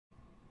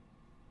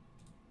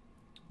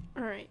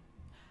Alright.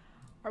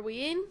 Are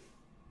we in?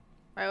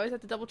 I always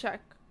have to double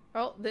check.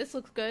 Oh, this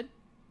looks good.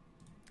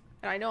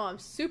 And I know I'm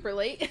super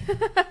late.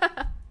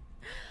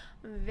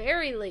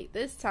 Very late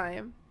this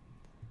time.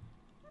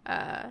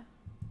 I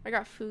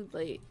got food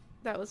late.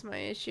 That was my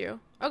issue.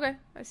 Okay,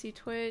 I see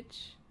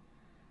Twitch.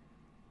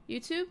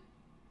 YouTube?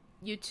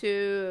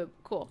 YouTube.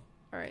 Cool.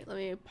 Alright, let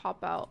me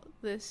pop out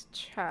this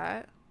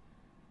chat.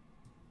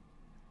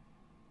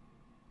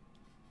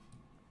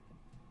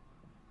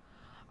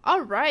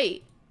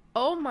 Alright.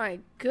 Oh my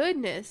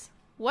goodness.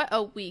 What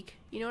a week.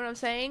 You know what I'm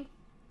saying?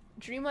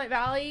 Dreamlight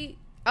Valley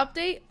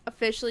update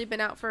officially been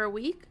out for a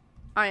week.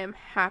 I am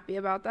happy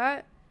about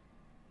that.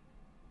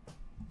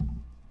 I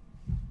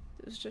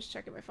was just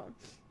checking my phone.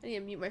 I need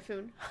to mute my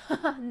phone.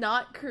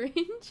 Not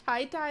cringe.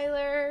 Hi,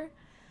 Tyler.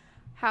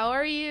 How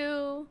are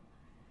you?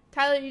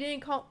 Tyler, you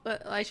didn't call...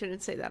 I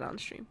shouldn't say that on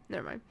stream.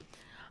 Never mind.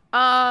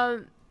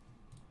 Oh,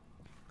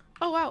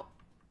 wow.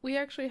 We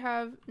actually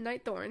have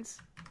Night Thorns.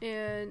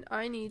 And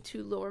I need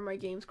to lower my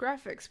game's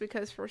graphics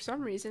because for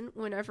some reason,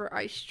 whenever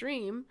I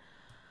stream,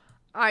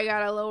 I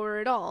gotta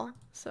lower it all.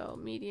 So,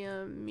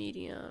 medium,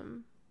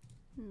 medium,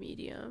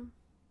 medium.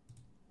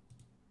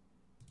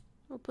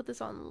 We'll put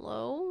this on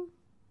low.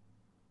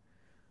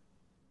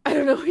 I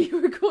don't know what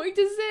you were going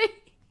to say.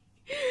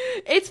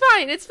 It's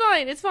fine, it's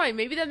fine, it's fine.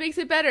 Maybe that makes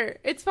it better.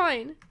 It's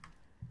fine.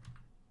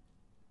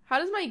 How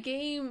does my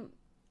game...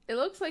 It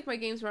looks like my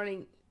game's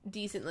running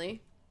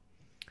decently.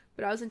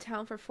 But I was in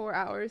town for 4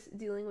 hours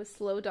dealing with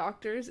slow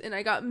doctors, and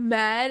I got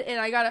mad, and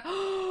I got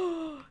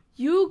a...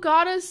 You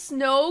got a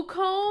snow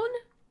cone?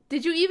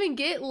 Did you even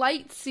get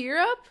light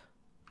syrup?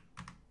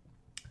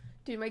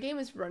 Dude, my game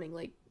is running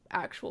like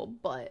actual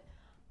butt.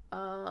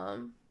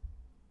 I'm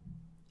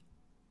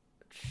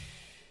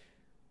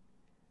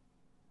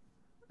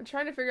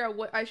trying to figure out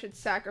what I should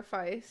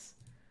sacrifice.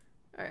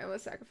 Alright, I'm gonna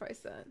sacrifice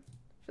that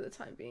for the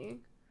time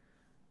being.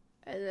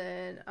 And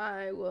then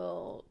I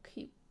will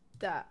keep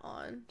that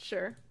on.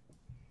 Sure.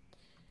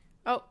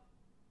 Oh.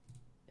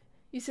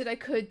 You said I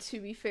could, to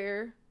be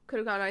fair. Could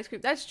have gone ice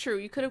cream. That's true.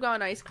 You could have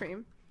gone ice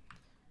cream.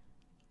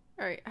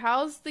 Alright,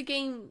 how's the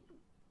game?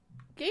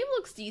 Game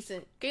looks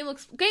decent. Game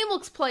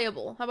looks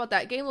playable. How about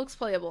that? Game looks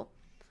playable.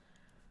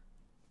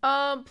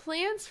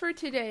 Plans for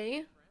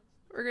today.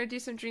 We're gonna do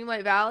some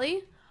Dreamlight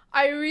Valley.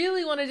 I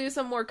really want to do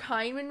some more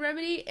Kindman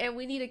Remedy, and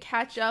we need to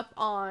catch up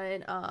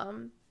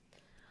on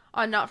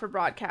Not for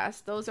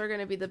Broadcast. Those are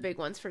gonna be the big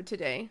ones for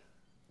today.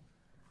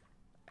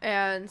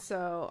 And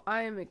so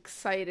I am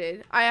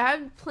excited. I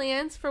have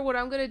plans for what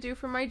I'm gonna do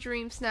for my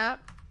Dream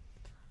Snap.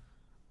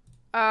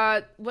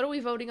 What are we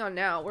voting on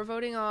now? We're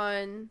voting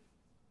on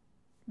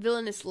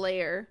Villainous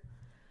Lair.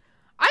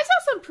 I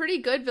saw some pretty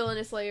good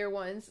Villainous Lair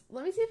ones.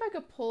 Let me see if I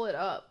could pull it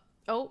up.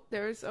 Oh,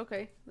 there's...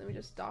 Okay, let me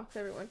just dox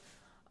everyone.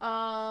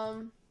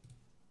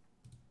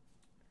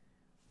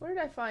 Where did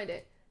I find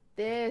it?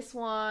 This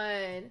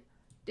one.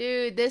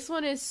 Dude, this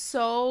one is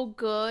so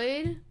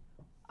good.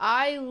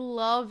 I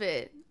love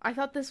it. I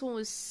thought this one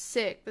was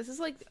sick. This is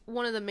like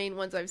one of the main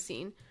ones I've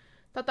seen.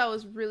 Thought that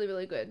was really,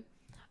 really good.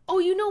 Oh,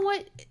 you know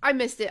what? I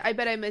missed it. I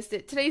bet I missed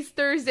it. Today's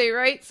Thursday,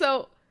 right?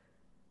 So,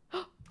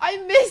 I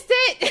missed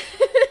it!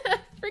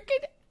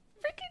 freaking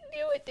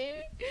knew it,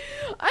 dude.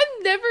 I'm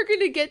never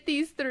gonna get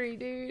these three,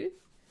 dude.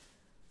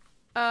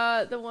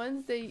 The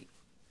ones they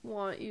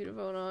want you to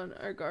vote on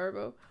are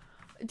Garbo.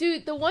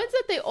 Dude, the ones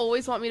that they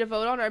always want me to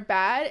vote on are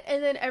bad,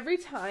 and then every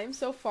time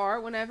so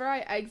far, whenever I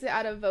exit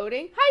out of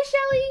voting... Hi,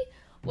 Shelly!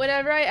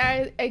 Whenever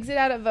I exit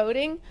out of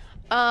voting,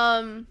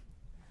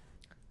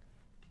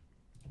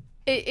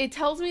 it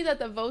tells me that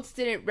the votes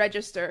didn't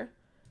register.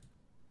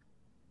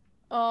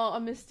 Oh, I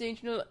missed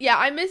Danger Noodle. Yeah,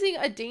 I'm missing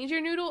a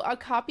Danger Noodle, a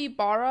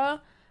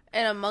Capybara,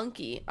 and a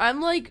monkey. I'm,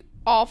 like,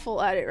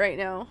 awful at it right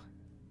now.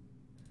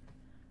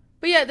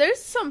 But yeah, there's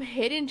some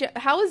hidden...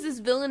 How is this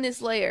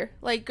Villainous Lair?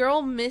 Like,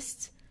 girl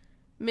missed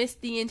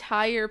the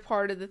entire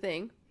part of the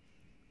thing.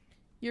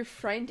 Your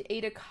friend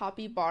ate a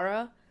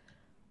capybara?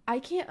 I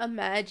can't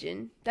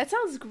imagine. That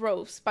sounds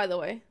gross, by the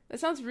way. That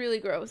sounds really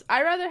gross.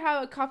 I'd rather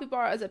have a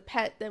capybara as a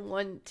pet than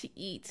one to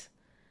eat.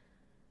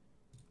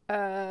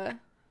 I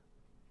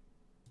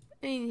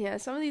mean, yeah,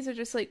 some of these are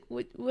just like,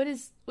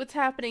 what's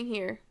happening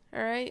here?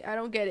 Alright? I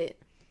don't get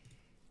it.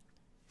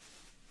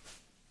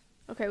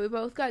 Okay, we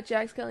both got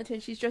Jack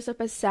Skellington. She's dressed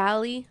up as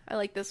Sally. I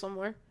like this one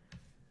more.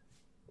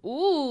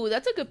 Ooh,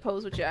 that's a good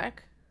pose with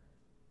Jack.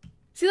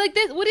 See, like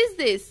this. What is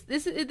this?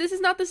 This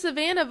is not the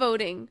Savannah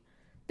voting.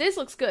 This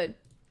looks good,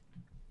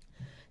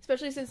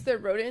 especially since they're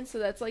rodents. So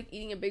that's like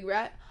eating a big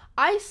rat.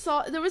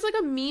 There was like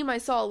a meme I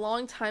saw a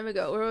long time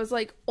ago where it was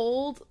like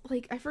old,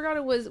 like I forgot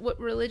it was what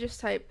religious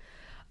type,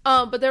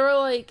 but they were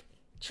like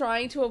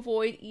trying to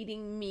avoid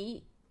eating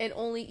meat and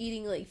only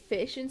eating like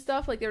fish and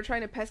stuff. Like they were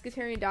trying a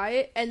pescatarian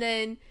diet, and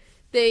then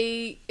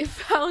they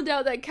found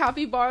out that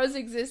capybaras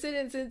existed,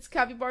 and since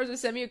capybaras are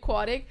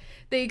semi-aquatic,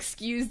 they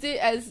excused it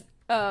as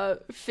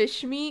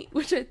fish meat,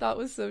 which I thought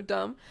was so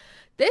dumb.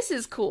 This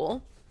is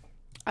cool.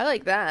 I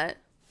like that.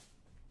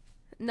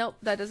 Nope,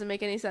 that doesn't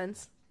make any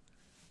sense.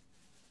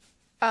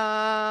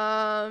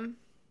 I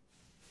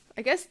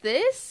guess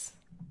this?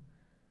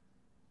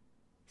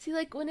 See,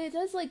 like, when it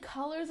does, like,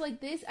 colors like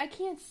this, I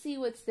can't see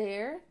what's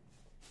there.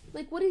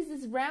 Like, what is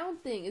this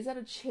round thing? Is that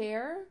a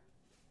chair?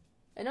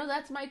 I know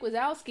that's Mike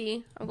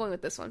Wazowski. I'm going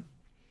with this one.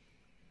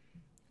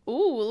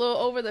 Ooh, a little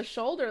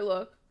over-the-shoulder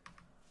look.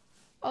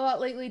 A lot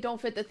lately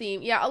don't fit the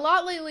theme. Yeah, a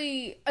lot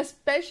lately,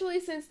 especially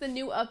since the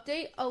new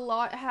update, a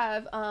lot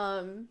have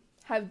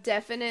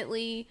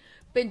definitely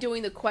been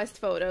doing the quest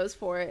photos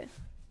for it.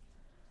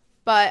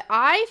 But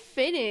I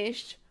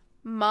finished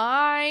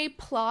my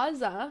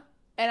plaza,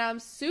 and I'm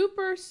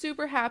super,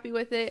 super happy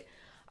with it.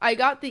 I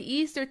got the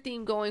Easter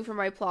theme going for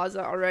my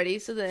plaza already,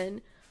 so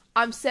then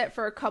I'm set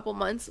for a couple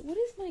months. What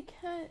is my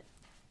cat?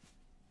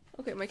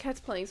 Okay, my cat's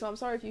playing, so I'm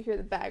sorry if you hear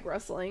the bag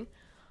rustling.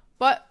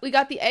 But we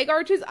got the egg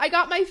arches. I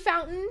got my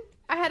fountain.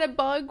 I had a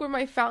bug where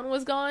my fountain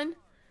was gone.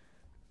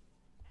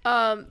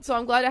 So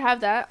I'm glad to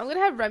have that. I'm going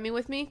to have Remy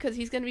with me because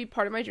he's going to be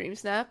part of my dream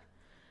snap.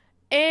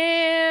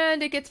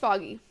 And it gets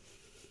foggy.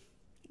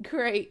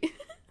 Great.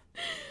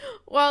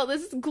 Well,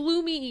 this is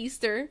gloomy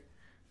Easter.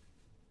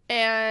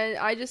 And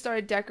I just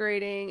started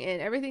decorating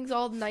and everything's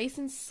all nice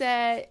and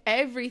set.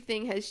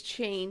 Everything has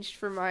changed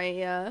for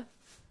my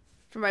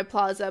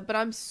plaza, but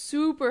I'm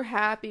super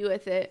happy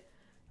with it.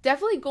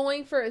 Definitely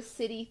going for a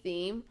city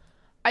theme.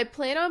 I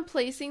plan on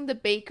placing the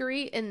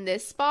bakery in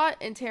this spot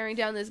and tearing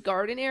down this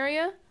garden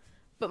area.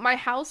 But my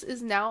house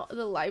is now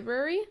the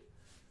library.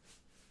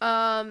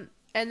 And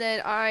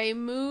then I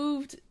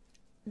moved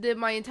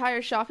my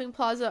entire shopping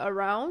plaza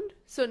around.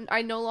 So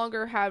I no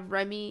longer have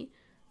Remy.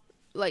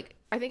 Like,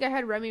 I think I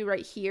had Remy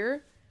right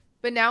here.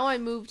 But now I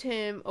moved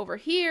him over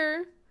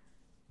here.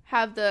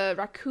 Have the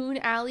raccoon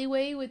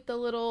alleyway with the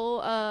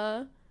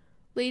little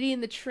Lady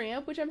and the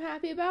Tramp, which I'm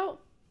happy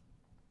about.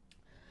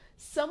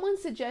 Someone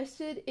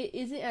suggested it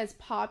isn't as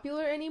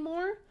popular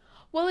anymore.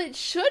 Well, it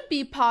should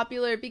be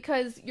popular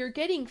because you're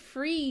getting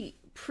free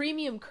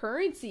premium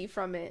currency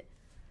from it.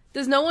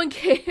 Does no one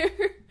care?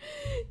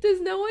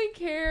 Does no one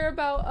care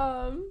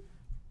about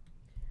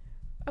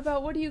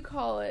what do you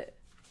call it?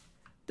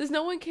 Does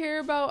no one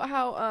care about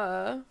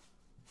how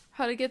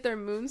to get their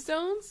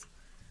moonstones?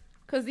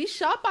 Because these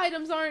shop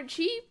items aren't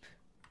cheap.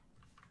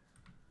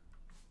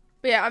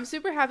 But yeah, I'm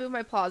super happy with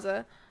my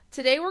plaza.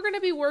 Today we're going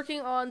to be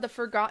working on the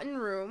Forgotten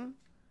Room.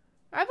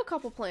 I have a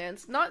couple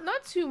plans. Not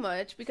too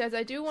much, because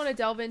I do want to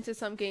delve into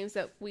some games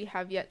that we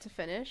have yet to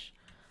finish.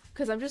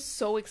 Because I'm just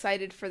so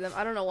excited for them.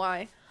 I don't know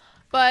why.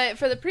 But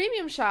for the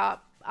premium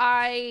shop,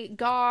 I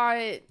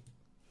got...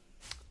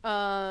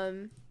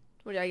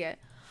 what did I get?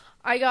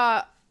 I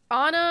got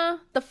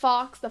Anna the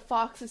Fox. The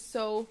fox is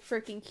so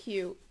freaking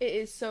cute. It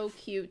is so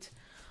cute.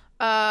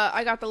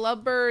 I got the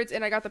Lovebirds,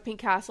 and I got the Pink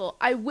Castle.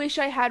 I wish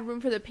I had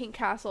room for the Pink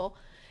Castle.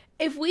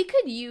 If we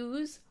could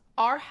use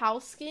our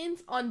house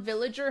skins on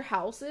villager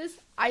houses,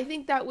 I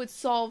think that would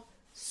solve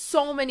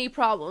so many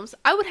problems.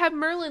 I would have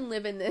Merlin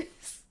live in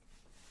this.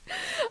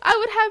 I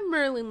would have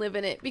Merlin live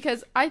in it,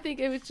 because I think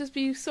it would just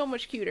be so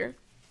much cuter.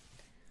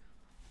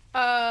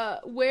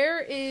 Where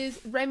is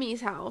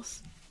Remy's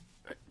house?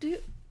 What are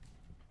you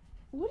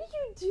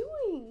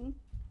doing?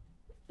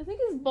 I think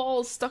his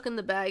ball's stuck in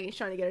the bag and he's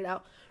trying to get it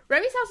out.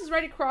 Remy's house is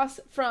right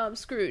across from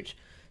Scrooge.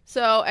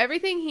 So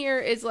everything here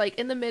is like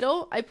in the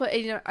middle. I put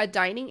a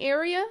dining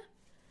area.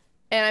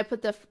 And I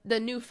put the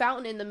new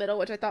fountain in the middle,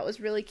 which I thought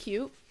was really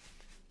cute.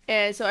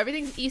 And so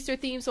everything's Easter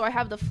themed. So I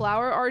have the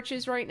flower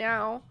arches right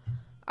now.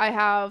 I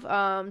have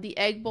the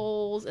egg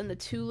bowls and the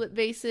tulip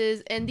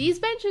vases. And these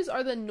benches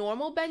are the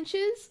normal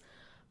benches.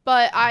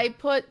 But I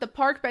put the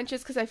park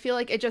benches because I feel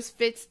like it just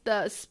fits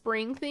the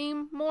spring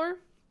theme more.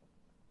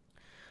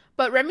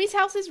 But Remy's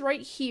house is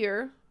right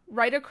here.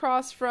 Right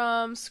across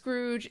from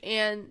Scrooge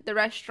and the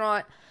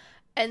restaurant.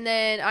 And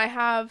then I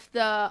have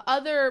the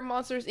other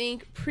Monsters,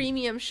 Inc.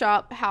 premium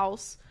shop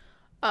house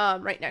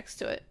right next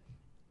to it.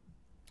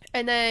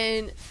 And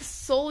then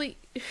solely...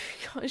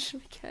 Gosh, my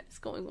cat is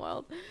going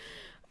wild.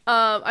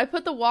 I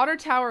put the water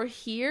tower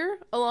here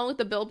along with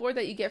the billboard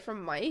that you get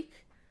from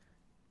Mike.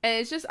 And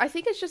it's just... I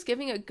think it's just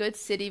giving a good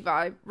city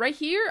vibe. Right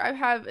here, I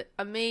have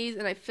a maze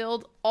and I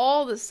filled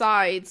all the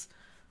sides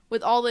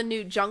with all the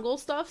new jungle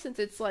stuff since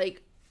it's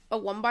like a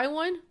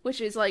 1x1,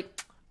 which is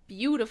like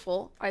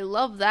beautiful. I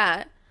love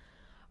that.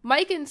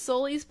 Mike and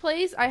Sully's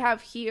place I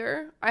have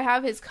here. I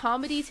have his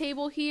comedy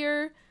table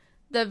here.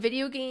 The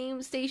video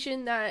game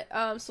station that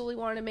Sully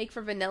wanted to make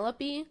for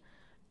Vanellope. And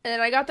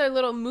then I got their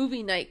little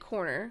movie night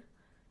corner,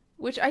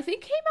 which I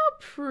think came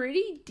out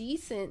pretty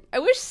decent. I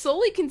wish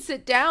Sully can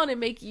sit down and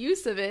make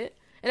use of it.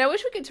 And I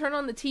wish we could turn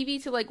on the TV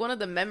to like one of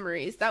the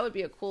memories. That would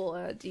be a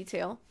cool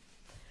detail.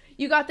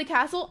 You got the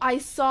castle? I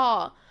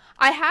saw.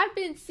 I have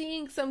been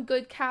seeing some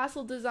good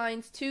castle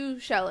designs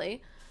too,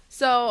 Shelly.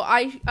 So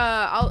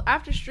I'll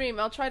after stream,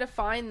 I'll try to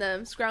find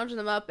them, scrounge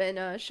them up,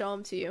 and show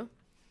them to you.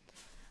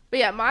 But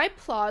yeah, my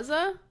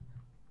plaza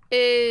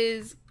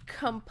is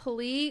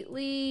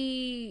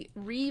completely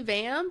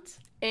revamped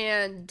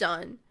and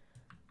done.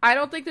 I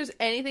don't think there's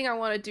anything I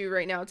want to do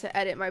right now to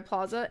edit my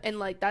plaza, and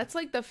like this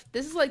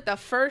is like the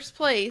first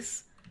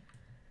place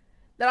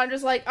that I'm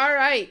just like, all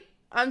right,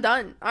 I'm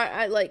done.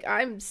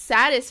 I'm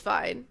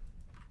satisfied.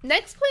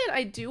 Next plan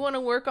I do want to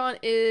work on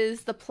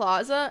is the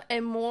plaza,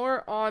 and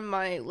more on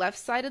my left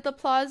side of the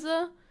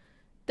plaza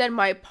than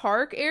my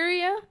park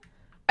area.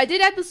 I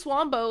did add the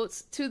swan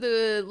boats to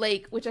the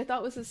lake, which I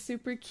thought was a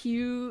super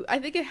cute. I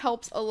think it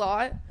helps a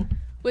lot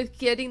with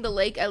getting the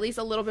lake at least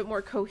a little bit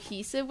more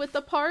cohesive with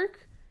the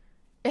park.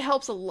 It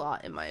helps a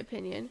lot in my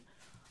opinion.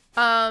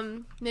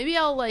 Maybe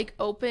I'll like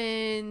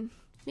open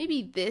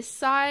maybe this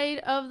side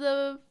of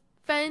the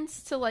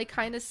fence to like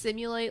kind of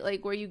simulate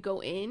like where you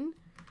go in.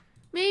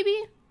 Maybe?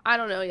 I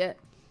don't know yet.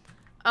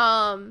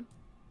 But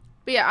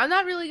yeah, I'm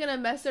not really gonna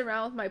mess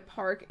around with my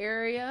park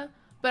area,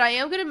 but I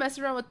am gonna mess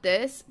around with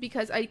this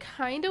because I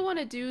kind of want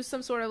to do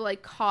some sort of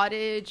like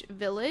cottage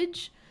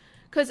village,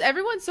 because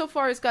everyone so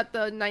far has got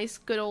the nice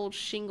good old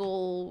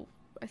shingle,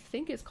 I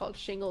think it's called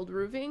shingled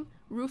roofing.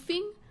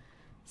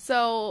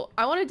 So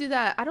I want to do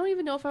that. I don't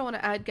even know if I want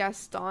to add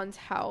Gaston's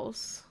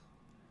house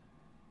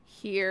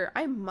here.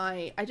 I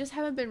might. I just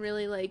haven't been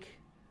really like,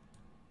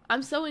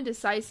 I'm so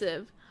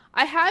indecisive.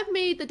 I have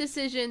made the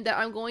decision that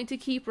I'm going to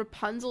keep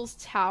Rapunzel's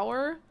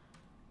tower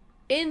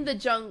in the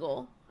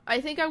jungle. I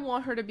think I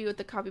want her to be with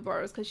the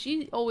capybaras because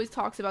she always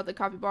talks about the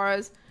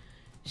capybaras.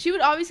 She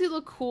would obviously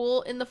look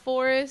cool in the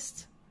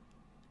forest,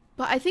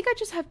 but I think I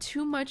just have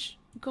too much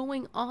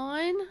going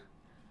on.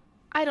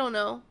 I don't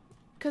know.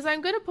 Because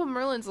I'm going to put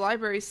Merlin's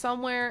library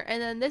somewhere,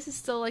 and then this is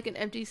still like an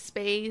empty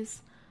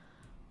space.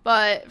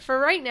 But for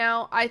right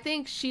now, I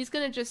think she's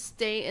going to just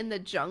stay in the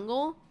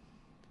jungle.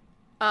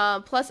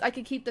 Plus, I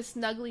could keep the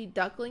snuggly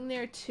duckling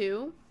there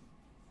too.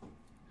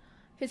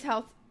 His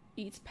health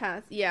eats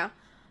path. Yeah.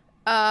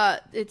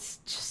 It's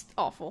just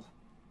awful.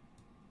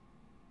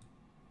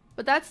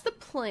 But that's the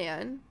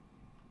plan.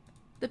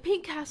 The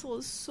pink castle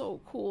is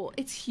so cool.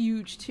 It's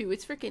huge too.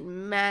 It's freaking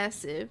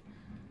massive.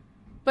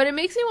 But it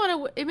makes me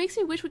want to, it makes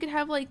me wish we could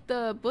have like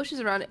the bushes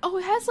around it. Oh,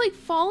 it has like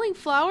falling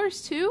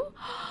flowers too?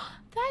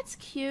 That's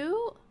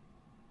cute.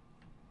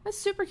 That's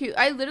super cute.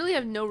 I literally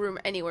have no room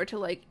anywhere to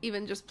like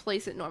even just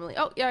place it normally.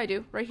 Oh, yeah, I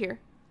do. Right here.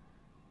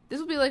 This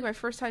will be like my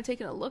first time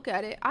taking a look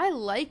at it. I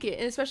like it.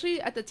 And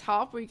especially at the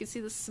top where you can see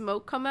the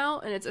smoke come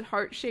out and it's a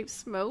heart-shaped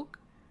smoke.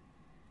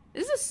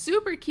 This is a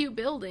super cute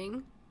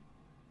building.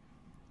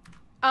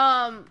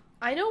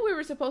 I know we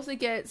were supposed to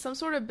get some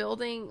sort of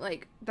building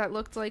like that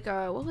looked like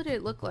what would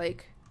it look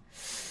like?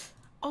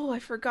 Oh, I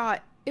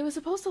forgot. It was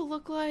supposed to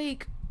look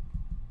like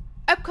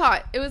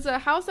Epcot. It was a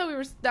house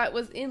that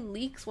was in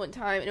leaks one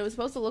time, and it was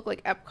supposed to look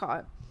like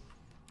Epcot.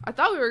 I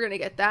thought we were gonna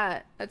get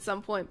that at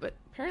some point, but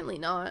apparently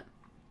not.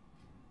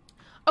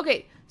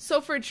 Okay, so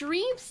for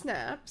Dream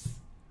Snaps,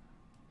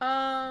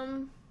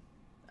 I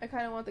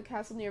kind of want the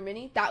castle near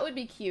Minnie. That would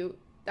be cute.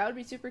 That would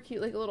be super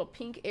cute, like a little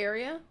pink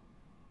area.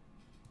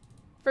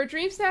 For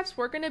Dream Snaps,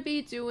 we're gonna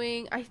be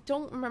doing, I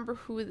don't remember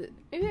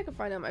maybe I can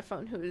find out on my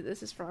phone who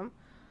this is from.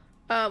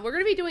 We're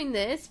gonna be doing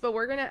this, but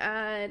we're gonna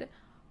add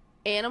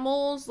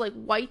animals, like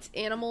white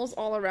animals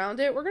all around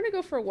it. We're gonna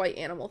go for a white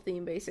animal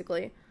theme,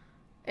 basically.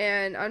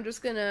 And I'm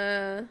just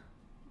gonna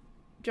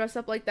dress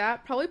up like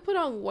that. Probably put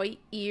on white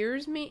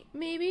ears,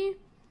 maybe.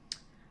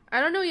 I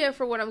don't know yet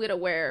for what I'm gonna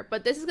wear,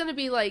 but this is gonna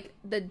be like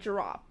the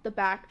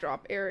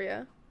backdrop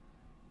area.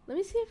 Let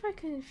me see if I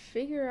can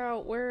figure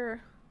out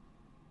where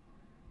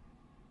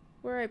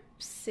I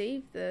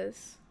saved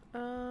this.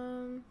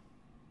 Oh,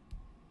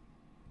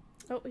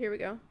 here we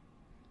go.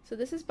 So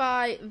this is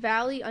by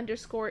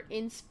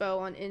Valley_inspo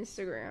on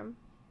Instagram.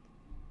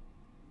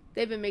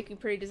 They've been making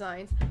pretty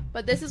designs.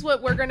 But this is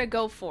what we're going to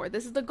go for.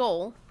 This is the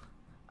goal.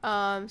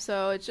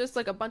 So it's just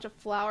like a bunch of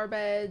flower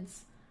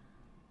beds.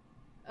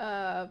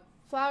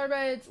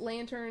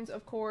 Lanterns,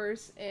 of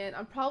course. And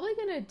I'm probably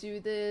going to do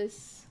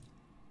this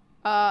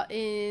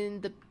in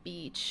the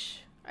beach.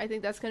 I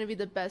think that's going to be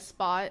the best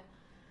spot.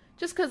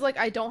 Just because, like,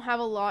 I don't have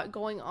a lot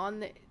going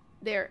on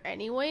there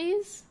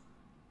anyways.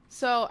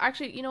 So,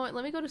 actually, you know what?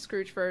 Let me go to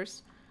Scrooge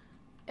first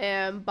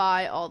and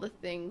buy all the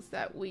things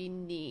that we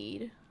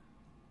need.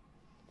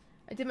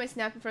 I did my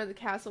snap in front of the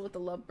castle with the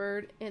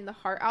lovebird in the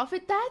heart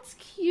outfit. That's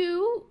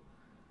cute.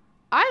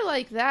 I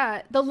like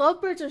that. The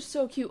lovebirds are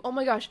so cute. Oh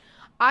my gosh.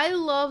 I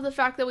love the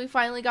fact that we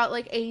finally got,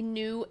 like, a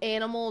new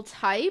animal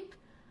type.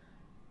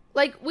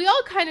 Like, we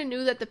all kind of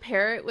knew that the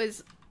parrot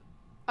was,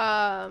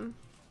 the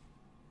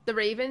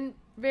raven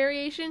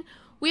variation.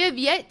 We have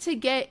yet to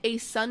get a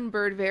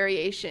sunbird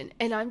variation,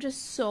 and I'm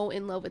just so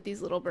in love with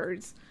these little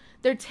birds.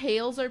 Their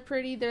tails are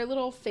pretty, their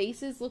little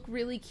faces look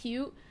really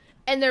cute,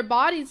 and their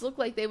bodies look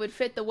like they would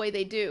fit the way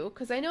they do,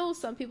 because I know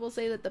some people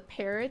say that the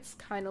parrots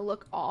kind of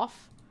look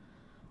off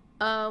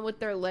with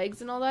their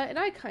legs and all that, and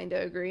I kind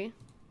of agree.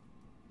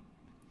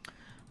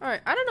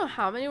 Alright, I don't know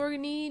how many we're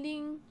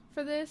needing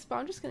for this, but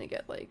I'm just going to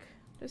get, like,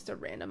 just a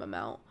random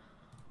amount.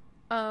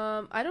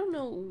 I don't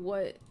know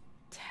what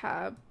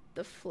tab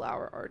the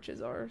flower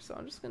arches are, so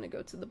I'm just gonna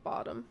go to the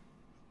bottom.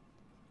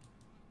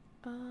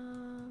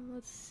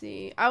 Let's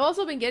see. I've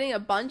also been getting a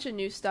bunch of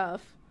new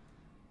stuff.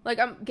 Like,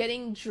 I'm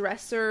getting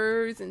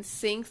dressers and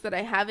sinks that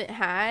I haven't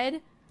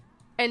had,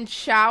 and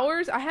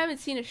showers. I haven't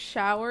seen a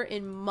shower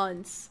in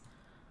months.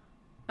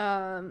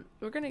 We're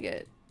gonna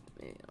get,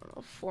 I don't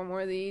know, 4 more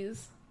of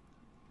these.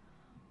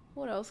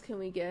 What else can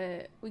we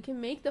get? We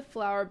can make the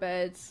flower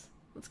beds.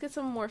 Let's get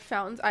some more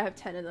fountains. I have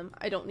 10 of them.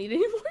 I don't need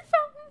any more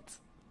fountains.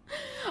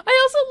 I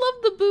also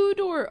love the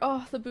boudoir.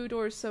 Oh, the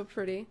boudoir is so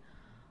pretty.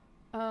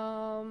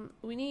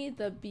 We need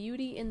the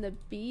Beauty and the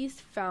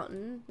Beast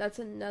fountain. That's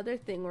another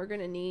thing we're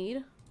gonna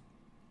need.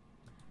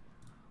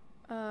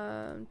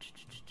 Beauty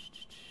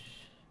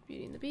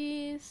and the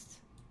Beast.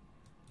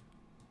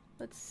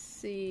 Let's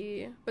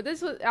see. But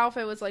this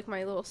outfit was like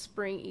my little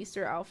spring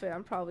Easter outfit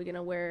I'm probably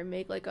gonna wear and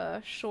make like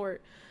a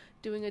short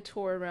doing a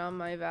tour around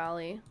my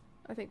valley.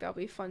 I think that'll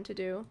be fun to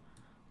do.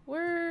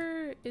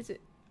 Where is it?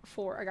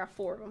 4. I got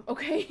 4 of them.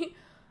 Okay.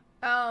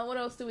 What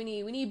else do we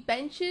need? We need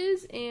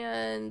benches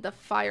and the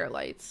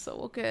firelights. So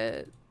we'll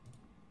get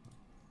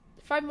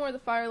 5 more of the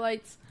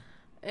firelights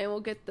and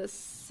we'll get the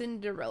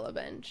Cinderella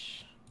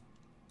bench.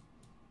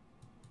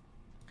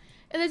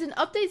 And there's an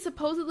update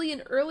supposedly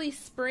in early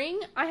spring.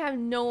 I have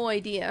no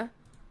idea.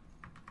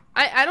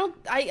 I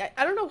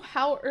don't know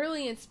how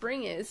early in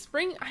spring is.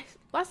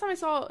 Last time I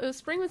saw it was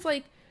spring was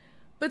like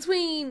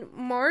between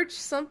March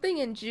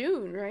something and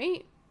June,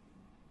 right?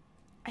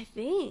 I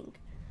think.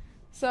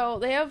 So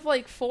they have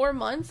like 4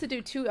 months to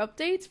do 2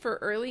 updates for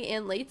early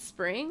and late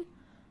spring.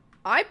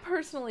 I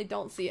personally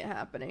don't see it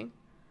happening.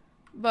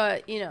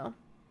 But, you know,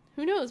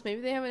 who knows? Maybe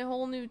they have a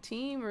whole new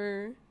team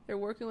or they're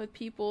working with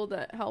people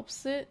that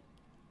helps it.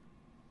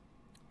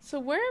 So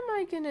where am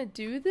I gonna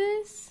do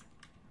this?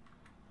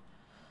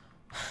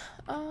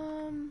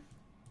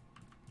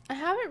 I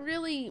haven't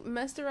really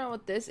messed around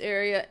with this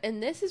area,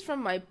 and this is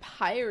from my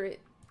pirate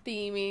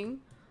theming.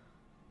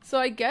 So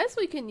I guess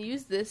we can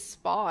use this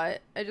spot.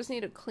 I just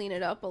need to clean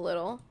it up a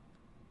little.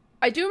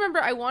 I do remember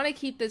I want to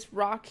keep this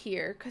rock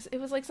here, because it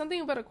was like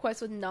something about a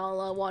quest with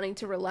Nala wanting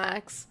to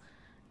relax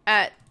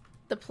at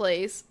the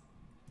place.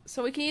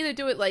 So we can either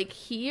do it like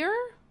here,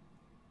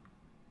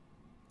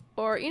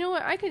 or you know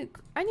what,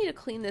 I need to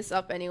clean this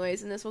up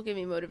anyways, and this will give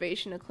me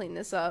motivation to clean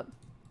this up.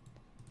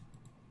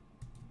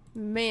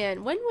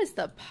 Man, when was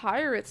the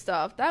pirate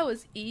stuff? That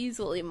was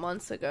easily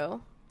months ago.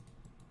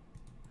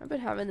 I've been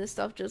having this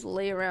stuff just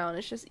lay around.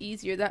 It's just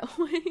easier that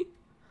way.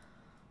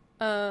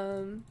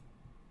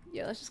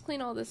 Yeah, let's just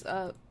clean all this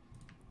up.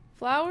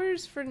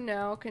 Flowers for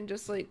now can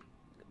just like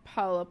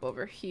pile up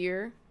over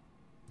here.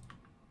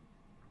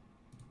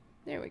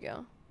 There we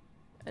go.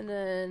 And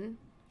then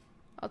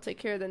I'll take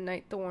care of the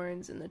night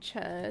thorns in the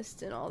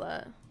chest and all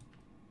that.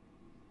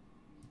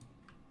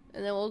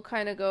 And then we'll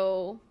kind of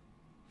go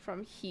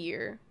from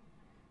here.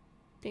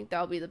 I think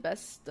that'll be the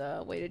best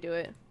way to do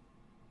it.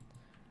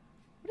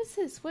 What is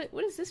this?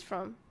 What is this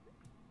from?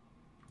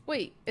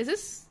 Wait, is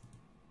this?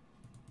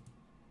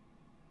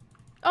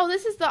 Oh,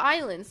 this is the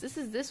islands. This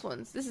is this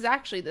one's. This is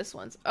actually this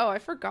one's. Oh, I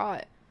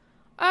forgot.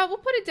 We'll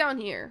put it down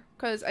here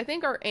because I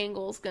think our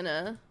angle's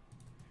gonna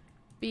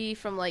be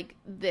from like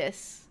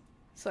this.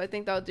 So I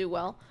think that'll do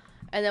well.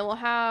 And then we'll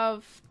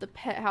have the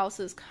pet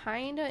houses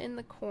kinda in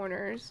the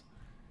corners.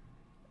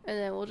 And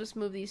then we'll just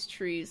move these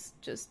trees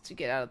just to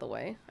get out of the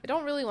way. I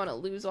don't really want to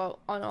lose on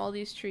all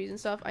these trees and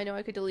stuff. I know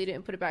I could delete it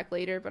and put it back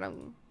later, but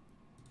I'm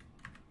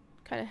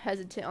kind of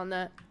hesitant on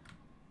that.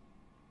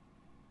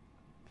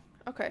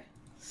 Okay,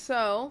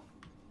 so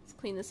let's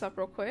clean this up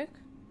real quick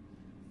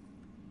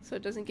so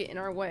it doesn't get in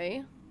our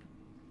way.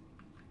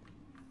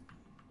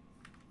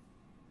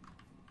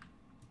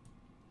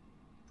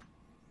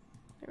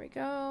 There we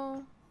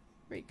go.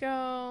 There we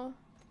go.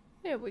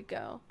 There we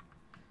go.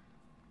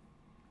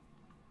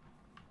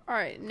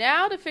 Alright,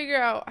 now to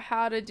figure out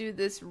how to do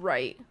this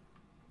right.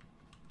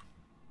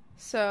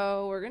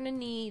 So, we're gonna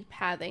need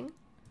pathing.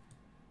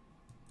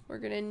 We're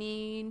gonna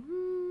need...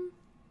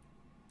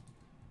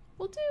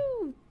 we'll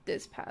do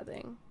this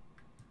pathing.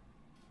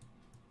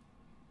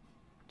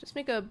 Just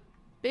make a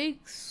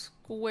big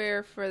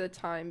square for the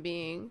time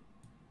being.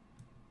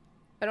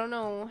 I don't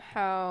know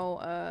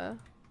how,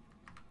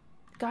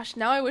 Gosh,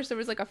 now I wish there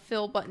was like a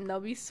fill button.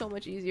 That would be so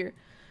much easier.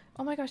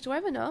 Oh my gosh, do I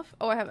have enough?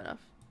 Oh, I have enough.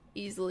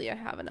 Easily, I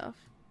have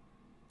enough.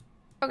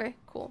 Okay,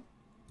 cool.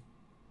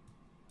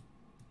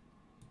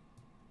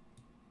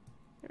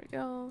 There we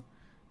go.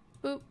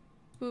 Boop,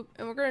 boop.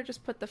 And we're gonna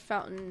just put the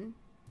fountain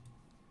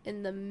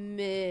in the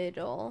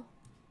middle.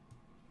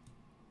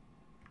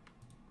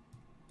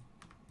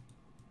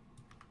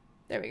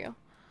 There we go.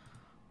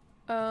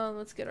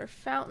 Let's get our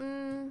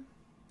fountain.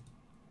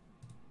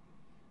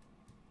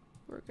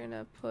 We're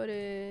gonna put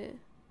it...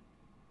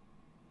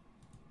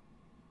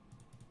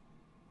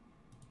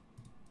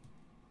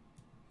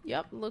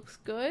 Yep, looks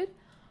good.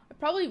 I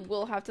probably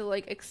will have to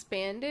like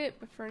expand it,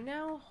 but for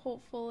now,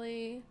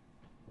 hopefully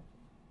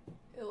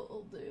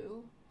it'll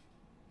do.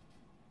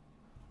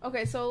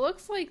 Okay, so it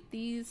looks like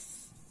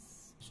these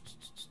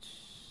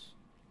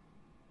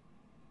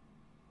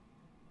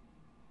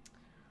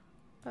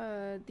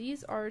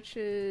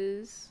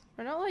arches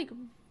are not like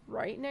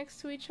right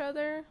next to each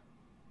other.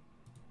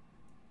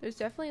 There's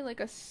definitely like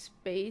a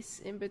space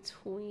in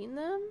between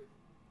them.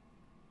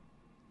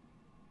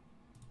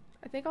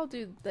 I think I'll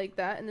do like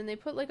that, and then they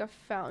put like a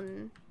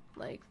fountain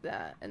like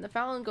that, and the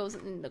fountain goes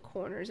in the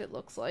corners, it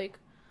looks like.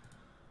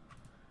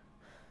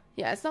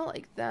 Yeah, it's not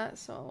like that,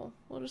 so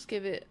we'll just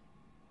give it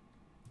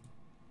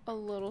a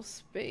little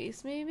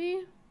space,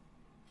 maybe.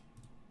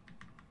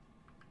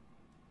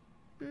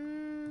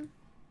 We'll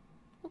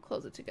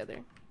close it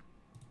together.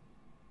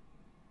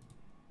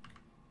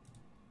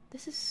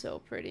 This is so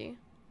pretty.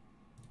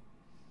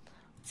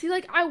 See,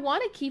 like, I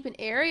want to keep an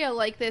area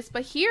like this,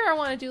 but here I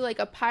want to do, like,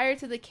 a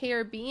Pirates of the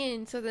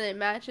Caribbean so that it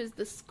matches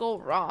the Skull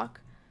Rock.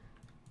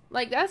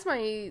 Like, that's what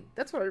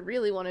I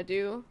really want to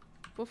do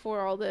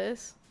before all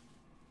this.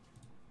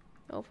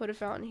 I'll put a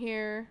fountain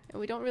here, and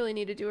we don't really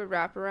need to do a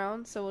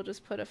wraparound, so we'll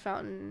just put a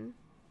fountain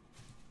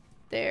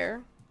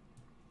there.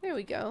 There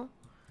we go.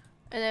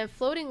 And then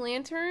floating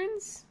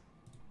lanterns,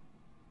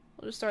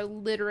 we'll just start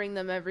littering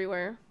them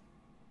everywhere.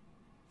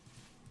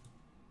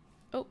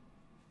 Oh.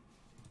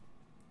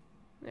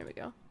 There we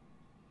go.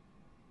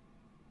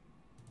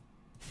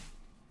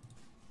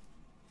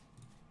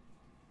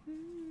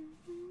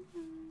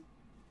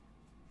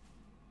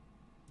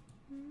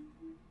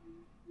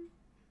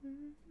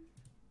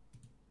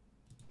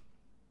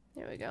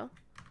 There we go.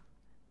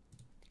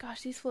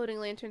 Gosh, these floating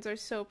lanterns are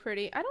so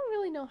pretty. I don't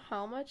really know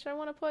how much I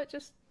want to put,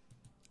 just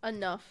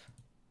enough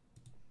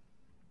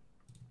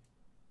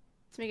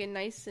to make it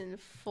nice and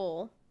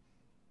full.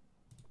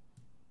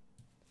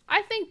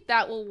 I think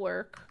that will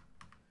work.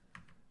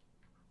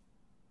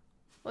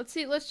 Let's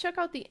see, let's check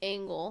out the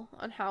angle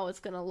on how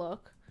it's gonna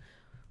look.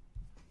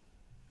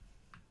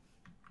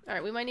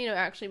 Alright, we might need to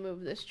actually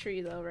move this tree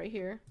though, right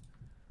here.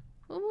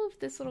 We'll move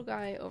this little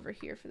guy over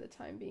here for the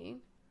time being.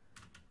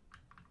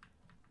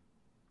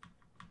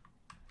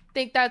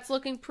 Think that's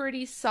looking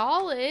pretty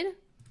solid.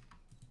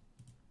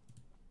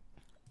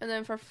 And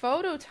then for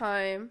photo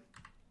time,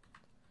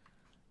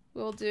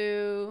 we'll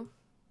do...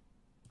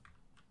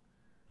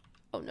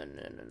 Oh,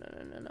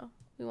 no.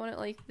 We want it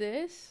like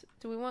this?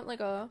 Do we want like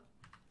a...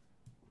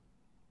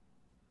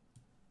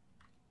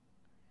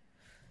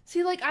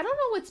 See, like, I don't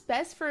know what's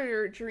best for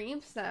your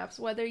dream snaps,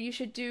 whether you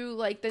should do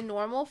like the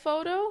normal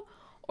photo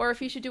or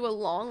if you should do a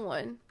long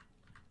one.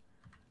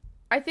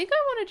 I think I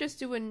want to just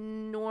do a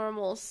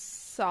normal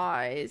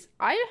size.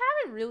 I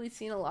haven't really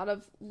seen a lot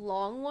of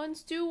long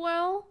ones do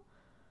well.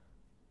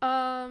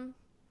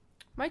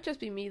 Might just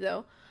be me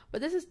though,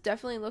 but this is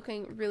definitely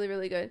looking really,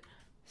 really good.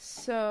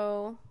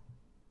 So,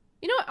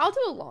 you know what? I'll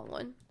do a long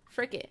one.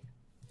 Frick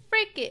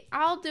it.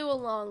 I'll do a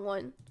long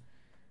one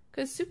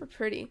because it's super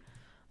pretty.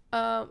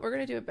 We're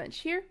gonna do a bench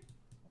here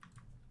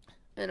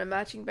and a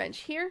matching bench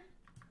here,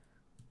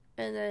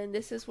 and then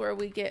this is where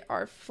we get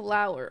our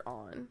flower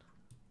on.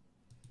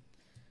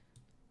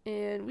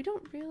 And we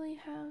don't really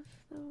have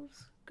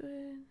those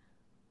good.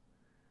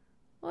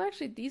 Well,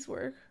 actually, these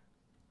work.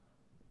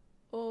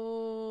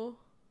 Oh.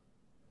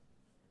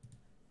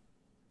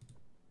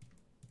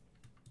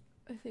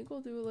 I think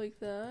we'll do it like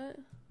that.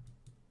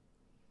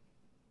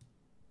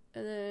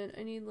 And then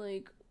I need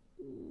like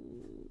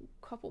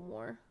a couple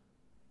more.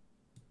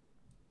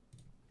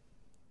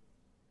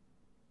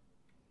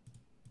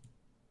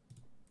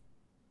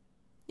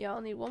 Yeah, I'll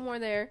need one more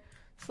there.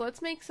 So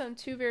let's make some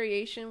 2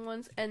 variation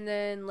ones, and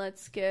then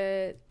let's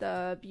get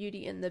the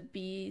Beauty and the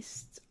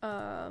Beast,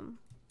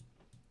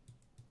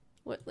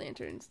 what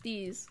lanterns?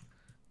 These.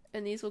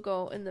 And these will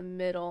go in the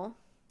middle.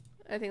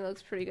 I think it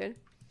looks pretty good.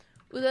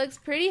 Ooh, that looks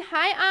pretty.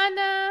 Hi,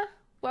 Anna!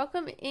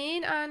 Welcome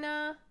in,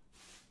 Anna.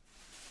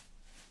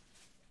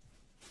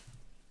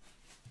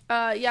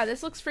 Yeah,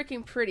 this looks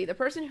freaking pretty. The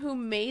person who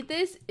made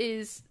this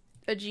is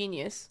a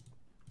genius.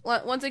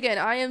 Once again,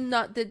 I am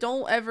not,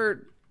 don't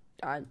ever,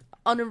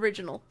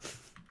 unoriginal.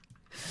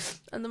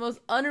 I'm the most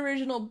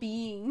unoriginal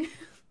being.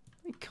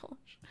 Oh my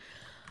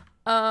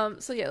gosh.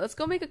 So yeah, let's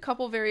go make a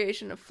couple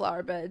variation of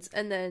flower beds,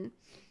 and then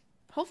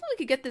hopefully we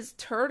could get this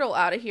turtle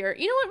out of here.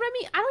 You know what,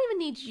 Remy? I don't even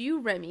need you,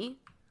 Remy.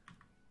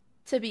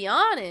 To be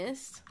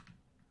honest.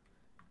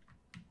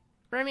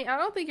 Remy, I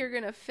don't think you're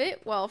gonna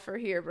fit well for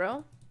here,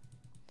 bro.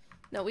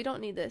 No, we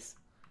don't need this.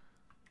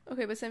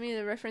 Okay, but send me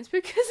the reference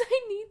because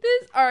I need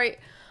this. Alright,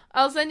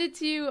 I'll send it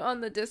to you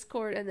on the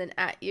Discord and then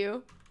at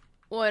you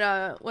when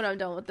I'm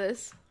done with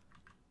this.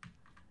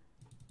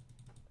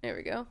 There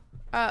we go.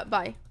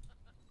 Bye.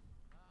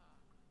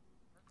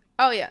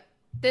 Oh yeah,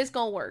 this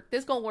gonna work.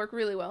 This gonna work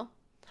really well.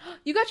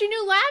 You got your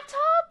new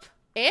laptop?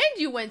 And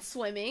you went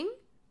swimming.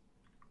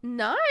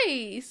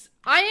 Nice.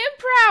 I am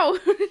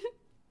proud.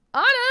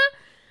 Anna,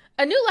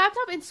 a new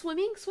laptop and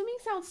swimming? Swimming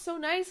sounds so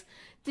nice.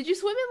 Did you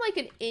swim in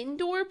like an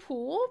indoor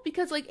pool?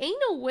 Because like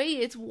ain't no way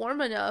it's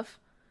warm enough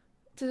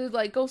to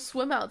like go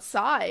swim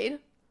outside.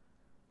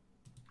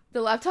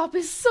 The laptop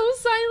is so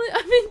silent.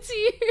 I'm in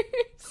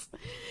tears.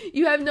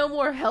 You have no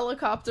more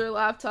helicopter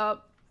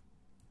laptop.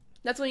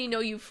 That's when you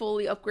know you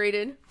fully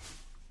upgraded.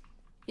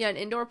 Yeah, an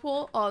indoor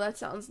pool? Oh, that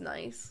sounds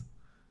nice.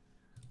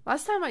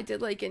 Last time I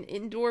did like an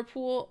indoor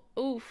pool,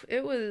 oof,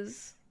 it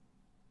was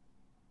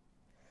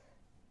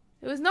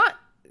not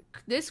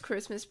this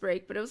Christmas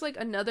break, but it was like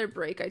another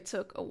break I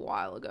took a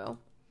while ago.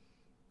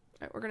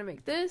 Alright, we're gonna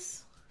make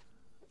this.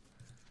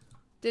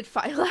 Did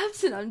 5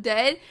 laps and I'm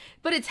dead.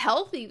 But it's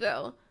healthy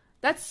though.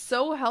 That's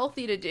so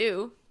healthy to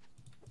do.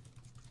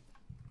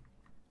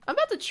 I'm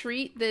about to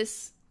treat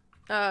this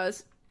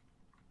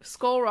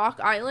Skull Rock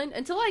Island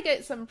until I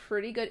get some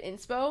pretty good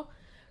inspo.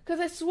 Because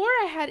I swore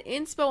I had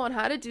inspo on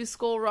how to do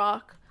Skull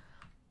Rock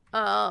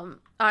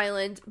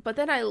Island, but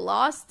then I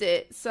lost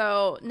it.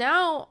 So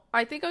now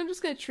I think I'm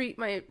just going to treat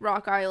my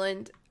Rock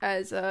Island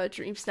as a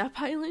Dream Snap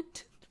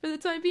Island for the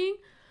time being.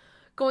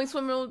 Going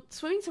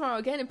swimming tomorrow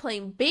again and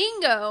playing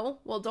bingo.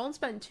 Well, don't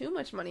spend too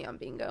much money on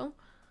bingo.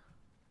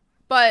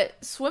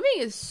 But swimming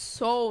is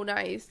so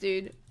nice,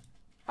 dude.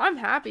 I'm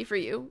happy for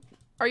you.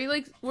 Are you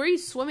like, where are you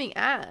swimming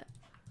at?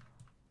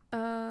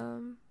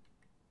 That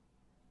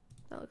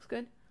looks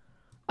good.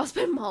 I'll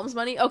spend mom's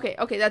money. Okay,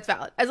 that's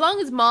valid. As long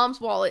as mom's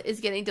wallet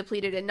is getting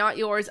depleted and not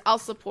yours, I'll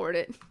support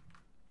it.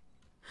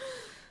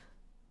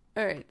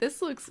 Alright,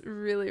 this looks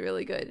really,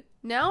 really good.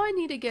 Now I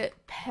need to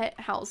get pet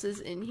houses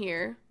in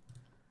here.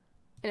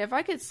 And if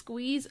I could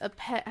squeeze a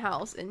pet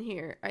house in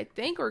here, I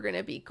think we're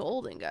gonna be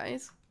golden,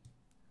 guys.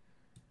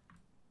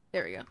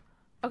 There we go.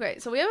 Okay,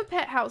 so we have a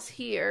pet house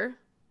here.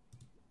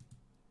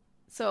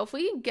 So if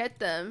we can get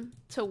them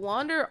to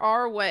wander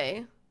our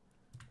way,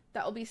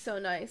 that will be so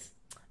nice.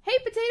 Hey,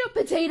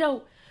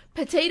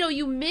 Potato,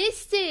 you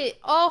missed it.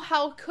 Oh,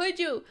 how could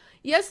you?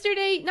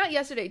 Not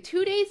yesterday,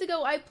 2 days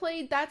ago, I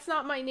played That's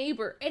Not My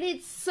Neighbor, and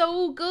it's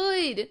so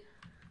good.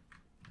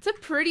 It's a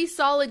pretty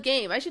solid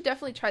game. I should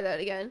definitely try that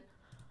again.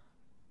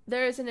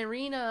 There's an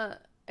arena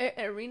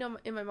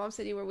in my mom's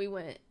city where we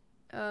went.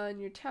 In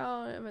your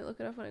town, I might look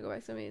it up when I go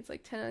back. So I mean, it's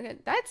like 10 again.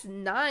 That's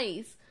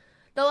nice.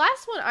 The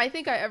last one I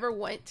think I ever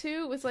went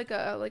to was like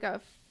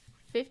a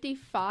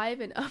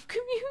 55 and up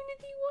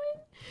community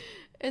one.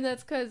 And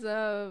that's because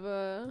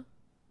of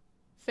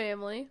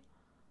family.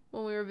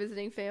 When we were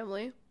visiting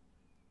family.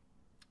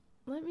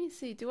 Let me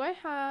see. Do I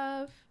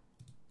have...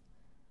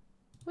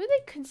 What do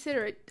they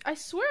consider it? I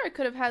swear I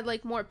could have had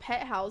like more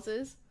pet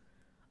houses.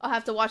 I'll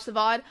have to watch the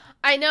VOD.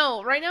 I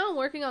know. Right now I'm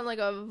working on like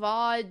a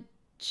VOD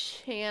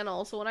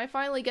channel. So when I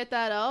finally get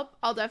that up,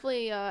 I'll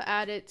definitely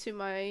add it to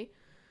my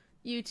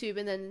YouTube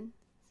and then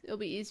it'll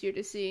be easier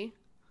to see.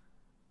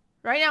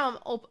 Right now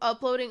I'm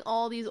uploading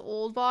all these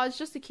old VODs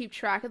just to keep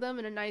track of them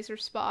in a nicer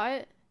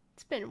spot.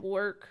 It's been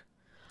work.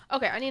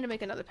 Okay, I need to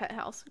make another pet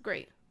house.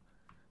 Great.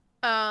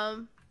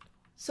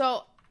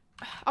 So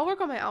I'll work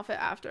on my outfit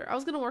after. I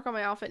was gonna work on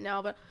my outfit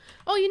now, but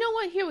oh, you know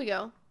what? Here we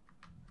go.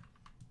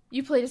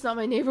 You played It's Not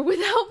My Neighbor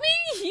without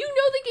me? You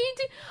know the game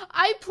too?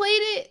 I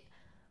played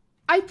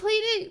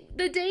it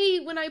the day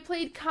when I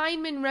played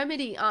Kindman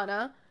Remedy,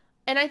 Anna.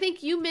 And I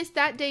think you missed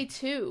that day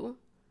too.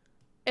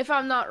 If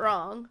I'm not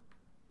wrong.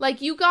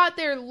 Like, you got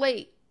there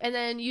late. And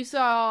then you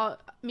saw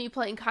me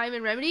playing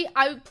Kindman Remedy.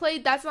 I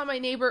played That's Not My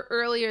Neighbor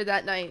earlier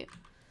that night.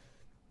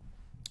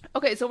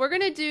 Okay, so we're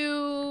gonna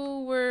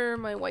do... Where are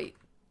my white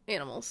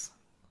animals?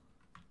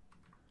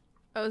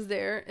 I was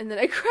there, and then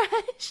I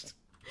crashed.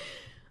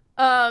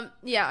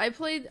 Yeah, I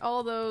played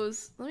all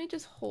those. Let me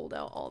just hold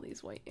out all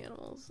these white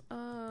animals.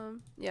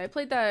 Yeah, I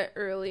played that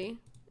early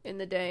in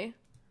the day.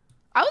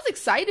 I was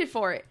excited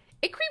for it.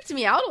 It creeped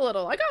me out a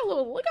little. I got a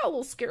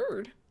little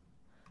scared.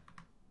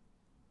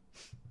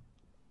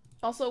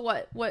 Also,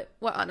 what,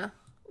 Anna?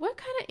 What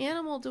kind of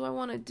animal do I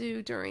want to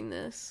do during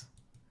this?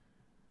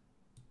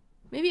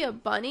 Maybe a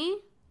bunny?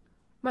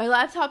 My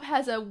laptop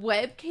has a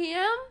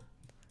webcam?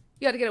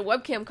 You gotta get a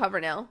webcam cover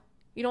now.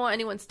 You don't want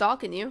anyone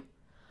stalking you.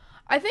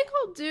 I think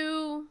I'll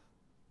do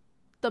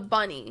the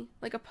bunny.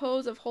 Like a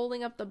pose of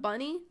holding up the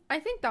bunny. I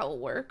think that will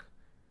work.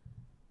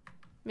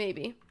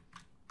 Maybe.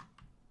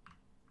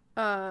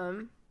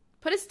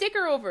 Put a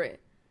sticker over it.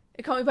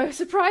 It caught me by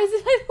surprise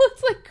and it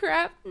looks like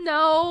crap.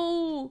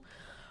 No.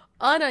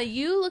 Anna,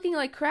 you looking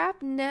like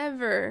crap?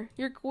 Never.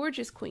 You're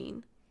gorgeous,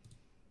 queen.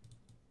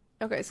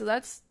 Okay, so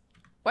that's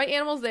white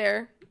animals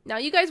there. Now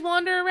you guys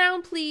wander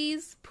around,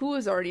 please. Pooh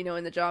is already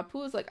knowing the job.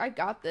 Pooh is like, I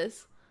got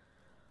this.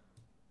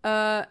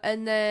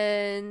 And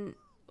then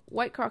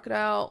white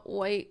crocodile,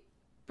 white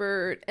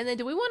bird. And then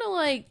do we want to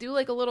like do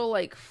like a little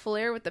like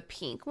flare with the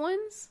pink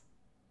ones?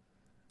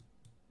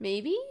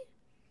 Maybe?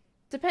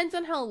 Depends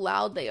on how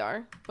loud they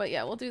are. But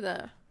yeah, we'll do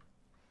that.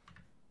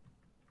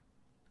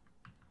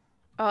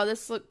 Oh,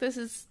 this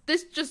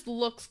just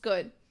looks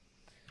good.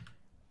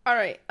 All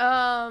right.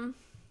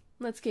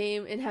 Let's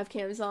game and have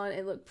cams on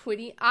and look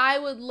pretty. I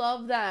would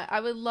love that.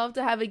 I would love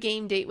to have a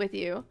game date with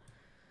you.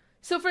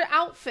 So for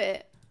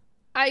outfit,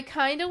 I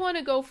kind of want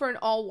to go for an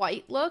all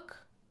white look.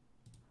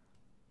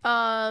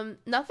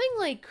 Nothing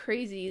like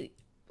crazy.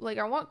 Like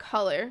I want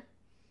color.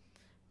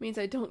 Means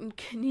I don't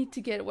need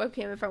to get a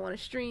webcam if I want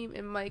to stream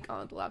and mic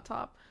on the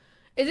laptop.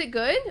 Is it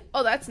good?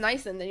 Oh, that's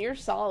nice then. Then you're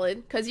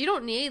solid. Because you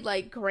don't need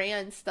like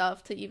grand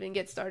stuff to even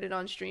get started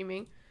on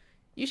streaming.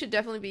 You should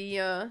definitely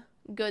be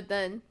good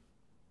then.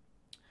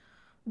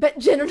 Bet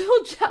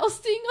genital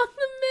jousting on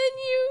the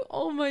menu.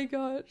 Oh my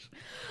gosh.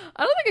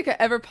 I don't think I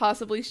could ever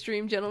possibly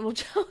stream genital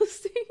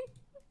jousting.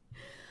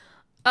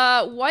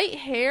 White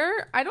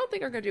hair. I don't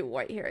think I'm going to do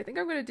white hair. I think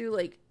I'm going to do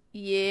like,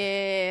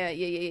 yeah.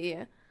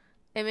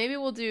 And maybe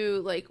we'll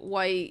do like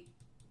white.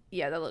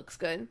 Yeah, that looks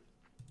good.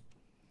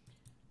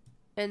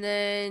 And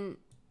then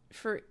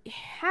for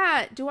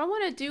hat, do I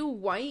want to do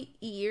white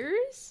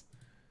ears?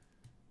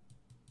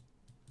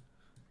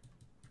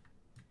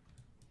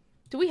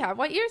 Do we have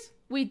white ears?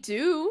 We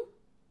do.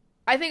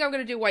 I think I'm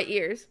gonna do white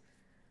ears.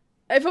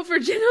 I vote for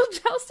general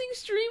jousting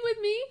stream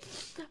with me.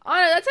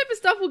 Anna, that type of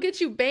stuff will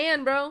get you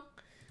banned, bro.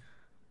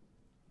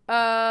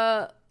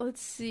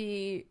 Let's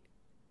see.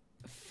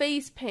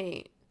 Face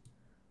paint.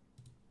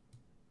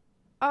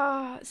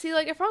 See,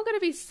 like, if I'm gonna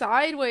be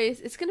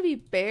sideways, it's gonna be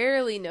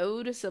barely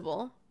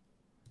noticeable.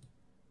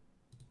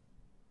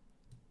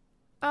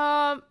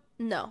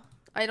 No.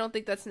 I don't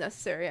think that's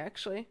necessary,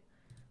 actually.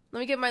 Let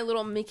me get my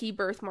little Mickey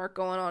birthmark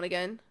going on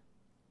again.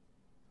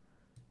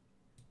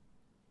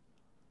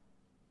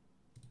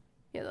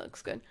 Yeah, that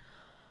looks good.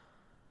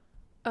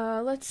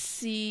 Let's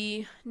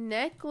see.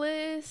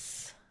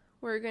 Necklace.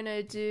 We're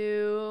gonna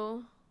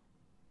do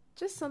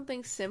just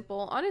something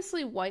simple.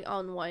 Honestly, white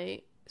on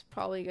white is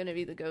probably gonna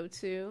be the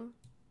go-to.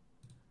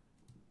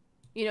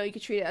 You know, you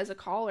could treat it as a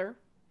collar.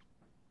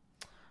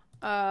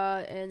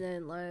 And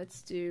then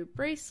let's do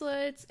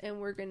bracelets, and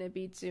we're gonna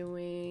be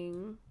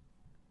doing...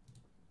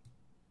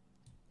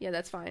 Yeah,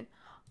 that's fine.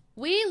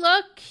 We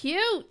look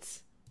cute!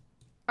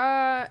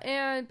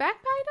 And back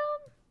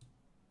item?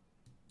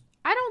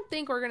 I don't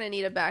think we're gonna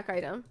need a back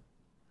item.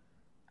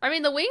 I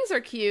mean, the wings are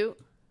cute.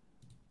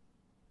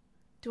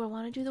 Do I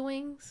want to do the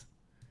wings?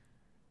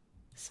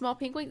 Small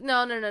pink wings?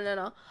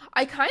 No.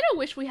 I kind of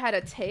wish we had a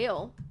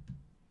tail.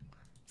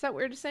 Is that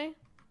weird to say? I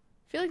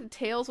feel like the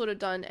tails would have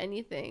done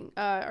anything,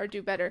 or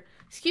do better.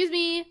 Excuse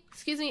me.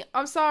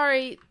 I'm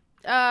sorry.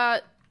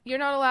 You're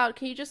not allowed.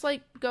 Can you just,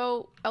 like,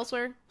 go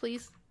elsewhere,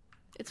 please?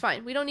 It's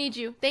fine. We don't need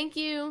you. Thank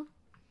you.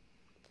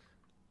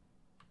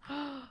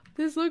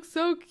 This looks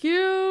so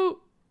cute.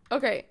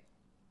 Okay.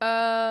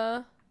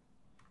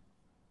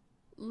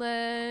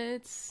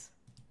 Let's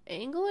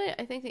angle it.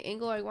 I think the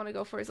angle I want to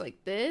go for is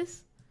like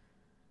this.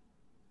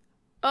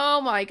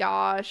 Oh my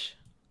gosh.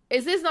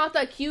 Is this not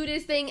the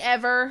cutest thing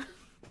ever?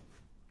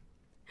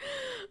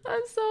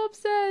 I'm so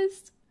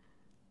obsessed.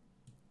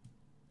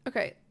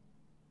 Okay.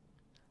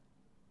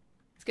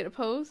 Let's get a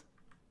pose.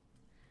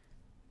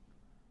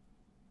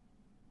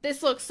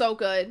 This looks so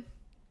good.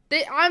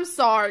 I'm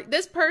sorry.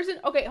 This person...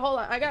 Okay, hold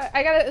on. I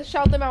gotta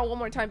shout them out one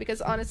more time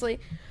because honestly,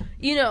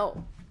 you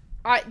know,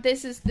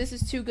 this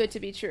is too good to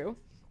be true.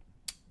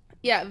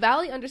 Yeah,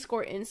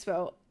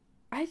 Valley_inspo.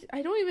 I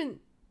don't even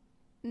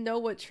know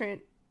what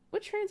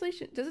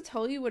translation. Does it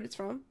tell you what it's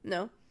from?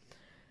 No.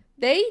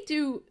 They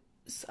do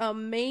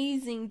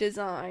amazing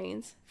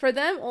designs. For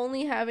them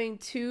only having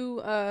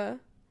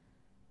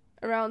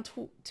around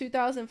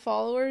 2,000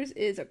 followers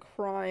is a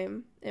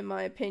crime, in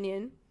my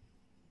opinion.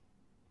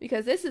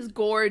 Because this is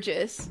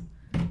gorgeous.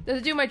 Does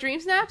it do my dream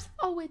snaps?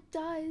 Oh, it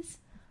does.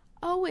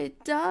 Oh,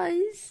 it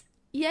does.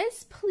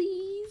 Yes,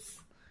 please.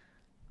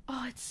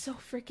 Oh, it's so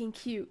freaking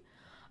cute.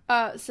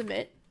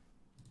 Submit.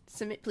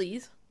 Submit,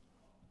 please.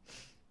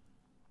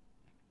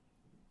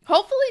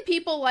 Hopefully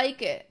people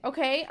like it,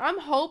 okay? I'm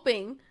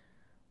hoping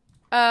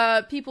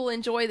people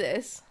enjoy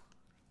this.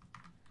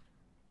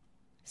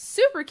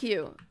 Super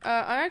cute.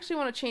 I actually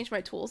want to change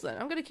my tools then.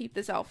 I'm going to keep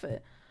this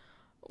outfit.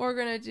 We're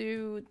going to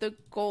do the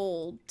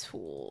gold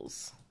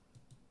tools.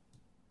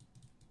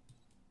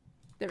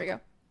 There we go.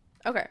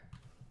 Okay.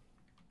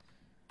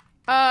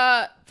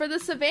 For the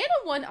Savannah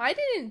one, I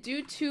didn't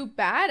do too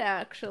bad,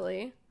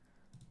 actually.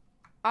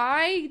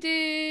 What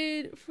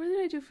did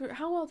I do for...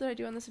 How well did I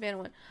do on the Savannah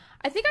one?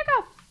 I think I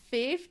got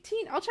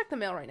 15. I'll check the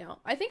mail right now.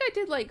 I think I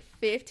did like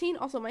 15.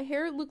 Also, my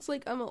hair looks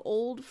like I'm an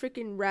old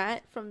freaking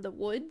rat from the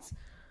woods.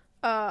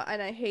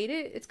 And I hate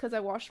it. It's because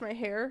I washed my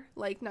hair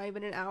like not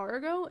even an hour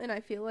ago. And I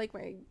feel like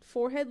my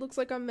forehead looks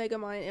like I'm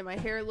Megamind and my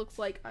hair looks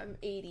like I'm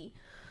 80.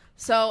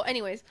 So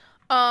anyways,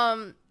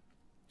 I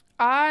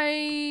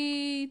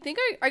think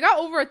I got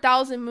over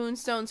 1,000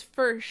 moonstones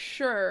for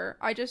sure.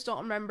 I just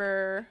don't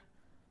remember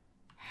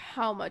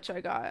how much I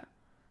got.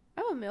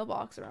 I have a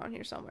mailbox around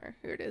here somewhere.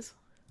 Here it is.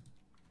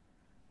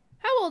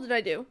 How well did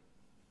I do?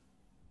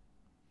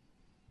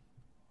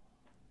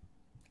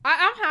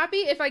 I'm happy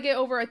if I get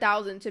over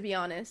 1,000, to be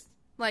honest.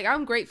 Like,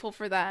 I'm grateful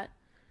for that.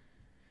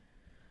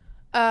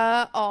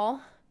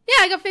 All. Yeah,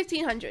 I got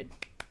 1,500.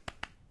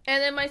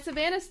 And then my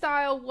Savannah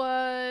style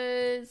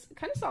was... I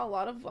kind of saw a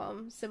lot of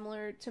them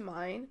similar to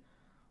mine.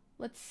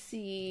 Let's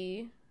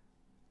see.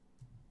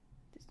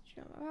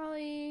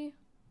 Valley.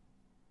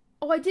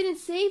 Oh, I didn't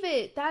save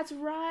it. That's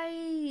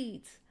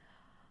right.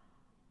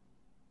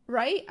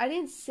 Right? I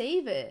didn't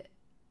save it.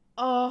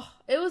 Oh,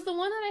 it was the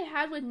one that I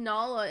had with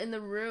Nala in the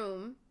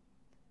room.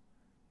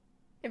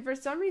 And for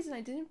some reason,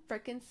 I didn't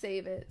frickin'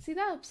 save it. See,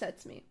 that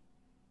upsets me.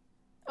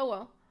 Oh,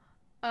 well.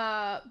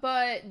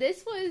 But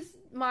this was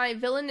my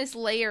Villainous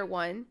Lair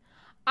one.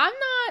 I'm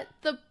not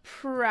the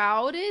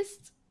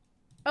proudest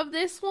of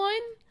this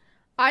one.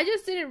 I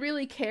just didn't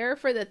really care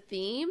for the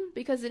theme.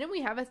 Because didn't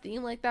we have a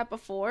theme like that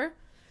before?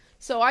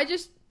 So I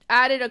just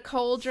added a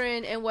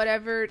cauldron and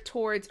whatever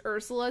towards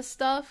Ursula's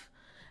stuff.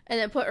 And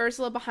then put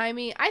Ursula behind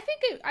me. I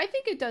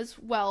think it does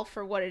well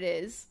for what it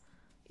is.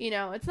 You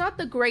know, it's not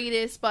the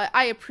greatest, but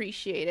I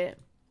appreciate it.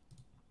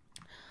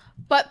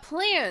 But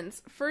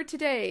plans for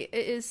today,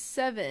 it is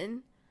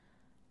 7.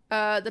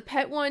 The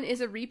pet one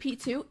is a repeat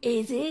too.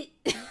 Is it?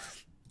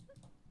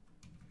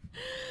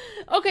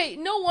 Okay,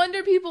 no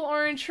wonder people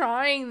aren't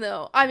trying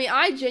though. I mean,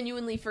 I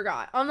genuinely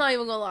forgot. I'm not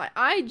even gonna lie.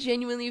 I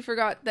genuinely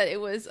forgot that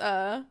it was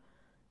a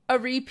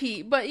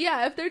repeat. But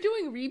yeah, if they're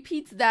doing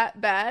repeats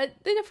that bad,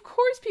 then of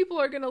course people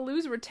are gonna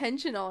lose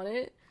retention on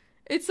it.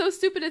 It's so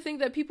stupid to think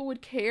that people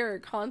would care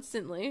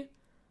constantly.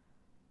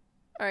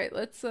 Alright,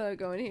 let's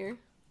go in here.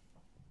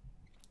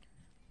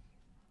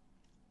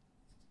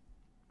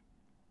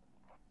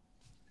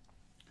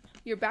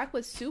 You're back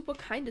with soup? What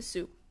kind of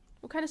soup?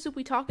 What kind of soup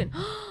we talking?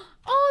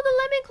 Oh, the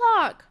lemon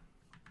clock!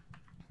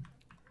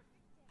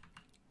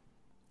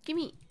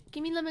 Gimme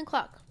lemon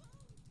clock.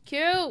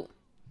 Cute!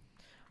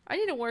 I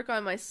need to work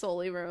on my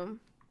Sully room.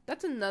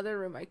 That's another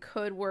room I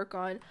could work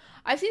on.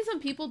 I've seen some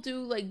people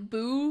do like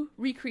Boo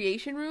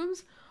recreation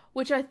rooms,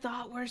 which I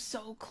thought were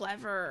so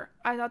clever.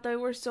 I thought they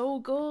were so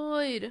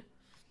good.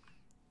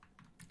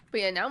 But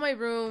yeah, now my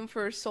room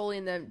for Sully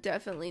and them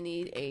definitely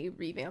need a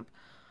revamp.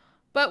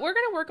 But we're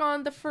gonna work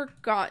on the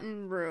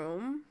Forgotten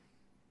room.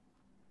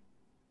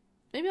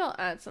 Maybe I'll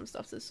add some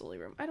stuff to the Sully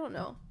room. I don't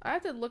know. I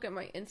have to look at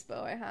my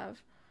inspo I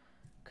have.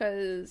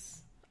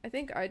 Because I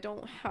think I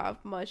don't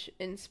have much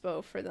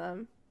inspo for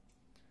them.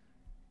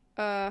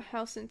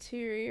 House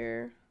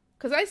interior.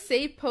 Because I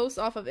save posts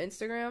off of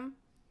Instagram.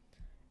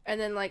 And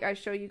then like I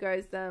show you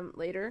guys them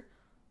later.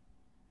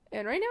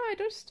 And right now I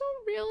just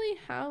don't really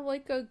have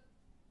like a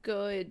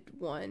good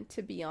one,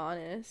 to be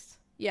honest.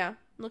 Yeah, I'm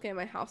looking at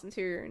my house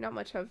interior. Not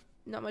much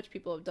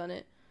people have done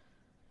it.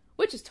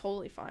 Which is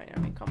totally fine. I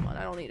mean, come on.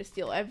 I don't need to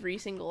steal every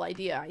single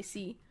idea I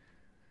see.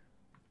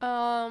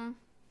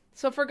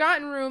 So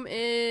Forgotten Room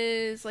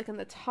is like on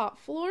the top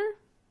floor.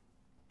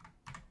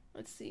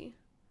 Let's see.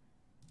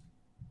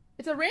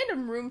 It's a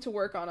random room to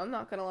work on, I'm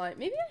not gonna lie.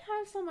 Maybe I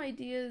have some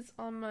ideas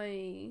on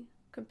my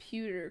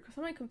computer. Because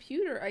on my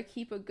computer, I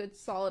keep a good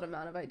solid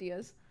amount of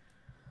ideas.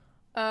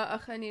 I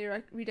need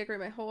to redecorate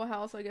my whole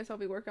house. So I guess I'll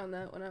be working on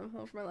that when I'm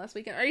home for my last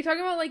weekend. Are you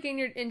talking about like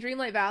in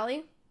Dreamlight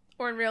Valley?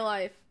 Or in real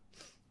life?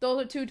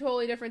 Those are two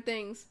totally different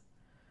things.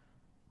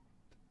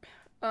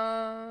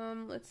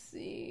 Let's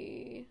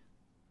see.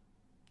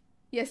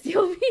 Yes,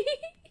 DLV.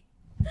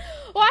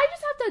 Well, I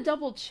just have to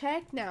double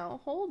check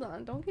now. Hold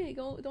on. Don't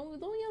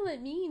yell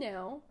at me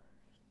now.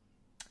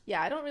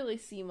 Yeah, I don't really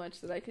see much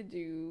that I could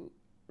do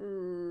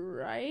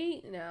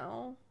right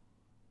now.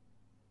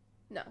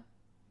 No.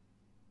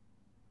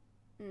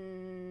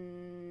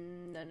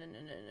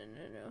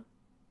 No.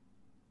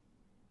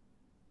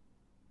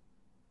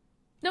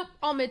 Nope,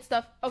 all mid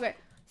stuff. Okay.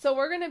 So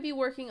we're going to be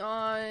working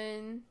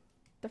on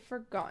the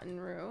Forgotten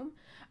Room.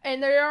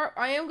 And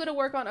I am going to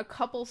work on a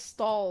couple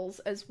stalls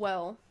as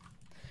well.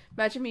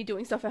 Imagine me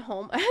doing stuff at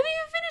home. I haven't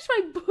even finished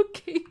my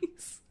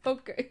bookcase.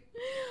 Okay.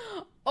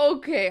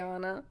 Okay,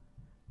 Anna.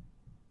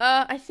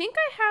 I think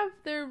I have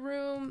their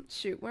room.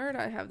 Shoot, where did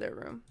I have their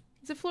room?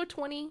 Is it floor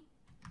 20?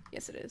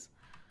 Yes, it is.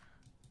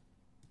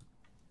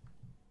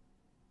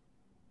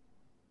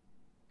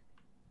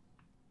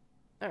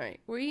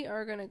 Alright, we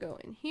are going to go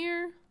in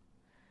here.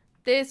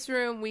 This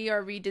room we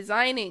are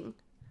redesigning.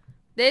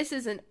 This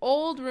is an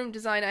old room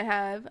design I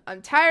have.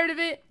 I'm tired of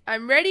it.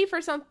 I'm ready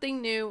for something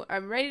new.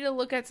 I'm ready to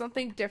look at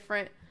something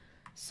different.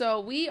 So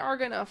we are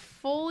going to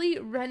fully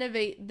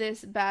renovate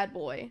this bad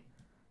boy.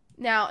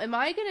 Now, am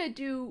I going to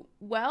do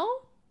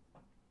well?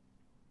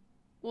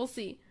 We'll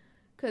see.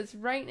 Because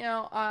right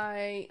now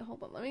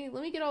hold on, let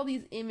me get all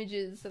these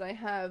images that I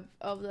have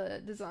of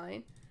the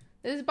design.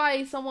 This is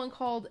by someone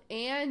called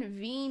Anne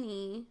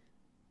Vini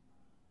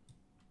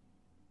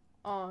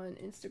on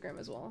Instagram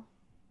as well.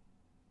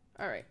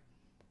 Alright.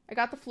 I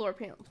got the floor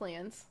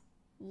plans.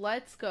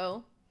 Let's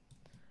go.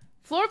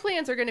 Floor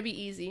plans are going to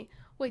be easy.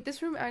 Wait,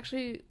 this room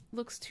actually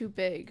looks too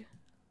big.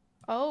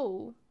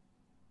 Oh.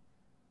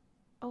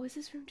 Oh, is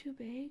this room too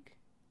big?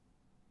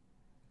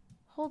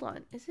 Hold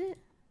on. Is it?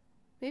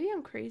 Maybe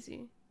I'm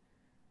crazy.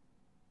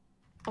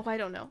 Oh, I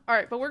don't know.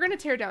 Alright, but we're going to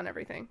tear down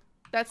everything.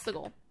 That's the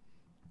goal.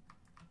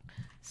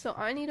 So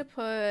I need to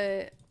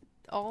put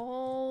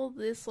all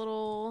this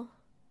little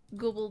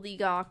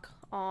gobbledygook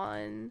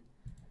on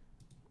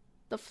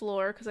the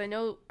floor because I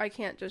know I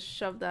can't just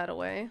shove that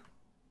away.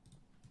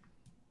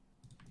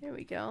 There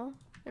we go.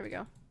 There we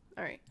go.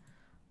 All right.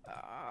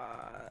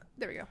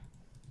 There we go.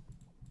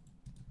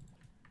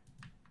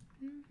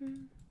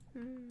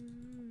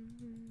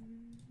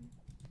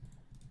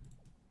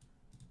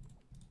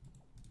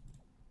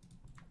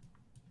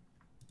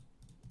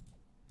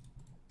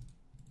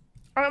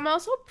 I'm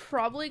also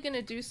probably going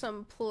to do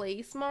some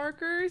place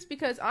markers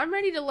because I'm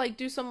ready to like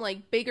do some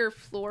like bigger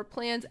floor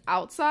plans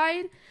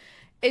outside.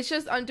 It's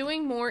just I'm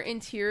doing more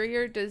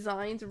interior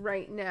designs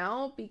right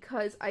now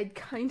because I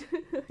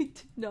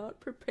did not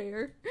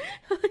prepare.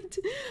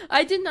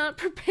 I did not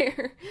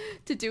prepare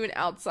to do an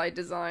outside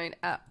design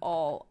at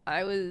all.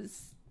 I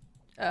was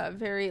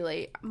very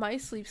late. My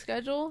sleep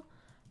schedule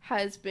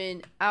has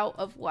been out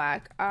of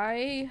whack.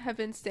 I have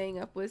been staying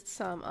up with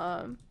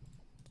some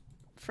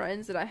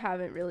friends that I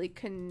haven't really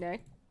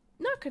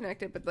not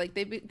connected, but like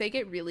they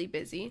get really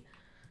busy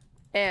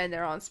and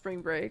they're on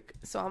spring break,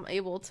 so I'm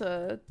able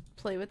to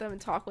play with them and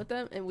talk with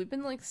them, and we've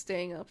been like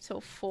staying up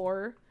till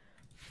 4,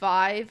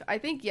 5. I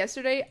think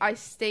yesterday I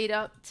stayed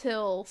up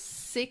till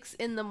 6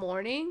 in the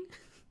morning.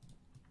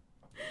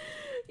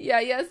 Yeah,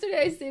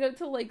 yesterday I stayed up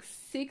till like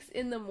 6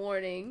 in the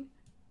morning,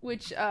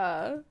 which you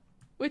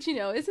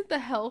know, isn't the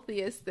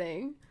healthiest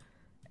thing.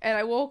 And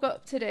I woke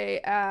up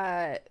today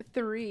at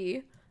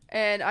 3,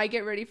 and I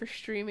get ready for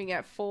streaming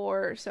at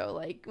 4. So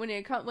like when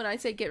I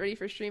say get ready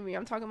for streaming,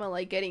 I'm talking about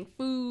like getting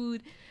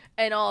food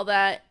and all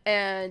that.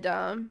 And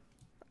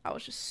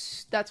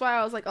that's why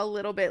I was like a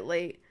little bit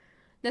late.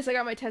 Next, I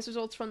got my test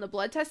results from the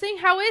blood testing.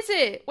 How is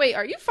it? Wait,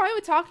 are you fine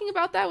with talking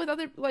about that with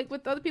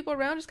other people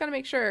around? Just gotta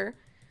make sure.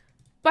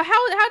 But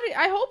how did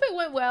I hope it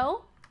went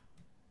well?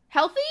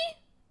 Healthy?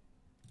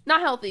 Not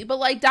healthy, but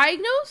like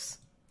diagnose?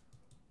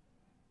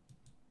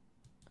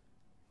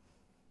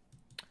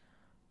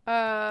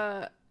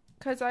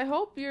 Cause I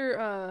hope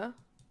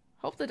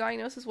hope the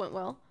diagnosis went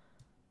well.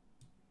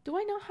 Do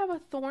I not have a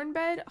thorn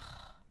bed? Ugh,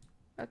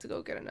 I have to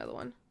go get another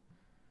one.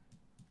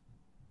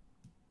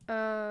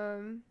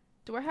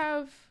 Do I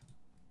have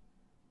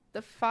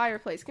the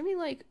fireplace? Give me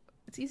like,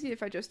 it's easy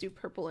if I just do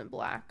purple and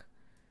black.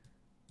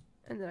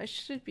 And then I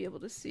should be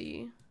able to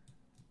see.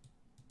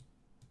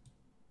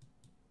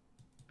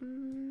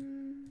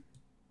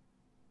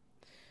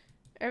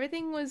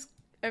 Everything was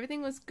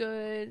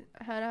good.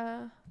 I had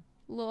a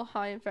little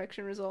high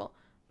infection result,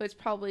 but it's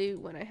probably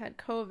when I had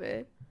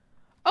COVID.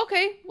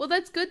 Okay, well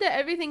that's good that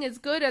everything is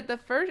good at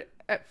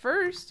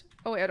first.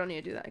 Oh wait, I don't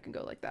need to do that. I can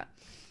go like that.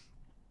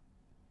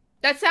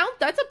 That's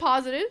a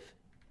positive.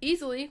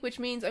 Easily, which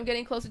means I'm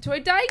getting closer to a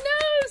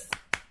diagnose.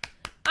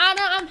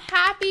 Anna, I'm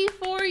happy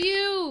for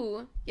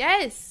you.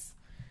 Yes.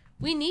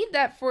 We need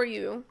that for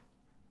you.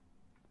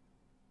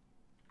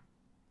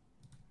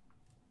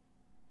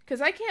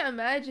 Because I can't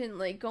imagine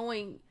like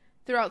going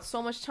throughout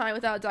so much time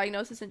without a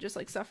diagnosis and just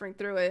like suffering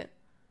through it.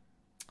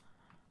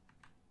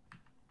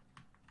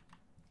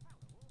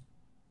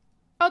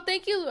 Oh,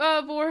 thank you,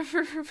 Vor,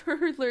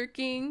 for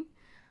lurking.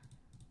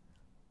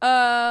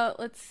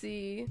 Let's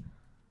see.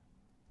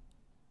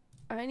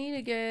 I need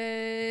to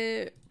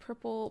get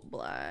purple,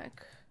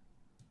 black.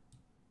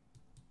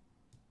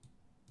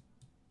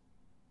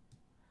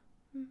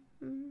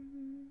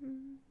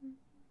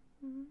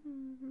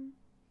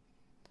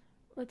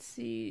 Let's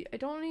see. I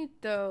don't need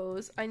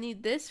those. I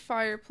need this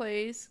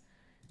fireplace.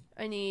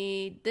 I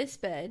need this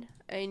bed.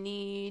 I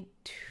need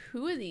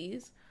 2 of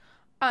these.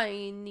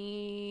 I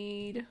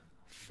need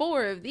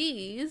 4 of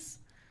these.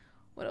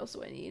 What else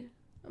do I need?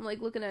 I'm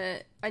like looking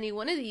at, I need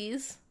 1 of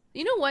these.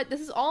 You know what?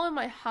 This is all in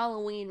my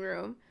Halloween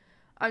room.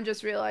 I'm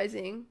just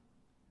realizing.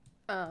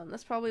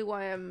 That's probably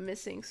why I'm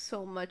missing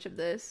so much of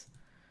this.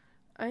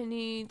 I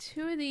need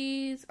 2 of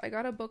these. I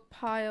got a book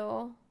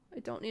pile. I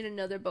don't need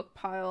another book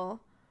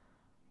pile.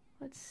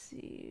 Let's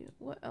see.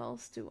 What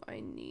else do I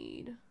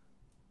need?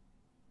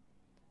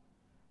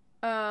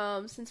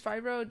 Since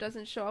fibro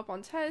doesn't show up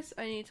on tests,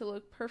 I need to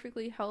look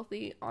perfectly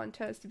healthy on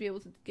tests to be able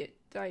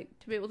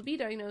to be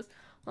diagnosed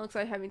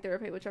alongside having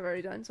therapy, which I've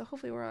already done. So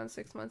hopefully we're on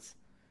 6 months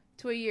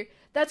to a year.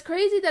 That's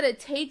crazy that it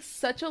takes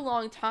such a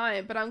long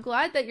time, but I'm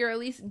glad that you're at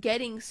least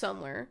getting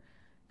somewhere.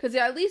 Because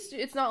at least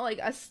it's not like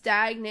a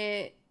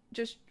stagnant,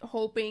 just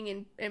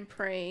hoping and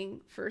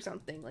praying for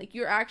something. Like,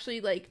 you're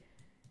actually, like,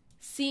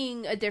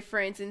 seeing a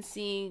difference and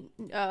seeing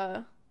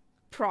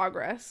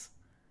progress.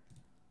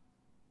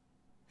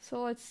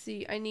 So let's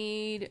see. I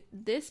need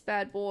this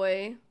bad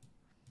boy.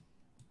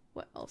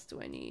 What else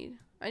do I need?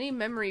 I need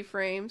memory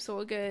frame, so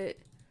we'll get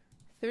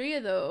 3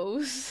 of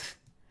those.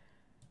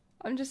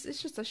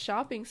 It's just a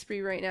shopping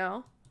spree right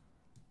now.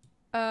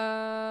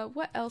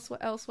 What else?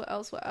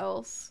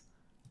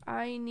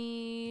 I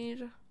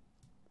need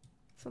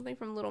something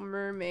from Little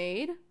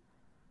Mermaid.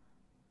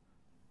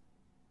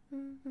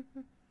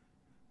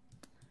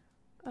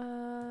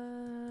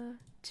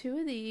 2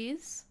 of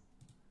these.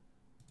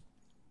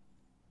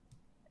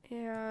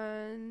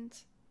 And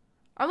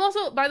I'm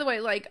also, by the way,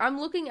 like, I'm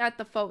looking at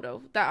the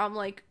photo that I'm,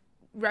 like,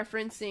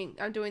 referencing,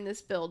 I'm doing this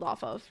build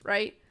off of,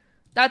 right?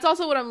 That's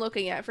also what I'm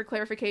looking at for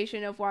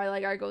clarification of why,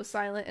 like, I go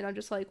silent and I'm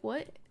just like,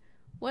 what?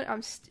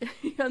 I'm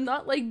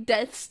not, like,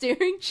 death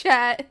staring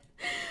chat.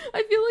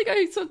 I feel like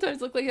I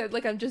sometimes look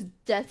like I'm just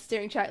death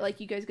staring chat, like,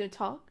 you guys gonna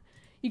talk?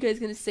 You guys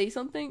gonna say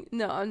something?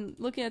 No, I'm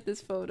looking at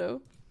this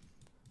photo.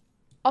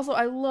 Also,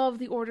 I love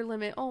the order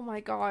limit. Oh my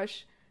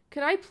gosh.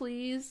 Can I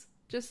please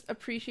just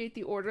appreciate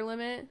the order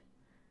limit?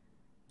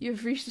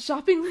 You've reached the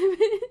shopping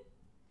limit?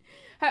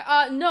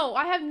 No,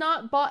 I have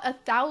not bought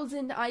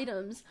 1,000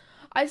 items.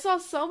 I saw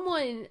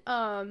someone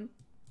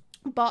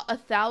bought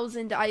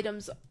 1,000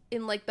 items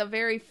in like the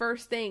very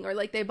first thing, or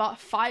like they bought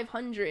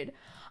 500.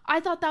 I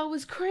thought that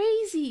was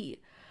crazy.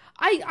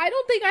 I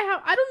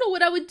don't know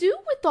what I would do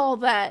with all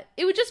that.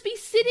 It would just be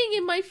sitting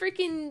in my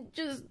freaking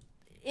just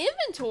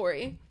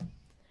inventory.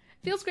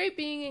 Feels great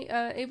being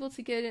able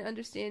to get an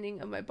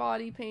understanding of my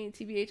body pain.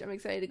 TBH, I'm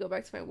excited to go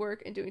back to my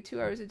work and doing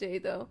 2 hours a day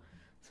though,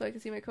 so I can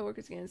see my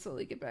coworkers again and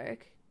slowly get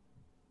back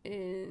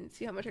and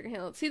see how much I can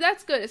handle. See,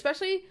 that's good.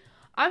 Especially,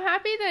 I'm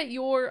happy that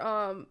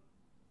your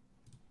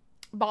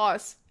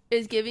boss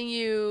is giving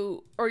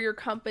you, or your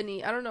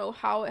company, I don't know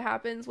how it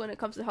happens when it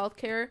comes to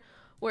healthcare,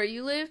 where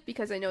you live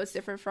because I know it's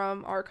different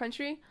from our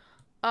country.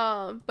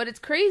 But it's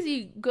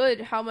crazy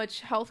good how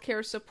much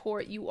healthcare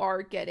support you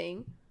are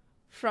getting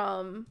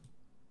from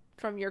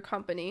your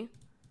company.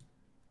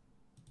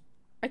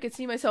 I could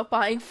see myself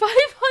buying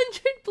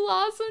 500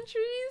 blossom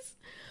trees.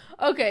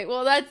 Okay,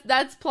 well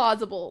that's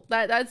plausible.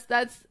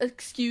 That's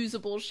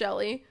excusable,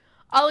 Shelly.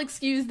 I'll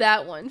excuse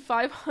that one.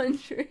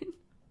 500.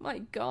 My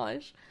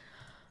gosh.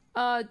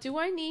 Do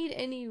I need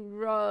any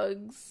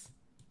rugs?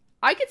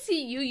 I could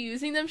see you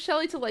using them,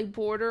 Shelly, to like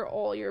border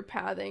all your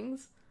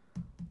pathings.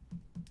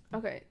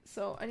 Okay,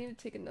 so I need to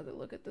take another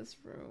look at this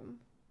room.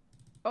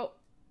 Oh,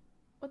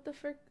 what the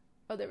frick?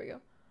 Oh, there we go.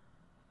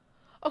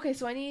 Okay,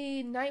 so I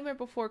need Nightmare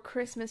Before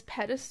Christmas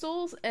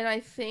pedestals, and I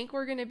think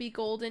we're gonna be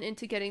golden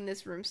into getting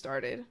this room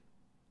started.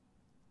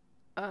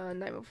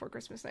 Nightmare Before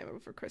Christmas, Nightmare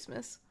Before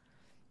Christmas.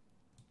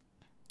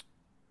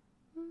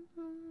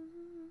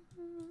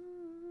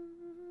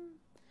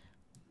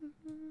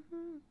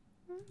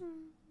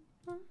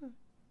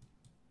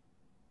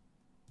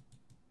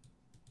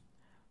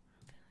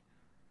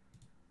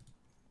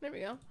 There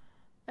we go.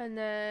 And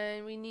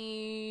then we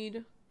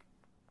need...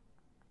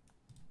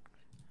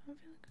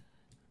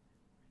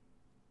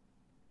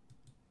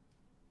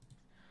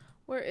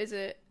 Where is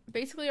it?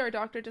 Basically, our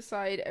doctor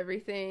decided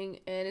everything,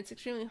 and it's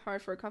extremely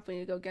hard for a company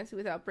to go against it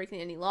without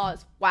breaking any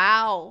laws.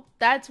 Wow,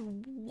 that's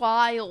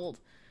wild.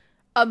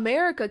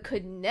 America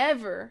could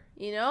never,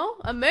 you know?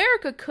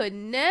 America could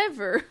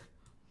never.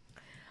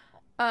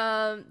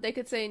 They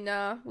could say,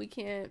 nah, we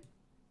can't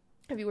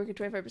have you working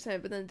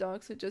 25%, but then the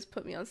docs would just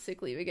put me on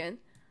sick leave again.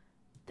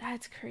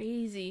 That's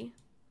crazy.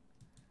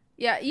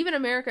 Yeah, even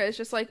America is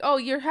just like, oh,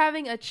 you're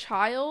having a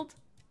child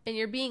and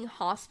you're being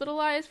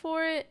hospitalized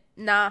for it?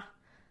 Nah.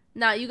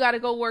 Nah, you gotta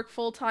go work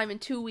full-time in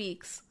 2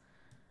 weeks.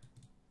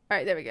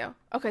 Alright, there we go.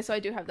 Okay, so I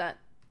do have that.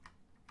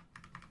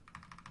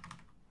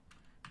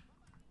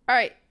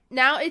 Alright,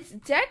 now it's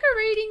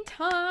decorating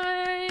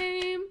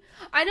time!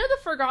 I know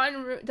the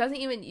Forgotten Room doesn't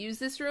even use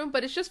this room,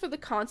 but it's just for the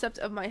concept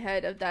of my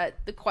head of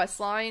that, the quest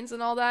lines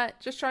and all that.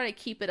 Just trying to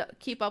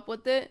keep up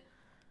with it.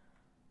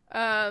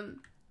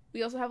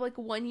 We also have like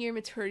 1 year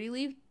maternity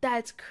leave.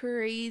 That's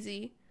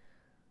crazy.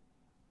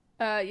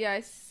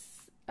 Yeah,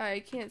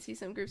 I can't see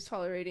some groups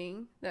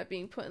tolerating that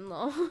being put in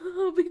law.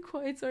 I'll be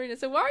quiet, sorry.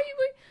 So why are you...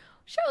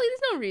 Shelly,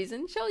 there's no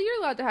reason. Shelly, you're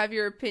allowed to have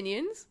your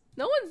opinions.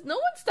 No one's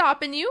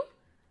stopping you.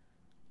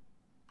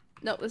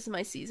 No, this is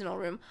my seasonal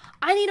room.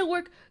 I need to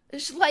work...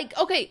 Like,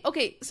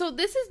 okay. So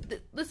this is...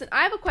 Listen,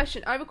 I have a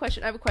question.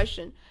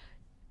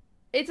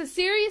 It's a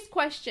serious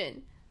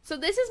question. So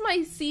this is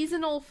my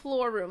seasonal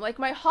floor room. Like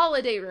my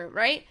holiday room,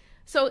 right?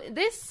 So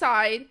this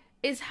side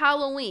is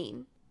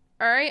Halloween.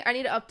 Alright, I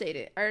need to update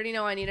it. I already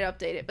know I need to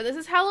update it. But this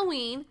is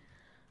Halloween.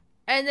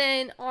 And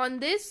then on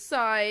this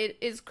side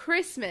is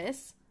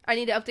Christmas. I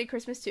need to update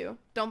Christmas too.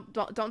 Don't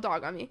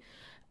dog on me.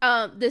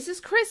 This is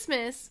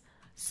Christmas.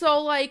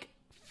 So like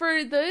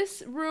for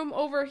this room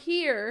over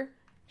here,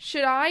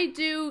 should I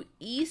do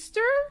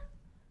Easter?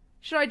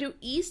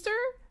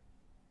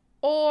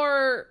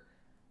 Or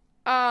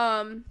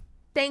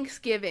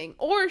Thanksgiving?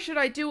 Or should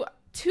I do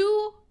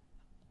 2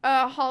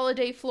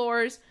 holiday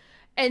floors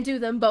and do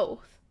them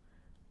both?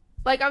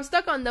 Like, I'm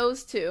stuck on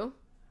those 2.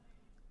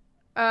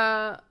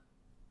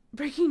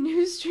 Breaking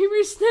news,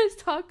 streamers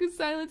Nestakoo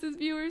silences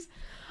viewers.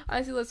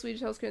 I see less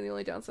Swedish healthcare, and the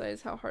only downside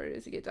is how hard it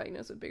is to get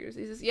diagnosed with bigger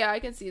diseases. Yeah, I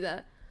can see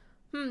that.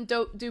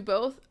 Do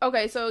both?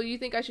 Okay, so you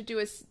think I should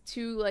do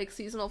 2, like,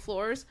 seasonal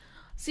floors?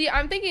 See,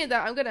 I'm thinking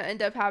that I'm gonna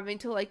end up having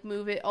to, like,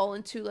 move it all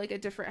into, like, a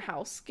different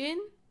house skin.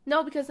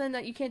 No, because then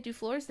you can't do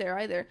floors there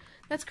either.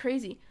 That's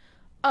crazy.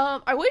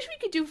 I wish we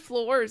could do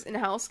floors in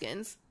house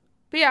skins.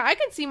 But yeah, I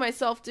can see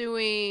myself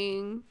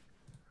doing...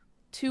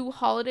 2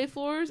 holiday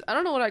floors. I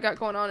don't know what I got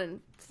going on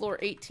in floor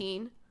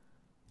 18.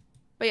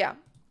 But yeah.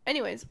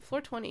 Anyways,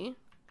 floor 20.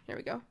 Here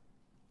we go.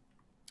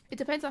 It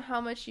depends on how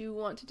much you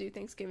want to do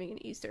Thanksgiving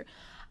and Easter.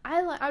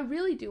 I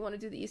really do want to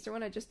do the Easter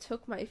one. I just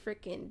took my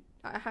freaking...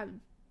 I have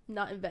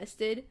not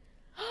invested.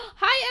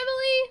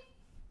 Hi,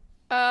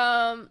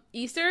 Emily!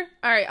 Easter?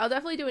 Alright, I'll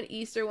definitely do an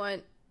Easter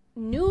one.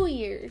 New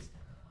Year's.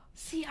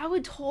 See, I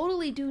would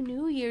totally do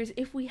New Year's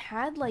if we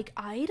had, like,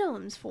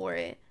 items for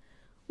it.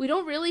 We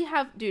don't really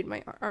have... Dude,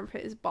 my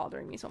armpit is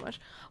bothering me so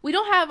much. We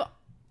don't have,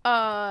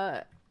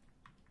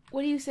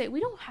 what do you say? We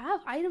don't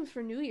have items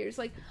for New Year's.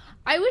 Like,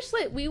 I wish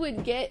that we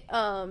would get,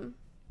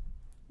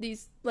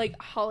 these,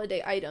 like,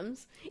 holiday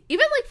items.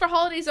 Even, like, for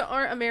holidays that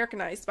aren't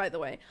Americanized, by the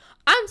way.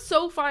 I'm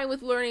so fine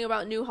with learning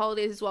about new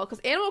holidays as well.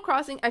 Because Animal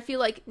Crossing, I feel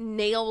like,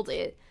 nailed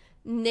it.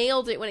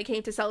 Nailed it when it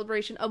came to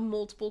celebration of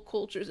multiple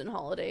cultures and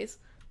holidays.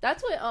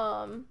 That's what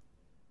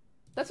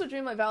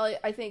Dreamlight Valley,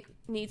 I think,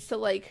 needs to,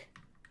 like...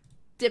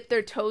 dip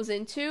their toes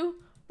into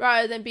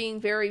rather than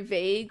being very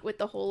vague with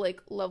the whole like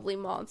lovely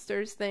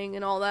monsters thing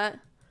and all that.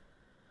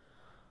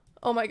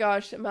 Oh my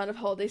gosh, the amount of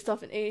holiday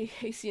stuff in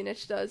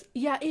ACNH does.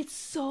 Yeah, it's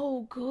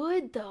so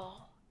good though.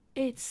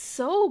 It's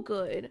so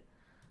good.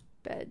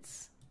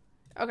 Beds.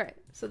 Okay,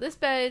 so this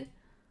bed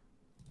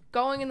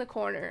going in the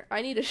corner.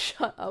 I need to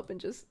shut up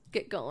and just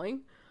get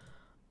going.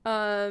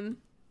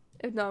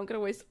 If not, I'm gonna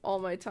waste all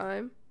my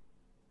time.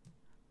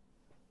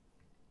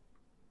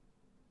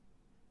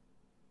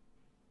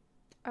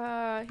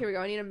 Here we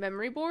go. I need a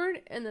memory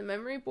board, and the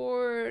memory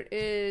board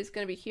is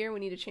gonna be here. We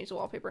need to change the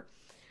wallpaper.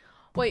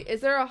 Wait,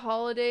 is there a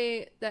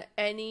holiday that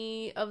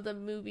any of the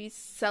movies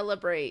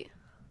celebrate?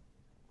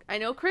 I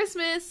know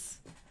Christmas.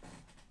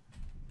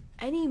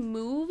 Any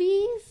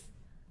movies?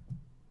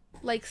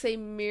 Like, say,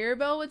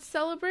 Mirabelle would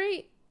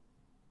celebrate?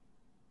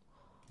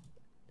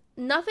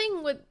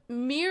 Nothing with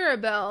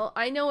Mirabelle.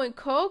 I know in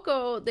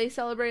Coco, they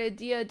celebrated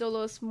Dia de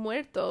los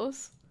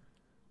Muertos.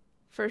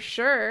 For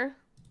sure.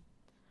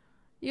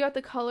 You got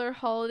the color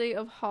holiday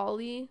of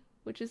holly,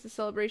 which is the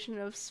celebration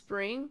of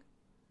spring.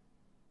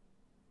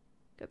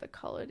 Got the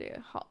color day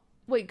of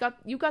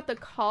you got the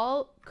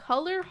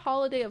color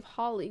holiday of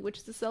holly, which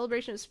is the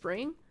celebration of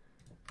spring?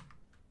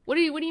 What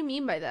do you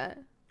mean by that?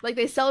 Like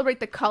they celebrate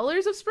the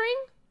colors of spring?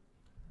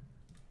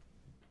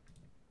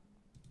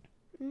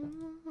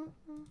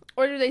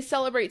 Or do they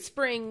celebrate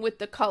spring with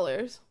the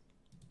colors?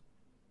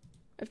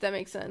 If that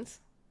makes sense.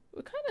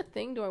 What kind of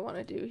thing do I want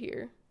to do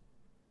here?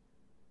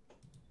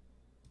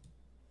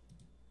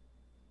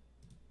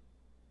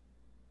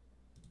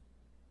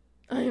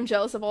 I am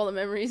jealous of all the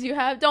memories you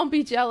have. Don't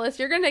be jealous.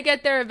 You're gonna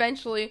get there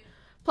eventually.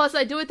 Plus,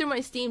 I do it through my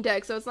Steam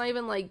Deck, so it's not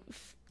even, like,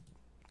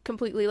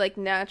 completely, like,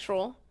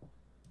 natural.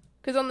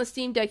 Because on the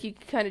Steam Deck, you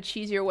can kind of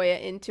cheese your way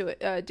into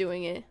it,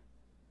 doing it.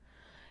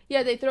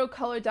 Yeah, they throw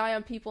color dye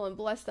on people and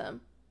bless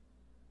them.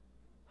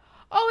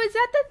 Oh, is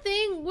that the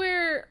thing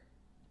where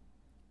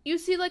you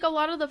see, like, a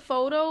lot of the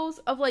photos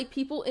of, like,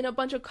 people in a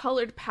bunch of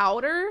colored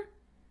powder?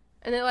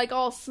 And they're, like,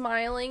 all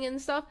smiling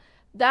and stuff?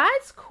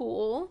 That's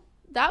cool.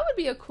 That would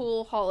be a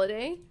cool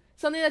holiday.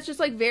 Something that's just,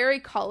 like, very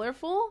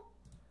colorful.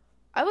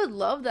 I would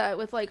love that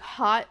with, like,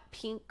 hot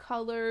pink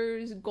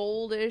colors,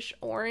 goldish,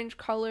 orange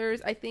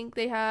colors. I think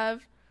they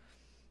have.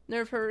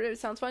 Never heard it. It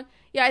sounds fun.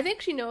 Yeah, I think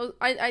she knows.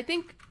 I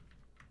think...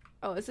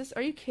 Oh, is this...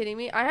 Are you kidding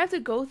me? I have to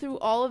go through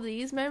all of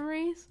these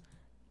memories?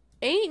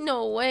 Ain't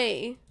no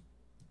way.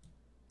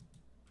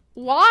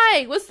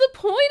 Why? What's the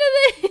point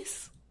of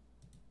this?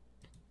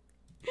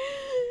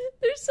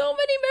 There's so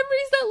many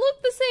memories that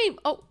look the same.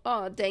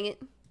 Oh, dang it.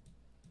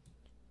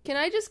 Can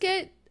I just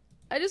get...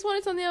 I just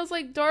wanted something that was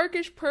like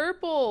darkish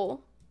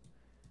purple.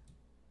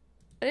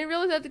 I didn't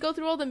realize I had to go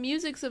through all the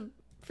musics of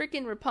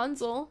freaking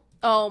Rapunzel.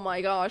 Oh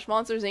my gosh,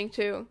 Monsters Inc.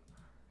 2.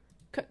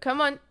 Come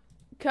on.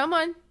 Come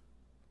on.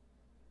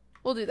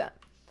 We'll do that.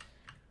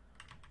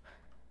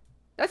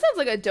 That sounds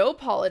like a dope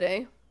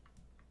holiday.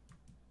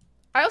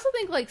 I also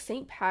think like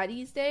St.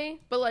 Patty's Day,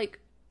 but like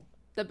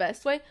the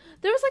best way.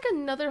 There was like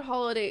another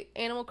holiday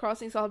Animal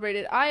Crossing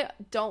celebrated. I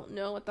don't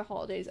know what the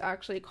holiday is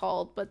actually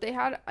called, but they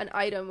had an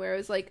item where it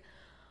was like,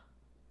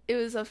 it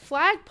was a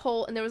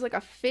flagpole and there was like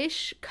a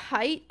fish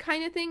kite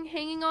kind of thing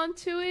hanging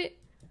onto it.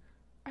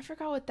 I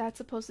forgot what that's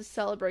supposed to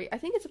celebrate. I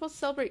think it's supposed to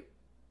celebrate,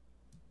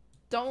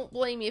 don't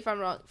blame me if I'm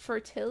wrong,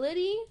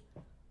 fertility?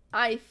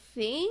 I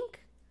think.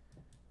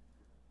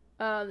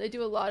 They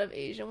do a lot of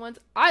Asian ones.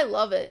 I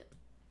love it.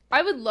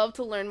 I would love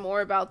to learn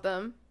more about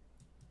them.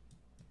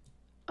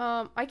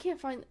 I can't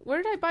find...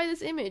 Where did I buy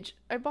this image?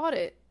 I bought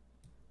it.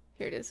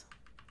 Here it is.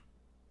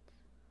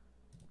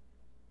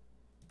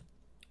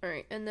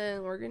 Alright, and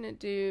then we're gonna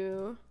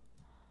do...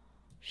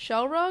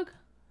 Shell rug?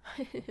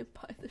 I didn't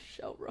buy the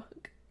shell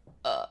rug.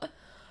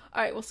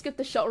 Alright, we'll skip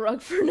the shell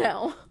rug for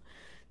now.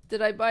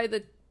 Did I buy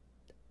the...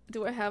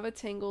 Do I have a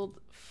tangled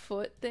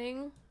foot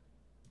thing?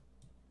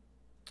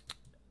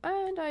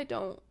 And I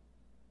don't.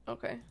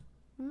 Okay.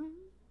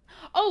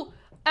 Oh!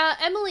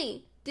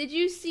 Emily! Did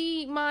you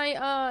see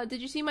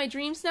my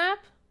dream snap?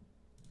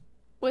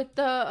 With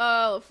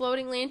the,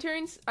 floating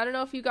lanterns? I don't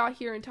know if you got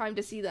here in time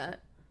to see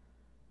that.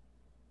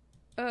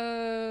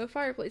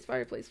 Fireplace.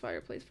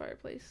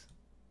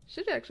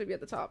 Should actually be at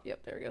the top.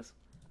 Yep, there it goes.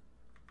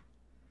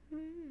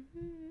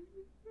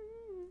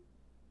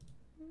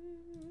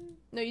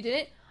 No, you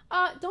didn't?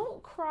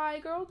 Don't cry,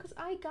 girl, because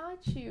I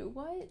got you.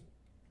 What?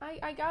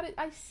 I got it.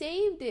 I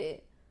saved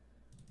it.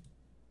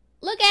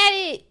 Look at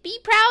it! Be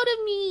proud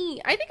of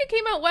me! I think it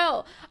came out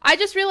well. I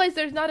just realized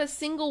there's not a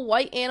single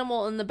white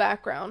animal in the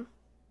background.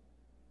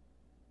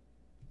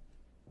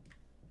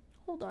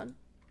 Hold on.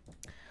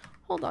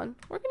 We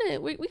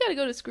gotta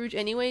go to Scrooge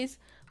anyways.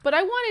 But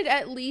I wanted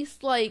at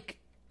least, like,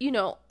 you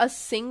know, a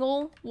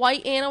single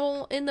white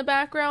animal in the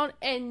background.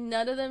 And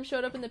none of them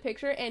showed up in the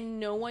picture. And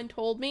no one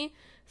told me.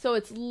 So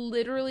it's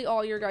literally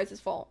all your guys'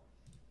 fault.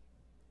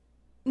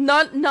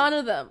 None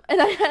of them. And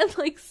I had,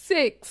 like,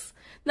 6.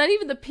 Not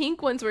even the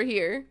pink ones were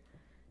here.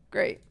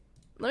 Great.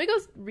 Let me go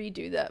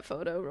redo that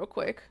photo real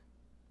quick.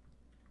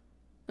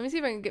 Let me see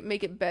if I can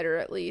make it better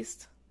at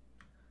least.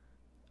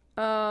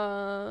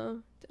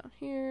 Down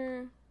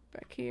here.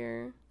 Back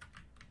here.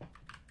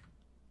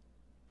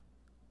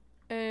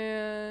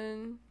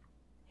 And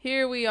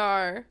here we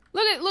are.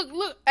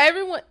 Look,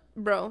 everyone.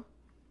 Bro.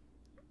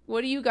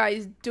 What are you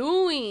guys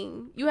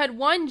doing? You had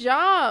one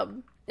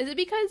job. Is it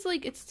because,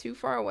 like, it's too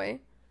far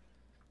away?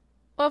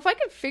 Well, if I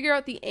could figure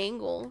out the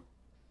angle.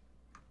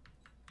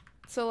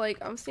 So, like,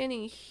 I'm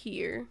standing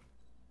here.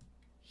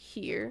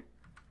 here.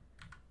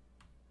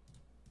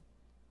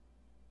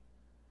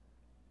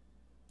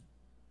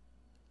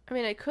 I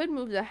mean, I could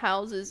move the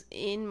houses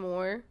in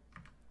more.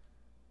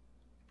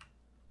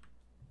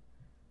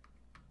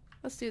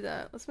 Let's do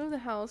that. Let's move the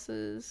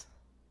houses.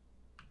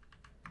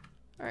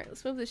 Alright,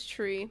 let's move this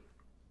tree.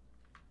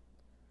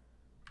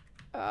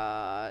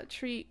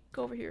 Tree,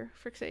 go over here,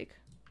 frick's sake.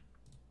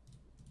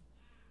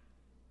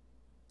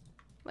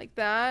 Like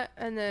that,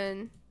 and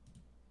then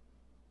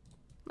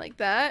like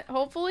that,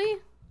 hopefully.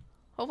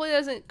 Hopefully it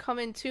doesn't come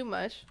in too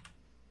much.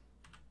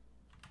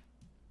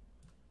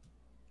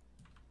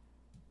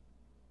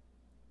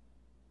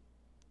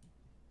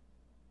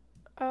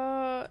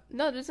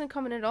 No, it doesn't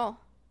come in at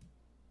all.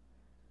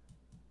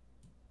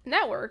 And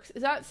that works.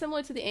 Is that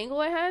similar to the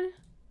angle I had?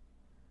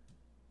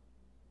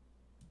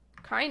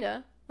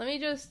 Kinda. Let me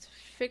just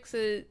fix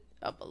it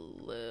up a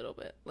little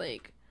bit.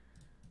 Like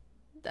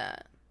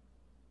that.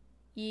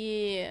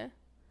 Yeah.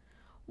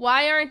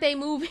 Why aren't they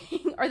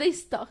moving? Are they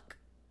stuck?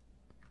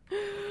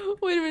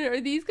 Wait a minute.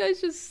 Are these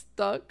guys just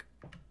stuck?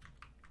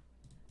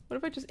 What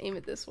if I just aim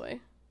it this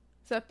way?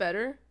 Is that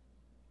better?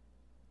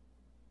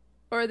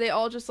 Or are they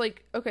all just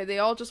like... Okay, they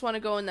all just want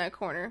to go in that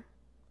corner.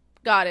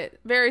 Got it.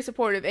 Very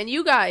supportive. And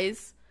you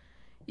guys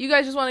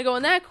just want to go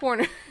in that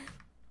corner.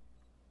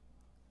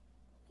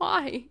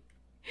 Why?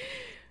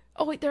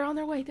 Oh, wait, they're on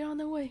their way. They're on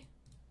their way.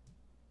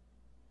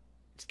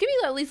 Just give me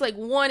at least, like,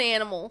 one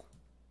animal.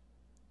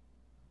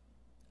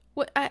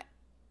 What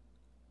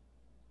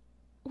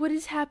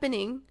is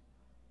happening?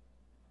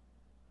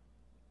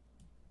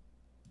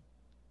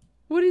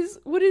 What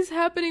is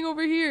happening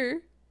over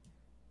here?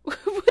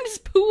 What is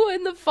Pua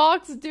and the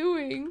fox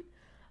doing?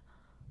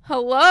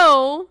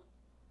 Hello?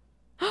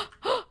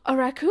 A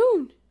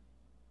raccoon!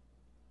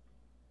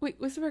 Wait,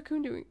 what's the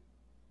raccoon doing?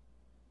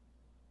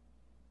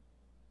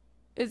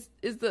 Is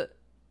the...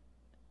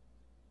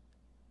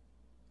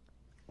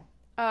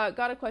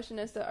 got a question,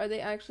 Nesta. Are they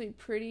actually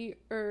pretty,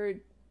 or...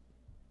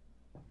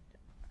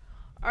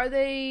 Are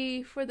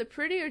they for the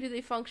pretty, or do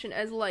they function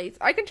as lights?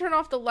 I can turn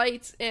off the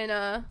lights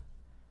and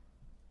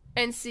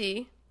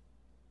see.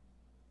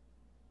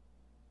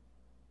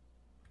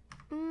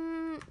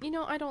 You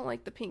know, I don't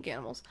like the pink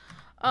animals.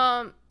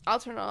 I'll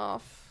turn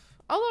off...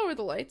 I'll lower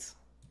the lights.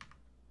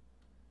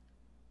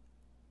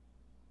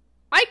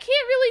 I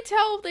can't really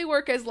tell if they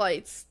work as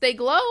lights. They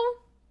glow.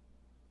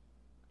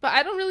 But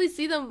I don't really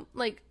see them,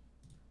 like,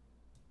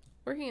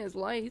 working as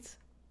lights.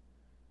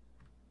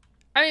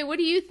 I mean, what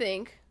do you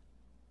think?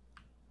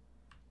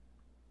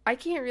 I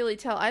can't really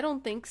tell. I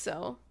don't think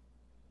so.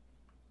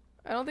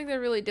 I don't think they're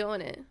really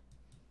doing it.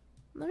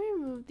 Let me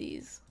remove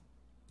these.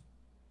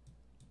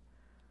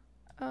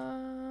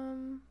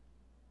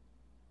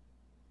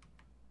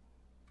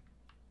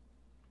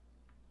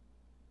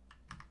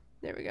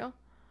 There we go.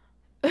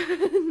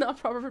 Not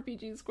proper for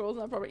PG. Squirrel's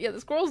not proper. Yeah,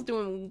 the squirrel's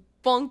doing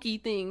funky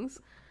things.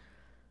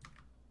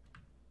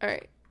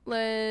 Alright,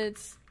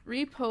 let's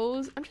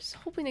repose. I'm just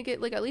hoping to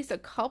get, like, at least a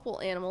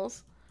couple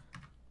animals.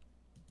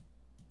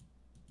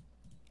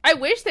 I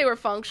wish they were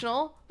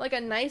functional. Like, a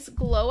nice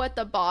glow at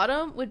the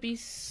bottom would be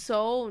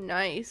so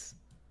nice.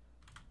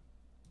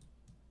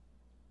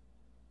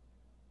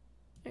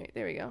 Alright,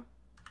 there we go.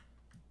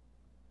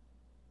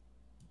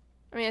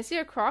 I mean, I see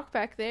a croc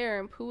back there,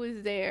 and Pooh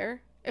is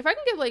there. If I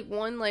can get, like,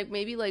 one, like,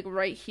 maybe, like,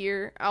 right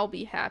here, I'll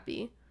be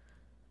happy.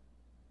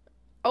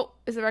 Oh,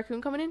 is the raccoon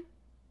coming in?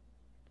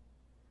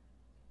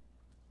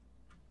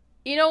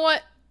 You know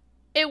what?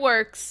 It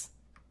works.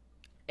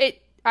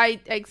 I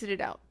exited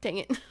out. Dang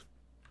it.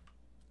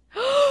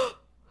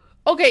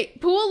 Okay,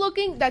 Pooh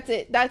looking, that's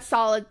it. That's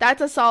solid.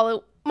 That's a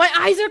solid. My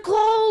eyes are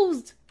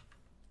closed!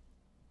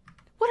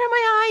 What are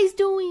my eyes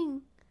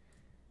doing?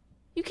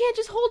 You can't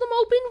just hold them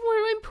open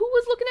when Pooh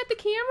was looking at the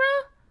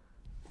camera?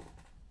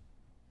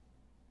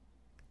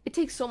 It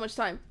takes so much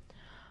time.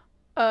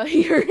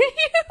 Here.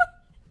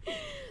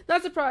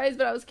 Not surprised,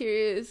 but I was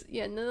curious.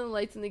 Yeah, none of the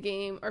lights in the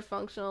game are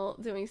functional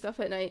doing stuff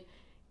at night.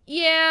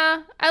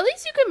 Yeah, at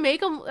least you can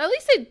make them, at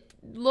least they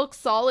look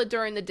solid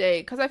during the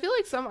day. Because I feel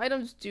like some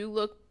items do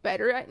look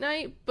better at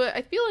night. But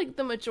I feel like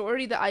the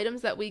majority of the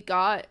items that we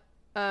got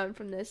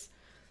from this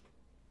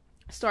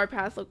Star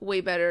Path look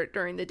way better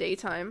during the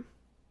daytime.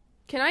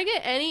 Can I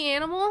get any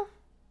animal?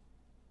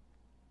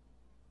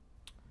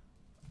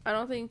 I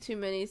don't think too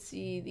many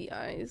see the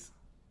eyes.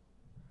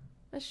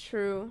 That's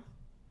true.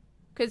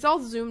 Because it's all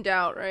zoomed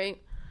out, right?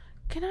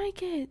 Can I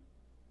get...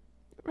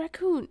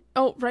 raccoon?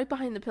 Oh, right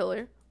behind the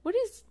pillar. What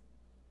is...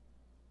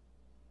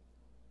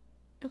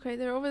 Okay,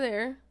 they're over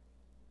there.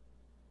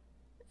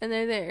 And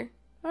they're there.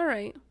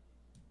 Alright.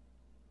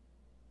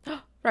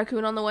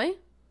 Raccoon on the way?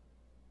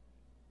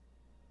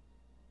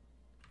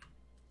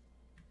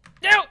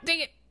 No!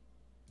 Dang it!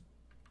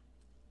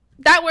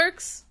 That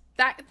works.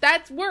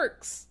 That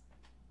works.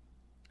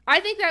 I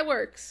think that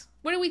works.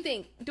 What do we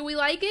think? Do we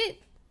like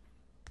it?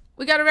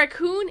 We got a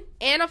raccoon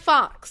and a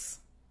fox.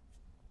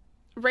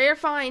 Rare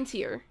finds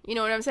here. You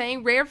know what I'm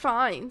saying? Rare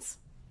finds.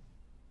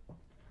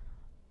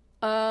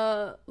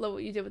 Love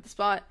what you did with the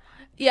spot.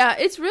 Yeah,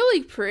 it's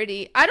really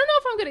pretty. I don't know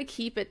if I'm gonna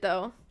keep it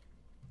though.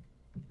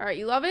 Alright,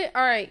 you love it?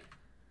 Alright.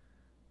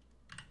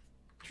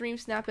 Dream,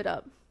 snap it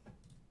up.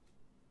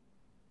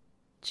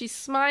 She's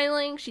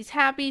smiling. She's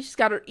happy. She's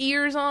got her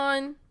ears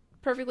on.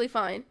 Perfectly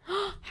fine.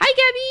 Hi,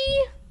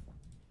 Gabby!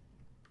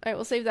 Alright,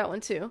 we'll save that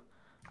one too.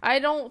 I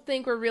don't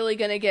think we're really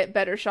gonna get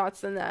better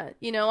shots than that.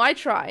 You know, I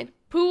tried.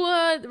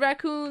 Pua,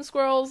 raccoon,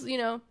 squirrels, you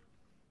know,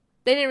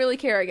 they didn't really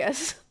care, I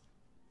guess.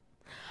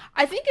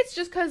 I think it's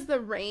just because the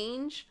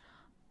range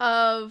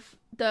of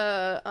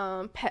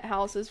the pet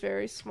house is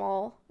very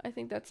small. I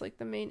think that's like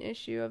the main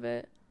issue of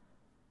it.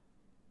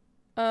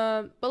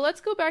 But let's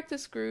go back to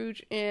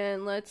Scrooge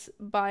and let's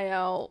buy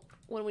out,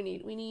 what do we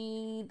need? We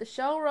need the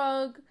shell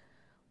rug.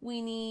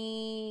 We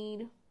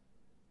need...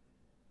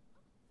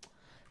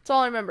 That's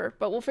all I remember,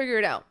 but we'll figure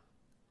it out.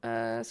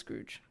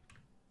 Scrooge.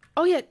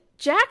 Oh yeah,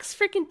 Jack's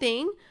freaking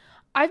thing.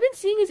 I've been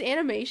seeing his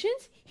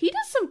animations. He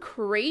does some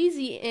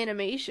crazy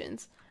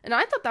animations, and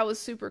I thought that was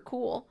super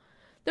cool.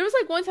 There was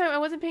like one time I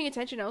wasn't paying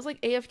attention. I was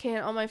like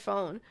AFK on my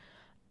phone,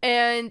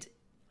 and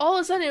all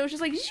of a sudden it was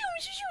just like shoo, shoo,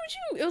 shoo,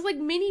 shoo. It was like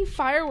mini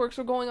fireworks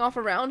were going off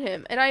around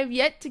him, and I have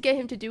yet to get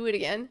him to do it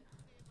again.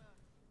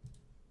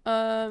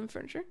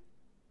 Furniture.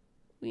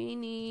 We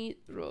need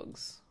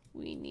rugs.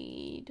 We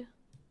need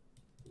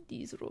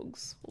these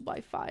rugs. We'll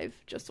buy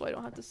 5 just so I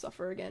don't have to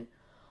suffer again.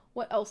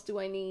 What else do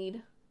I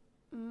need?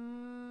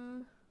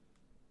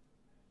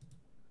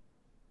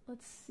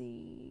 Let's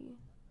see.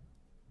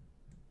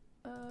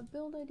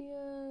 Build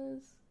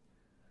ideas.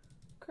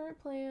 Current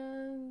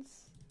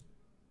plans.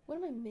 What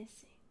am I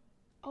missing?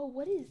 Oh,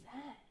 what is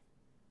that?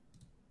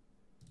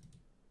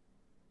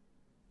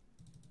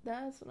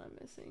 That's what I'm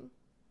missing.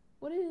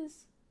 What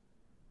is...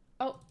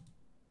 Oh,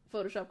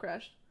 Photoshop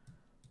crashed.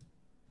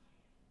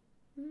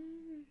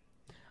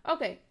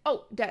 Okay.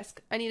 Oh,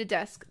 desk. I need a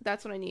desk.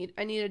 That's what I need.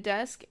 I need a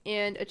desk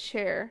and a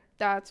chair.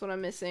 That's what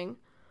I'm missing.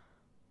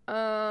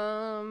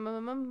 I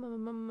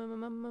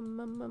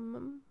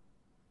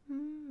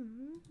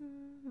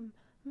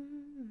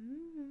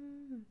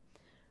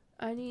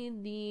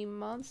need the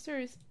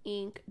Monsters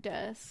Inc.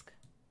 desk.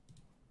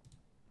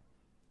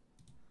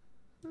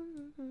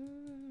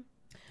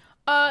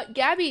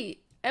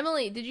 Gabby,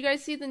 Emily, did you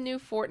guys see the new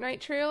Fortnite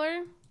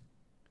trailer?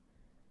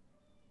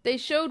 They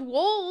showed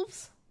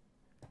wolves.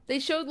 They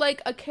showed,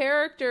 like, a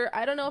character,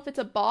 I don't know if it's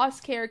a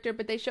boss character,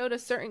 but they showed a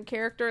certain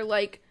character,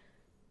 like,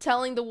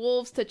 telling the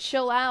wolves to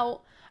chill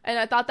out, and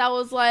I thought that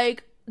was,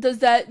 like, does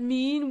that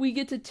mean we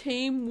get to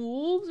tame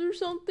wolves or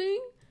something?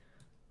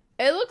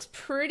 It looks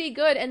pretty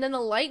good, and then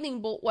the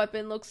lightning bolt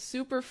weapon looks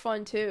super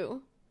fun,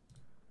 too.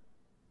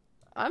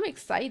 I'm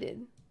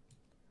excited.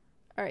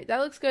 Alright, that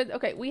looks good.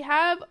 Okay, we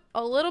have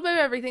a little bit of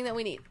everything that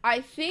we need. I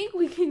think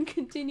we can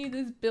continue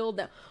this build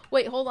now.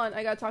 Wait, hold on,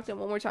 I gotta talk to him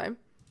one more time.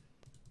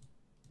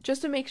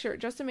 Just to make sure.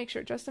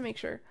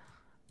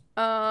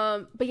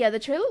 But yeah, the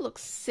trailer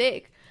looks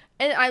sick.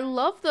 And I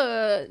love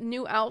the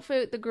new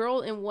outfit, the girl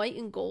in white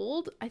and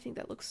gold. I think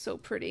that looks so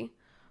pretty.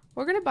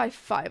 We're gonna buy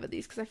 5 of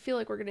these because I feel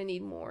like we're gonna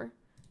need more.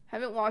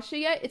 Haven't watched it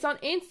yet. It's on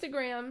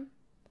Instagram.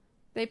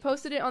 They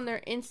posted it on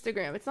their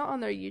Instagram. It's not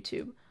on their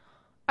YouTube.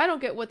 I don't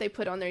get what they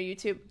put on their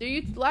YouTube.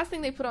 The last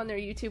thing they put on their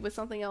YouTube was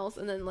something else,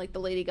 and then like the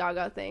Lady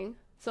Gaga thing.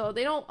 So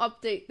they don't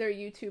update their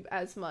YouTube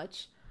as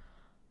much.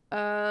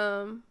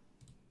 I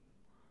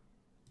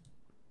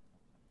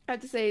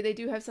have to say, they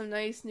do have some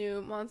nice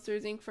new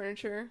Monsters Inc.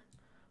 furniture.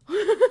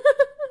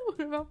 What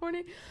about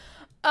Fortnite?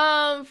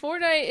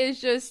 Fortnite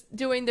is just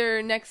doing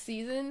their next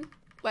season,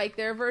 like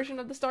their version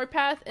of the Star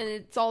Path, and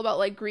it's all about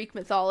like Greek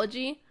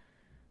mythology.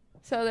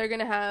 So they're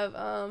gonna have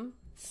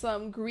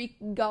some Greek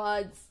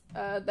gods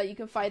that you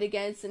can fight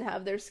against and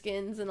have their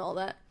skins and all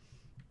that.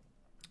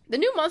 The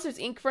new Monsters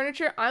Inc.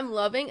 furniture I'm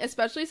loving,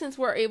 especially since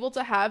we're able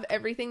to have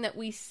everything that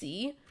we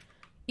see,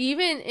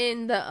 even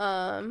in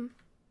the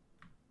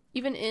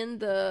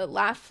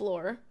laugh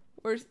floor,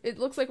 where it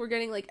looks like we're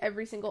getting like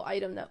every single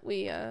item that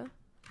we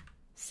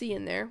see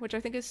in there, which I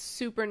think is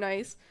super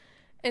nice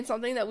and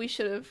something that we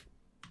should have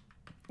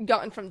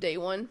gotten from day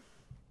one.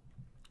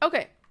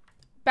 Okay,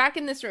 back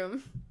in this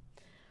room.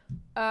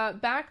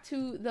 Back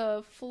to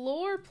the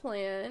floor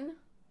plan.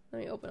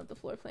 Let me open up the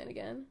floor plan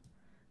again.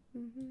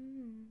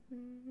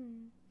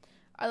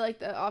 I like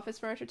the office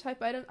furniture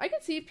type item. I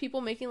can see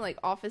people making like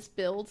office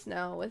builds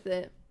now with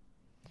it.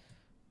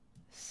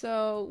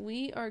 So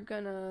we are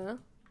gonna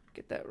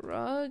get that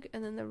rug,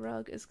 and then the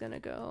rug is gonna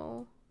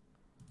go.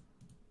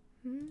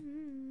 There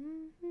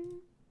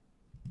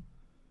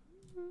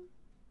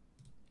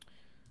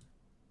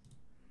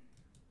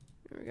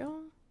we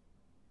go.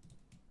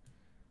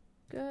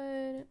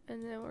 Good.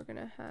 And then we're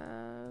gonna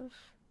have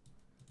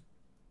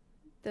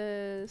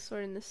the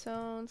sword and the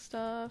sewn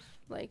stuff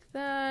like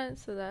that.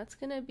 So that's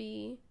gonna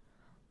be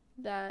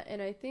that.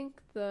 And I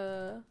think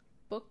the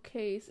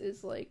bookcase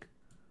is like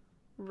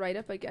right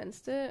up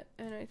against it,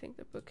 and I think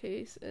the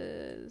bookcase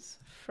is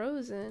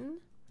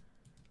frozen,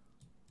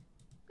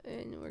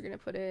 and we're gonna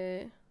put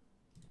it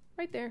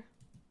right there.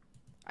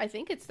 I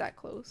think it's that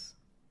close.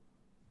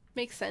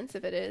 Makes sense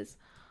if it is.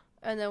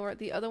 And then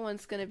the other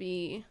one's gonna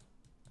be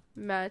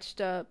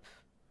matched up.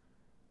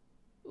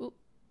 Oop.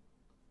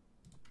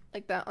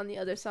 like that on the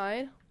other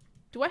side.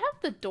 Do I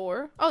have the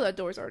door? Oh, that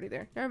door's already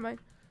there. Never mind.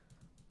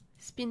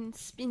 Spin,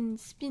 spin,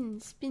 spin,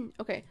 spin.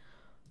 Okay.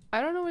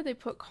 I don't know where they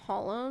put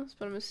columns,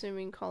 but I'm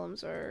assuming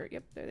columns are...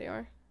 Yep, there they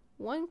are.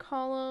 One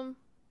column...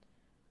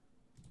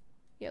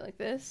 Yeah, like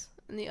this.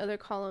 And the other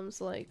column's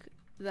like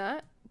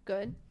that.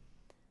 Good.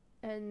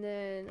 And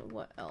then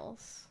what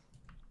else?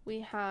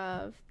 We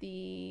have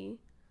the...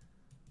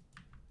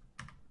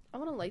 I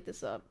want to light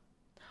this up.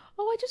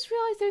 Oh, I just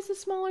realized there's the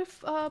smaller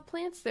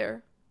plants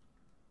there.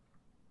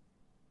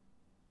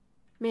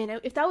 Man,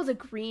 if that was a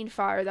green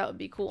fire, that would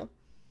be cool.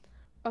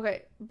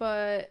 Okay,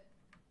 but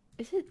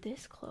is it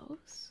this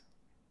close?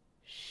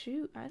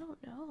 Shoot, I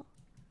don't know.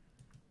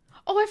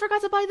 Oh, I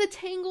forgot to buy the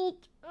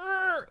tangled...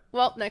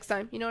 Well, next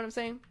time. You know what I'm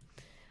saying?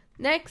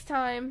 Next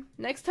time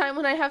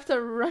when I have to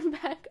run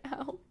back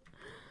out.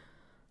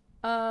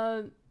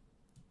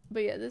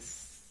 But yeah,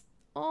 this...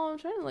 Oh, I'm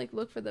trying to like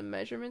look for the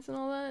measurements and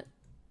all that.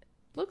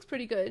 Looks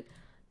pretty good.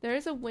 There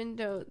is a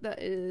window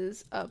that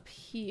is up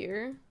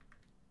here.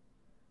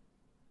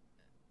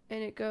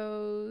 And it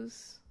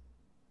goes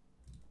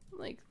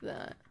like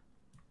that.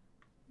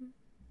 I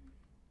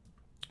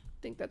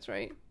think that's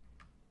right.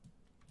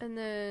 And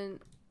then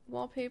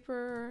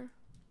wallpaper.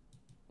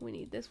 We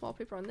need this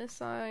wallpaper on this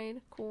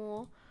side.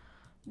 Cool.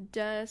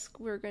 Desk.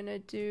 We're gonna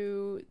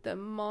do the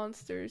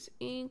Monsters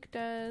Inc.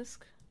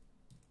 desk.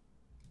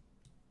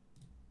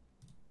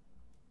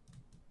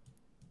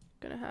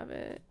 Gonna have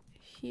it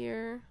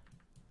here.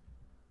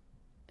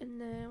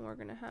 And then we're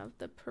gonna have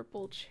the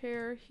purple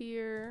chair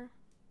here.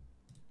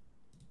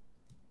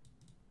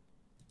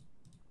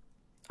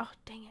 Oh,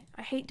 dang it.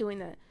 I hate doing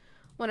that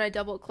when I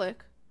double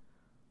click.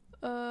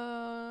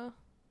 Oh,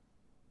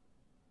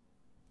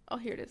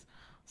 here it is.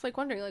 It's like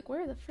wondering, like,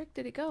 where the frick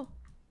did it go?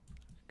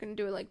 Gonna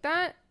do it like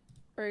that.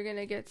 We're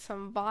gonna get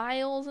some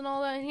vials and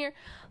all that in here.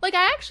 Like,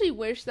 I actually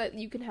wish that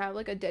you can have,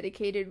 like, a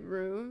dedicated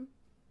room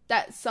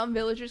that some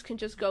villagers can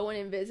just go in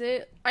and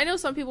visit. I know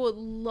some people would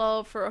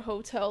love for a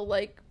hotel,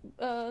 like,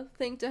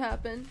 thing to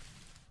happen.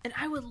 And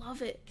I would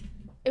love it.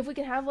 If we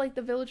can have, like,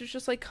 the villagers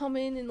just, like, come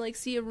in and, like,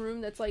 see a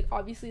room that's, like,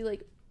 obviously,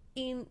 like,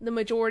 in the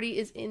majority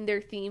is in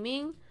their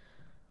theming.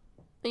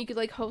 And you could,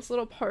 like, host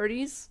little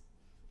parties.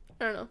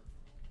 I don't know.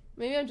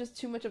 Maybe I'm just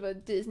too much of a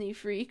Disney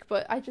freak,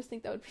 but I just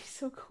think that would be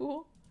so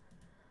cool.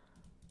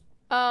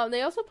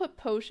 They also put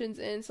potions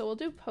in, so we'll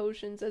do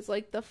potions as,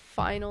 like, the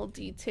final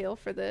detail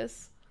for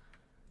this.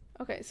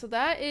 Okay, so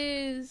that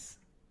is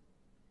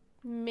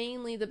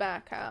mainly the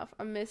back half.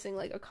 I'm missing,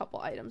 like, a couple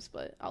items,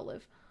 but I'll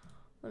live.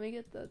 Let me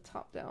get the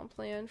top-down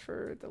plan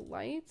for the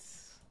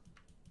lights.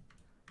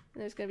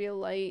 And there's gonna be a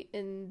light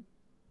in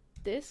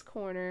this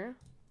corner,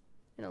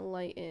 and a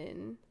light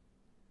in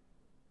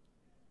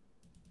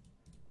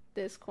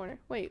this corner.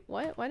 Wait,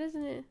 what? Why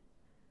doesn't it...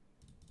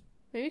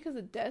 Maybe because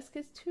the desk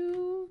is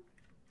too...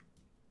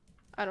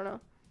 I don't know.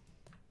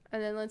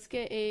 And then let's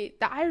get a...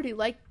 That I already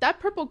like. That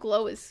purple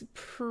glow is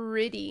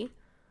pretty.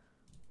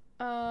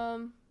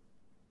 That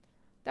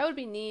would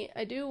be neat.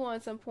 I do want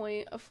at some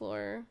point a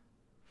floor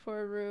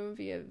for a room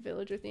via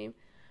villager theme.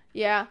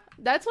 Yeah,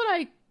 that's what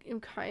I am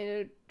kind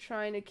of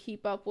trying to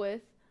keep up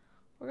with.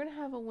 We're gonna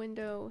have a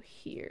window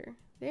here.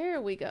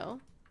 There we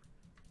go.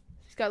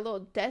 She's got a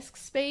little desk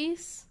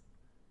space.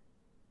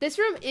 This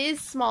room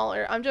is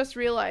smaller. I'm just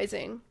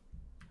realizing.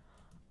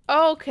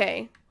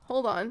 Okay,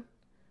 hold on.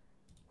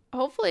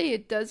 Hopefully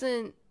it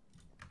doesn't...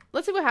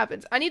 Let's see what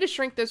happens. I need to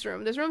shrink this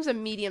room. This room's a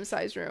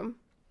medium-sized room.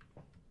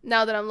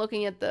 Now that I'm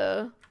looking at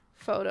the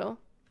photo.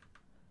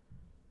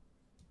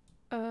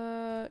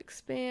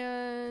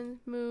 Expand,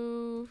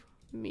 move,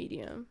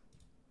 medium.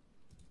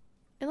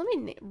 And let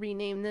me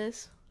rename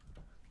this.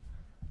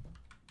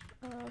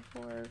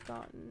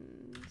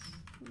 Forgotten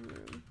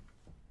room.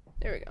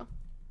 There we go.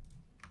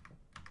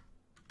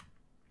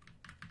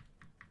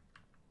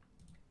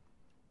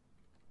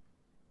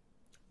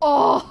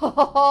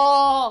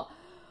 Oh!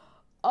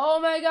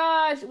 Oh my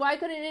gosh! Why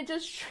couldn't it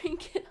just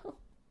shrink it up?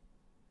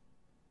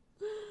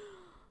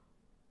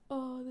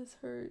 Oh, this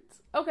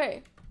hurts.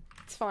 Okay.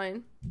 It's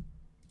fine.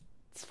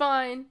 It's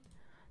fine.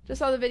 Just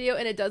saw the video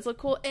and it does look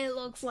cool. It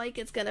looks like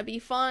it's gonna be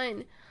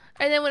fun.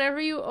 And then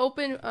whenever you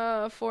open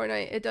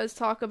Fortnite, it does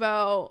talk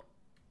about...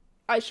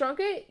 I shrunk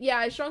it? Yeah,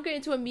 I shrunk it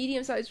into a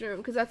medium-sized room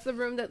because that's the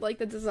room that, like,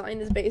 the design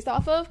is based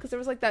off of, because there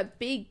was, like, that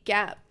big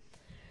gap.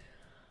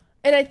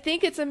 And I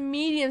think it's a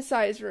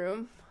medium-sized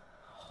room.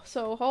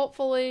 So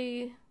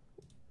hopefully...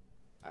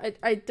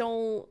 I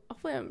don't...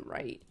 Hopefully I'm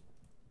right.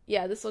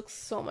 Yeah, this looks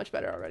so much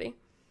better already.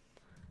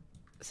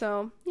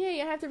 So,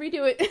 yeah, I have to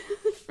redo it.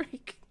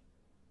 Freak.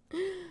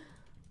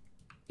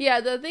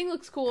 Yeah, the thing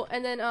looks cool.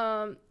 And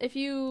then, if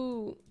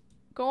you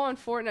go on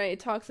Fortnite, it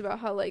talks about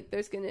how, like,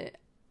 there's gonna...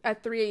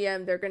 At 3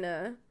 a.m., they're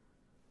gonna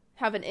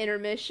have an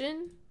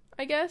intermission,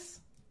 I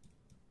guess.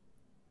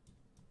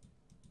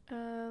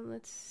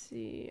 Let's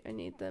see. I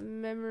need the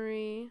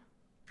memory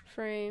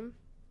frame.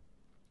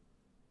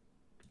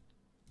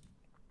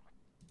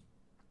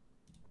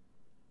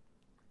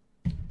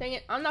 Dang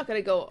it, I'm not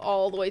gonna go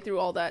all the way through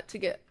all that to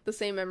get the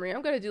same memory.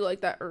 I'm gonna do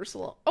like that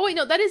Ursula. Oh wait,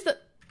 no,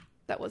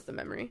 that was the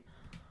memory.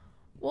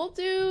 We'll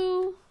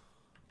do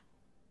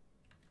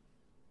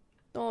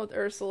the one with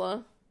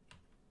Ursula.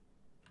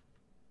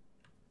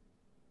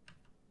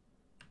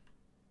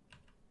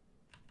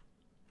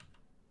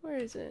 Where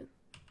is it?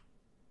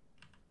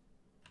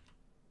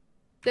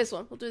 This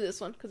one. We'll do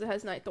this one because it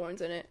has night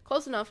thorns in it.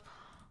 Close enough.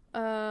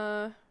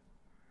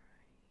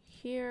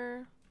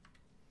 Here.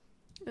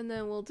 And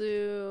then we'll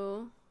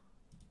do...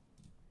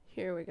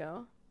 Here we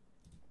go.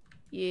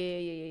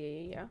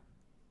 Yeah.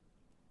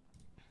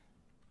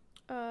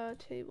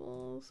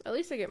 Tables. At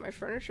least I get my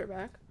furniture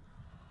back.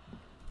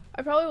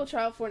 I probably will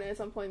try out Fortnite at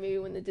some point, maybe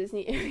when the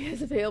Disney area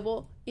is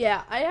available.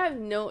 Yeah,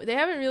 they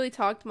haven't really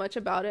talked much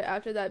about it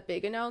after that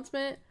big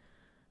announcement.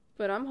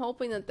 But I'm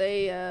hoping that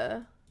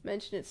they,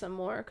 mention it some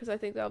more, because I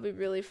think that'll be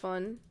really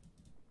fun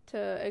to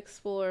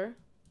explore.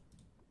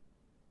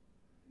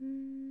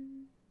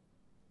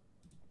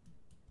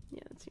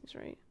 Yeah, that seems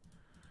right.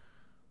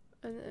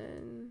 And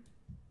then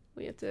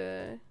we have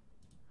to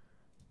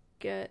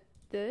get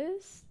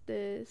this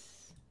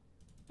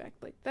back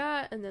like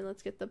that, and then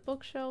let's get the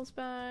bookshelves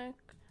back.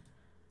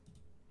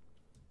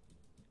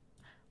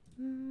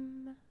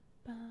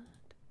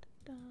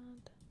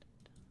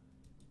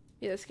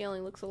 Yeah, the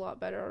scaling looks a lot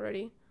better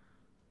already.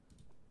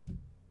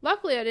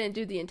 Luckily, I didn't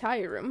do the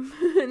entire room,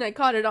 and I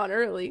caught it on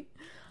early.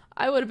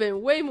 I would have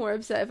been way more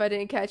upset if I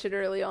didn't catch it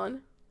early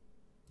on.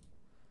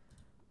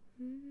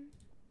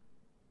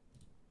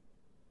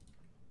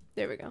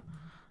 There we go.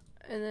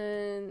 And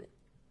then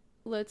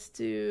let's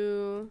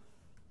do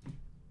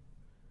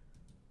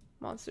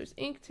Monsters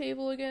Inc.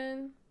 table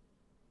again.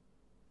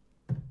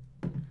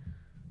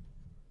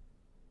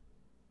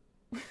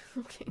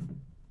 Okay.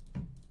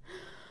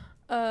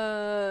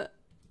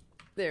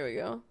 There we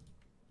go.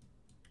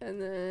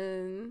 And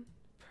then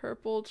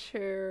purple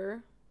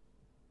chair.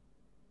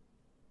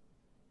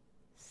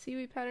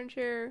 Seaweed pattern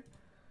chair.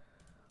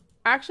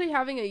 Actually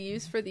having a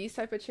use for these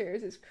type of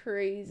chairs is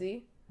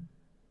crazy.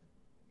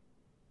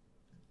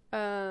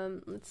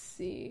 Let's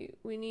see.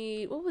 We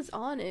need, what was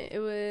on it? It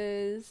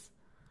was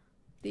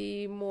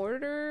the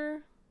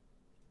mortar,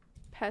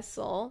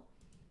 pestle.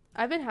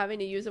 I've been having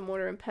to use a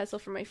mortar and pestle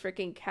for my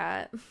freaking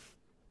cat.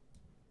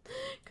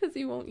 Because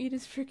he won't eat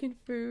his freaking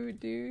food,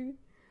 dude.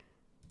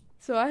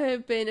 So I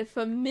have been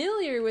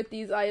familiar with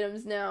these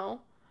items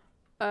now.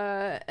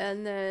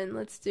 And then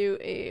let's do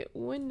a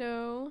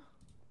window.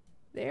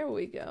 There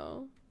we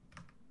go.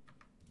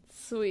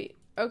 Sweet.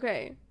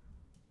 Okay.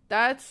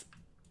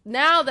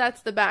 Now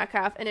that's the back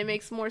half, and it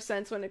makes more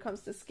sense when it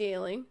comes to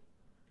scaling.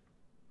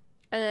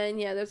 And then,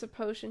 yeah, there's a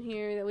potion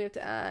here that we have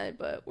to add,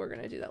 but we're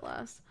gonna do that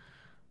last.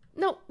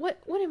 No, what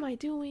am I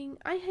doing?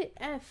 I hit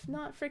F,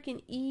 not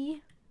freaking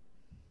E.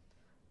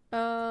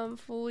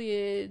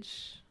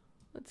 Foliage.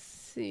 Let's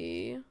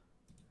see.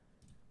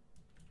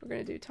 We're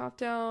gonna do top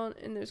down,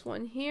 and there's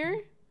one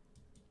here.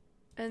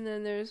 And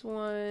then there's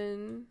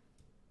one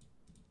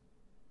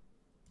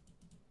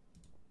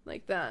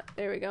like that.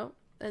 There we go.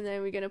 And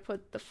then we're gonna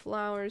put the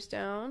flowers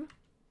down.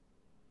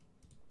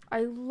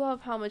 I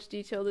love how much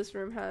detail this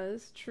room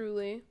has,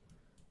 truly.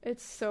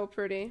 It's so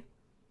pretty.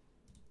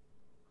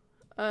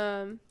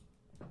 The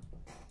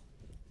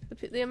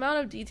amount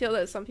of detail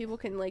that some people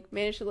can like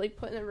manage to like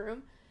put in a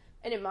room,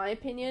 and in my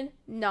opinion,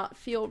 not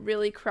feel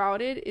really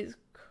crowded is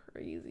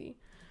crazy.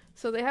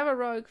 So they have a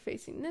rug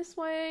facing this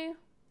way,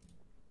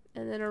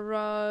 and then a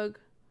rug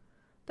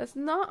that's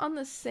not on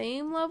the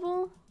same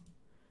level,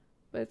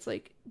 but it's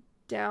like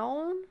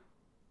down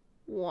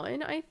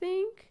one, I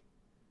think.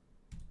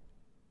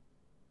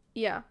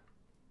 Yeah.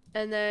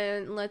 And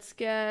then let's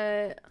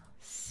get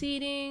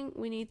seating.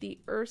 We need the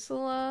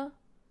Ursula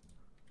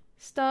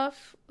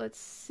stuff. Let's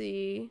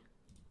see.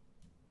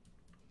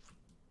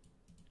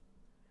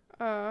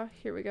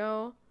 Here we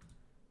go.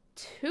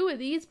 2 of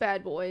these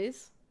bad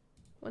boys.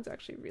 One's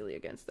actually really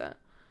against that.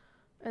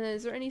 And then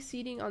is there any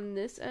seating on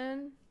this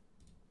end?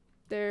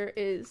 There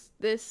is.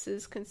 This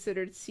is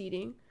considered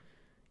seating,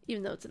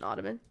 even though it's an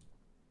ottoman.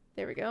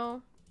 There we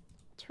go.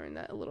 Turn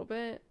that a little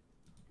bit.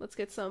 Let's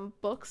get some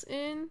books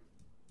in.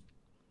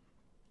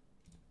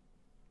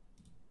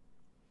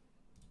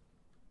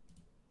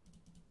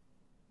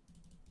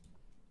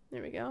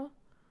 There we go.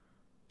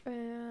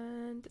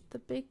 And the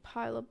big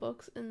pile of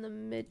books in the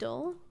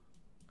middle.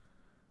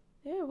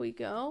 There we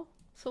go.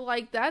 So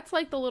like that's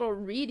like the little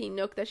reading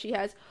nook that she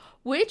has,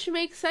 which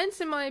makes sense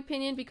in my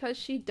opinion because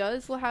she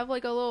does have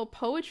like a little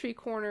poetry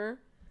corner,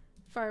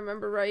 if I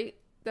remember right,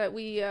 that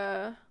we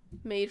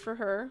made for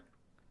her.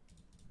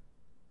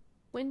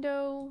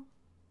 Window.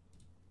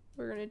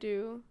 We're gonna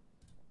do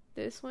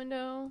this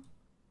window.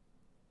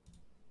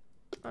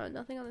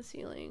 Nothing on the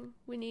ceiling.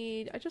 We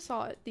need, I just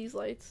saw it, these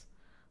lights.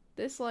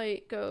 This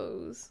light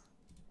goes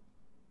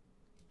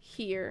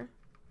here.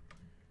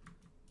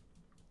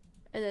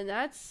 And then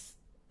that's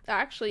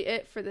actually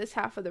it for this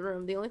half of the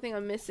room. The only thing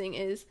I'm missing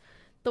is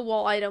the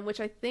wall item,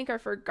 which I think I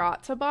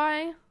forgot to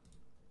buy.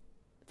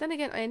 But then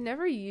again, I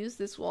never used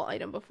this wall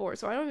item before,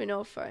 so I don't even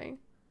know if I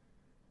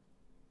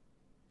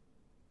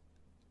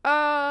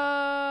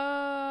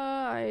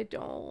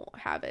don't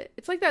have it.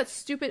 It's like that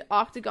stupid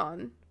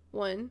octagon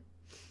one.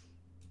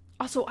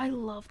 Also, I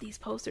love these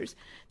posters.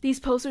 These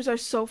posters are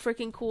so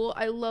freaking cool.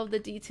 I love the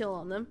detail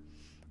on them.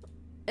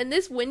 And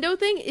this window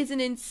thing is an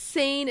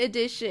insane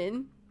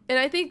addition. And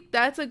I think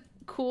that's a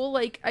cool,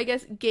 like, I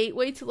guess,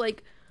 gateway to,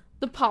 like,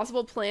 the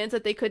possible plans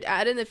that they could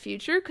add in the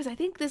future. Because I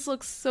think this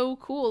looks so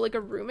cool. Like a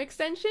room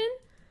extension.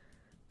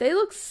 They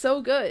look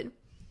so good.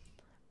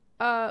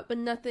 But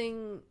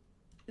nothing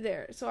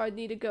there. So I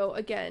need to go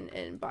again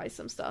and buy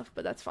some stuff.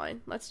 But that's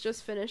fine. Let's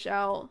just finish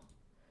out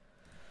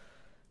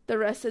the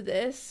rest of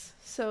this.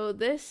 So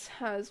this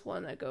has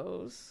one that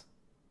goes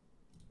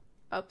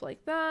up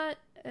like that,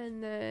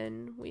 and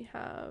then we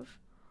have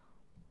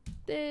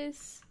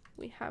this,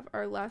 we have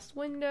our last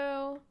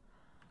window,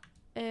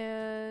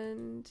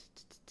 and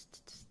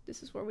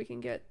this is where we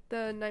can get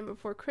the Night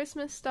Before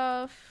Christmas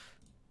stuff,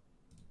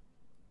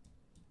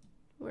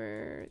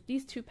 where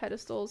these two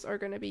pedestals are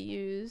going to be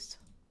used,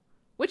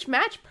 which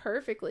match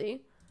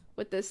perfectly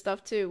with this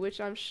stuff too, which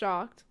I'm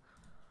shocked.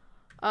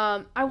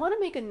 I want to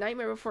make a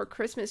Nightmare Before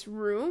Christmas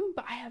room,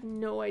 but I have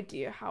no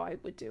idea how I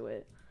would do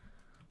it.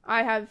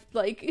 I have,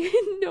 like,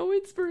 no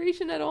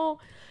inspiration at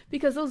all,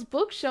 because those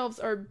bookshelves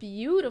are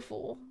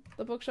beautiful.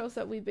 The bookshelves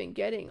that we've been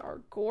getting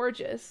are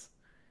gorgeous.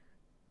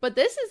 But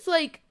this is,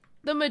 like,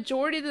 the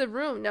majority of the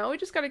room. Now we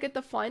just gotta get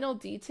the final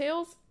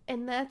details,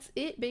 and that's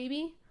it,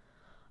 baby.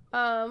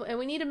 And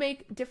we need to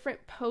make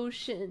different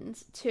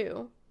potions,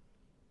 too.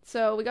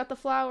 So we got the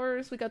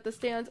flowers, we got the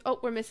stands. Oh,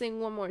 we're missing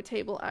one more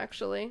table,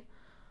 actually.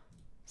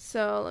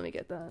 So let me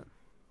get that.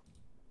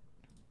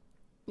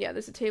 Yeah,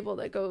 there's a table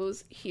that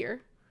goes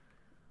here.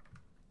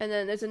 And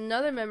then there's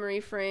another memory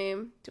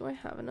frame. Do I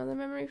have another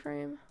memory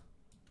frame?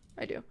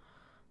 I do.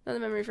 Another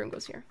memory frame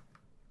goes here.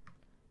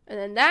 And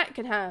then that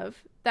can have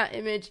that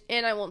image,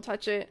 and I won't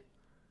touch it.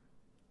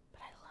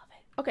 But I love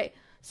it. Okay,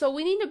 so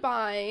we need to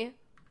buy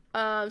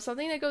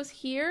something that goes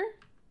here.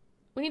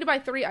 We need to buy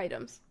 3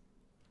 items.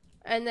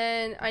 And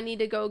then I need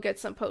to go get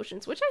some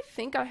potions, which I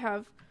think I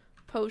have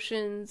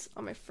potions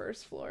on my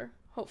first floor.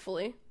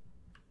 Hopefully.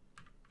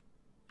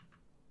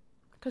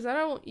 Because I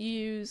don't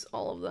use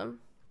all of them.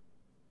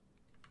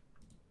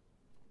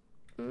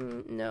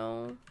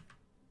 No.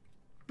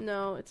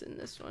 No, it's in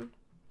this one.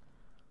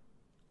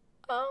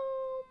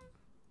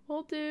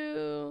 We'll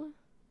do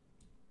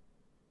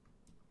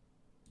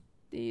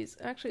these.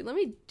 Actually, let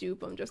me dupe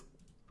them just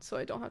so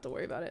I don't have to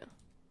worry about it.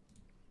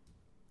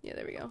 Yeah,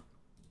 there we go.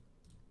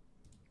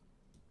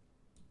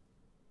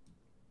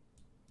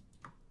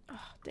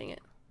 Oh, dang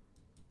it.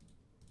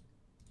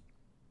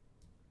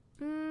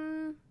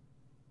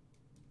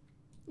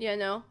 Yeah,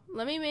 no.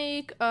 Let me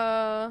make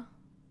a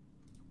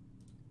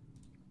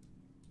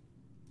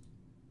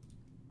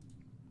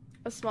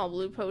small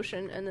blue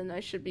potion, and then I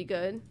should be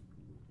good.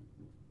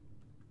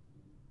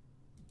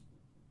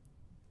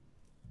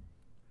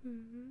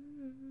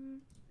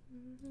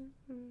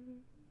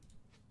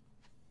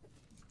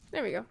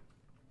 There we go.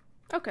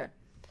 Okay.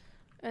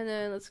 And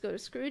then let's go to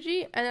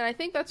Scroogey. And then I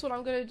think that's what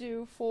I'm gonna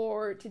do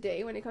for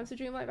today when it comes to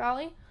Dreamlight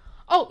Valley.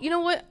 Oh, you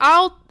know what?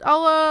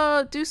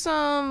 I'll do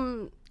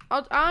some.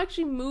 I'll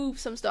actually move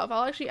some stuff.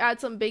 I'll actually add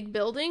some big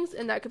buildings,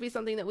 and that could be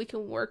something that we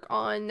can work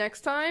on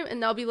next time.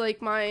 And that'll be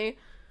like my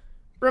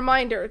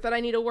reminder that I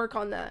need to work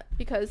on that,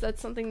 because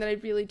that's something that I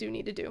really do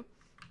need to do.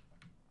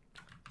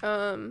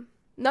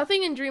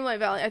 Nothing in Dreamlight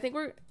Valley. I think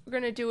we're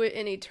gonna do it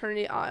in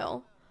Eternity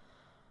Isle.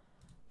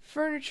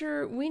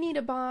 Furniture. We need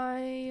to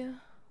buy.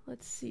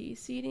 Let's see.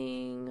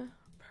 Seating.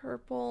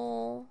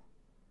 Purple.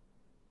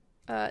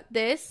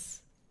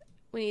 This.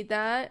 We need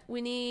that.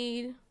 We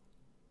need...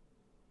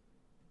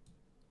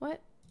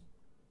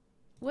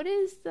 What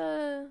is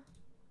the...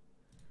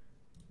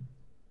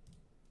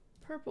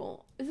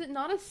 Purple? Is it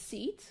not a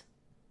seat?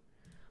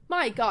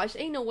 My gosh,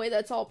 ain't no way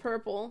that's all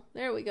purple.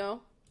 There we go.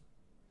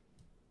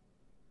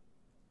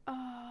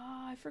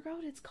 I forgot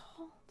what it's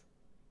called.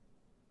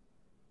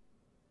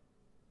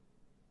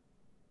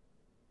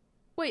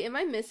 Wait, am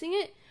I missing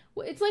it?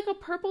 It's like a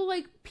purple,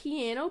 like,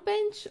 piano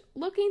bench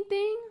looking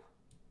thing.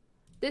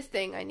 This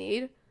thing I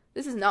need.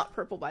 This is not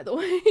purple, by the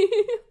way.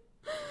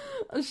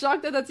 I'm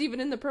shocked that that's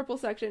even in the purple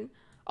section.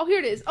 Oh, here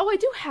it is. Oh, I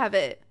do have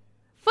it.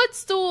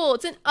 Footstool.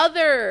 It's an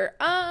other.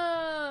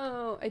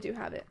 Oh, I do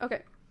have it.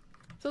 Okay.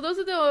 So those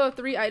are the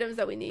 3 items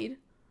that we need.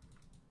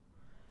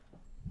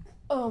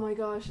 Oh my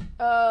gosh.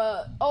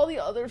 All the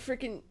other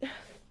freaking...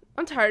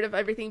 I'm tired of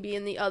everything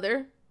being the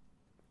other.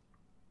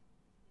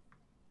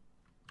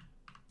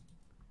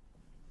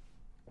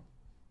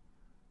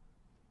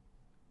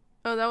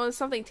 Oh, that was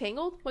something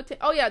tangled?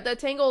 Oh yeah, the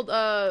tangled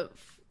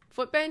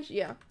foot bench?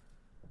 Yeah.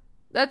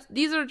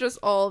 These are just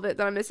all of it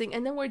that I'm missing,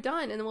 and then we're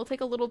done, and then we'll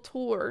take a little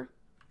tour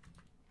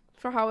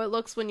for how it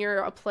looks when you're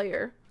a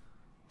player.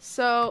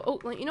 So,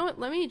 oh, you know what?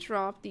 Let me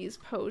drop these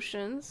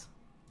potions.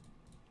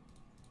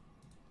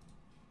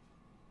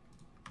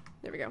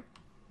 There we go.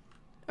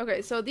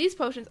 Okay, so these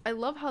potions, I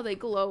love how they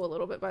glow a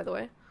little bit, by the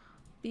way.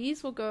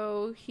 These will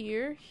go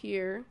here,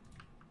 here,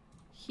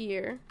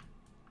 here,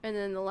 and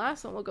then the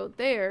last one will go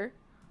there.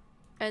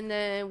 And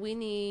then we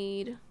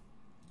need...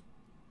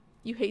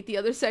 You hate the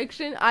other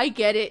section? I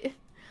get it.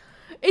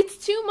 It's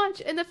too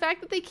much, and the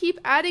fact that they keep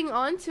adding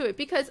on to it,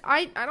 because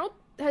I don't,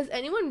 has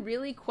anyone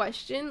really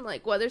questioned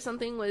like whether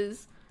something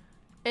was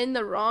in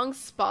the wrong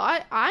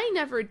spot? I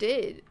never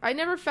did. I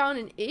never found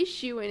an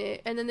issue in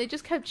it, and then they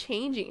just kept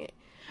changing it.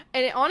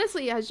 And it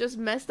honestly has just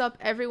messed up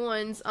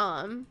everyone's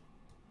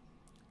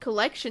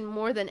collection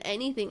more than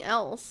anything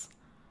else.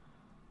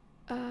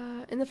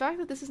 And the fact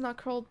that this is not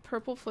called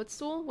Purple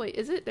Footstool. Wait,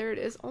 is it? There it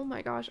is. Oh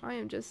my gosh, I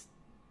am just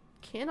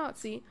cannot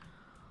see.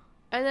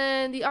 And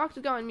then the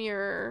octagon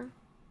mirror.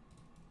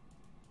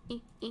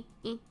 There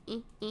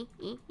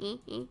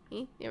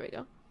we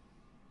go.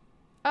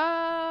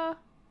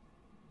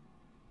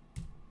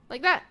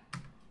 Like that.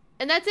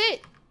 And that's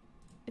it.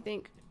 I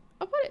think.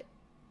 I'll put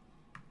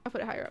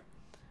it higher up.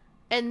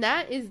 And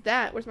that is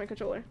that. Where's my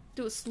controller?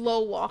 Do a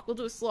slow walk. We'll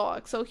do a slow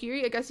walk. So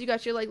here, I guess you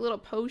got your like little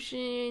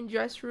potion,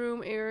 dress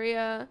room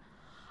area.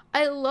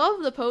 I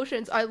love the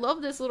potions. I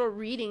love this little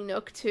reading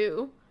nook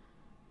too.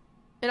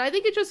 And I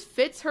think it just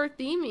fits her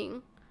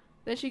theming.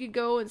 Then she could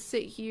go and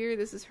sit here.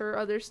 This is her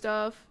other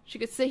stuff. She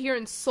could sit here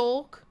and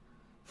sulk,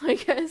 I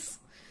guess.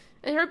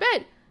 In her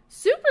bed.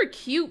 Super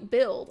cute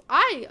build.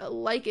 I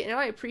like it and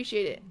I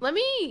appreciate it. Let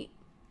me...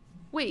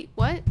 Wait,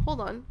 what? Hold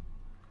on.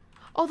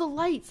 Oh, the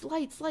lights.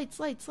 Lights.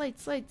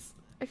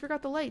 I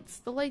forgot the lights.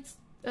 The lights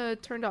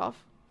turned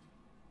off.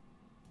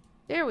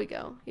 There we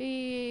go.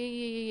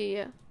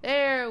 Yeah.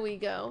 There we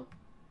go.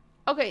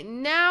 Okay,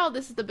 now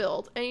this is the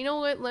build. And you know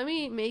what? Let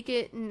me make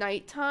it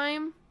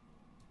nighttime.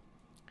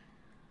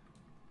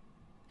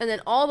 And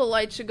then all the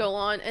lights should go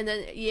on. And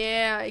then,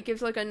 yeah, it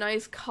gives like a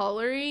nice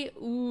colory.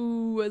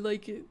 Ooh, I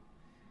like it.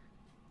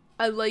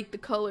 I like the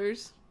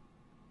colors.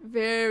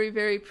 Very,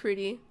 very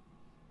pretty.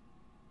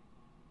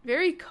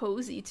 Very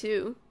cozy,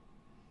 too.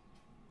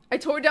 I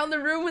tore down the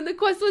room when the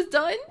quest was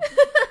done.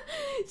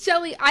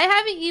 Shelly, I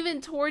haven't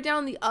even tore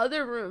down the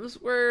other rooms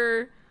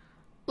where,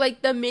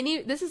 like, the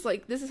mini... This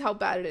is how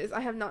bad it is. I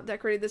have not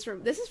decorated this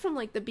room. This is from,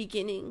 like, the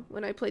beginning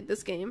when I played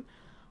this game.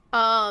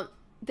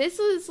 This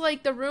was,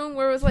 like, the room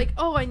where it was like,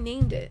 oh, I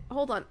named it.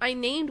 Hold on. I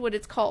named what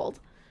it's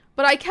called.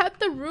 But I kept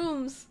the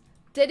rooms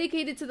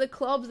dedicated to the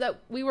clubs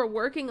that we were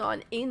working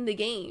on in the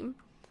game.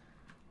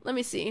 Let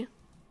me see.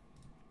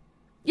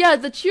 Yeah,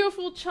 the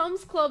Cheerful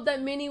Chums Club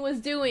that Minnie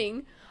was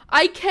doing.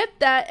 I kept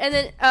that, and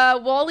then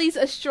Wally's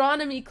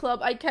Astronomy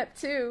Club I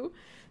kept too.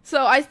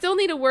 So I still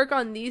need to work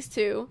on these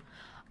two.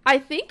 I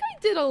think I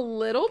did a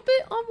little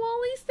bit on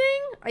Wally's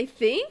thing. I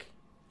think.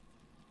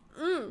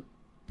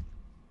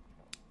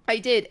 I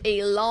did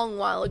a long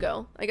while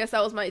ago. I guess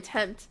that was my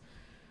attempt.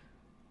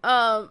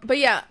 But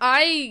yeah,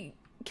 I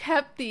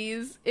kept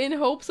these in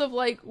hopes of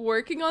like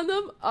working on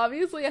them.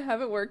 Obviously, I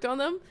haven't worked on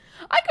them.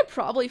 I could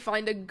probably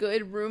find a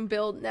good room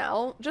build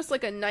now. Just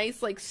like a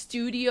nice like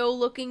studio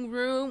looking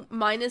room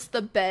minus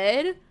the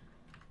bed.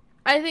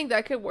 I think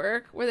that could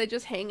work where they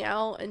just hang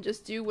out and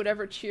just do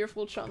whatever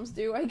Cheerful Chums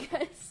do, I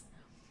guess.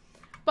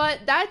 But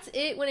that's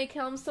it when it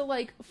comes to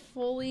like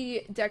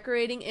fully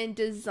decorating and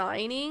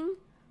designing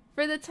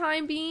for the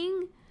time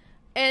being.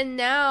 And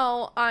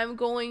now I'm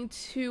going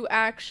to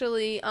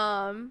actually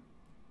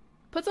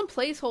put some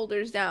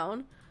placeholders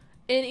down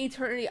in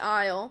Eternity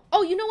Isle.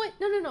 Oh, you know what?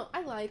 No.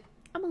 I lied.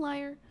 I'm a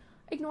liar.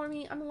 Ignore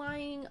me. I'm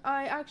lying.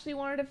 I actually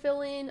wanted to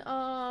fill in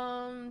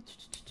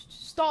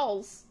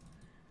stalls.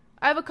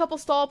 I have a couple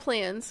stall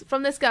plans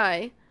from this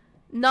guy.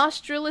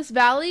 Nostralis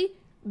Valley.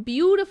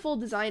 Beautiful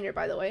designer,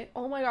 by the way.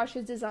 Oh my gosh,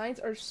 his designs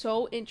are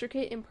so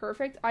intricate and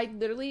perfect. I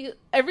literally,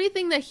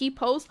 everything that he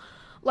posts,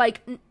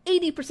 like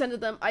 80% of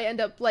them I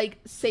end up like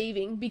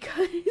saving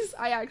because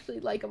I actually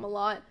like them a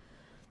lot.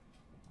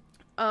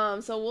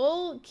 So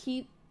we'll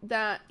keep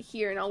that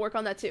here and I'll work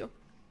on that too.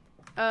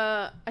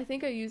 I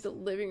think I used a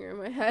living room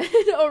I had.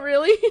 Oh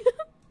really?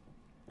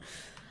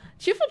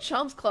 Cheerful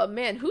Chums Club,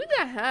 man, who did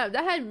that have?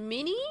 That had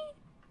Minnie?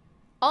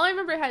 All I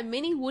remember had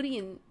Minnie, Woody,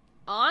 and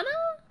Anna?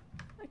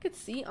 I could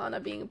see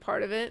Anna being a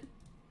part of it.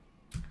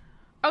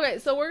 Okay,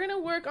 so we're gonna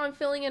work on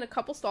filling in a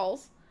couple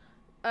stalls.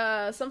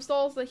 Some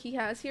stalls that he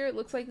has here, it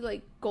looks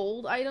like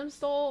gold item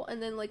stall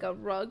and then like a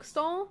rug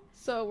stall.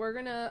 So we're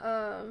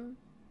gonna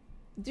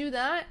do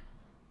that.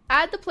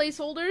 Add the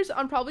placeholders.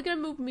 I'm probably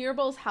gonna move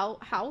Mirabelle's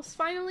house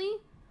finally.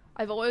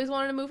 I've always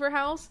wanted to move her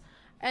house.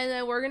 And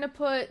then we're gonna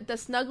put the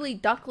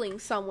Snuggly Duckling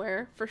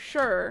somewhere for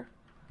sure.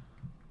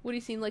 Woody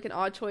seemed like an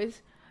odd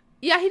choice.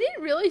 Yeah, he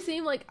didn't really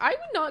seem like... I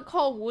would not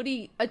call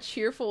Woody a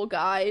cheerful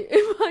guy,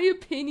 in my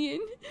opinion.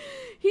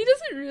 He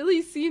doesn't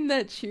really seem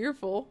that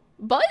cheerful.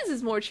 Buzz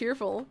is more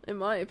cheerful, in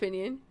my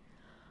opinion.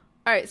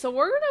 Alright, so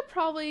we're gonna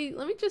probably...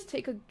 Let me just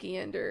take a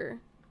gander.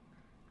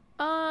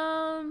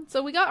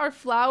 So we got our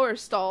flower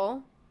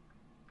stall,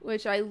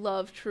 which I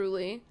love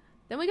truly.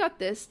 Then we got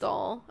this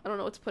stall. I don't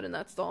know what to put in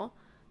that stall.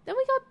 Then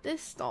we got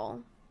this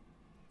stall.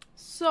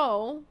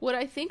 So, what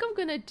I think I'm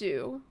gonna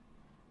do...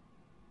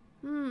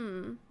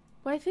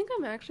 What I think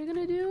I'm actually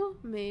gonna do,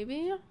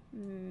 maybe,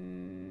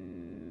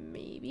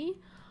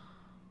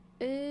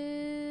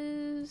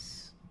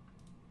 is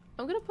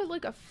I'm gonna put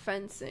like a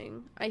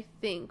fencing, I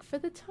think, for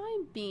the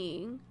time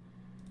being.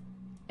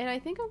 And I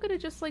think I'm gonna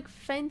just like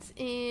fence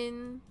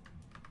in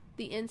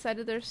the inside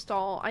of their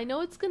stall. I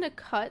know it's gonna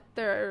cut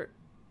their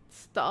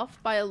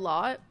stuff by a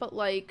lot, but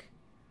like,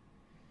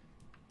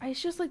 it's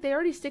just like they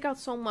already stick out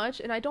so much,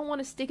 and I don't want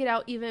to stick it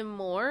out even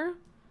more.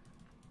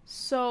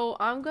 So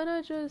I'm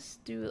gonna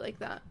just do it like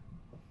that.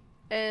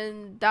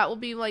 And that will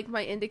be like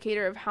my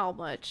indicator of how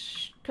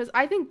much. Because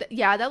I think that,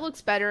 yeah, that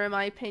looks better in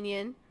my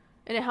opinion.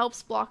 And it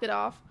helps block it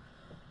off.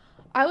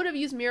 I would have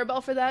used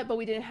Mirabelle for that, but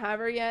we didn't have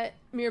her yet.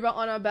 Mirabelle,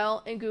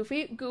 Annabelle, and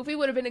Goofy. Goofy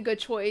would have been a good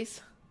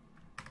choice.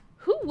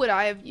 Who would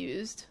I have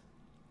used?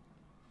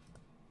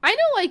 I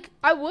know, like,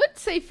 I would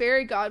say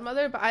Fairy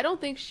Godmother, but I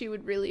don't think she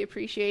would really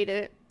appreciate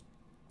it.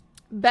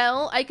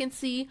 Belle, I can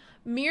see.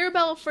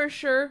 Mirabelle for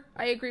sure.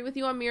 I agree with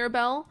you on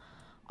Mirabelle.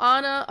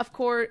 Anna, of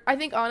course. I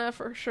think Anna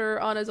for sure.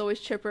 Anna's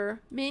always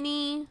chipper.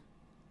 Minnie.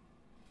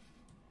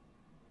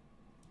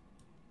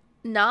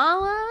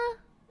 Nala?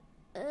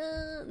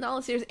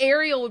 Nala Sears.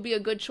 Ariel would be a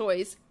good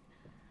choice.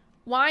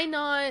 Why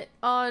not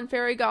on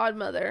Fairy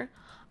Godmother?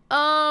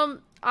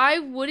 I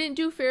wouldn't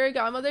do Fairy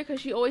Godmother because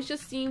she always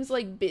just seems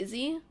like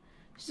busy.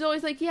 She's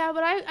always like, yeah,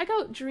 but I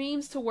got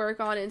dreams to work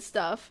on and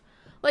stuff.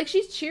 Like,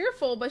 she's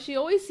cheerful, but she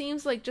always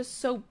seems like just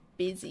so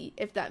busy,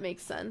 if that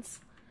makes sense.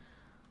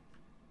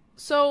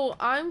 So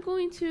I'm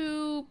going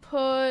to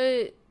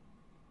put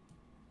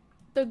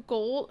the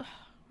gold.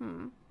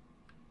 You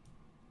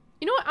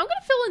know what? I'm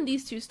going to fill in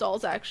these two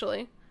stalls,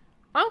 actually.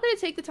 I'm going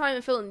to take the time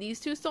and fill in these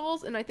two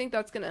stalls, and I think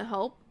that's going to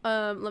help.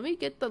 Let me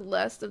get the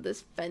rest of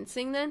this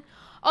fencing then.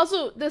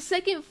 Also, the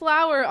second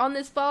flower on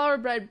this flower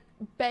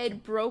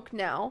bed broke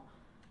now.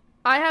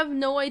 I have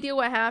no idea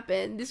what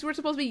happened. These were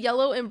supposed to be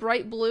yellow and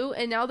bright blue,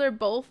 and now they're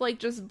both, like,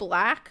 just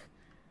black.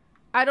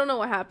 I don't know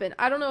what happened.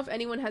 I don't know if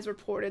anyone has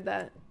reported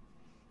that.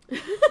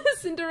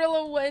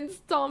 Cinderella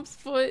wins Tom's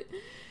foot.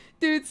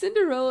 Dude,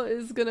 Cinderella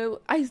is gonna...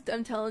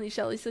 I'm telling you,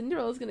 Shelly,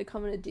 Cinderella's gonna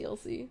come in a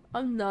DLC.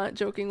 I'm not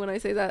joking when I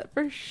say that.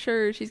 For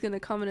sure, she's gonna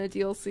come in a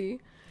DLC.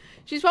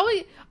 She's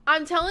probably...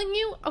 I'm telling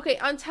you... Okay,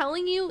 I'm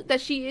telling you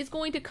that she is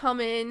going to come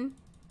in...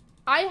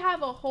 I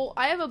have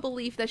a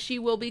belief that she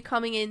will be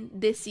coming in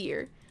this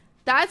year.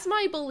 That's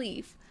my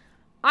belief.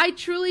 I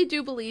truly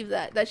do believe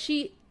that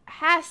she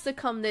has to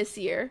come this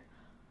year.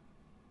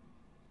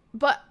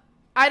 But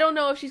I don't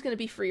know if she's gonna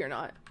be free or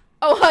not.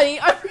 Oh, honey,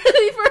 I'm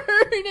ready for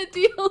her in a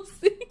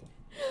DLC.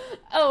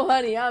 Oh,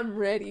 honey, I'm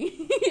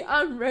ready.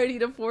 I'm ready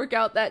to fork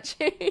out that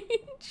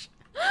change.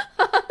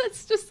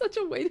 That's just such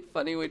a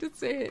funny way to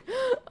say it.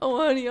 Oh,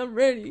 honey, I'm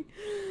ready.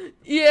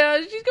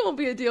 Yeah, she's gonna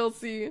be a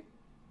DLC.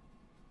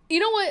 You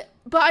know what?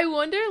 But I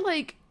wonder,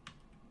 like,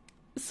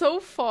 so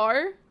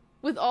far,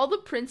 with all the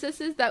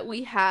princesses that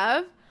we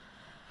have,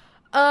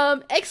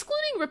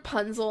 excluding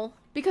Rapunzel,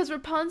 because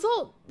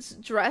Rapunzel's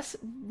dress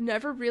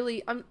never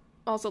really... I'm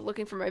also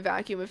looking for my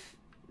vacuum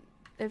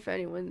if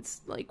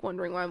anyone's like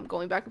wondering why I'm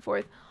going back and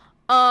forth.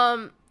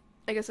 I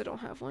guess I don't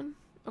have one.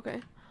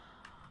 Okay.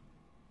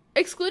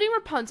 Excluding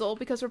Rapunzel,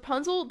 because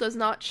Rapunzel does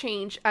not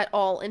change at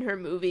all in her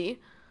movie.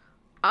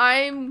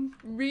 I'm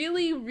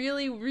really,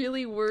 really,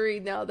 really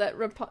worried now that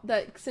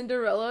that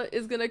Cinderella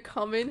is gonna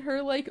come in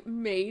her like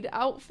maid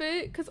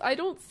outfit, because I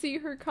don't see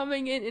her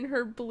coming in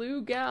her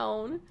blue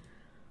gown.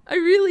 I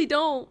really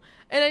don't.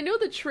 And I know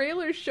the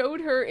trailer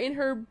showed her in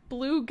her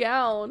blue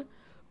gown,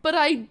 but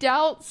I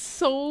doubt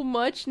so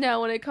much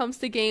now when it comes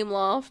to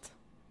Gameloft.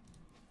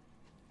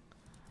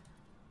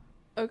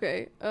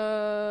 Okay,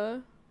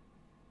 oh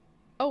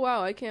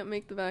wow, I can't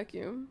make the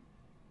vacuum.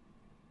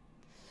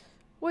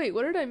 Wait,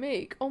 what did I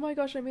make? Oh my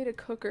gosh, I made a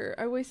cooker.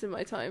 I wasted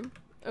my time.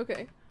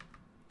 Okay.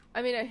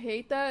 I mean, I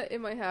hate that it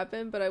might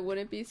happen, but I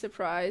wouldn't be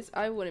surprised.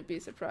 I wouldn't be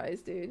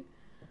surprised, dude.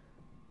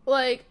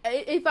 Like,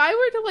 if I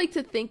were to, like,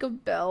 to think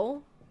of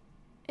Belle...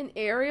 And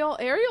Ariel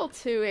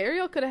too.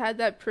 Ariel could have had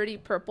that pretty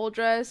purple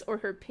dress or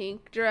her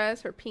pink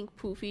dress, her pink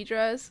poofy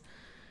dress.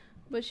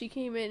 But she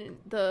came in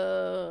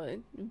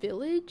the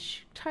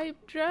village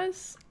type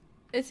dress.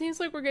 It seems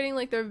like we're getting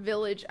like their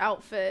village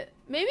outfit.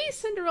 Maybe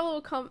Cinderella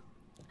will come.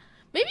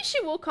 Maybe she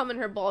will come in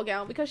her ball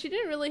gown because she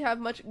didn't really have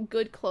much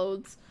good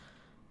clothes.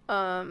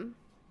 So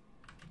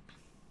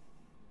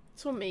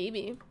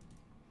maybe.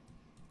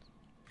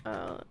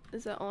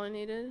 Is that all I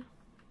needed?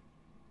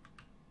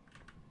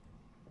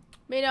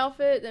 Maid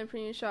outfit, then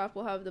premium shop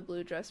will have the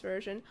blue dress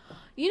version.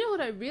 You know what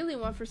I really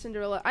want for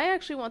Cinderella? I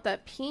actually want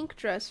that pink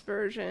dress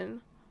version.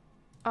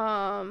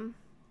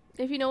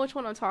 If you know which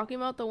one I'm talking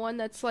about, the one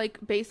that's like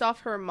based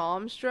off her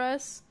mom's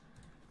dress.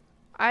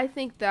 I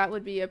think that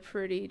would be a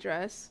pretty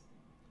dress.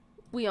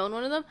 We own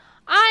one of them.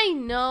 I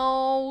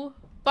know,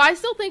 but I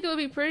still think it would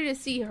be pretty to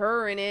see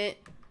her in it.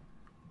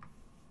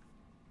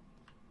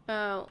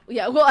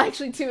 Yeah, well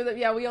actually two of them.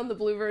 Yeah, we own the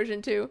blue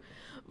version too.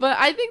 But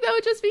I think that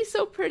would just be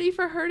so pretty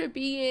for her to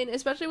be in,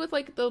 especially with,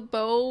 like, the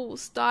bow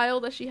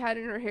style that she had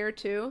in her hair,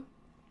 too.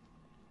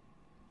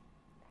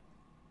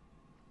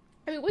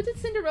 I mean, what did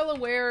Cinderella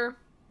wear?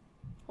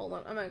 Hold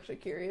on, I'm actually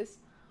curious.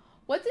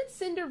 What did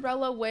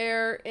Cinderella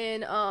wear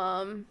in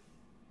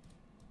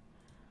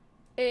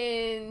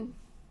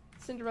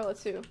Cinderella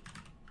 2?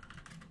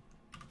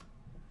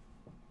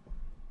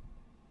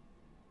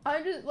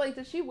 I'm just, like,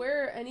 did she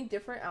wear any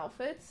different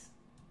outfits?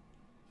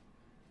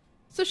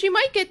 So she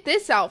might get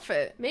this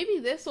outfit. Maybe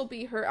this will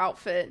be her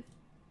outfit.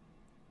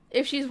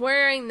 If she's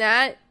wearing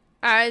that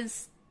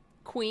as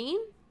queen.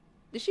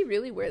 Did she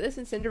really wear this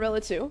in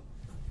Cinderella too?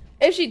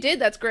 If she did,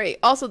 that's great.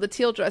 Also, the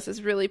teal dress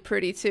is really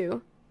pretty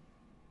too.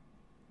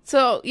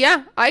 So,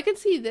 yeah, I could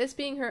see this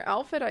being her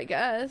outfit, I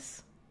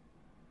guess.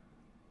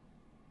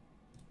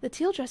 The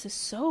teal dress is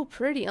so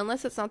pretty,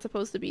 unless it's not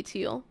supposed to be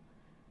teal.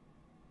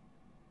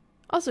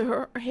 Also,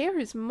 her hair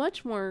is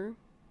much more,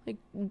 like,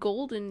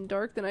 golden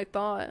dark than I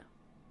thought.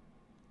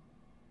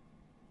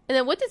 And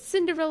then what did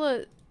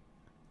Cinderella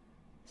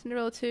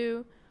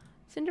 2?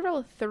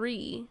 Cinderella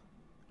 3.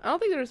 I don't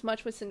think there was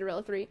much with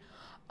Cinderella 3.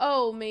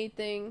 Oh, maid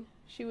thing.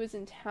 She was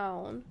in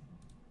town.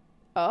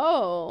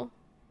 Oh.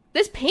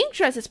 This pink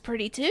dress is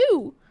pretty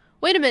too.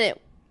 Wait a minute.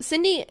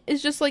 Cindy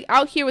is just like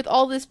out here with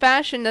all this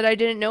fashion that I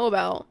didn't know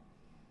about.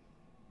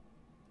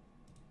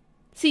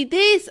 See,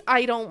 this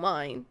I don't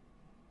mind.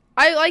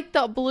 I like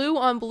the blue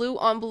on blue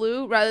on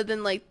blue rather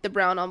than like the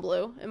brown on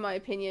blue, in my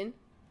opinion.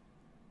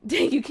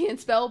 Dang, you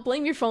can't spell.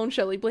 Blame your phone,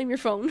 Shelly. Blame your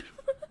phone.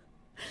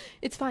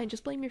 It's fine.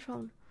 Just blame your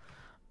phone.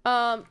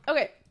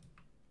 Okay.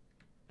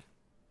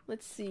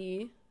 Let's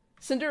see.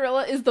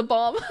 Cinderella is the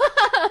bomb.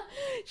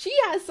 She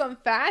has some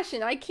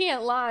fashion, I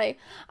can't lie.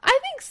 I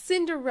think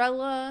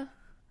Cinderella...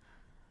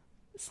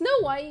 Snow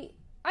White...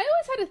 I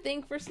always had a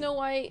thing for Snow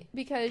White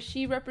because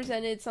she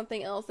represented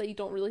something else that you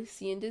don't really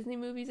see in Disney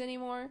movies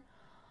anymore.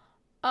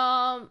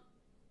 But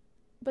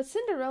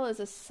Cinderella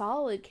is a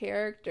solid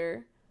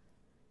character.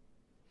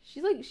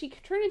 She's like... She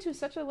turned into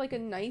such a, like, a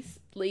nice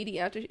lady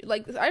after...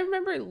 I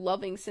remember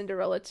loving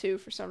Cinderella, too,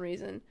 for some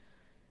reason.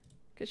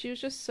 Because she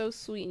was just so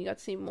sweet and you got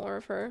to see more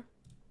of her.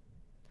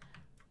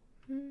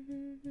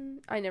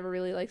 I never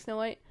really liked Snow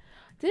White.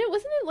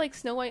 Wasn't it like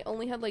Snow White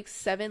only had like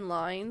 7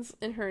 lines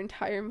in her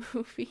entire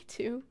movie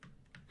too?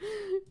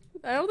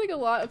 I don't think a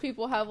lot of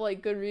people have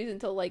like good reason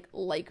to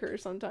like her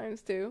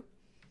sometimes too.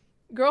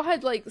 Girl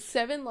had like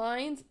 7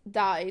 lines,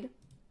 died,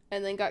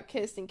 and then got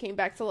kissed and came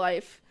back to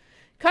life.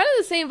 Kind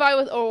of the same vibe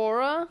with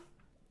Aurora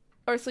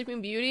or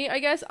Sleeping Beauty, I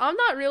guess. I'm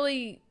not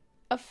really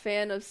a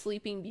fan of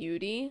Sleeping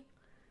Beauty.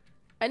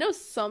 I know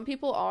some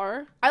people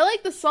are. I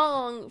like the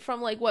song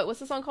from, like, what's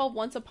the song called?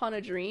 Once Upon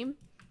a Dream.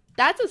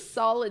 That's a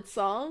solid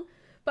song,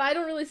 but I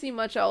don't really see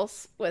much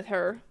else with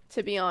her,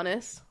 to be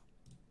honest.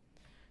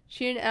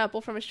 She ate an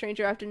apple from a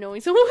stranger after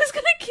knowing someone was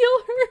gonna kill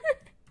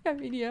her. I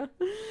mean, yeah.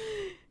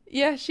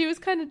 Yeah, she was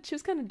kind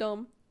of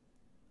dumb.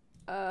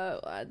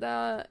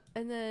 That,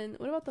 and then,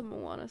 what about the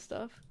Moana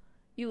stuff?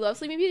 You love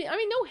Sleeping Beauty? I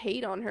mean, no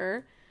hate on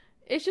her.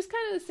 It's just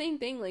kind of the same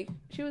thing, like,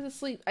 she was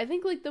asleep. I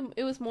think, like,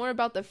 it was more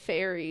about the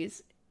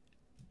fairies.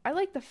 I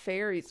like the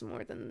fairies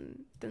more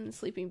than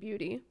Sleeping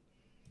Beauty.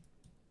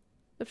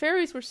 The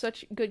fairies were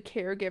such good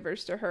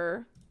caregivers to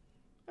her.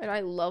 And I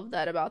love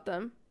that about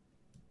them.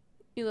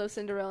 You love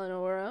Cinderella and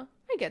Aurora.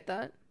 I get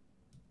that.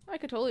 I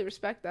could totally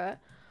respect that.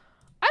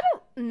 I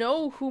don't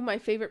know who my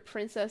favorite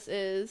princess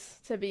is,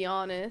 to be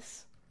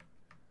honest.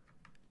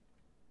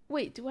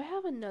 Wait, do I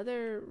have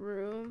another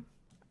room?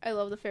 I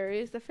love the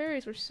fairies. The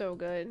fairies were so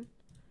good.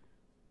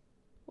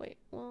 Wait,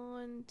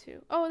 1,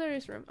 2. Oh, there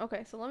is room.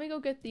 Okay, so let me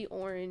go get the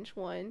orange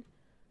one.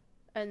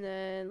 And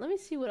then, let me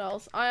see what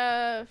else.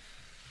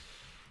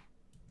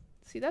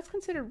 See, that's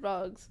considered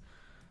rugs.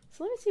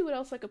 So let me see what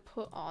else I could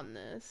put on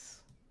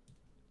this.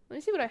 Let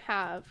me see what I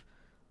have.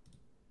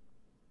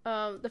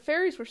 The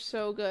fairies were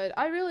so good.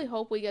 I really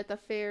hope we get the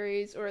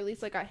fairies, or at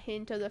least like a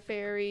hint of the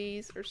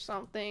fairies or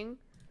something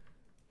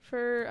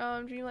for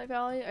Dreamlight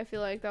Valley. I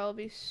feel like that will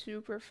be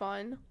super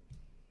fun.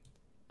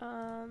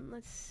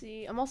 Let's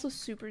see. I'm also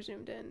super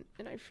zoomed in,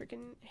 and I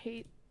freaking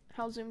hate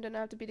how zoomed in I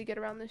have to be to get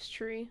around this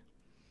tree.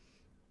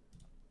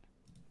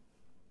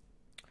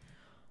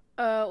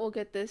 We'll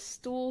get this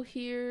stool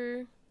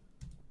here.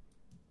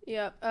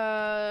 Yep.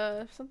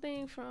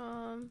 Something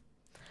from...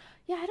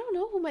 Yeah, I don't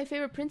know who my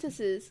favorite princess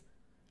is.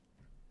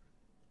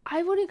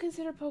 I wouldn't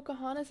consider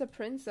Pocahontas a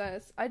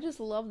princess. I just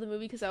love the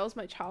movie because that was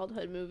my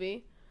childhood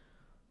movie.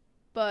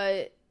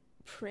 But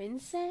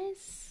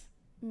princess?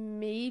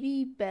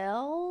 Maybe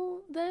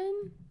Belle,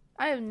 then?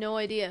 I have no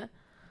idea.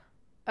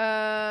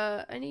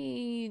 I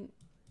need...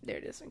 There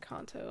it is,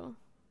 Encanto.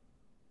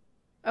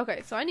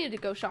 Okay, so I needed to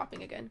go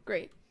shopping again.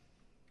 Great.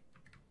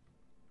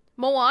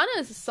 Moana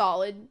is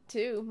solid,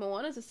 too.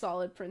 Moana's a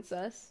solid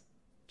princess.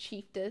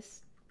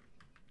 Chiefess.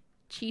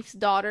 Chief's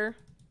daughter.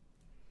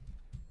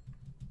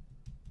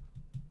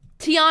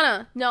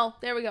 Tiana! No,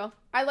 there we go.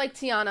 I like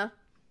Tiana.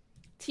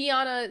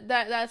 Tiana,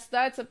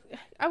 that's a...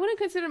 I wouldn't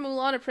consider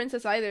Mulan a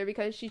princess either,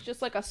 because she's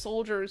just like a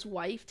soldier's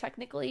wife,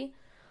 technically.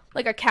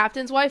 Like a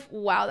captain's wife.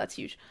 Wow, that's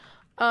huge.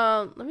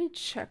 Let me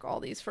check all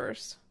these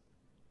first.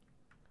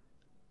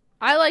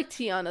 I like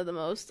Tiana the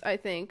most, I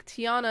think.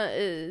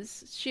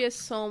 Tiana she has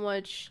so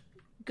much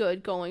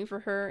good going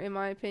for her, in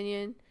my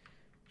opinion.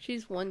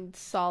 She's one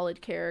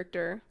solid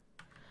character.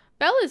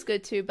 Bella's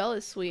good too.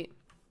 Bella's sweet.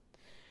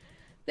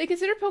 They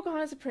consider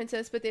Pocahontas a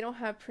princess, but they don't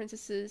have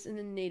princesses in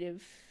the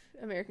Native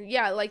American.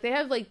 Yeah, like they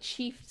have like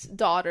chief's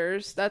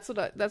daughters. That's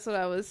what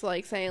I was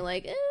like saying.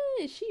 Like,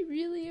 is she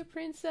really a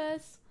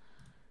princess?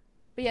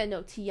 But yeah,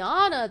 no,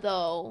 Tiana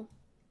though.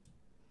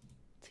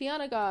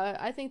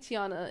 I think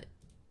Tiana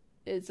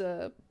is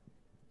her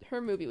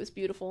movie was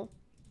beautiful.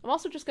 I'm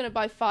also just gonna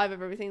buy 5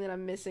 of everything that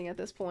I'm missing at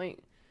this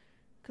point,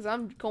 because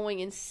I'm going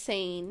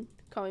insane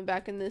coming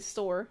back in this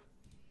store.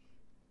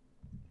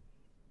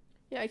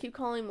 Yeah, I keep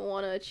calling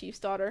Moana a chief's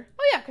daughter.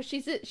 Oh yeah, because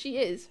she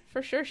is.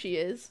 For sure she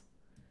is.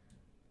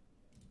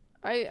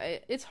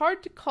 It's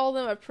hard to call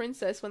them a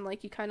princess when,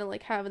 like, you kind of,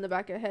 like, have in the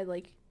back of your head,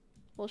 like,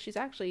 well, she's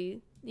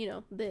actually, you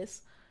know,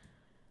 this.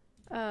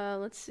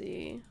 Let's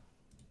see.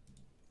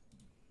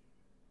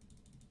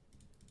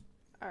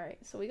 Alright,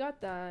 so we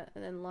got that,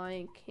 and then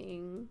Lion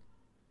King.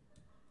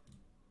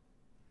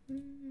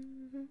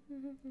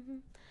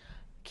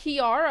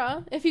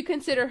 Kiara, if you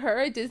consider her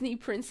a Disney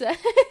princess.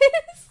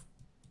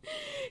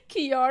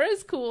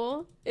 Kiara's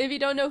cool. If you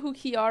don't know who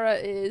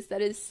Kiara is,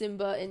 that is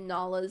Simba and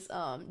Nala's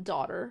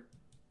daughter.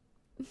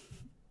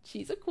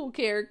 She's a cool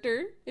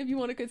character, if you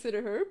want to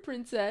consider her a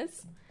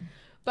princess.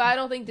 But I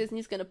don't think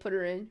Disney's gonna put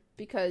her in,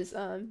 because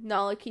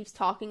Nala keeps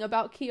talking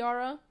about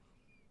Kiara.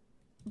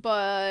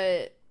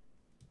 But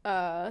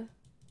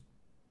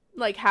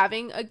like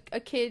having a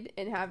kid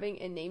and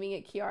naming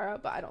it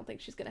Kiara, but I don't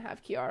think she's gonna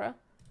have Kiara.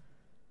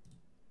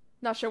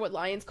 Not sure what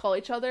lions call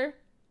each other.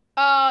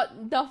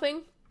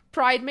 Nothing.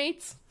 Pride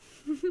mates.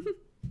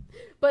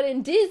 But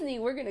in Disney,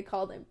 we're gonna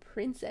call them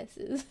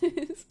princesses.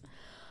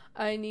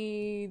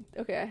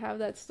 Okay, I have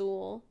that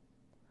stool.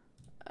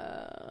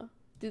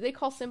 Do they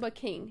call Simba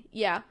King?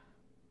 Yeah,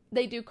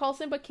 they do call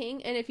Simba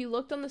King, and if you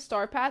looked on the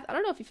Star Path, I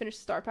don't know if you finished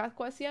the Star Path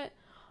quest yet,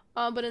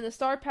 but in the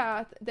Star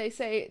Path, they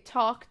say,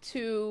 talk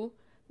to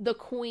the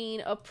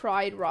Queen of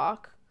Pride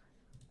Rock,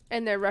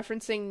 and they're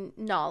referencing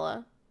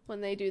Nala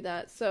when they do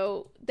that.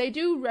 So they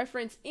do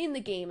reference in the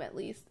game, at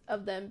least,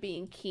 of them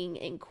being king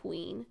and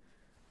queen,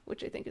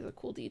 which I think is a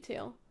cool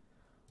detail.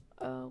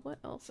 What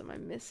else am I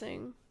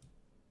missing?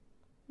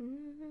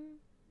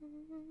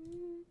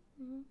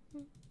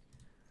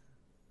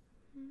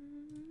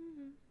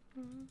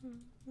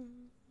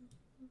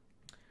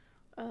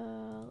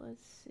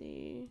 Let's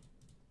see.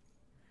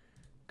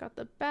 Got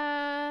the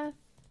bath.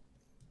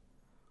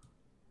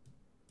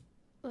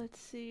 Let's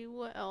see,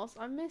 what else?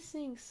 I'm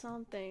missing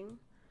something.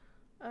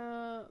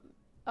 Oh,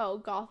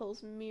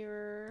 Gothel's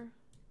mirror.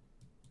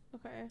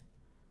 Okay.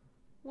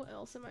 What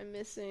else am I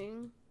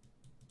missing?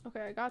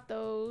 Okay, I got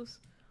those.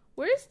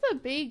 Where's the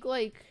big,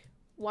 like,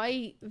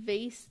 white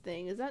vase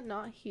thing? Is that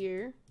not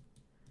here?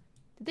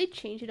 Did they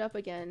change it up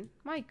again?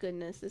 My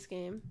goodness, this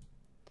game.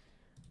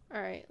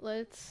 Alright,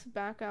 let's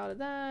back out of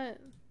that.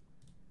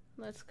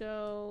 Let's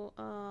go,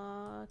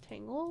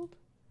 Tangled.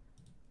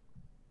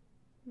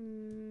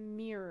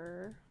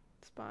 Mirror.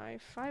 Let's buy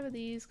 5 of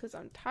these because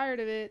I'm tired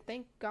of it.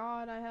 Thank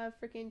God I have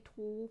freaking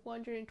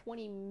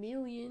 220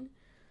 million.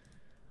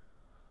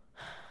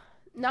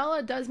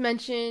 Nala does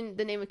mention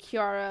the name of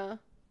Kiara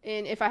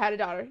in If I Had a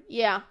Daughter.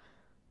 Yeah.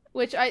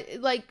 Which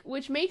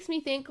makes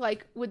me think,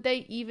 like, would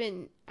they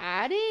even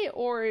add it?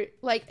 Or,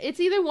 like, it's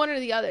either one or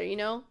the other, you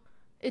know?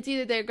 It's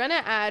either they're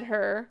gonna add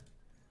her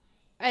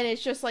and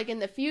it's just, like, in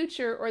the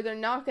future, or they're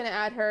not gonna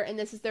add her and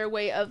this is their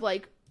way of,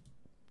 like,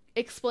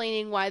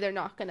 explaining why they're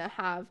not gonna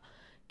have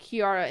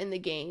Kiara in the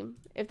game,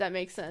 if that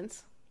makes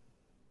sense.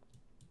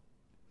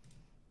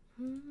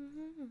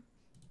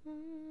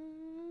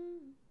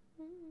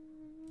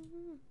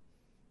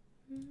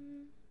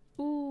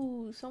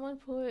 Ooh, someone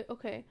put...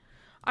 Okay.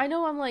 I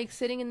know I'm, like,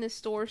 sitting in this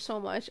store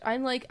so much.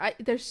 I'm, like...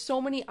 there's so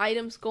many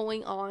items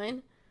going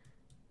on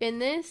in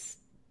this.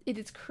 It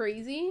is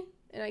crazy.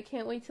 And I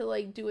can't wait to,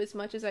 like, do as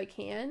much as I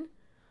can.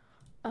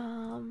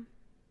 But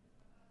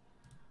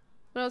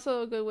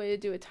also a good way to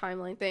do a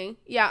timeline thing.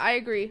 Yeah, I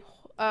agree.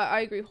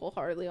 I agree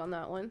wholeheartedly on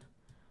that one.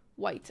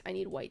 White. I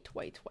need white.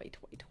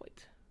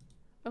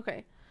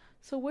 Okay.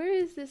 So where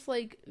is this,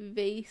 like,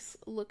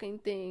 vase-looking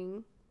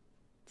thing?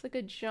 It's like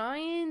a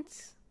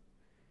giant...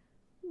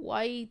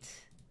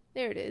 white...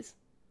 There it is.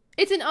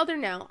 It's in other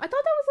now. I thought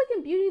that was, like,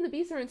 in Beauty and the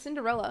Beast or in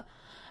Cinderella.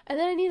 And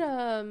then I need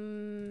a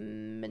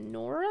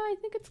menorah, I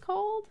think it's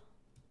called.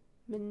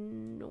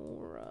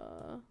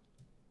 Menorah.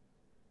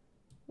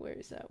 Where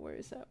is that?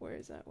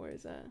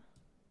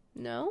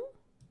 No?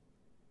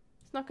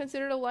 It's not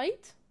considered a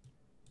light?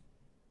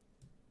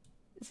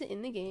 Is it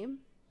in the game?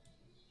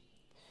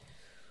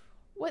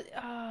 What?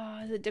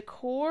 The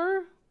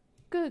decor?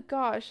 Good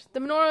gosh. The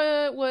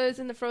menorah was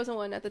in the Frozen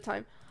one at the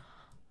time.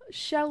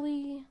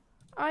 Shelly,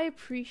 I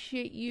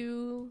appreciate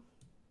you.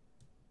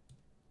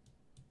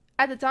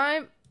 At the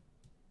time?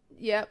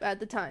 Yep, at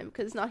the time,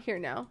 because it's not here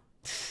now.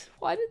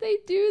 Why did they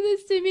do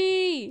this to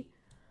me?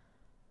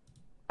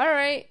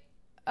 Alright.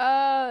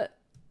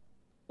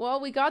 Well,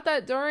 we got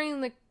that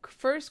during the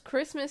first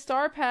Christmas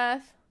Star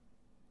Path.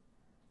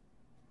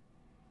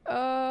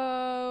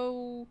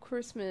 Oh,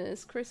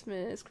 Christmas.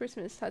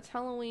 That's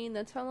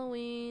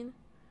Halloween.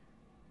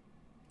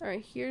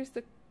 Alright, here's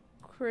the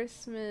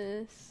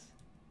Christmas.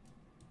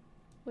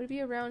 Would it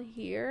be around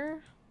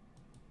here?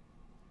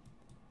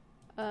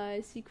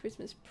 I see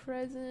Christmas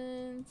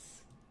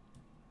presents.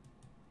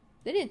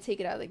 They didn't take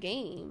it out of the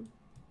game.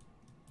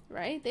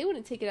 Right? They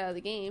wouldn't take it out of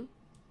the game.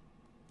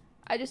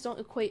 I just don't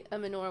equate a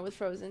menorah with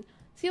Frozen.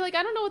 See, like,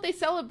 I don't know what they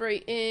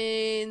celebrate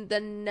in the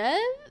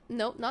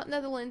Nope, not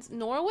Netherlands.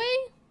 Norway?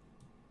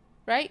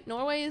 Right?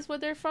 Norway is where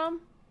they're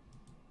from?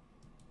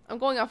 I'm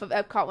going off of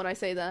Epcot when I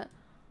say that.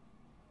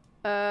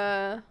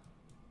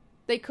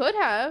 They could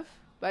have,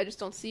 but I just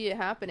don't see it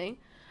happening.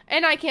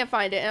 And I can't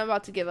find it, and I'm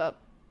about to give up.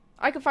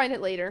 I can find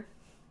it later.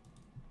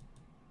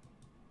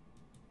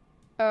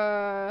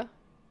 No.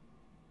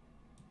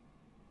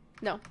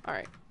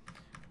 Alright.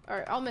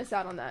 Alright, I'll miss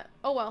out on that.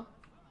 Oh well.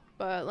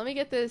 But let me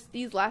get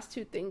these last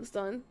two things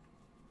done.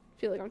 I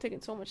feel like I'm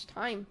taking so much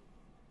time.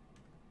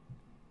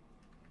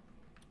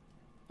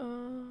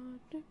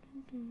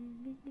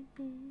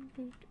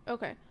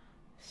 Okay.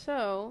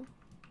 So,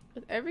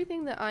 with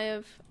everything that I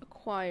have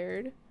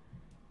acquired,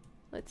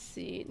 let's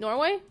see.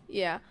 Norway?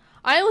 Yeah.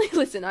 I only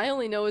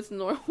know it's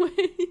Norway.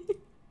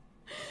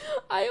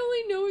 I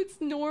only know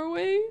it's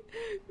Norway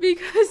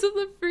because of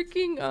the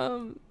freaking,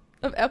 of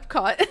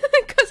Epcot.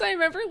 Because I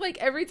remember, like,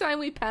 every time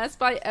we pass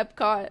by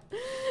Epcot,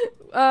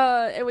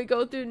 and we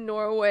go through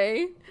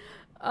Norway,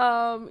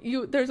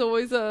 there's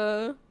always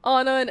a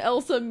Anna and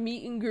Elsa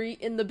meet and greet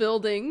in the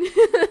building.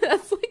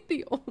 That's, like,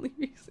 the only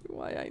reason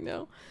why I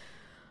know.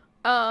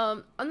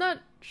 I'm not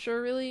sure,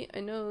 really.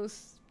 I know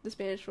the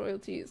Spanish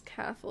royalty is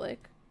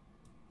Catholic.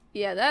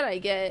 Yeah, that I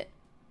get.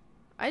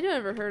 I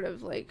never heard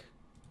of, like,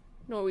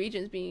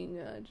 Norwegians being,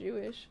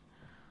 Jewish.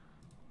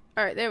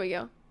 Alright, there we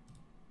go.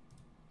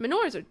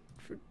 Menorahs are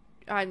for...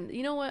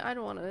 you know what? I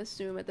don't want to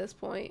assume at this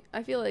point.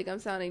 I feel like I'm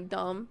sounding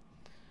dumb.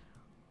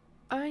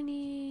 I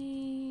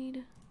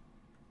need...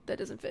 That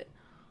doesn't fit.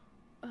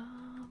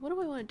 What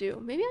do I want to do?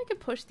 Maybe I could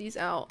push these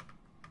out.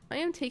 I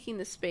am taking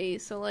the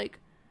space, so, like...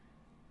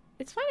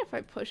 It's fine if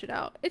I push it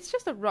out. It's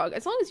just a rug.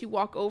 As long as you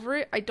walk over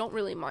it, I don't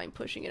really mind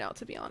pushing it out,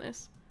 to be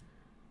honest.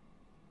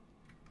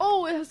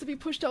 Oh, it has to be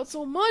pushed out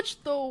so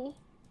much, though.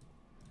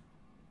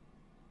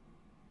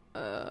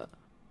 How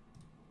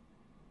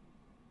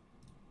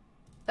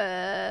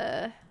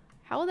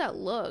will that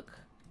look?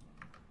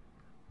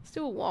 Let's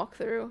do a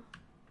walkthrough.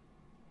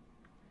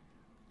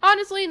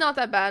 Honestly, not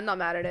that bad. Not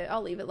mad at it.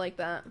 I'll leave it like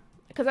that.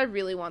 Because I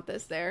really want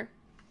this there.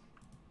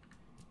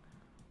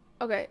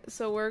 Okay,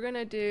 so we're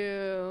gonna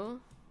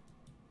do...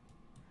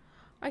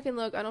 I can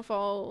look. I don't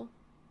follow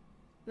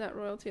that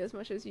royalty as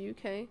much as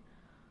UK.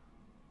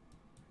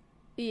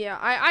 Yeah,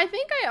 I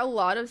think a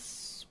lot of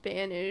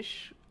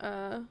Spanish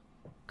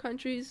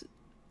countries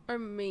are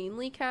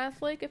mainly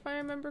Catholic, if I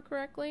remember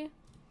correctly.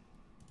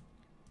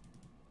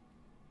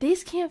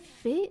 This can't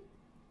fit?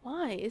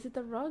 Why? Is it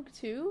the rug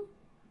too?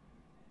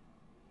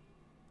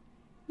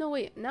 No,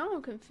 wait. Now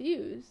I'm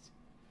confused.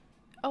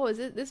 Oh, is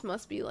it? This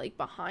must be like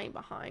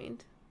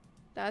behind.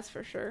 That's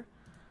for sure.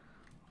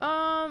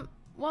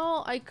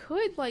 Well, I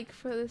could, like,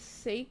 for the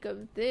sake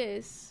of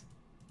this.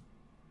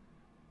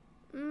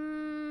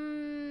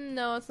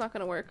 No, it's not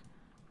gonna work.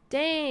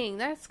 Dang,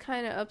 that's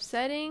kind of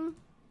upsetting.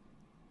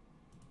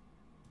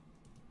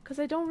 Because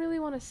I don't really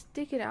want to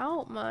stick it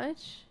out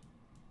much.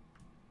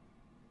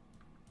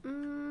 I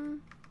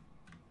mean,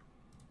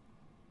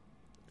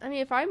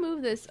 if I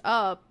move this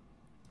up...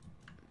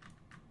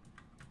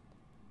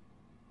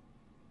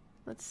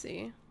 Let's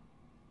see.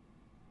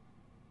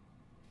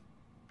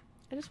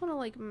 I just want to,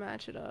 like,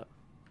 match it up.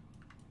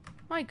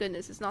 My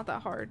goodness, it's not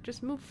that hard.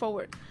 Just move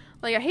forward.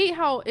 Like, I hate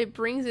how it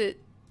brings it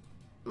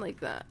like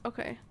that.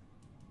 Okay.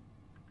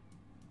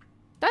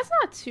 That's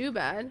not too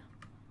bad.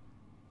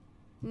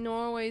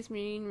 Norway's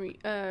main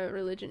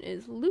religion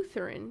is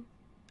Lutheran.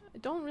 I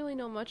don't really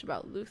know much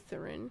about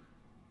Lutheran.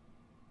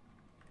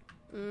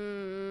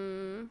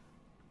 Man,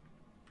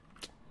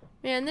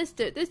 this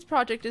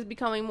project is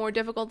becoming more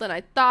difficult than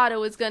I thought it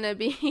was gonna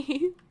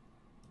be.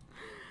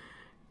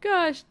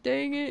 Gosh,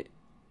 dang it.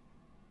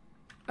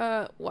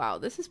 Wow,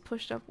 this is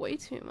pushed up way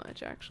too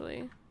much,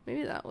 actually.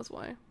 Maybe that was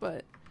why,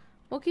 but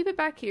we'll keep it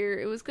back here.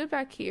 It was good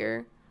back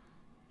here.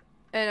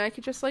 And I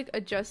could just, like,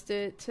 adjust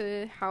it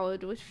to how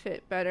it would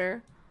fit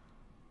better.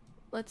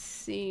 Let's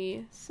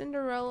see.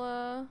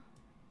 Cinderella.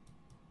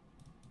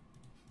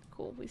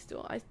 Cool,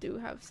 I do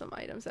have some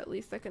items at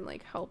least that can,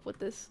 like, help with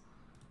this.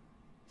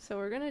 So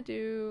we're gonna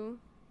do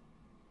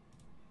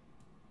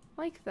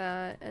like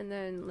that, and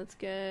then let's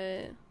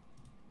get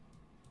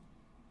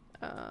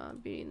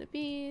Beauty and the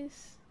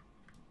Beast.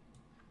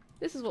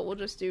 This is what we'll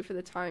just do for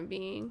the time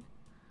being.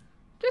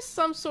 Just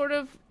some sort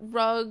of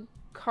rug,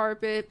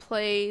 carpet,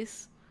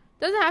 place.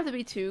 Doesn't have to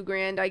be too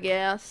grand, I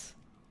guess.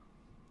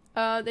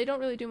 They don't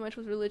really do much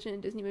with religion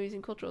in Disney movies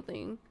and cultural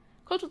things.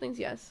 Cultural things,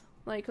 yes.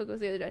 Like Coco's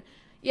the other day.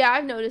 Yeah,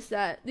 I've noticed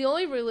that. The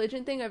only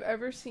religion thing I've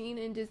ever seen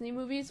in Disney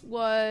movies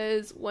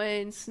was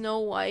when Snow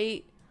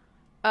White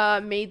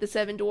made the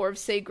 7 dwarves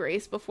say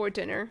grace before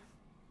dinner.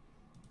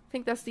 I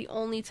think that's the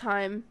only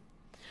time.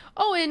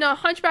 Oh, in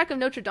Hunchback of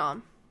Notre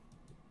Dame.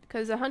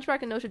 Because the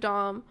Hunchback of Notre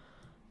Dame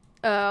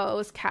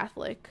was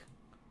Catholic.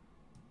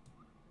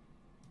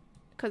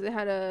 Because it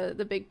had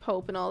the big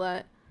pope and all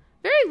that.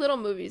 Very little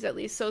movies, at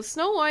least. So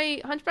Snow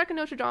White, Hunchback of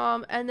Notre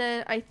Dame, and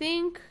then I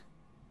think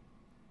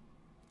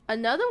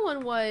another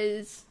one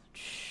was...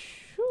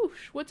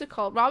 what's it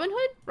called? Robin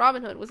Hood?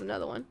 Robin Hood was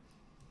another one.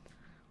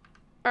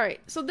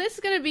 Alright, so this is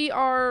gonna be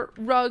our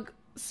rug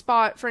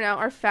spot for now,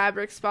 our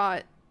fabric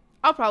spot.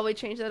 I'll probably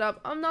change that up.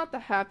 I'm not the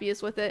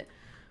happiest with it.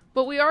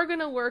 But we are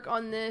gonna work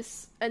on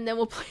this, and then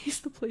we'll place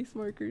the place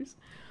markers.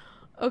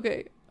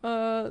 Okay,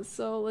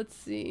 so let's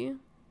see.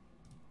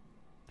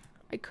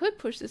 I could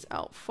push this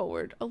out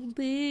forward a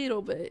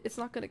little bit. It's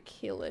not gonna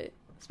kill it.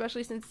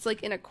 Especially since it's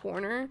like in a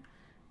corner.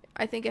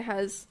 I think it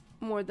has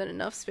more than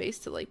enough space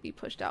to like be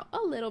pushed out a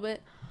little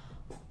bit.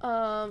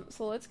 So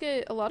let's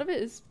get, a lot of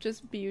it is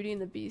just Beauty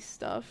and the Beast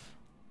stuff.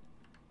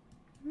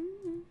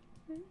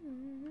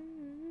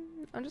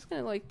 I'm just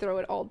gonna like throw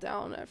it all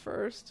down at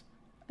first,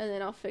 and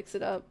then I'll fix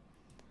it up.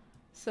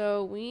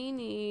 So we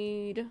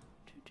need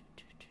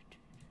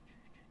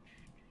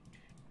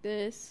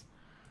this.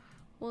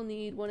 We'll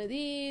need one of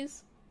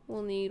these.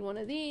 We'll need one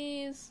of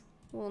these.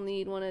 We'll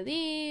need one of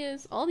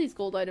these. All these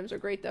gold items are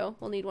great though.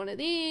 We'll need one of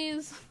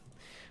these.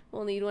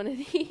 We'll need one of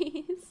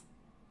these.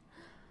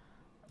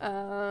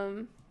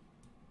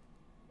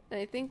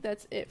 I think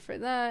that's it for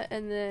that.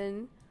 And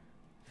then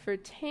for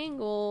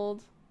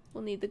Tangled,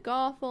 we'll need the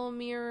Gothel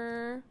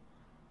mirror.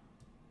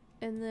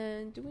 And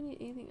then, do we need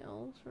anything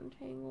else from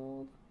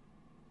Tangled?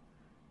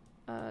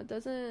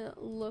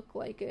 Doesn't look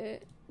like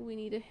it. We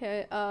need to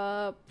hit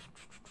up.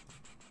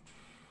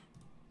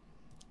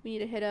 We need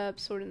to hit up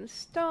Sword in the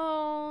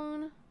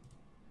Stone.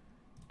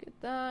 Get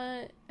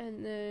that.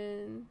 And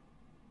then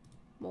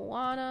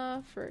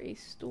Moana for a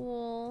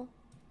stool.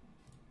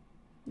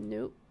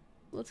 Nope.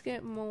 Let's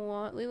get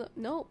Moana. Lilo.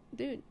 Nope,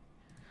 dude.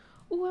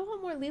 Ooh, I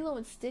want more Lilo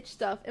and Stitch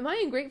stuff. Am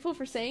I ungrateful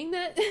for saying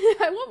that?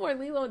 I want more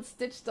Lilo and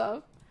Stitch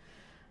stuff.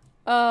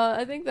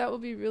 I think that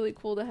would be really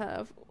cool to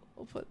have.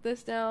 We'll put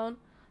this down.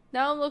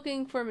 Now I'm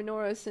looking for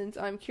menorah since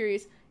I'm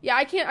curious. Yeah,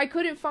 I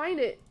couldn't find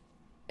it.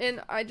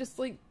 And I just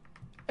like,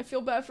 I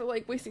feel bad for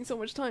like wasting so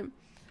much time.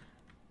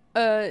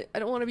 I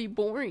don't want to be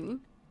boring.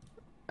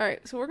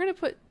 Alright, so we're gonna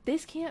put,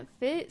 this can't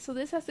fit, so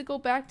this has to go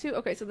back to,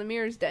 okay, so the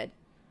mirror's dead.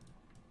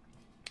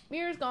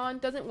 Mirror's gone,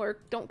 doesn't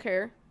work, don't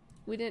care.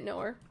 We didn't know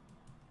her.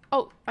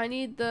 Oh, I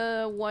need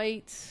the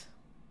white,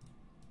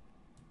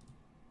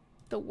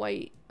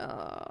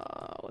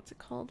 what's it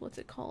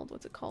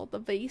called? The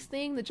vase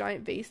thing, the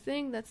giant vase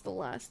thing, that's the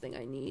last thing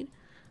I need.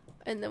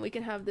 And then we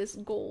can have this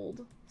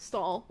gold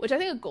stall, which I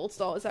think a gold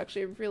stall is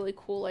actually a really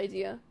cool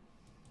idea.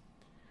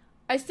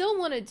 I still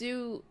want to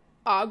do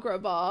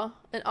Agrabah,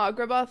 an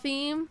Agrabah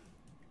theme.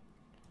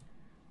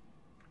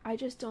 I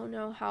just don't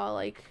know how,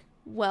 like,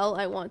 well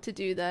I want to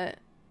do that.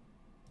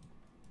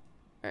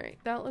 Alright,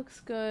 that looks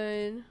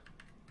good.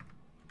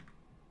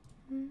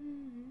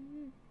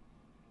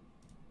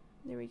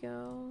 There we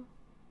go.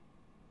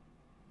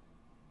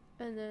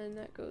 And then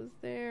that goes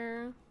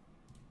there.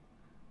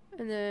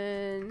 And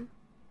then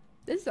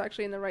this is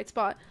actually in the right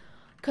spot.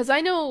 Because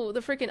I know the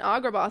freaking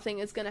Agrabah thing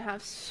is going to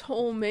have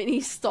so many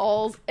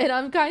stalls. And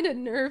I'm kind of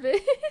nervous,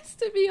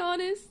 to be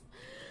honest.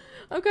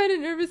 I'm kind of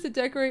nervous to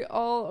decorate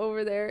all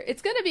over there.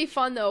 It's going to be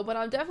fun, though. But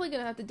I'm definitely going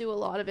to have to do a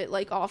lot of it,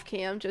 like,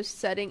 off-cam. Just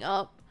setting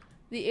up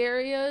the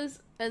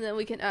areas. And then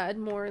we can add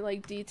more,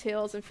 like,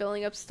 details and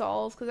filling up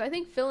stalls. Because I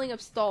think filling up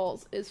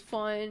stalls is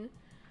fun.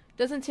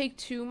 Doesn't take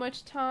too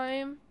much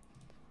time.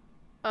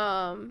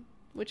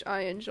 Which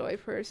I enjoy,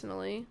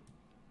 personally.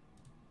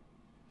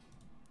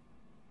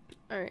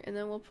 Alright, and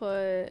then we'll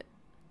put...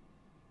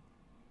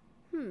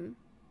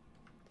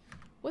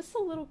 What's the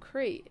little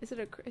crate? Is it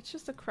a... It's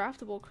just a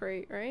craftable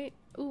crate, right?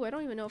 Ooh, I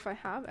don't even know if I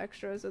have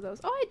extras of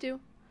those. Oh, I do.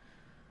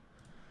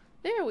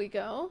 There we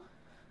go.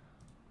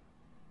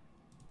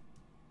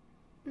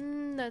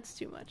 That's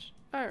too much.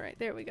 Alright,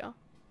 there we go.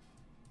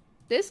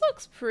 This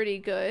looks pretty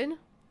good.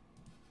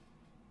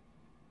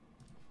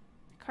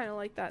 Kind of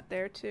like that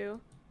there, too.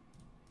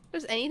 If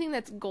there's anything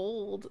that's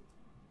gold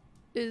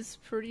is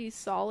pretty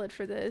solid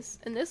for this.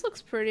 And this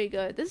looks pretty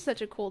good. This is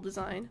such a cool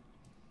design.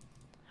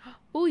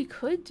 Oh, you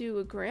could do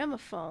a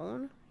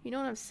gramophone. You know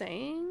what I'm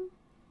saying?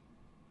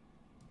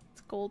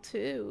 It's gold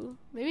too.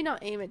 Maybe not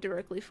aim it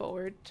directly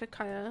forward to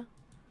kind of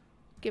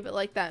give it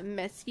like that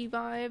messy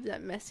vibe,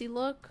 that messy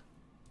look.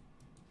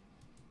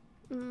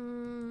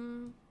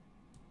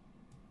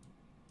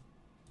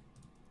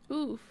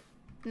 Oof.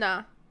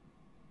 Nah.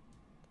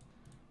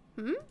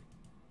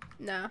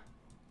 Nah.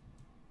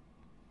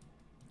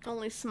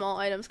 Only small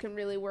items can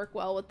really work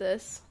well with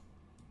this.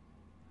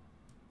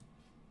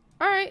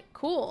 Alright,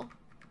 cool.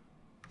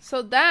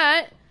 So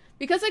that,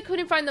 because I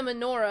couldn't find the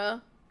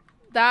menorah,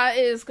 that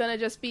is gonna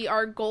just be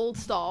our gold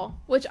stall,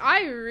 which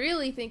I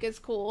really think is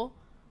cool.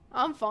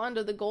 I'm fond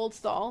of the gold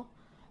stall.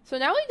 So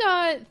now we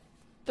got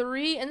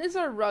 3, and this is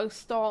our rug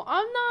stall.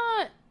 I'm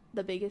not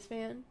the biggest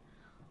fan.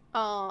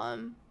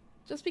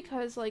 Just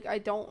because, like, I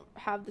don't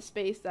have the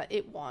space that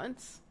it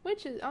wants,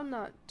 which is, I'm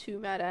not too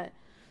mad at.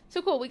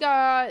 So cool, we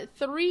got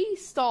 3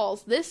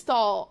 stalls. This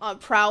stall I'm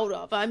proud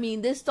of. I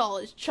mean, this stall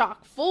is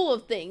chock full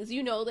of things.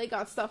 You know, they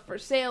got stuff for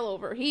sale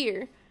over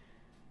here.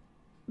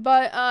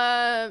 But,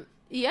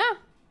 yeah.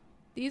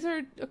 These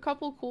are a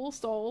couple cool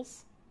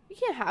stalls. You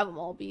can't have them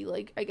all be,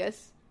 like, I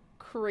guess,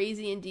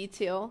 crazy in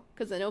detail,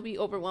 because then it'll be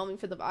overwhelming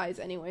for the eyes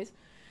anyways.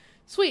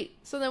 Sweet.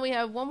 So then we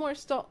have one more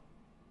stall.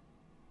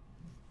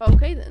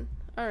 Okay then.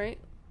 Alright.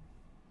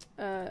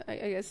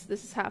 I guess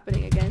this is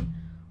happening again.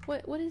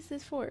 What is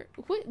this for?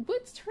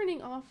 What's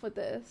turning off with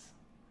this?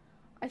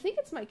 I think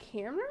it's my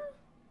camera?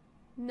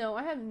 No,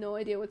 I have no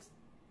idea what's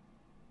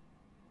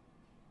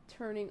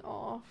turning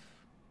off.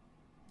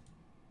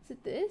 Is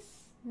it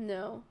this?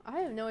 No, I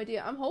have no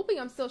idea. I'm hoping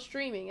I'm still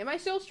streaming. Am I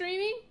still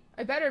streaming?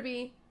 I better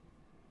be.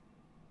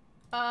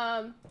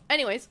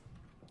 Anyways,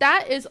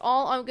 that is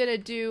all I'm gonna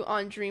do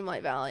on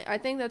Dreamlight Valley. I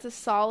think that's a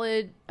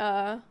solid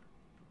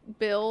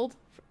build,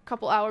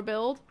 couple hour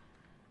build.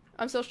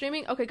 I'm still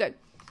streaming? Okay, good.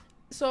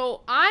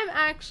 So I'm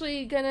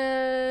actually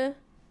gonna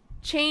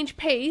change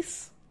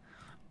pace.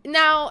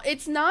 Now,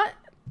 it's not,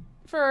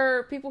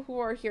 for people who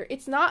are here,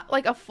 it's not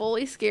like a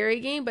fully scary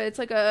game, but it's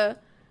like a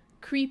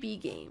creepy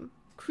game.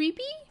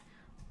 Creepy?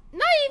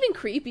 Not even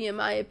creepy in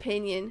my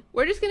opinion.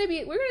 We're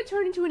gonna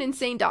turn into an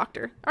insane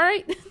doctor.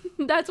 Alright?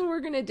 That's what we're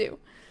gonna do.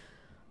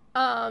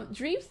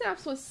 Dream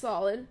Snaps was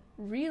solid.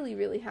 Really,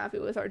 really happy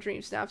with our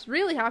Dream Snaps.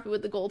 Really happy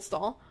with the gold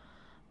stall.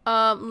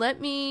 Let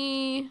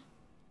me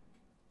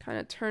kind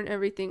of turn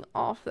everything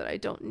off that I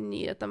don't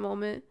need at the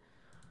moment.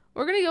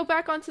 We're gonna go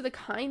back onto the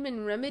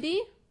Kaiman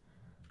Remedy.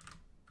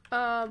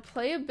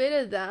 Play a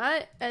bit of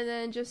that, and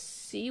then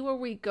just see where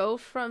we go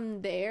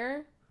from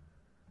there.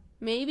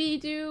 Maybe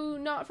do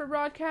not for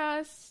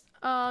broadcast.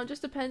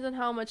 Just depends on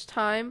how much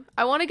time.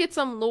 I want to get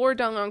some lore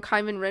done on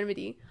Kaiman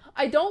Remedy.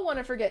 I don't want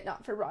to forget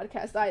not for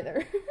broadcast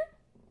either.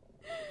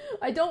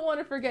 I don't want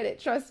to forget it,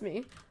 trust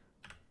me.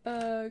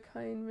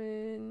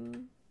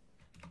 Kaiman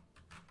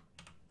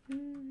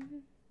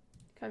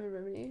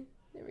Remedy.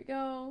 There we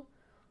go.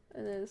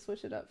 And then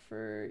switch it up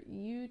for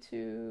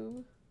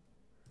YouTube.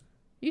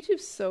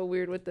 YouTube's so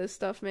weird with this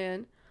stuff,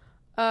 man.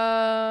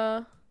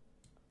 There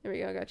we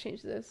go. I gotta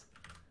change this.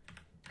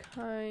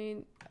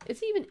 Is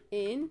he even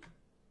in?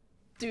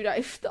 Dude,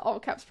 the all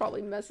caps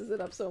probably messes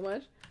it up so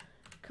much.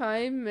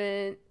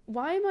 Kaiman.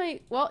 Why am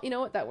I? Well, you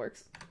know what? That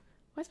works.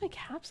 Why is my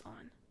caps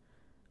on?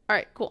 All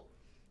right, cool.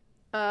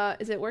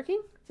 Is it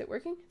working? Is it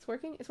working? It's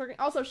working. It's working.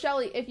 Also,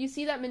 Shelly, if you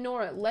see that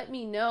menorah, let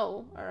me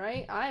know. All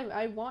right,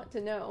 I want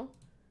to know.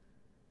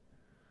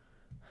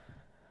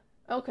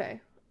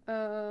 Okay.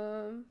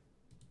 There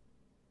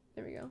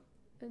we go.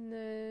 And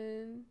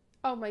then,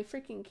 oh, my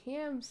freaking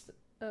cam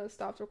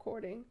stopped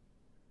recording.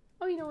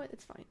 Oh, you know what?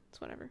 It's fine. It's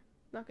whatever.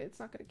 It's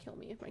not gonna kill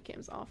me if my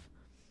cam's off.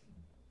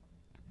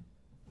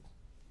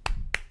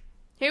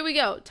 Here we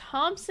go.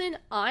 Thompson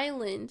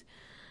Island.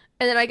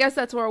 And then I guess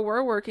that's where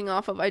we're working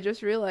off of. I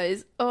just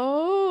realized,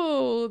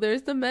 oh,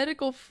 there's the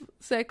medical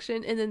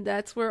section, and then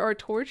that's where our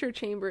torture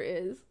chamber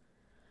is.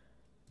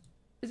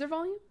 Is there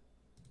volume?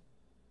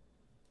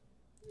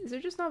 Is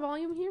there just not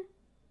volume here?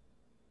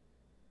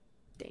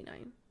 Day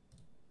 9.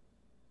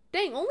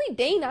 Dang, only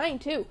day 9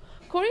 too.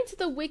 According to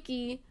the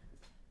wiki,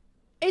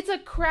 it's a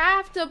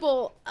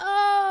craftable.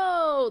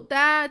 Oh,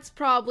 that's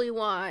probably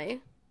why.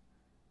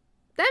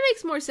 That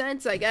makes more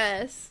sense, I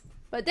guess.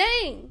 But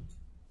dang,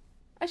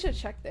 I should have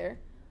checked there.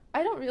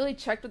 I don't really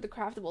check with the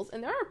craftables,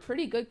 and there are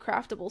pretty good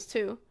craftables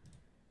too.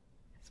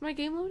 Is my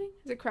game loading?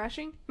 Is it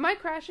crashing? Am I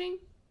crashing?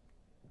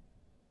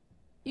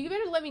 You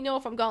better let me know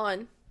if I'm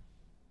gone.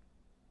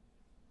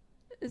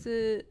 Is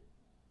it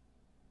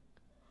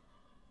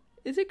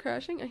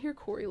crashing? I hear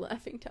Corey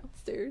laughing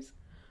downstairs.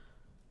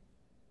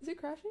 Is it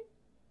crashing?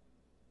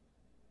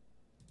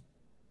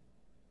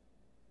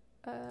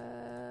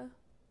 Oh,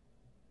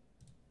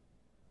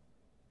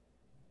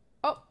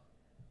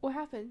 what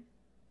happened?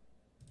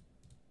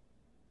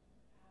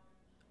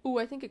 Ooh,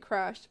 I think it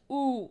crashed.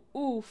 Ooh,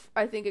 oof,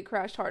 I think it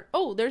crashed hard.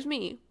 Oh, there's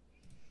me.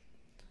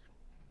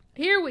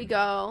 Here we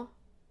go.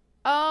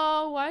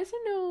 Oh, why is there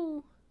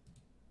no...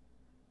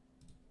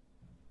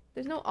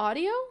 There's no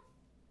audio?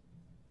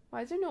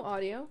 Why is there no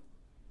audio?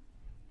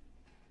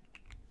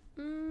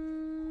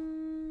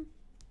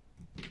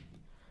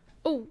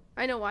 Oh,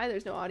 I know why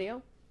there's no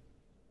audio.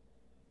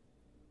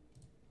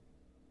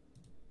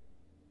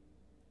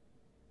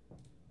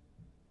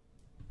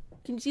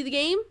 Can you see the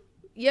game?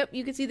 Yep,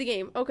 you can see the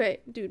game. Okay,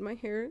 dude, my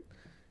hair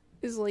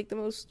is like the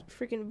most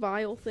freaking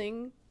vile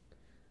thing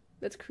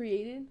that's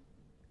created.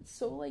 It's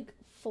so like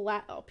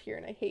flat up here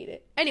and I hate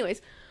it.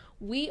 Anyways,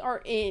 we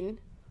are in.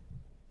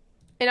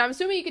 And I'm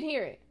assuming you can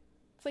hear it.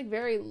 It's like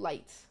very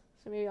light.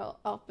 So maybe I'll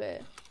up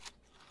it.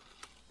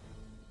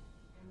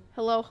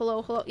 Hello,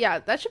 hello, hello. Yeah,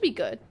 that should be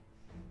good.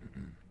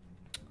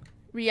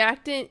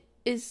 The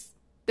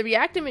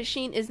reactant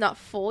machine is not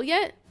full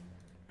yet.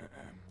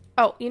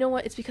 Oh, you know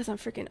what? It's because I'm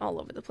freaking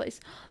all over the place.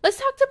 Let's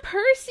talk to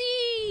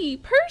Percy!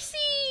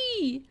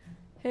 Percy!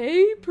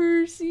 Hey,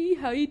 Percy.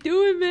 How you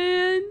doing,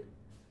 man?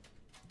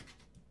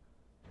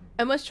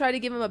 I must try to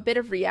give him a bit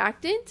of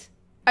reactant.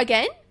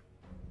 Again?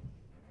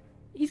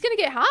 He's gonna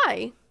get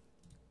high.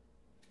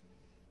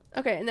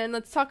 Okay, and then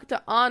let's talk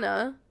to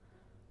Anna.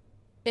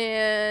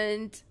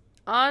 And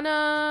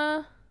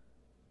Anna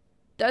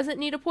doesn't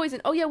need a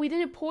poison. Oh yeah, we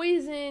didn't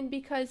poison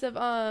because of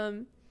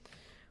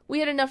we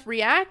had enough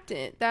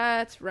reactant.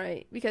 That's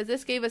right, because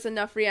this gave us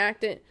enough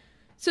reactant.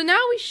 So now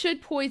we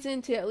should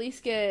poison to at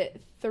least get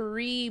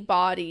 3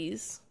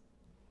 bodies.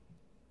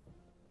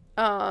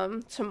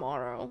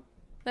 tomorrow.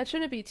 That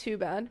shouldn't be too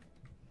bad.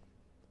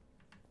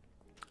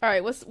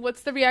 Alright,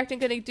 what's the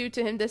reactant gonna do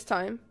to him this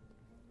time?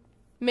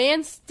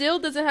 Man still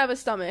doesn't have a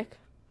stomach.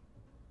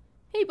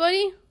 Hey,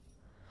 buddy.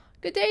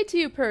 Good day to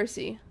you,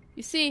 Percy.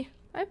 You see,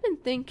 I've been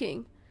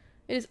thinking.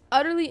 It is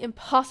utterly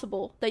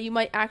impossible that you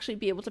might actually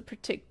be able to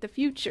predict the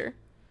future.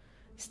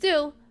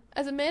 Still,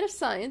 as a man of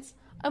science,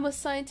 I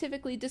must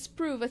scientifically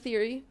disprove a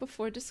theory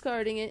before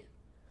discarding it.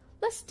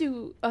 Let's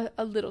do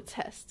a little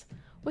test.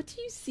 What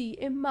do you see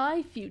in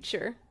my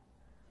future?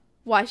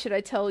 Why should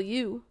I tell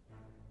you?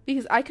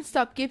 Because I can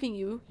stop giving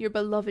you your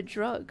beloved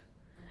drug.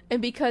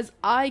 And because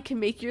I can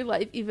make your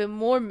life even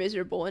more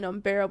miserable and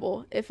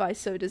unbearable if I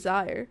so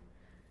desire.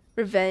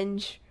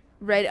 Revenge,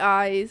 red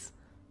eyes,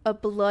 a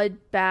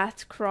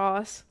blood-bathed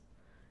cross.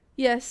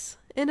 Yes,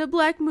 and a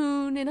black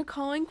moon and a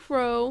cawing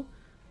crow.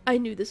 I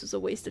knew this was a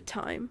waste of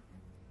time.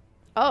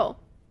 Oh.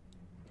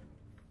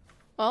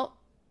 Well,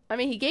 I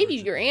mean, he gave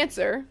you your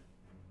answer.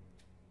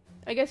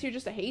 I guess you're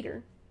just a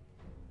hater.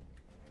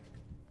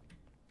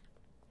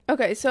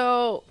 Okay,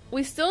 so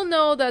we still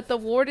know that the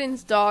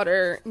warden's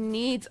daughter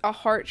needs a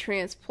heart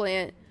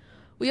transplant.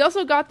 We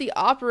also got the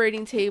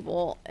operating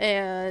table,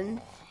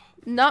 and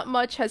not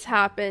much has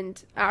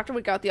happened after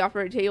we got the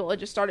operating table. It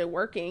just started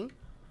working,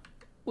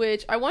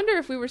 which I wonder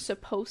if we were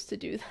supposed to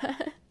do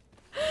that.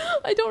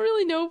 I don't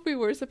really know if we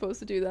were supposed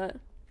to do that.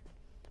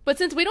 But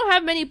since we don't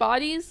have many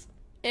bodies,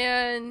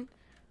 and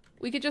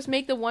we could just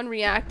make the one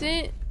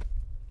reactant,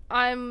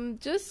 I'm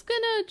just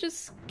gonna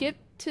skip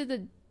to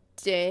the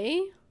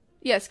day.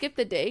 Yeah, skip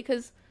the day,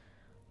 because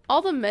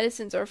all the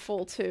medicines are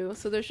full too,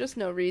 so there's just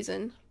no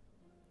reason.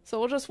 So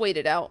we'll just wait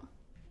it out.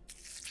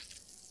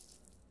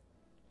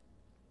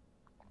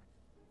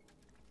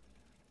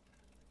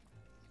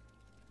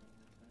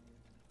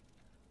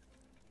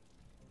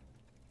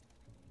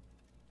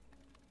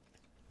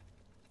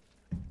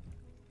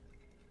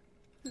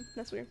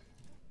 That's weird.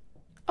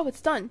 Oh,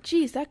 it's done.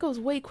 Jeez, that goes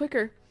way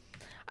quicker.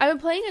 I've been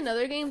playing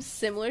another game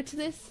similar to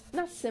this.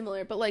 Not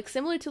similar, but like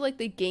similar to like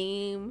the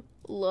game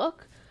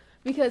look.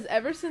 Because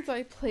ever since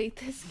I played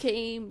this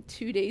game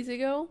 2 days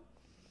ago,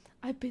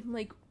 I've been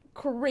like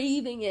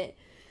craving it.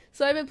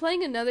 So I've been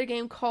playing another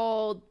game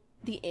called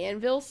The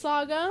Anvil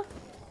Saga.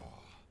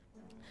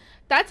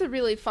 That's a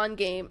really fun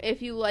game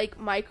if you like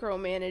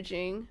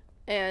micromanaging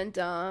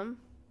and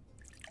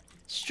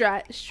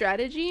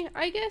strategy,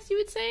 I guess you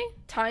would say.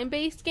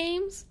 Time-based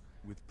games.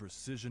 With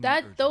precision.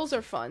 Those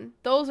are fun.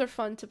 Those are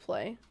fun to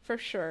play, for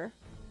sure.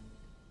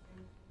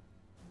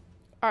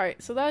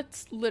 Alright, so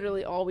that's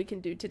literally all we can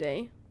do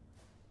today.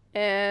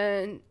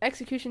 And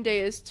execution day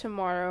is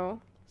tomorrow,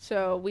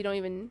 so we don't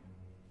even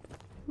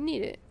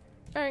need it.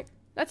 Alright,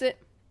 that's it.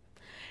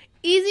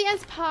 Easy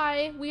as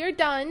pie. We are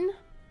done.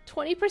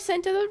 20%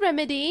 of the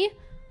remedy.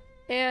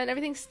 And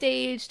everything's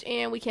staged,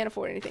 and we can't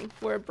afford anything.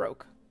 We're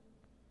broke.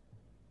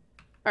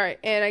 Alright,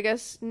 and I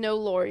guess no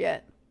lore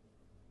yet.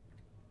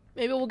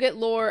 Maybe we'll get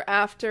lore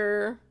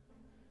after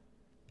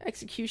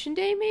execution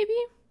day, maybe?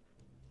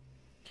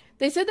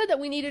 They said that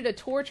we needed to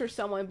torture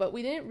someone, but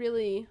we didn't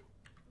really...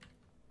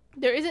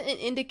 There isn't an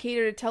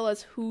indicator to tell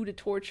us who to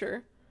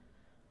torture.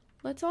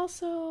 Let's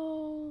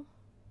also...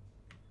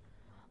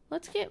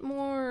 Let's get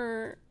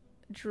more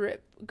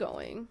drip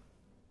going.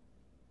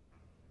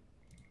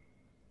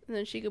 And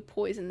then she could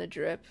poison the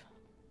drip.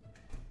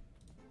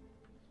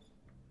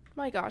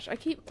 My gosh,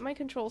 my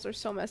controls are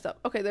so messed up.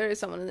 Okay, there is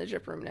someone in the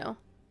drip room now.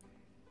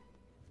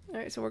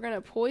 Alright, so we're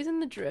gonna poison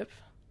the drip.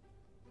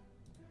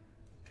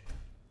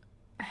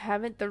 I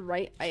haven't the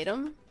right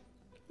item?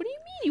 What do you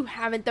mean you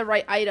haven't the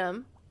right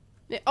item?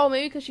 Oh,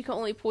 maybe because she can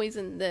only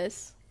poison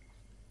this.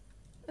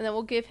 And then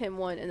we'll give him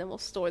one, and then we'll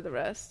store the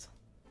rest.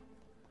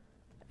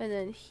 And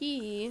then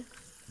he...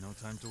 No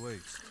time to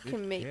waste.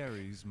 Can it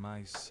carries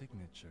my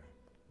signature.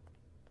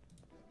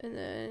 And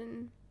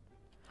then...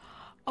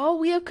 Oh,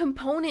 we have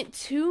component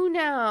 2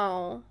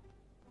 now.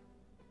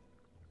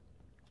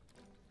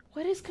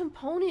 What does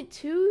component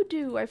 2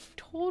 do? I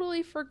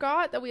totally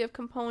forgot that we have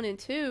component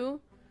 2.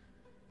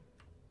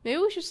 Maybe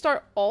we should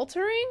start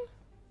altering?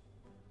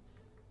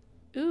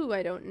 Ooh,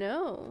 I don't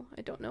know.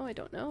 I don't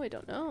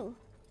know.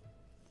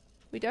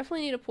 We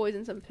definitely need to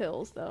poison some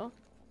pills, though.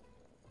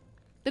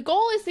 The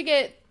goal is to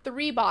get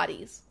 3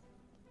 bodies.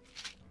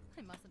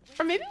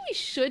 Or maybe we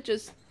should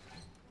just...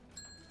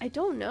 I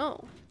don't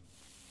know.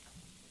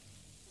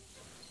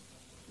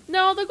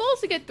 No, the goal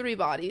is to get 3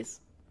 bodies.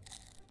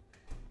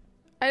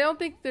 I don't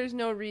think there's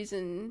no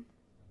reason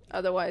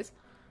otherwise.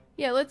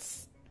 Yeah,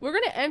 we're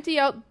gonna empty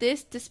out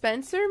this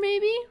dispenser,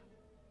 maybe?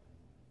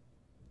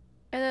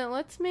 And then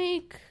let's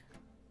make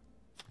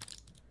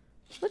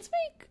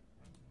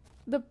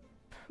the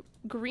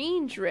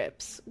green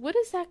drips. What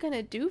is that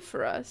gonna do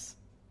for us?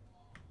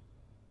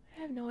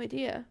 I have no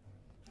idea.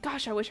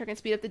 Gosh, I wish I could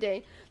speed up the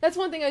day. That's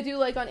one thing I do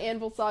like on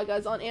Anvil Saga,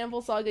 is on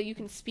Anvil Saga you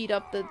can speed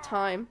up the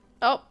time.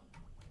 Oh.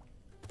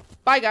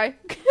 Bye, guy.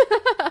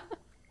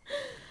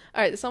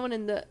 Alright, there's someone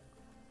in the...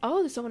 Oh,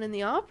 there's someone in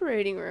the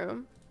operating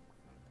room.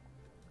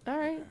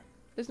 Alright.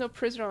 There's no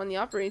prisoner on the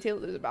operating table.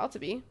 There's about to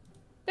be.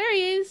 There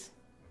he is.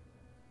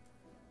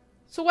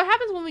 So what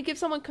happens when we give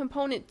someone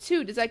component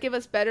 2? Does that give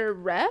us better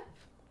rep?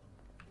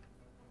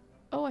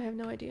 Oh, I have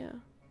no idea.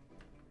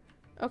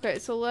 Okay,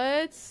 so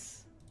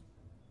let's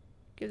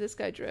give this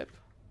guy drip.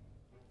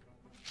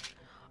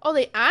 Oh,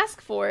 they ask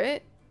for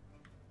it.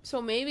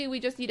 So maybe we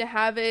just need to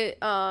have it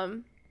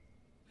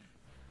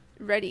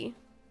ready.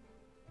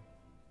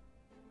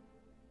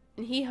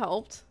 And he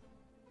helped.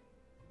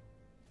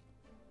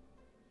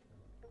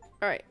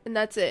 Alright, and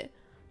that's it.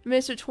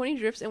 Administer 20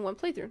 drips in one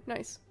playthrough.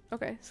 Nice.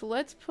 Okay, so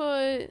let's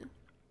put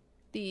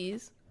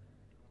these.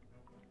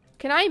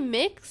 Can I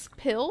mix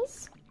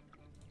pills?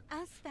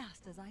 As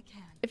fast as I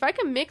can. If I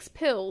can mix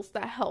pills,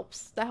 that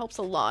helps. That helps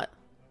a lot.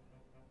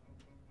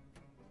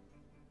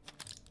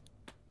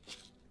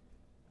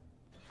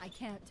 I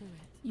can't do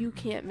it. You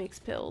can't mix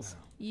pills.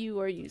 You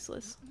are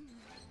useless.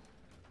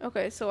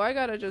 Okay, so I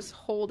gotta just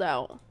hold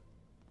out.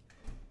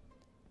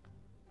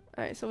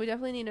 Alright, so we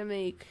definitely need to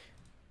make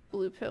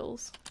blue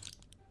pills.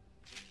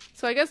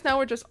 So I guess now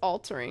we're just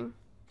altering.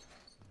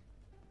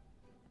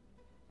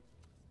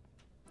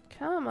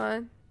 Come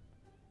on.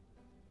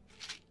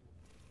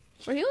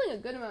 We're healing a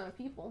good amount of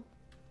people.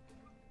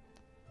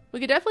 We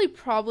could definitely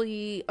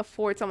probably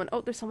afford someone.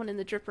 Oh, there's someone in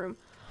the drip room.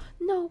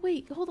 No,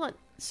 wait, hold on.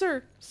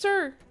 Sir,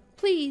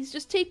 please,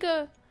 just take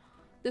a...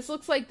 This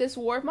looks like this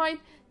War of Mine.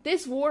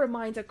 This War of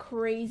Mine's a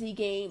crazy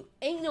game.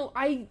 Ain't no...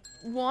 I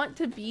want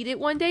to beat it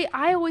one day.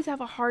 I always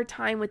have a hard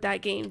time with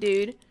that game,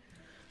 dude.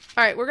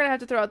 Alright, we're gonna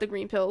have to throw out the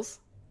green pills.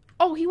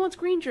 Oh, he wants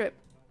green drip.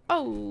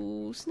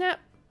 Oh, snap.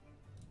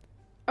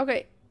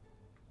 Okay.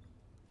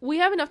 We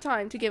have enough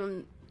time to give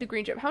him the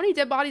green drip. How many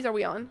dead bodies are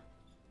we on?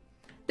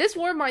 This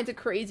War of Mine's a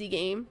crazy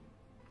game.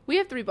 We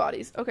have 3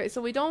 bodies. Okay,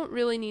 so we don't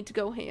really need to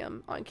go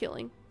ham on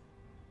killing.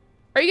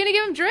 Are you gonna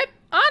give him drip?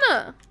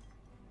 Anna!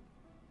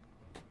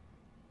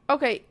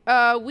 Okay,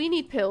 we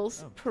need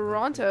pills. Oh,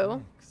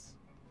 Pronto. thanks.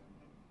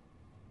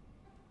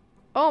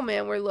 Oh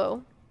man, we're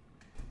low.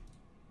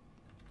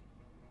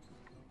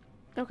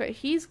 Okay,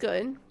 he's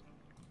good.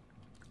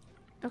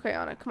 Okay,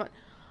 Anna, come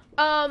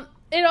on.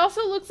 It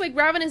also looks like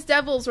Ravenous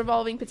Devil's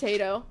Revolving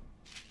Potato.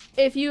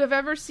 If you have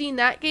ever seen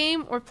that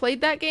game or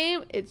played that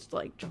game, it's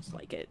like just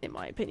like it, in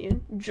my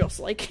opinion. Just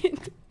like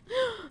it.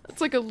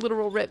 It's like a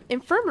literal rip.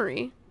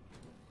 Infirmary.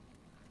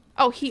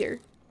 Oh, here.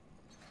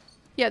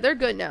 Yeah, they're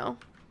good now.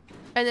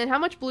 And then how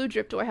much blue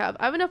drip do I have?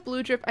 I have enough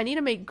blue drip. I need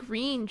to make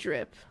green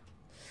drip.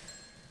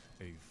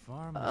 A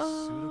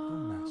pharmaceutical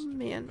master.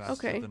 Man,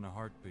 Faster okay. than a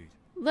heartbeat.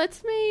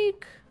 Let's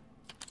make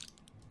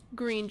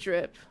green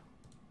drip.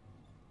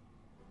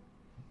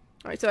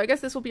 Alright, so I guess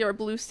this will be our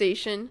blue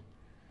station.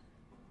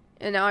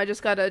 And now I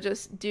just gotta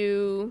just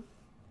do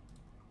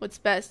what's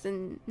best.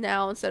 And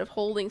now instead of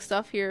holding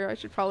stuff here, I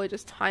should probably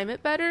just time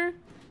it better.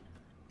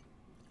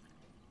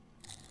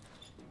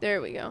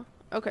 There we go.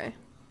 Okay.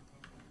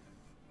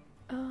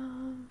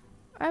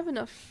 I have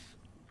enough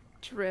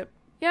drip.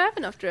 Yeah, I have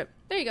enough drip.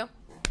 There you go.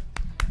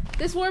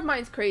 This War of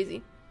Mine's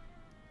crazy.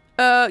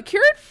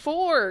 Cured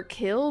 4,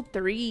 killed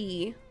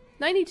 3.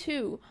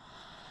 92.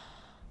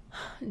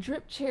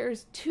 Drip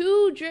chairs.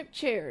 2 drip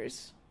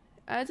chairs.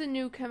 Adds a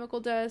new chemical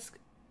desk.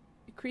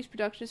 Increase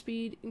production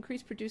speed.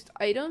 Increase produced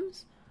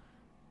items.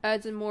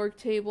 Adds a morgue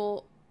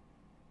table.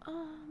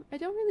 I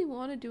don't really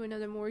want to do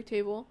another morgue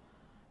table.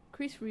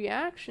 Increase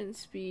reaction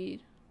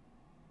speed.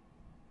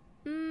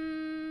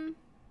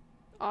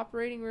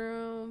 Operating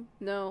room.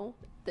 No.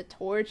 The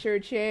torture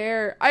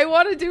chair. I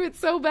want to do it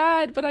so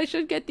bad, but I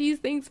should get these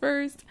things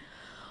first.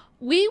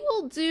 We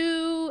will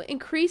do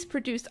increase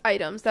produced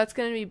items. That's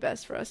going to be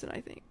best for us, and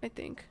I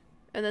think.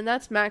 And then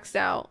that's maxed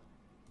out.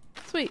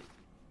 Sweet.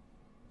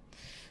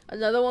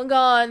 Another one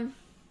gone.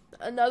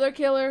 Another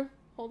killer.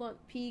 Hold on.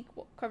 Peek.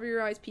 Cover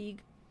your eyes, Peeg.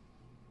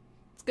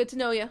 It's good to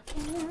know ya.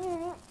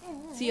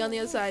 See you on the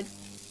other side.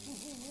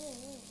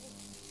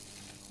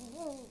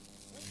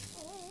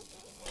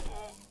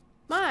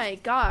 My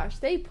gosh,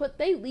 they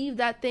leave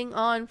that thing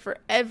on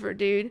forever,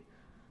 dude.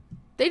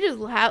 They just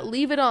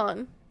leave it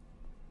on.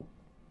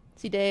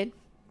 Is he dead?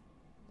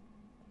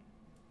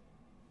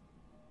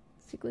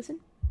 Is he glisten?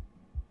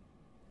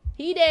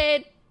 He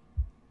did.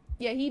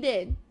 Yeah, he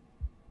did.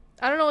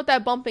 I don't know what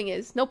that bumping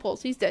is. No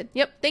pulse. He's dead.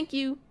 Yep, thank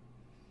you.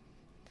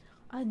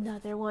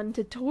 Another one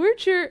to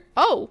torture.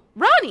 Oh,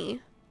 Ronnie.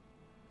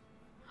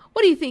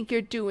 What do you think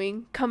you're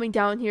doing, coming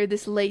down here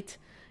this late?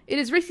 It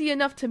is risky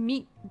enough to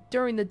meet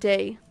during the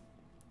day.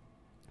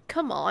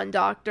 Come on,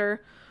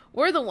 Doctor.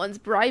 We're the ones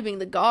bribing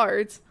the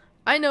guards.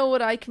 I know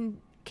what I can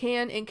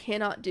and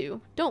cannot do.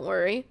 Don't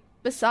worry.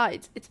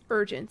 Besides, it's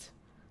urgent.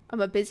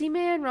 I'm a busy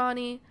man,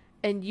 Ronnie,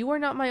 and you are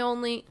not my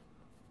only...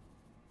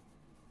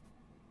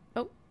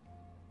 Oh.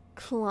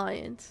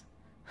 Client.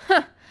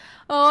 Huh.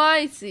 Oh,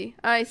 I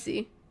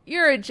see.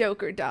 You're a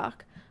joker,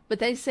 Doc. But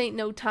this ain't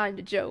no time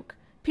to joke.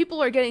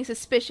 People are getting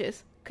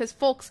suspicious, 'cause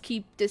folks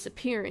keep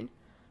disappearing.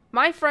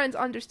 My friends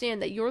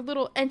understand that your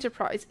little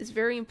enterprise is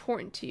very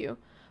important to you,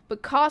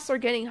 but costs are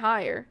getting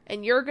higher,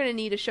 and you're gonna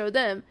need to show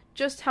them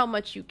just how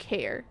much you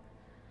care.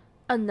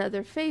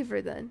 Another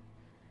favor, then.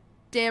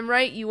 Damn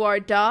right you are,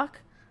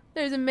 Doc.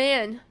 There's a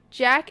man,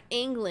 Jack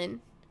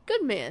Anglin.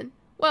 Good man.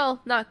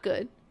 Well, not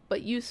good.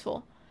 but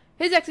useful.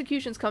 His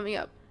execution's coming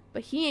up,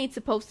 but he ain't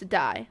supposed to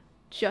die.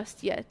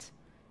 Just yet.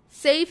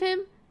 Save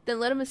him, then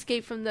let him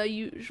escape from the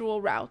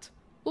usual route.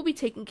 We'll be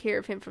taking care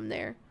of him from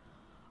there.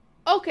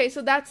 Okay,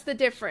 so that's the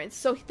difference.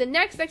 So the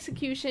next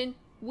execution,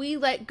 we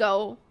let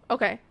go.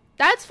 Okay,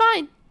 that's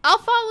fine. I'll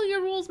follow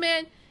your rules,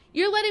 man.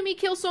 You're letting me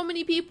kill so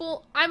many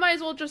people, I might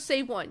as well just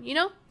save one, you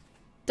know?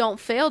 Don't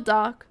fail,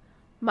 Doc.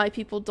 My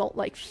people don't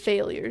like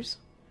failures.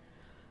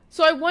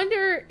 So I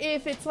wonder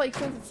if it's like,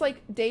 since it's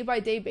like day by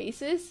day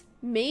basis,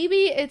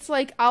 maybe it's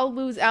like I'll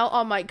lose out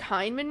on my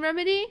Kindman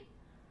remedy.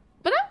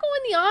 But I'm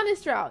going the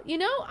honest route, you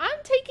know? I'm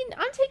taking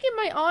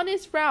my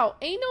honest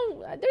route.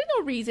 There's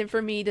no reason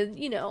for me to,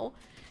 you know,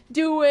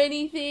 do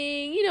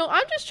anything. You know,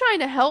 I'm just trying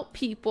to help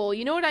people,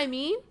 you know what I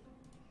mean?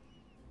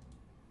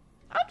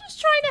 I'm just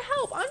trying to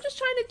help. I'm just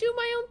trying to do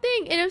my own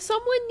thing. And if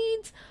someone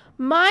needs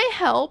my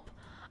help,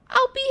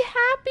 I'll be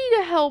happy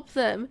to help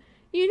them.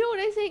 You know what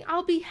I'm saying?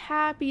 I'll be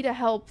happy to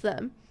help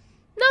them.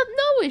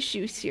 No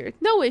issues here.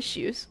 No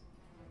issues.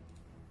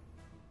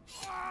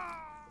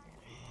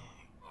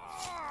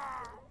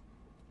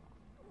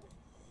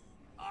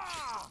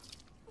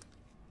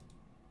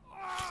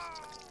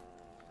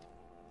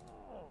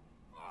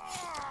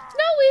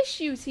 No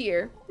issues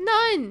here.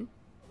 None.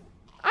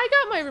 I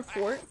got my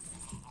report.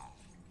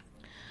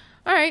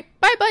 Alright.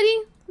 Bye,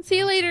 buddy. See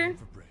you later.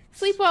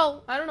 Sleep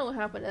well. I don't know what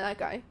happened to that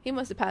guy. He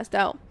must have passed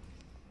out.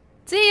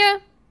 See ya.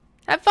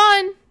 Have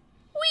fun.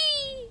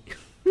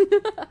 Whee!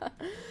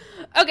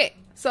 Okay.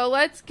 So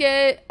let's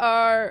get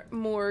our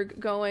morgue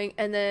going.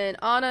 And then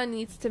Anna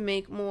needs to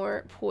make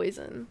more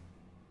poison.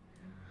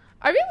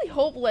 I really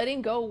hope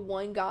letting go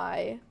one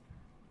guy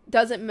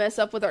doesn't mess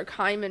up with our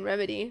Kindman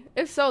remedy.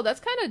 If so,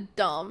 that's kind of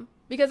dumb.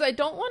 Because I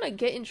don't want to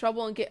get in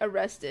trouble and get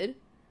arrested.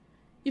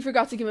 You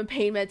forgot to give him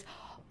pain meds.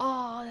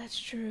 Oh, that's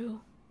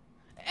true.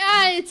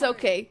 It's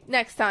okay.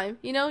 Next time.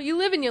 You know, you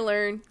live and you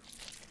learn.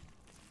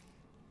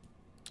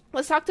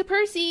 Let's talk to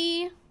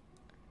Percy.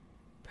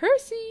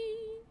 Percy.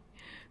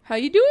 How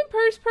you doing,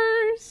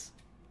 Purse?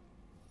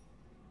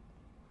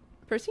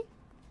 Percy?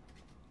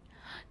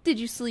 Did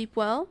you sleep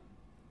well?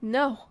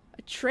 No.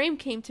 A train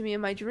came to me in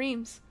my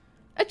dreams.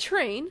 A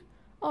train?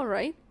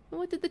 Alright. And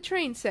what did the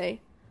train say?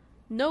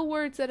 No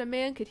words that a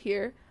man could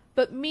hear,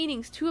 but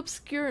meanings too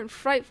obscure and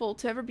frightful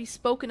to ever be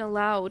spoken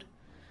aloud.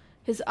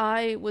 His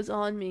eye was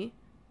on me,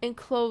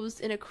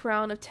 enclosed in a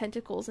crown of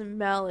tentacles and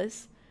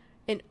malice.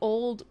 An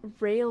old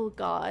rail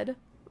god.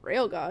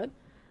 Rail god?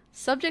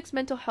 Subject's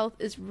mental health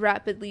is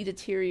rapidly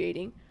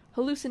deteriorating.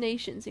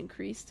 Hallucinations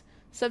increased.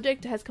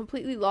 Subject has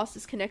completely lost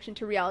his connection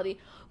to reality.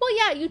 Well,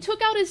 yeah, you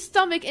took out his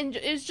stomach and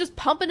is just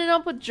pumping it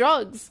up with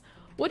drugs.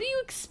 What do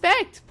you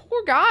expect?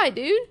 Poor guy,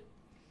 dude.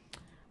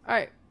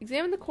 Alright,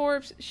 examine the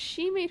corpse.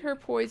 She made her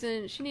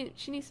poison. She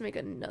needs to make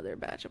another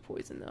batch of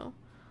poison, though.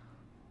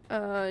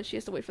 She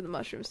has to wait for the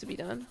mushrooms to be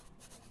done.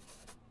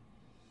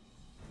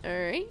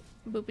 Alright.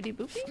 Boopity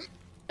boopy.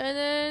 And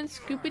then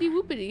scoopity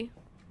whoopity.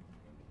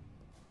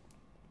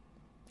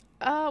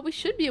 We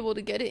should be able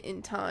to get it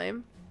in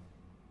time.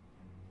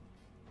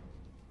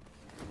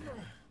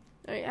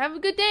 Alright, have a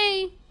good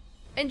day.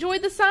 Enjoy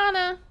the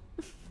sauna.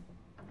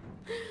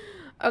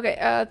 Okay,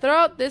 throw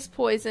out this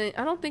poison.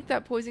 I don't think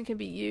that poison can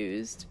be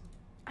used.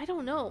 I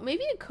don't know.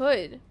 Maybe it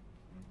could.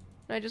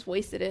 I just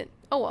wasted it.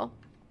 Oh well.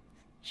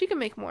 She can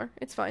make more.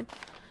 It's fine.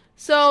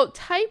 So,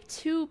 type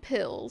 2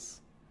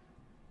 pills.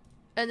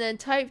 And then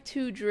type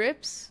 2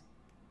 drips.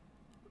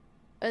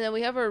 And then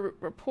we have our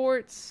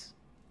reports.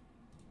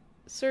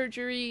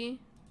 Surgery.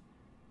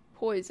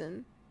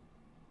 Poison.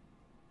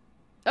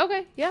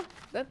 Okay, yeah.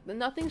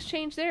 Nothing's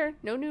changed there.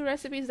 No new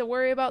recipes to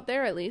worry about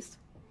there, at least.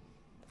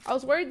 I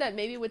was worried that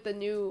maybe with the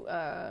new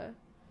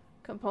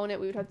component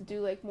we would have to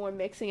do like more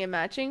mixing and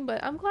matching,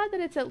 but I'm glad that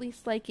it's at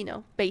least like, you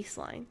know,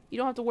 baseline. You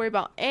don't have to worry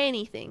about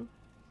anything.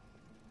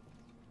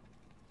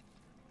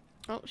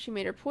 Oh, she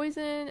made her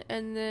poison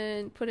and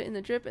then put it in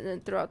the drip and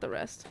then throw out the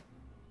rest.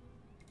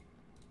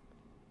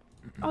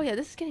 Oh yeah,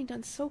 this is getting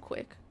done so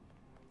quick.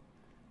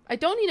 I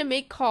don't need to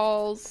make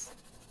calls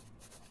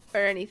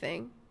or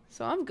anything,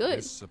 so I'm good.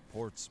 This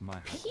supports my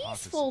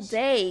Peaceful hypothesis.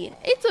 day.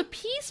 It's a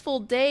peaceful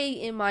day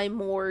in my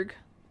morgue.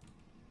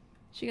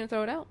 She gonna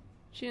throw it out?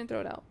 She didn't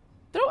throw it out.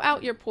 Throw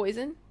out your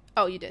poison.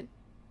 Oh, you did.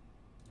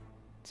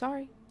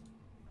 Sorry.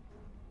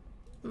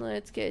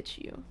 Let's get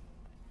you.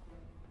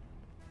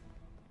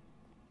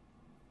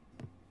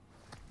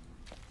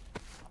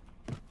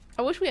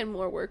 I wish we had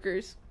more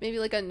workers. Maybe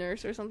like a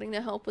nurse or something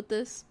to help with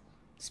this.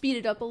 Speed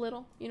it up a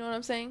little. You know what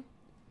I'm saying?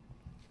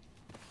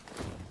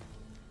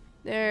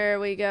 There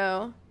we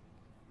go.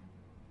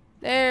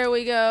 There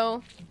we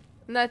go.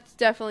 And that's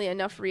definitely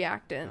enough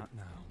reactant. Not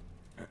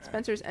now.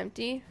 Spencer's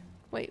empty.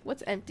 Wait,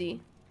 what's empty?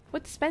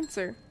 What's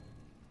Spencer?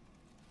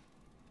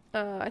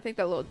 I think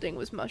that little thing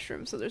was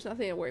mushroom, so there's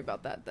nothing to worry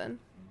about that then.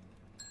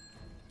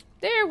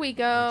 There we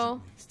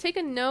go. Let's take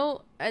a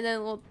note, and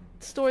then we'll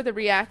store the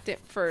reactant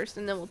first,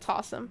 and then we'll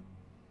toss them.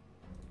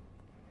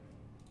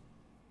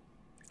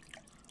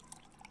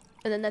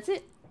 And then that's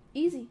it.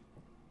 Easy.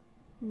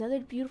 Another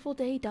beautiful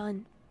day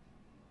done.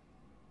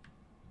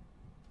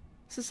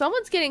 So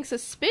someone's getting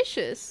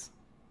suspicious.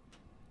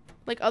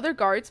 Like other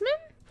guardsmen?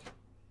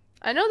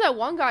 I know that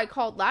one guy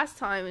called last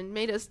time and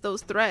made us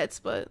those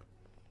threats, but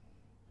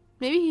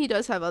maybe he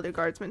does have other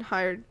guardsmen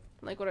hired,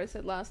 like what I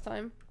said last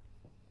time.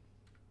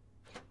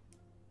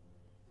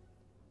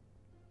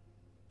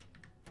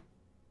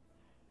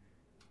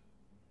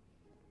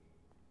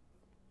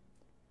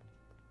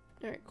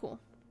 Alright, cool.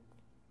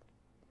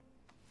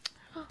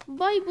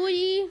 Bye,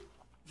 buddy!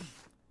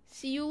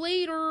 See you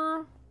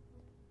later!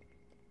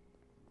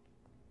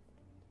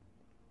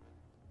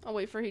 I'll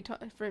wait for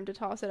him to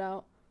toss it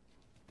out.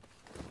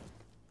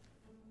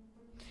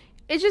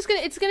 It's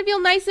gonna feel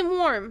nice and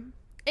warm.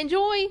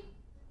 Enjoy!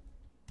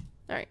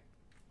 Alright.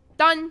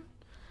 Done!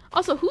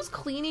 Also, who's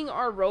cleaning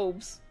our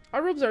robes?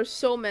 Our robes are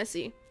so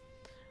messy.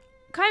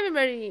 Kind of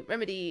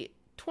remedy.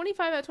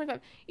 25 out of 25.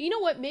 You know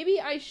what? Maybe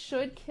I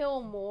should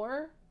kill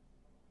more.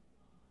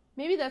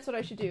 Maybe that's what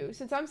I should do.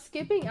 Since I'm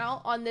skipping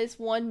out on this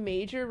one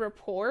major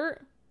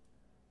report,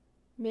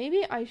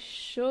 maybe I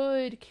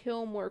should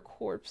kill more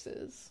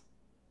corpses.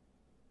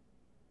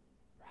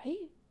 Right?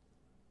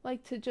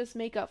 Like to just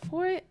make up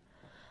for it?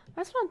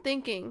 That's what I'm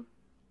thinking.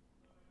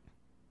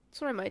 That's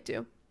what I might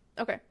do.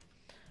 Okay.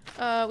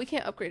 We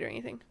can't upgrade or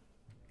anything.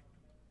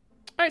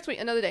 Alright, sweet.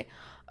 Another day.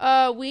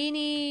 I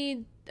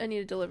need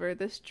to deliver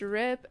this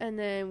drip, and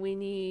then we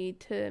need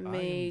to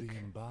make... I am the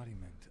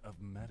embodiment of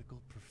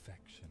medical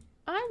perfection.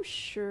 I'm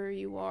sure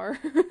you are.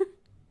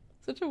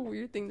 Such a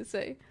weird thing to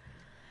say.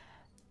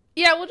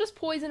 Yeah, we'll just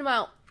poison him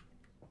out.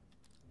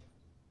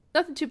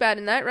 Nothing too bad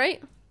in that,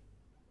 right?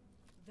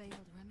 Veiled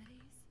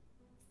remedies?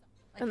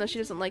 Unless she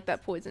doesn't like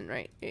that poison,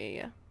 right?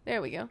 Yeah.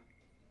 There we go.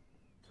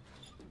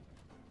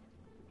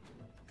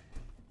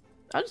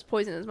 I'll just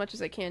poison as much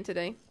as I can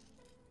today.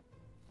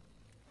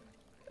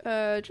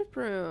 Drip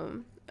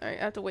room. Alright,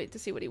 I have to wait to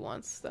see what he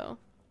wants, though.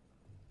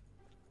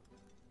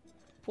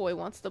 Boy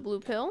wants the blue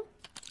pill.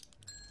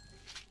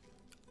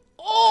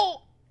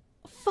 Oh!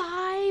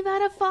 5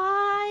 out of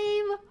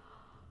 5!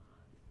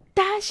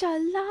 That's a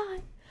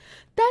lot.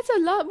 That's a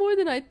lot more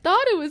than I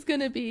thought it was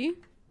gonna be.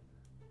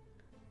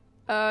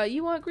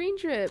 You want green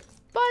drip?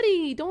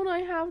 Buddy, don't I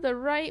have the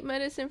right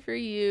medicine for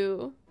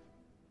you?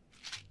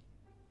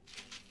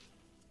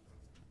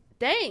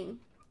 Dang.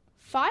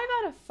 5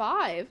 out of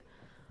 5.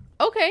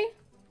 Okay.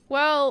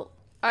 Well,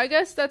 I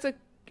guess that's a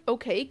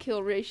okay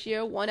kill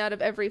ratio. 1 out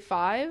of every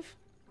 5.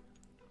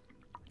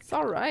 It's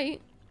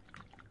alright.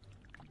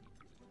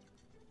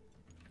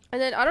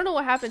 And then I don't know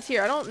what happens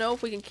here. I don't know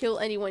if we can kill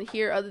anyone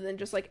here other than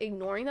just like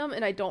ignoring them.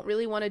 And I don't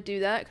really want to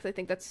do that because I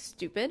think that's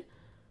stupid.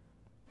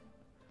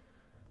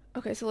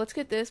 Okay, so let's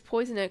get this.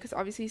 Poison it because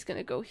obviously he's going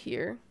to go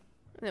here.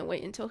 And then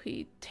wait until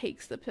he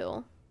takes the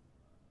pill.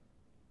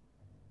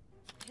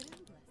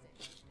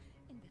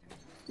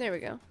 There we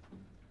go.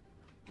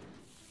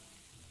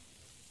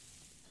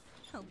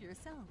 Help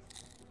yourself.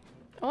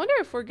 I wonder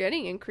if we're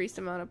getting increased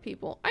amount of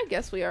people. I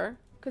guess we are.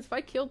 Because if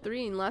I killed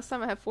 3 and last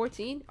time I had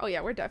 14. Oh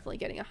yeah, we're definitely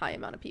getting a high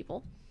amount of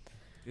people.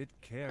 It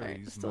carries Alright,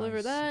 let's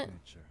deliver that.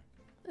 signature.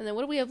 And then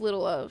what do we have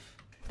little of?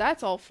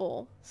 That's all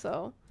full.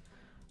 So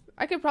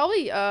I could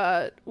probably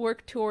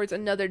work towards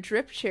another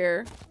drip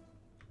chair.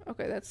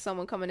 Okay, that's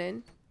someone coming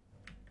in.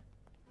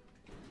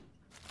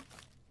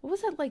 What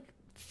was that like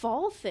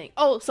fall thing?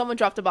 Oh, someone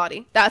dropped a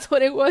body. That's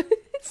what it was.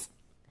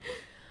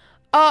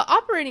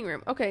 Operating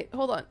room. Okay,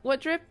 hold on. What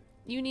drip?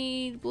 You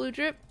need blue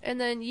drip, and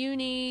then you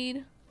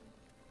need...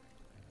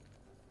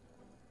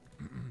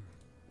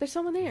 There's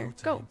someone there. No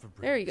Go. time for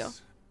There you go.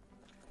 breaks.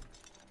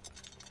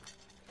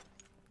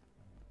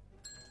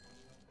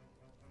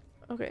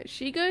 Okay, is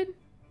she good?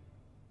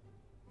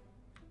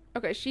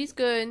 Okay, she's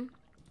good.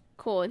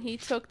 Cool, and he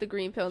took the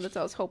green pill. That's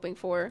what I was hoping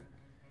for.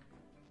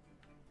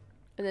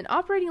 And then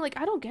operating, like,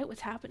 I don't get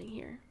what's happening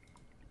here.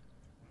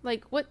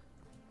 Like, what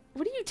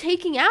are you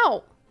taking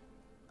out?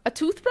 A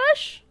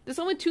toothbrush? Did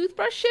someone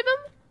toothbrush ship him?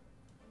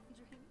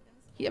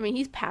 I mean,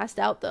 he's passed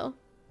out, though.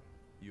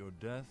 Your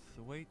death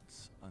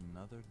awaits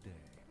another day.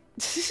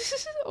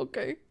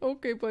 Okay,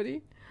 okay,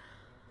 buddy.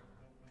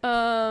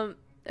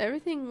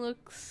 Everything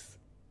looks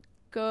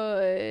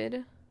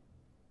good.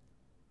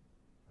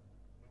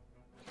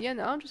 Yeah,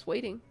 now I'm just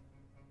waiting.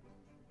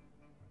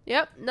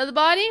 Yep, another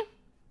body.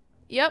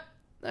 Yep,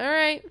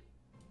 alright.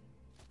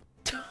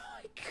 Oh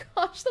my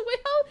gosh, the way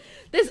how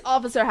this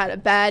officer had a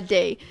bad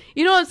day.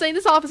 You know what I'm saying?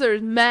 This officer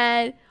is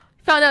mad.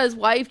 He found out his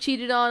wife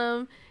cheated on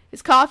him.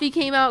 His coffee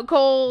came out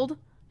cold.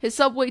 His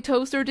Subway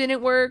toaster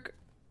didn't work.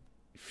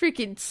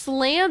 Freaking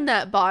slammed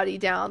that body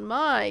down.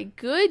 My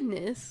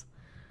goodness.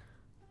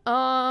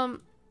 Alright,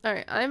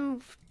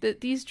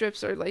 these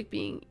drips are like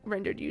being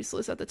rendered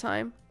useless at the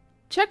time.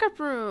 Checkup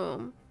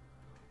room.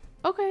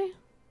 Okay.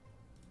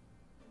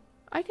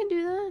 I can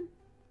do that.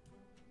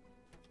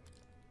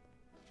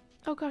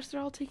 Oh gosh, they're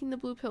all taking the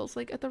blue pills,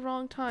 like, at the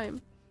wrong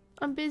time.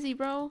 I'm busy,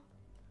 bro.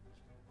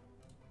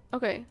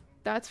 Okay,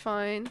 that's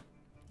fine.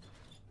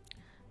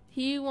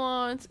 He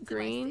wants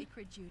green.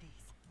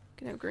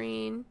 Can have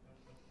green.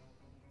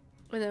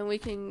 And then we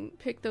can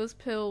pick those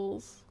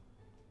pills.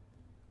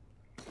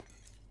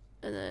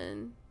 And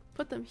then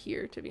put them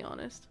here, to be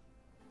honest.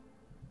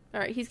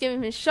 Alright, he's giving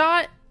him his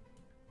shot.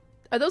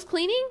 Are those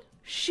cleaning?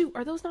 Shoot,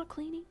 are those not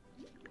cleaning?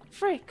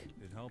 Frick.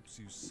 It helps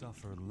you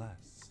suffer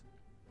less.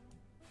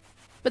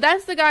 But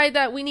that's the guy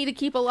that we need to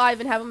keep alive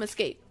and have him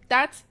escape.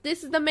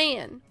 This is the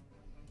man.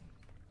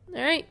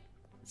 Alright.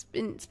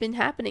 It's been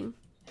happening.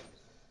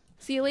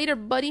 See you later,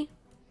 buddy.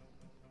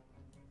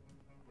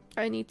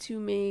 I need to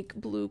make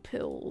blue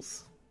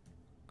pills.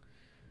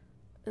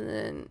 And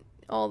then,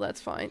 oh,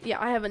 that's fine.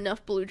 Yeah, I have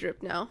enough blue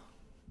drip now.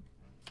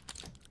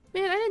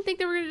 Man, I didn't think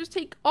they were gonna just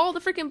take all the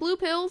freaking blue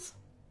pills.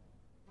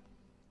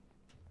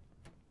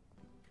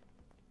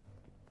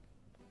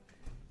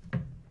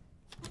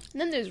 And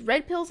then there's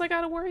red pills I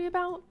gotta worry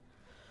about.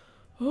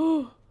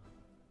 Oh.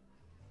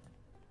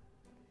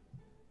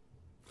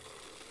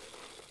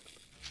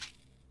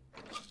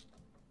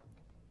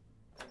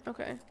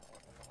 Okay.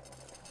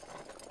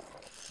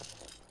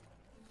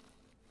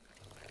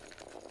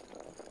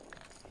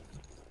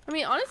 I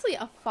mean, honestly,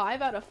 a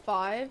 5 out of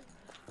 5.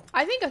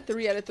 I think a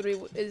 3 out of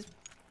 3 is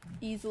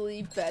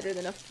easily better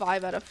than a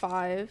 5 out of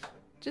 5.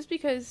 Just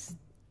because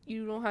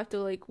you don't have to,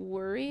 like,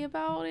 worry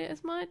about it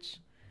as much.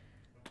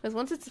 Because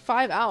once it's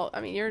 5 out,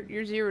 I mean,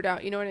 you're zeroed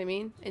out, you know what I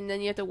mean? And then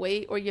you have to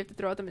wait, or you have to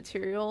throw out the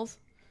materials.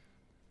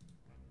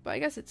 But I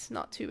guess it's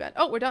not too bad.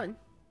 Oh, we're done.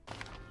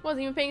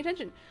 Wasn't even paying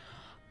attention.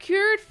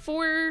 Cured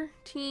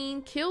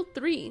 14, killed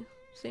 3.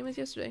 Same as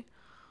yesterday.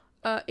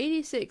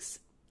 86.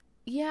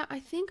 Yeah, I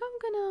think I'm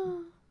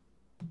gonna...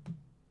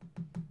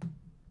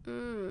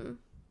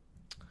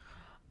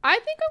 I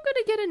think I'm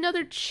gonna get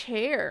another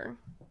chair.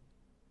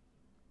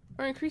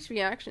 Or increase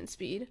reaction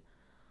speed.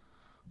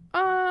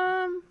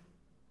 Don't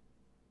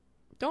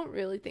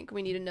really think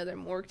we need another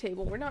morgue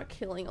table. We're not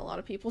killing a lot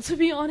of people, to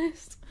be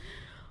honest.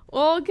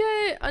 We'll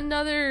get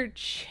another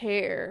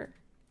chair.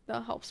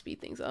 That'll help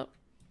speed things up.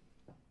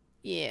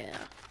 Yeah.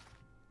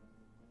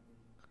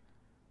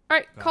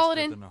 Alright, call it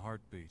in. Than a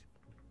heartbeat.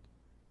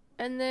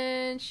 And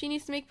then she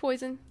needs to make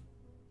poison.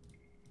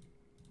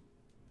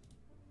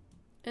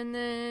 And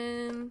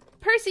then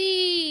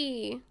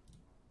Percy!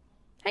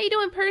 How you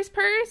doing, Percy?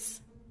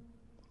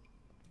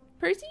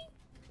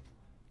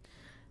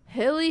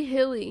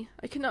 Hilly,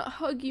 I cannot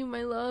hug you,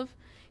 my love.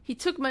 He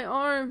took my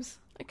arms.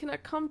 I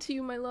cannot come to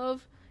you, my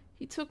love.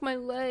 He took my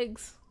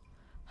legs.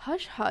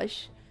 Hush,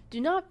 hush.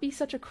 Do not be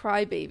such a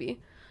crybaby.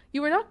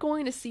 You are not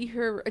going to see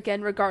her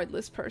again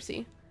regardless,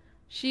 Percy.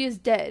 She is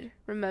dead,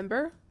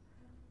 remember?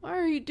 Why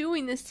are you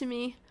doing this to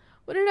me?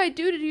 What did I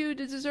do to you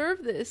to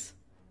deserve this?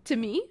 To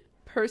me?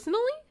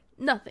 Personally?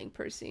 Nothing,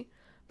 Percy.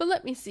 But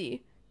let me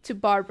see. To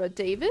Barbara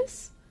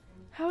Davis?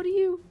 How do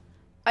you...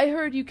 I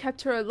heard you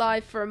kept her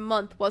alive for a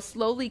month while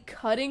slowly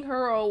cutting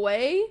her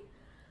away?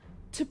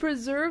 To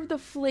preserve the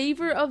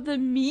flavor of the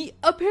meat?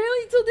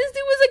 Apparently, so this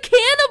dude was a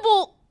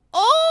cannibal!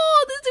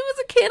 Oh, this dude was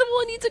a cannibal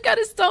and he took out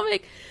his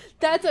stomach.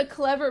 That's a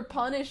clever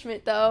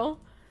punishment, though.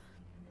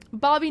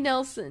 Bobby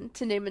Nelson,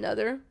 to name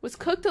another, was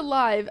cooked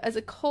alive as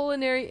a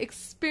culinary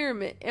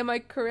experiment. Am I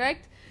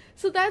correct?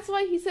 So that's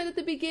why he said at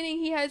the beginning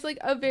he has, like,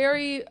 a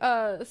very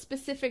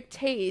specific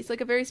taste,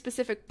 like a very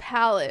specific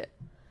palate.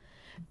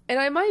 And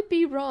I might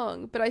be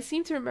wrong, but I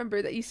seem to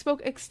remember that you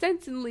spoke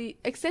extensively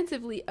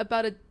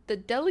about the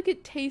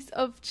delicate taste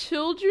of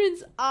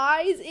children's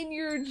eyes in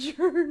your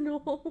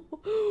journal.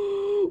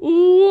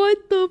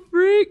 What the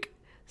frick?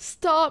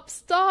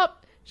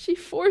 Stop. She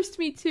forced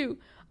me to.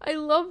 I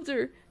loved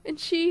her, and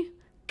she...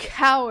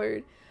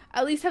 Coward.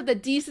 At least have the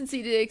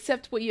decency to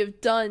accept what you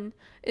have done.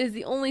 It is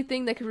the only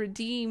thing that can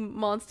redeem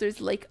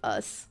monsters like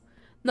us.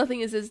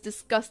 Nothing is as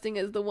disgusting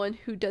as the one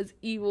who does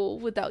evil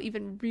without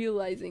even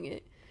realizing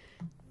it.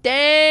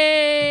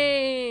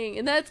 Dang!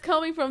 And that's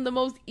coming from the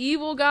most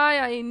evil guy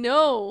I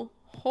know.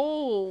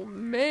 Oh,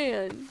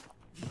 man.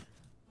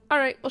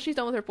 Alright, well, she's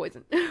done with her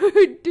poison.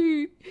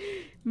 Dude,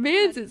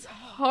 man's is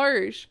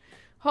harsh.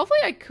 Hopefully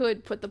I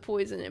could put the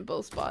poison in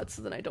both spots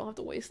so then I don't have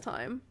to waste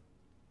time.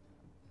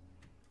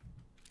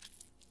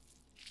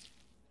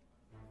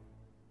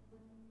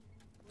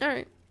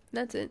 Alright,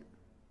 that's it.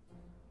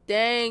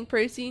 Dang,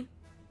 Percy.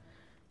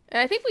 And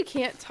I think we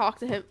can't talk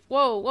to him.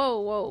 Whoa.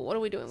 What are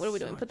we doing?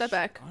 Put that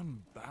back.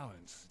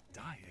 Unbalanced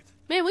diet.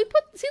 Man, we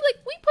put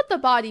the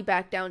body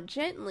back down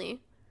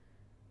gently.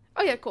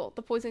 Oh yeah, cool.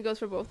 The poison goes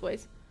for both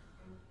ways.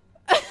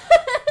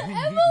 We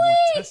need more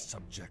test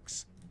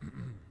subjects.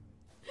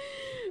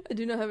 I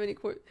do not have any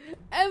court.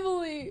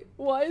 Emily,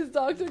 why is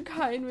Dr.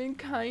 Kindman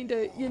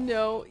kinda, you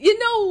know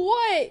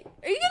what?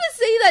 Are you gonna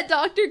say that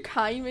Dr.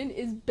 Kindman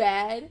is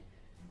bad?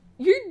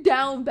 You're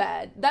down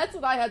bad. That's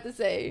what I have to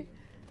say.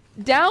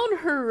 Down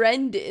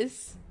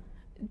horrendous.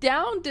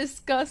 Down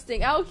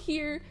disgusting. Out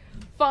here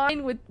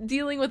fine with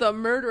dealing with a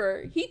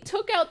murderer. He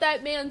took out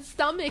that man's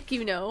stomach,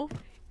 you know.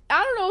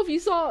 I don't know if you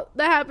saw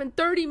that happen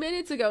 30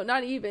 minutes ago.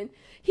 Not even.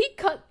 He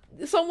cut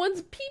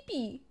someone's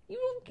pee-pee. He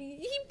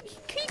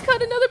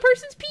cut another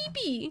person's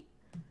pee-pee.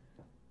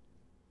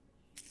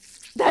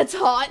 That's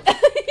hot.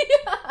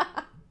 Yeah.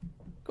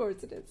 Of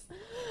course it is.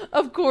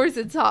 Of course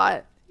it's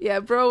hot. Yeah,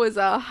 bro is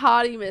a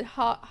hottie mid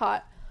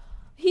hot.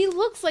 He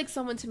looks like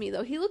someone to me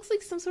though. He looks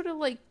like some sort of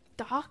like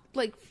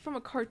from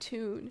a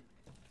cartoon.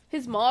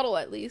 His model,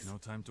 at least. No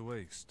time to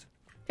waste.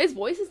 His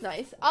voice is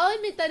nice. I'll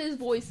admit that his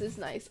voice is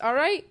nice,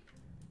 alright?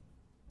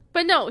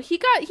 But no, he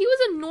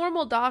was a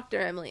normal doctor,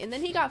 Emily, and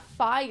then he got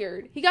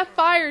fired. He got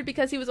fired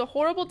because he was a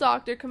horrible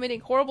doctor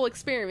committing horrible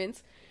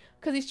experiments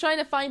because he's trying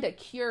to find a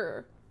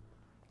cure.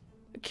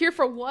 A cure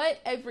for what?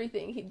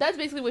 Everything. That's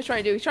basically what he's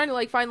trying to do. He's trying to,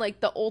 like, find, like,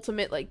 the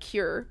ultimate, like,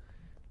 cure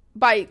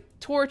by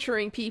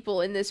torturing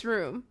people in this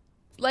room.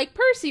 Like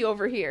Percy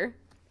over here.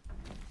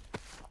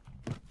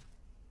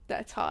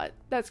 That's hot.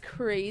 That's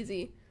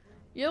crazy.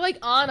 You're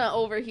like Anna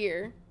over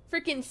here.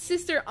 Freaking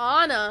Sister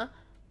Anna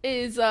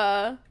is,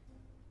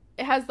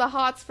 it has the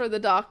hots for the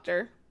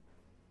doctor.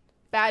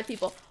 Bad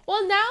people.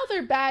 Well, now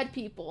they're bad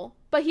people.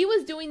 But he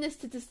was doing this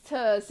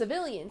to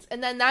civilians.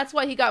 And then that's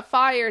why he got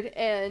fired.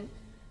 And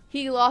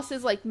he lost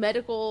his, like,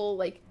 medical,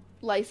 like,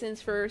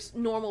 license for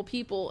normal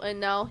people. And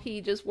now he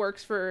just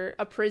works for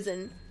a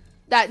prison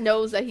that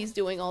knows that he's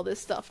doing all this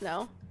stuff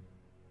now.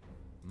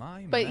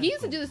 But he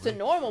used to do this to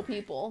normal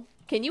people.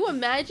 Can you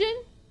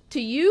imagine? To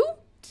you?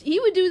 He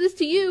would do this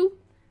to you.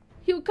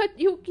 He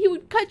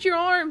would cut your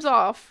arms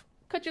off.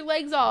 Cut your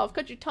legs off.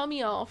 Cut your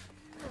tummy off.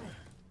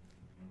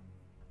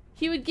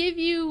 He would give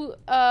you,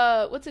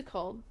 what's it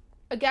called?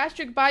 A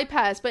gastric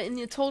bypass, but in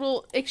a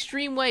total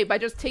extreme way by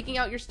just taking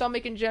out your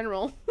stomach in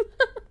general.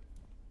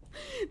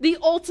 The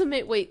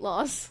ultimate weight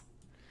loss.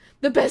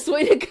 The best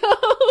way to go.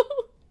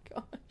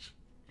 Gosh.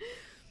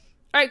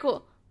 Alright,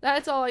 cool.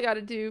 That's all I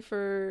gotta do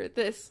for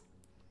this.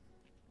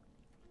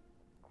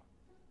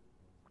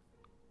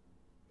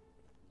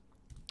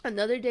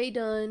 Another day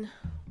done.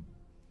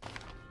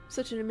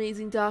 Such an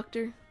amazing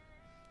doctor.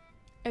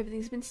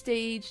 Everything's been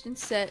staged and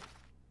set.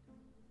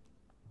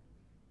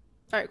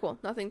 Alright, cool.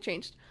 Nothing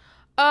changed.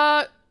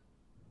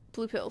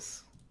 Blue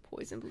pills.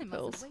 Poison blue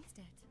pills.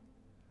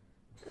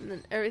 And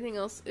then everything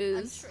else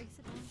is...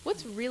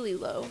 What's really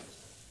low?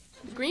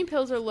 The green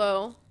pills are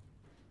low.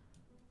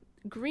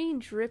 Green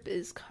drip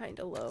is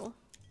kinda low.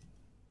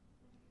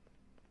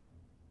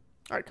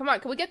 Alright, come on.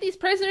 Can we get these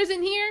prisoners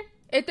in here?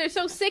 If they're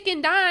so sick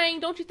and dying,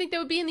 don't you think they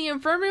would be in the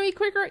infirmary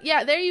quicker?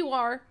 Yeah, there you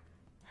are.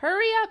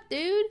 Hurry up,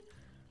 dude.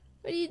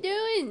 What are you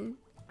doing?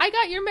 I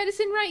got your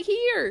medicine right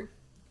here.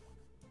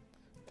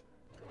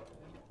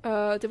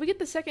 Did we get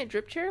the second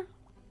drip chair?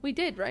 We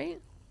did,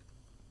 right?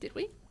 Did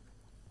we?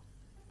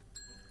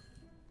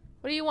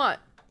 What do you want?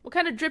 What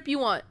kind of drip you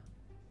want?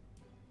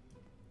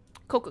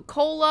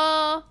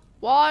 Coca-Cola,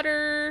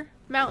 water,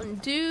 Mountain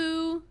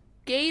Dew,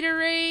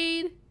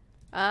 Gatorade.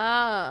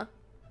 Ah.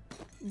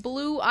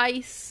 Blue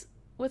ice.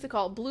 What's it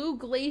called? Blue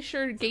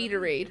Glacier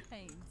Gatorade.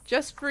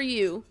 Just for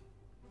you.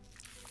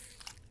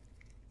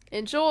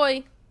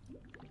 Enjoy.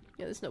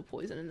 Yeah, there's no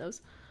poison in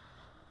those.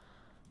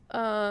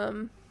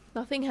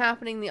 Nothing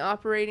happening in the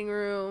operating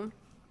room.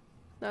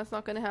 That's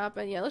not gonna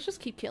happen. Yeah, let's just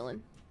keep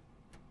killing.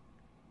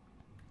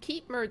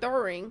 Keep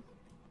murdering.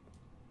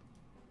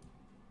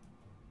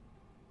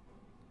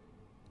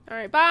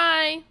 Alright,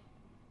 bye!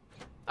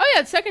 Oh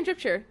yeah, second drip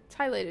chair. It's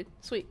highlighted.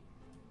 Sweet.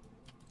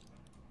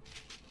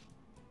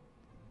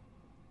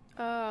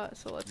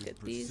 So let's get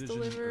these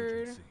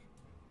delivered.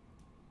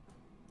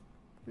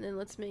 And then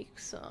let's make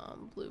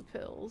some blue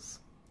pills.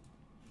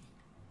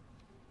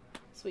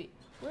 Sweet.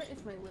 Where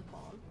is my lip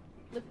balm?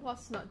 Lip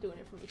gloss is not doing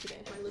it for me today.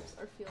 My lips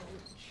are feeling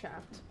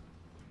chapped.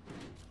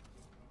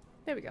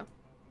 There we go.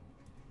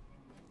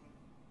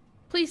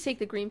 Please take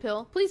the green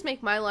pill. Please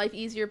make my life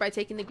easier by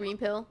taking the green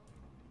pill.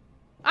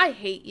 I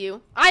hate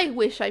you. I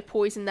wish I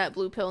poisoned that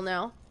blue pill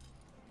now.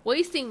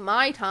 Wasting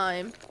my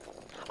time.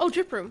 Oh,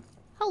 drip room.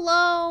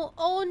 Hello.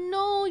 Oh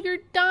no,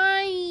 you're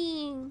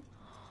dying.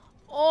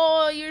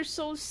 Oh, you're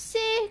so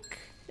sick.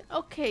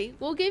 Okay,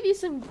 we'll give you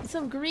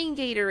some green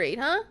Gatorade,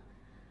 huh?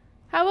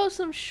 How about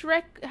some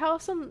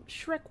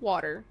Shrek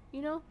water?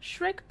 You know,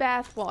 Shrek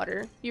bath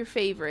water, your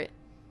favorite.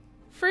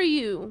 For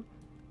you.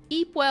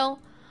 Eat well.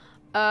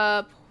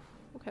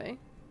 Okay.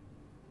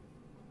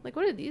 Like,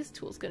 what are these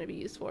tools gonna be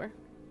used for?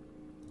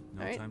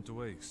 No All right. time to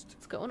waste.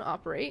 Let's go and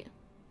operate.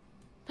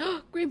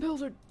 Green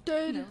pills are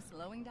dead. No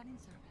slowing down in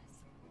service.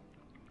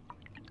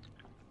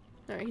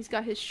 Alright, he's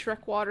got his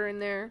Shrek water in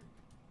there.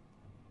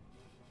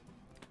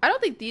 I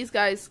don't think these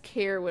guys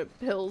care what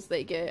pills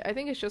they get. I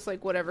think it's just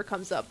like whatever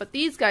comes up. But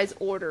these guys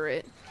order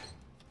it.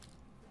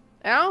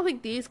 And I don't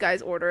think these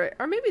guys order it.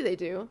 Or maybe they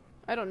do.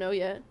 I don't know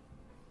yet.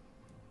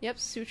 Yep,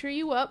 suture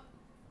you up.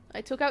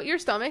 I took out your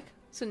stomach.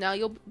 So now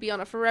you'll be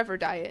on a forever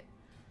diet.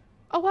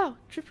 Oh wow,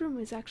 drip room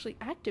is actually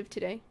active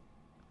today.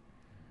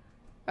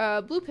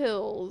 Blue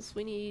pills.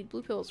 We need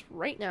blue pills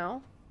right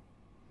now.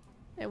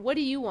 And what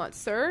do you want,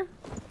 sir?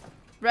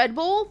 Red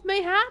Bull,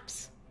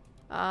 mayhaps?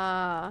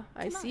 Ah,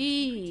 I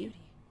see.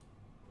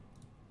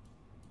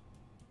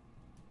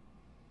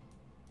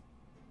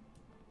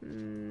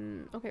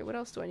 Okay, what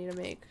else do I need to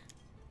make?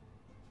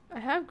 I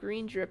have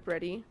green drip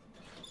ready.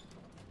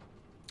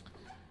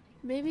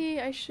 Maybe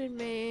I should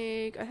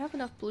make... I have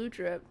enough blue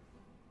drip.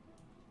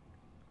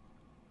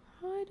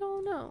 I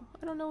don't know.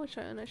 I don't know which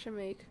one I should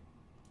make.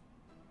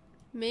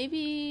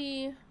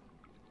 Maybe...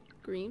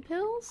 green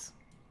pills?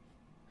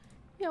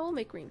 Yeah, we'll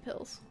make green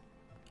pills.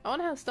 I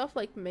want to have stuff,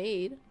 like,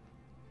 made.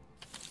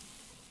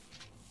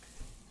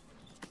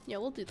 Yeah,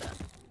 we'll do that.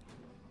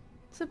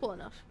 Simple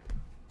enough.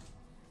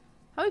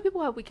 How many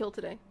people have we killed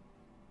today?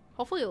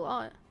 Hopefully a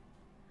lot.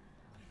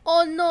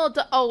 Oh no!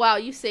 Oh wow,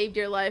 you saved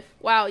your life.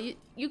 Wow,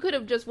 you could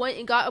have just went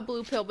and got a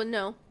blue pill, but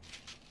no.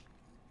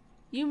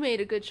 You made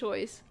a good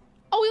choice.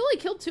 Oh, we only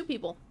killed 2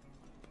 people.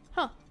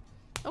 Huh.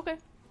 Okay.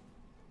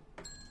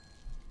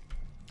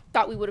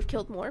 Thought we would have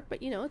killed more,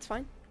 but you know, it's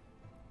fine.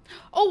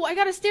 Oh, I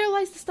gotta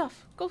sterilize the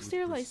stuff. Go With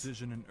sterilize.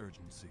 precision and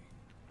urgency.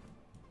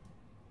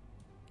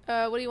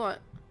 What do you want?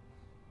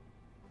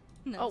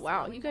 No Oh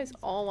wow, slowing you guys down.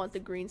 all want the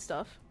green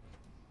stuff.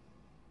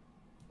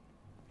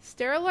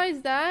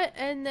 Sterilize that,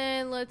 and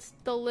then let's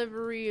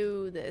deliver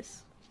you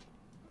this.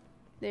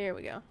 There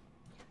we go.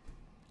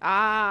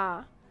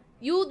 Ah.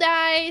 You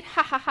died!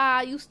 Ha ha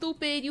ha, you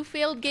stupid, you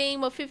failed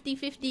game of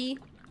 50-50.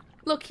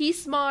 Look, he's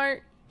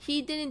smart.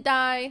 He didn't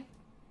die.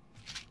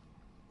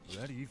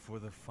 Ready for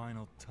the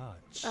final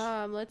touch.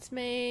 Let's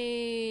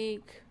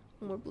make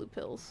more blue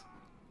pills.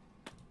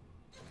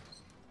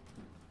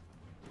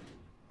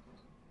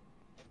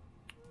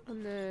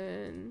 And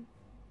then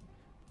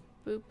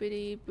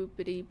boopity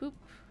boopity boop.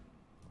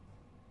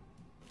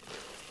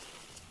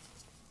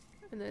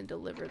 And then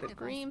deliver the If I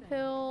green spend,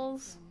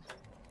 pills. then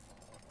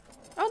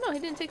Oh no, he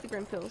didn't take the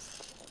green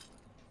pills.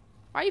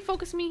 Why are you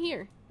focusing me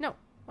here? No,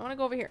 I want to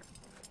go over here.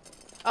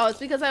 Oh, it's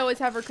because I always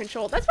have her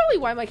controlled. That's probably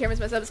why my camera's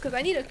messed up. It's because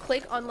I need to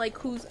click on like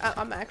who's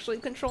I'm actually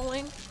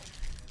controlling.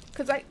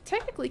 Because I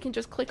technically can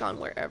just click on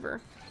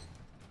wherever.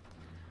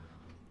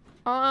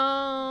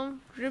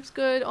 Drip's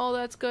good. All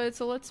that's good.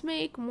 So let's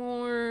make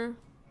more.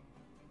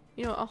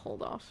 You know, I'll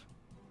hold off.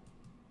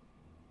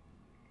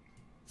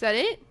 Is that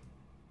it?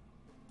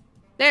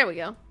 There we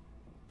go.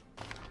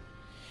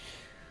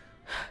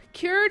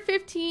 Cured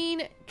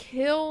 15,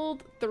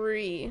 killed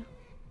 3.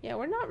 Yeah,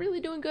 we're not really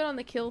doing good on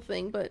the kill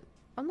thing, but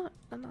I'm not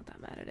that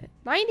mad at it.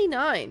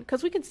 99,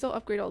 because we can still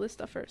upgrade all this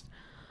stuff first.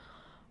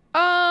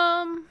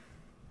 I'll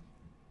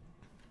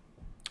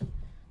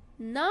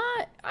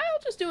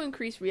just do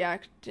increased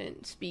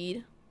reaction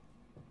speed.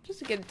 Just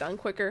to get it done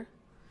quicker.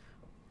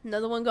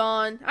 Another one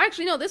gone.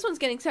 Actually, no, this one's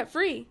getting set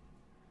free.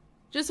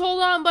 Just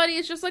hold on, buddy.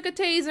 It's just like a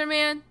taser,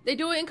 man. They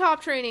do it in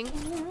cop training.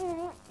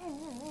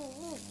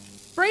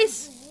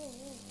 Brace!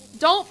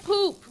 Don't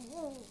poop!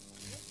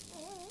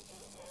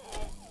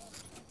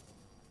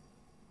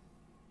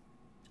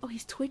 Oh,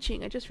 he's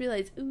twitching. I just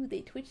realized. Ooh,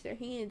 they twitch their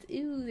hands.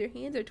 Ooh, their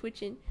hands are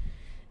twitching.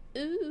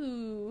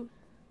 Ooh.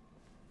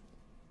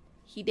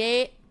 He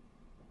dead.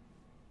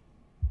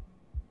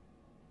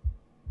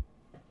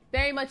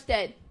 Very much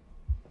dead.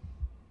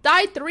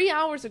 Died 3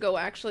 hours ago,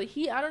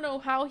 actually. I don't know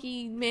how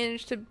he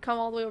managed to come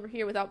all the way over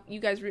here without you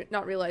guys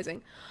not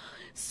realizing.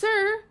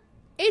 Sir,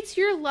 it's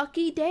your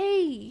lucky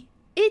day.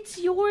 It's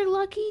your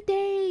lucky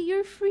day.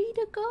 You're free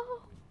to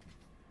go.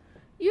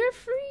 You're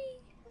free.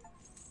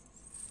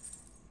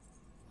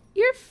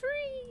 You're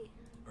free.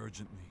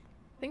 Urgently.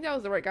 I think that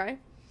was the right guy.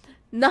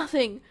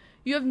 Nothing.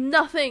 You have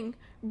nothing.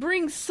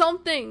 Bring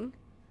something.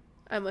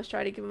 I must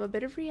try to give him a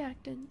bit of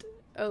reactant.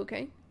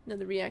 Okay.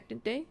 Another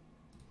reactant day.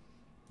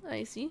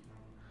 I see.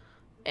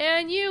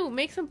 And you,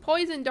 make some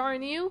poison,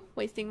 darn you.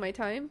 Wasting my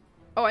time.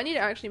 Oh, I need to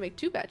actually make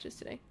 2 batches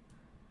today.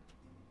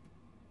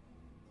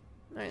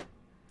 Alright.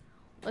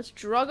 Let's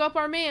drug up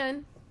our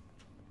man.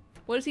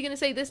 What is he gonna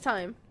say this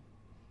time?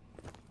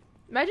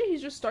 Imagine he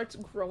just starts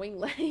growing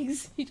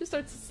legs. He just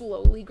starts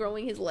slowly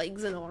growing his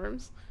legs and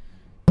arms.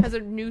 Has a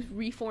new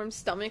reformed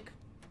stomach.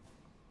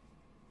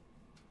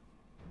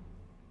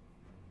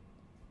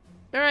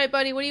 Alright,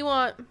 buddy, what do you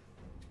want?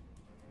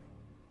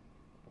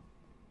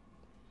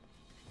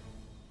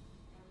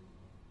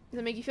 Does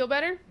it make you feel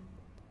better?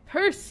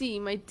 Percy,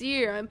 my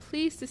dear, I'm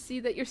pleased to see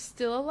that you're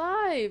still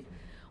alive.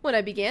 When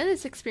I began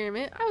this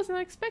experiment, I was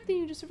not expecting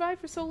you to survive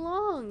for so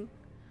long.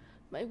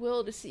 My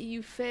will to see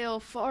you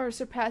fail far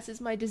surpasses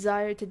my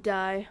desire to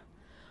die.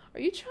 Are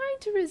you trying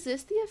to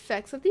resist the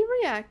effects of the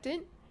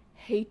reactant?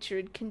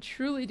 Hatred can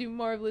truly do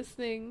marvelous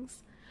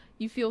things.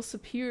 You feel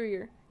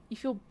superior. You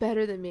feel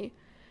better than me.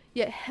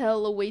 Yet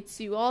hell awaits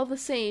you all the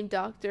same,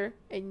 Doctor,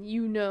 and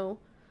you know.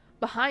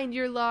 Behind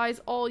your lies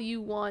all you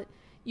want.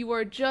 You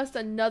are just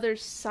another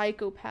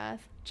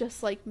psychopath,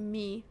 just like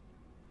me.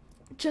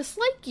 Just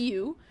like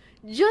you?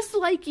 Just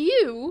like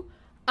you?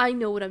 I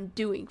know what I'm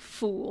doing,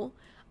 fool.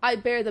 I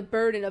bear the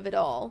burden of it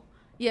all.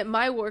 Yet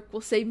my work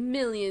will save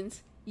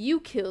millions. You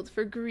killed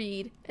for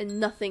greed and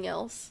nothing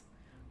else.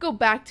 Go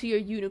back to your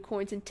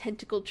unicorns and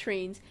tentacle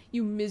trains,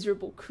 you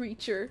miserable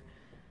creature.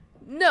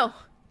 No,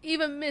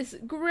 even Miss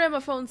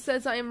Gramophone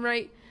says I am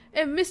right,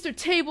 and Mr.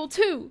 Table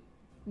too.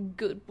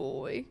 Good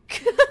boy. The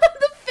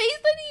face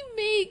that he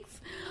makes.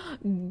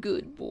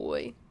 Good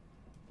boy.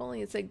 If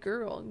only it said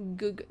girl.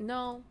 Good.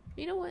 No.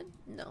 You know what?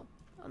 No.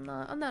 I'm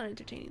not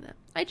entertaining that.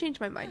 I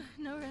changed my mind.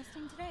 No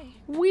resting today.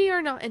 We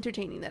are not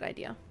entertaining that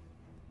idea.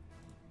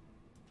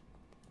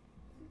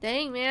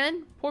 Dang,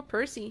 man. Poor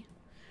Percy.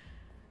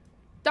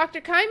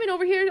 Dr. Kyman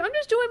over here. I'm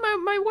just doing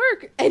my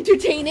work.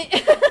 Entertain it.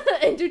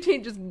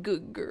 Entertain. Just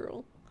good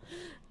girl.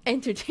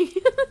 Entertain.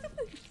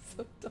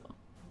 So dumb.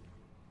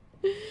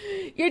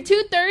 You're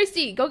too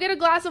thirsty. Go get a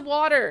glass of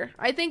water.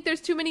 I think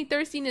there's too many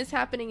thirstiness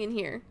happening in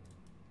here.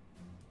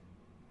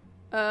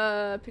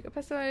 Pick up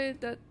pesticide.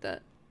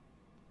 There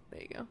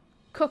you go.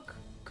 Cook,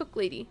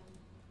 lady.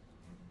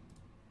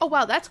 Oh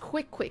wow, that's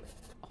quick.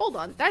 Hold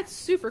on, that's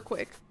super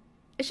quick.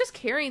 It's just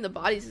carrying the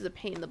bodies is a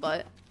pain in the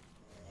butt.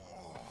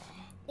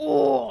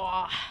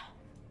 Oh,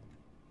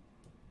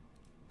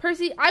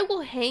 Percy, I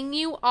will hang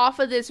you off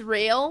of this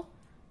rail,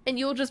 and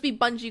you'll just be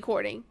bungee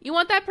cording. You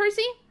want that,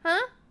 Percy?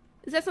 Huh?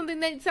 Is that something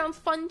that sounds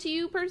fun to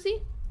you,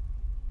 Percy?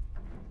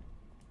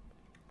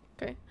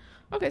 Okay.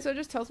 Okay, so it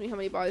just tells me how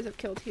many bodies I've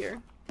killed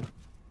here.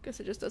 Guess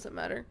it just doesn't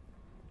matter.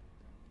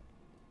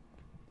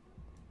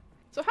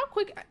 So how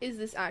quick is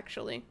this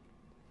actually?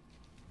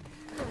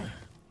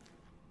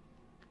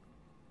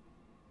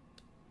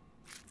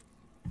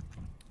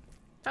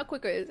 How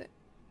quick is it?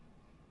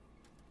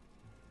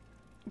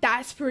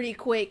 That's pretty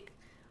quick.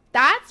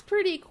 That's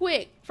pretty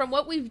quick. From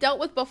what we've dealt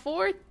with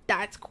before,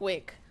 that's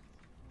quick.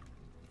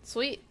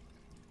 Sweet.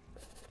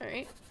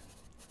 Alright.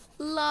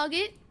 Log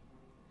it.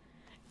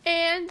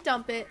 And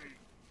dump it.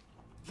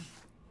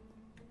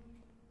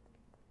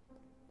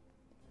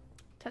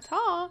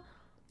 Ta-ta.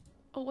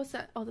 Oh, what's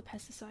that? Oh, the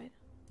pesticide.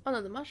 Oh,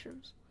 no, the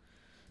mushrooms.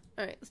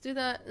 Alright, let's do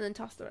that and then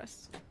toss the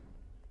rest.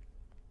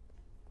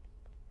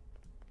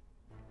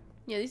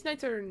 Yeah, these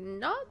nights are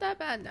not that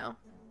bad now.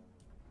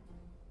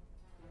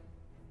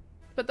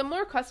 But the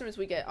more customers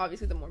we get,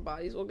 obviously the more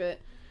bodies we'll get.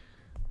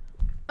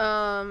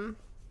 I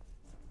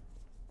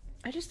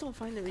just don't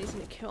find the reason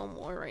to kill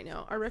more right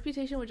now. Our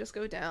reputation would just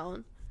go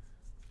down.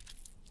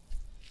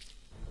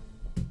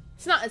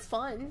 It's not as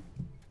fun.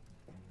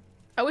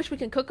 I wish we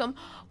could cook them.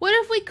 What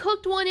if we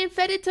cooked one and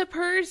fed it to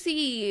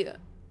Percy?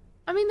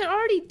 I mean, they're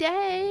already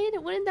dead.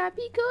 Wouldn't that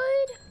be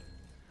good?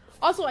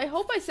 Also, I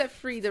hope I set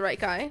free the right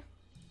guy.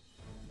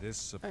 This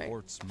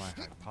supports my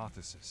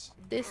hypothesis.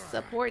 This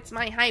supports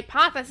my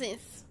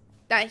hypothesis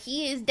that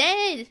he is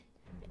dead.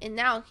 And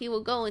now he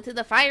will go into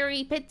the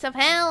fiery pits of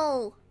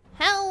hell.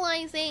 Hell,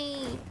 I say.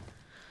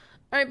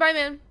 Alright, bye,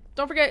 man.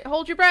 Don't forget,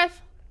 hold your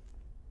breath.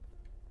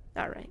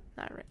 Alright,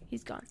 alright.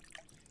 He's gone.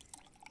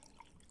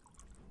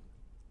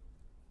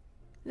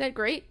 Is that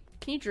great?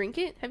 Can you drink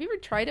it? Have you ever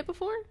tried it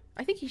before?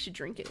 I think you should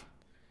drink it.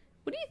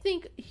 What do you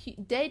think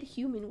dead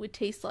human would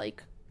taste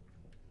like?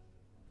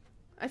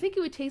 I think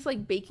it would taste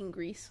like bacon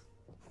grease.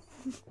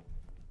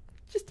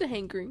 Just a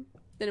hankering.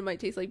 Then it might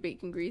taste like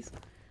bacon grease.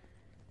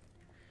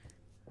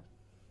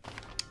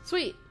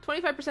 Sweet.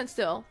 25%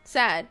 still.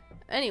 Sad.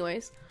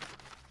 Anyways.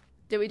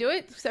 Did we do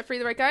it? Set free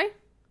the right guy?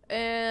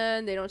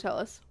 And they don't tell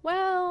us.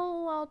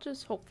 Well, I'll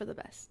just hope for the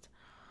best.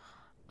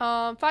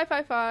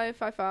 555,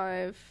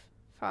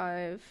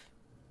 555.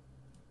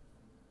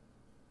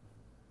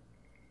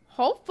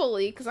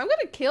 Hopefully, because I'm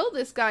gonna kill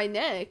this guy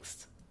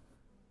next.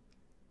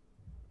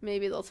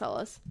 Maybe they'll tell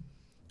us.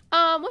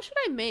 What should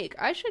I make?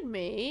 I should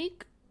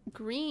make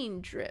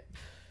green drip.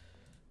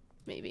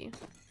 Maybe.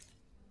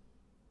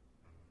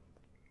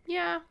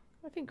 Yeah,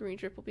 I think green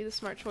drip will be the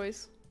smart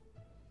choice.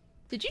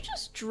 Did you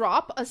just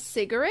drop a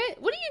cigarette?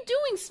 What are you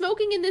doing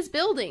smoking in this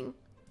building?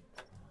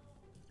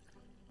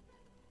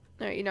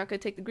 Alright, you're not gonna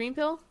take the green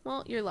pill?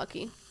 Well, you're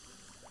lucky.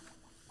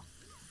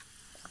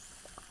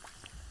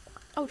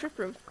 Oh, drip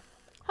room.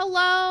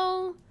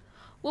 Hello?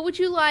 What would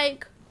you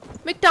like?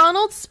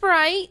 McDonald's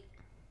Sprite?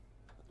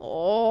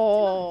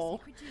 Oh,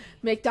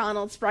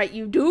 McDonald's Sprite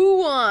you do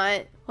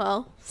want.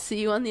 Well, see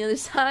you on the other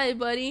side,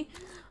 buddy.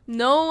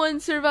 No one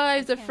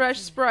survives a fresh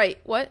Sprite.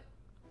 What?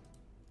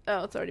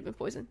 Oh, it's already been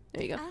poisoned.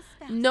 There you go.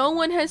 No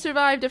one has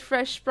survived a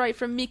fresh Sprite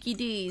from Mickey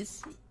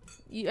D's.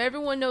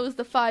 Everyone knows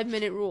the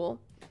 5-minute rule.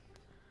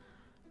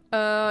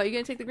 Are you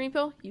gonna take the green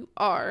pill? You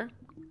are.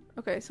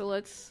 Okay, so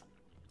let's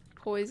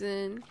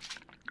poison.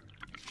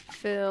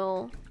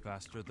 Fill.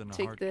 Faster than a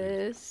take heartbeat.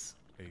 this.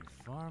 A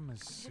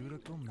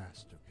pharmaceutical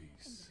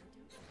masterpiece.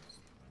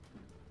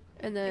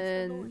 And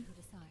then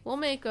we'll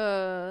make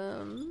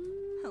I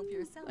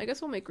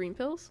guess we'll make green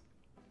pills.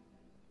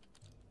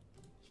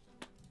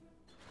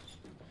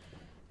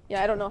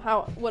 Yeah, I don't know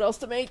what else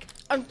to make.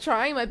 I'm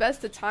trying my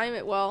best to time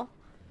it well.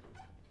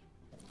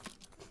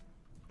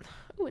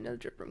 Ooh, another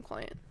drip room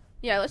client.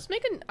 Yeah, let's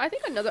make I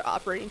think another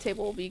operating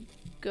table will be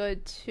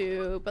good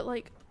too, but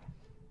like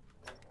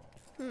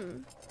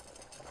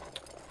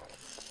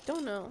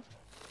don't know.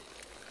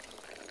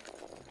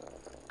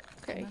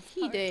 Okay,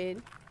 he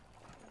did.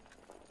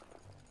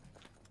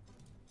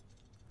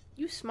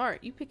 You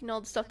smart. You picking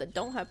all the stuff that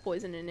don't have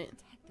poison in it.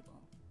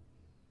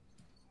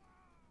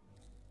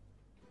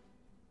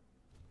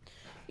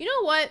 You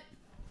know what?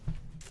 I'm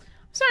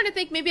starting to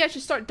think maybe I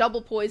should start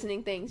double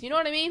poisoning things. You know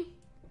what I mean?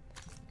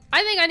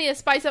 I think I need to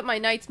spice up my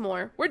nights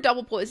more. We're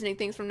double poisoning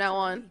things from now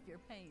on.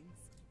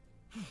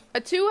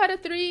 A 2 out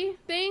of 3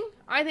 thing?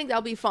 I think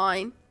that'll be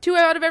fine. 2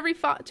 out of every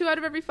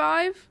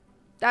 5?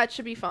 That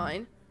should be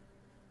fine.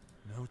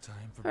 No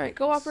time for Alright,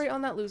 go operate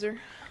on that loser.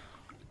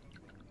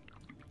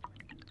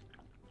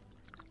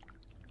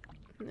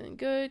 And then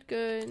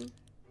good.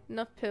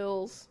 Enough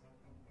pills.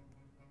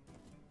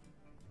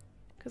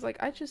 Because,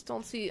 like, I just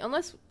don't see...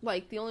 Unless,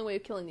 like, the only way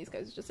of killing these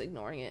guys is just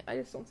ignoring it. I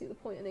just don't see the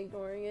point in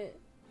ignoring it.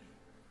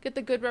 Get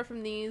the good rep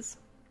from these.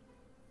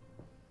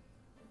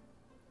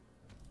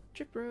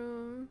 Drip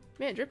room.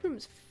 Man, drip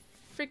room's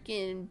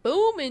freaking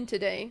booming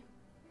today.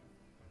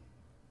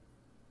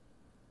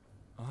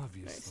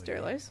 Obviously, Right,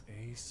 sterilize.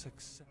 a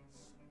success.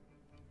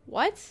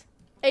 What?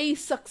 A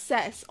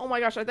success. Oh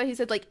my gosh, I thought he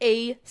said, like,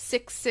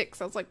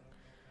 A66. I was like,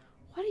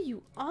 what are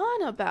you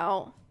on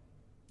about?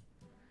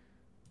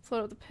 Let's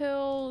load up the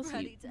pills.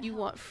 You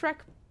want Shrek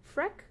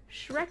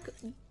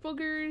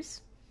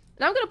boogers.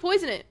 And I'm gonna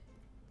poison it.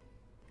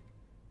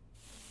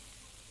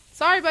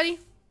 Sorry, buddy.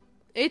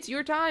 It's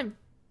your time.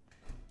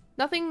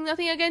 Nothing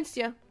against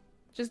you.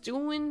 Just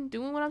doing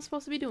what I'm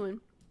supposed to be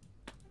doing.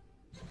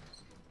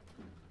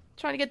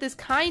 Trying to get this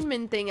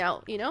Kindman thing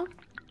out, you know?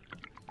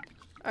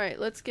 Alright,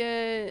 let's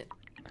get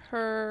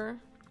her.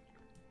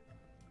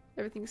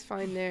 Everything's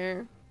fine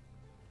there.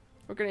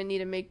 We're gonna need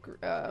to make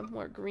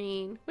more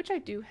green, which I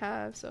do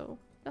have, so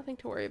nothing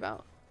to worry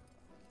about.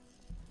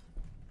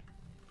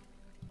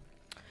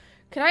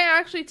 Can I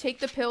actually take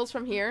the pills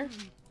from here?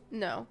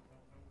 No.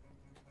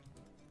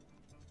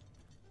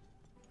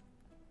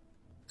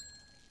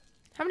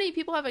 How many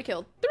people have I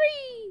killed?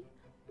 3!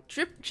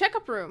 Drip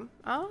checkup room.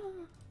 Ah.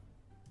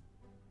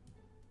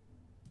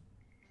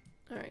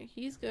 Alright,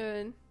 he's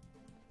good.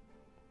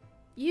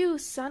 You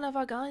son of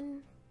a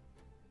gun.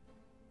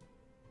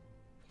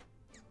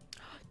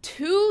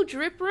 2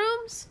 drip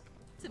rooms?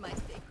 To my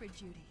sacred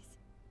duties.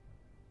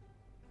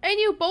 And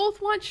you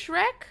both want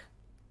Shrek?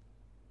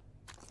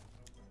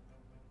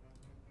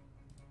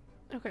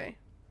 Okay.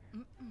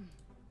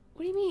 What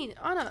do you mean?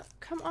 Anna,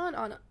 come on,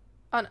 Anna.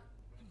 Anna.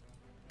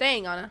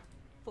 Dang, Anna.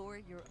 For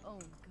your own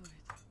good.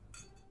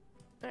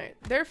 Alright,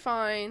 they're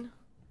fine.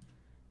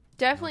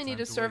 Definitely No need time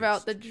to to serve out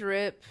waste. the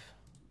drip.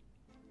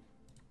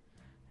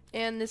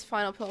 And this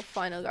final pill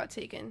final got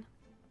taken.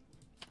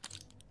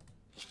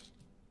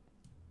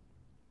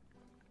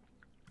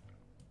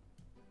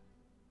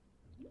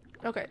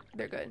 Okay,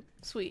 they're good.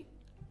 Sweet.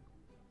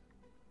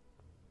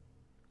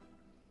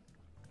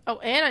 Oh,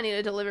 and I need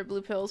to deliver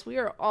blue pills. We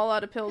are all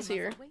out of pills I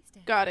here. mustn't waste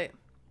it. Got it.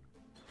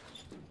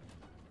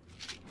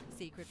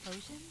 Secret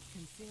potion,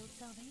 concealed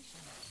salvation.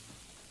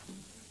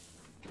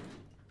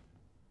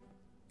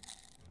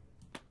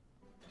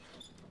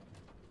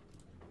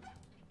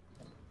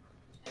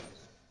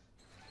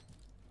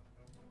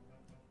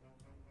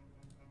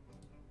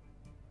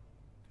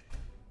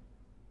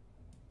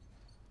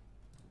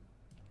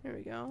 There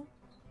we go.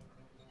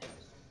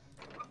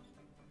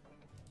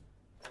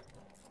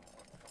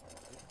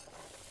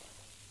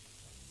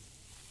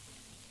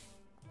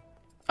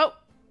 Oh!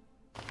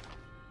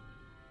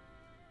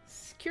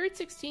 Secured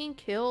 16,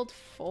 killed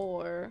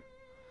 4.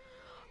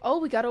 Oh,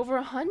 we got over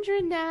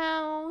 100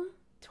 now.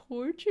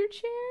 Torture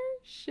chair?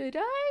 Should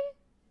I?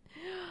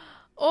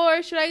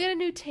 Or should I get a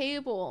new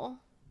table?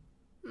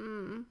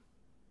 I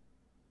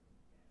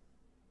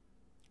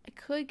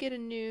could get a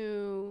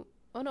new...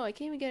 Oh no, I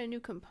can't even get a new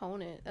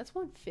component. That's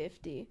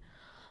 150.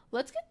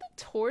 Let's get the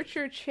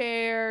torture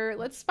chair.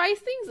 Let's spice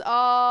things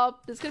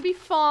up. This is gonna be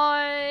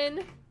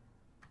fun.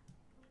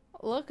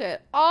 Look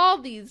at all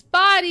these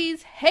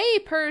bodies. Hey,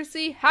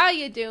 Percy, how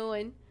you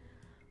doing?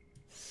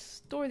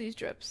 Store these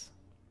drips.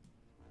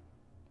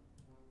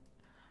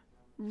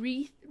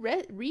 Wreathed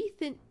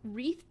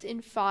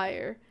in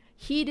fire,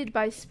 heated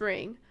by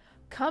spring,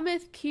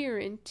 cometh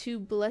Kieran to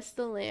bless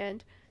the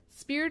land.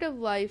 Spirit of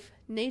life,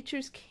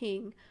 nature's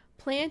king,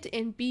 plant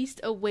and beast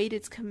await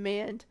its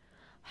command.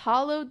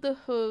 Hallowed the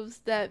hooves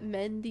that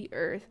mend the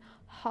earth,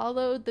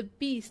 hallowed the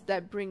beast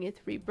that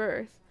bringeth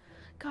rebirth.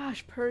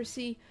 Gosh,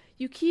 Percy,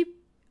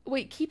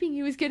 keeping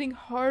you is getting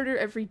harder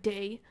every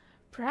day.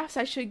 Perhaps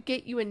I should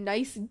get you a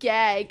nice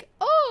gag.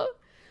 Oh!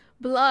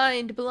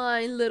 Blind,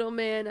 blind little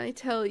man, I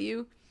tell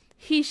you.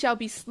 He shall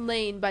be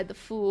slain by the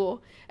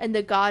fool, and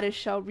the goddess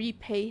shall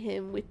repay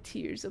him with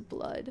tears of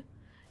blood.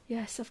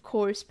 Yes, of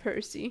course,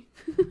 Percy.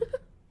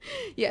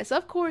 Yes,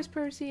 of course,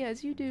 Percy,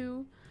 as you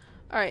do.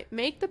 Alright,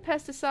 make the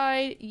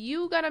pesticide.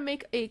 You gotta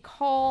make a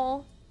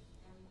call.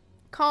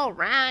 Call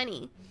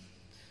Ronnie.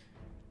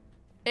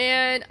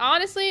 And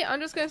honestly, I'm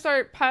just gonna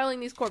start piling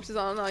these corpses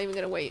on. I'm not even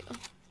gonna wait.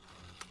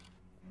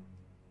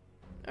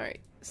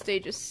 Alright,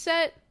 stage is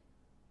set.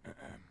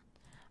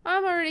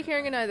 I'm already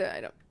carrying another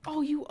item.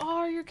 Oh, you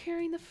are? You're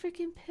carrying the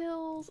freaking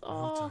pills.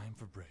 No Oh, time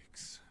for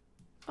breaks.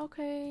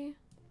 okay.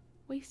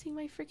 Wasting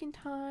my freaking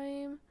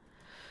time.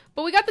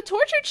 But we got the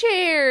torture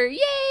chair!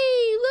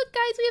 Yay! Look,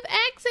 guys, we have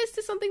access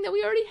to something that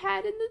we already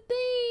had in the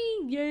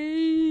thing!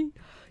 Yay!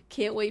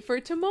 Can't wait for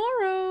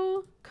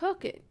tomorrow.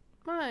 Cook it.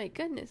 My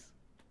goodness.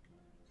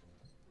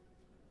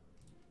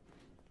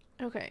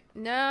 Okay,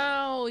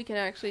 now we can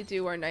actually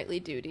do our nightly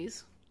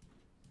duties.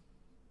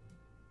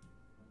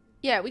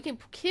 Yeah, we can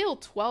kill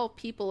 12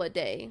 people a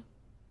day,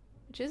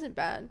 which isn't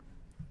bad.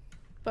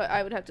 But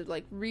I would have to,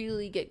 like,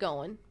 really get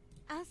going.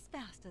 As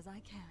fast as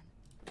I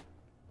can.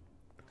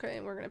 Okay,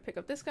 and we're gonna pick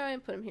up this guy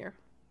and put him here.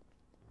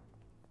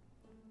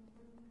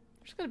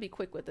 Just gonna be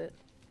quick with it.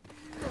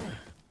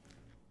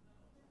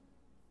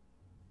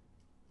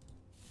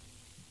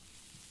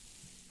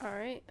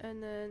 Alright,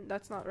 and then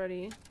that's not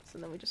ready. So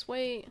then we just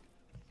wait.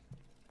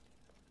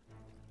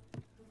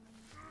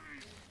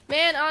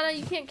 Man, Anna,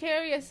 you can't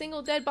carry a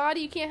single dead body?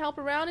 You can't help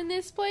around in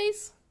this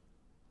place?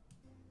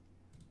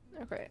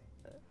 Okay.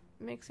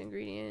 Mix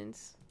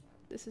ingredients.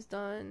 This is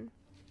done.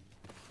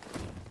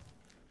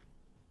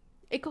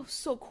 It goes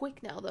so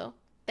quick now, though.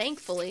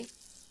 Thankfully.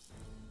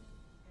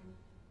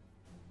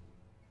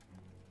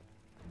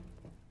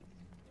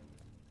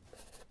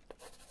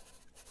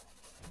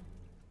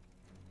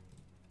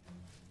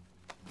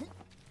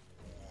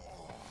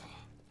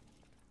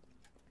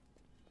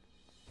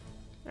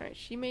 Alright,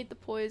 she made the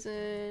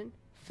poison.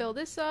 Fill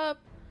this up.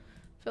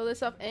 Fill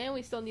this up. And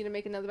we still need to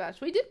make another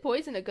batch. We did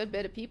poison a good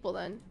bit of people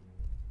then.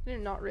 I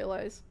did not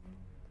realize.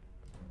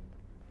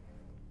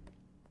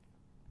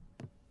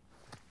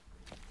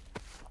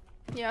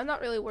 Yeah, I'm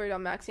not really worried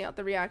on maxing out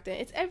the reactant.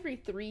 It's every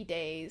 3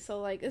 days, so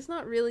like it's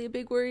not really a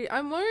big worry.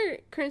 I'm more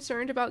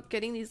concerned about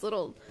getting these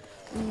little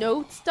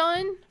notes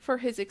done for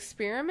his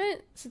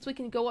experiment since we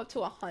can go up to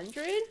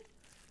 100.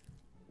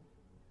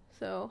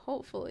 So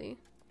hopefully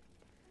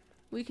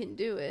we can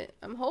do it.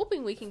 I'm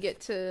hoping we can get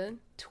to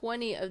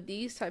 20 of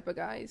these type of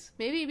guys.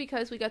 Maybe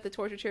because we got the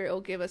torture chair,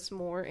 it'll give us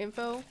more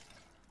info.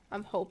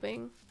 I'm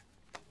hoping.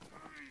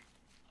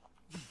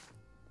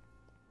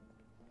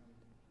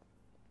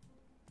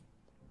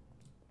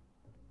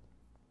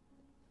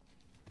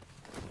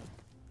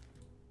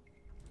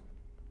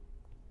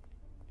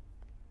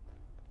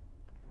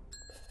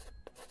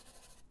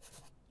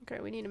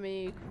 Okay, we need to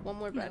make one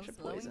more batch of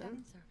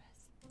poison.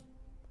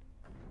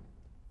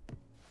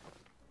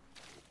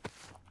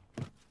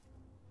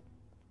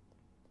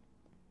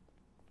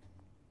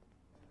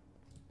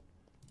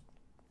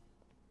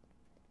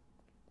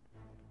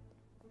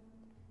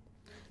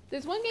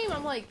 There's one game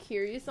I'm like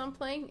curious on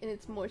playing, and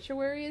it's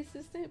Mortuary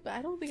Assistant, but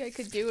I don't think I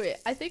could do it.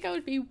 I think I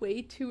would be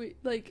way too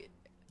like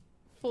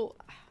full.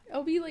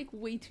 I'll be like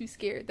way too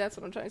scared. That's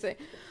what I'm trying to say.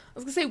 I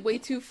was gonna say way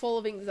too full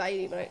of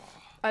anxiety, but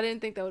I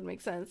didn't think that would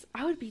make sense.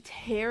 I would be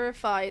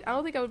terrified. I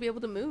don't think I would be able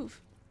to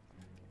move,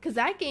 cause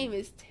that game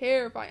is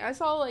terrifying. I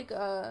saw like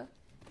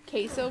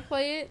Queso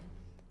play it,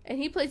 and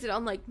he plays it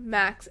on like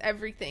max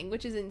everything,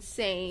 which is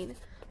insane.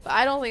 But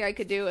I don't think I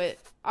could do it.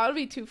 I would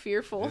be too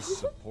fearful. This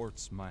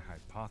supports my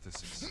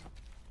hypothesis.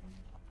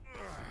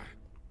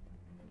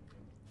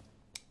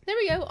 There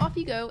we go. Off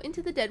you go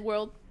into the dead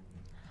world.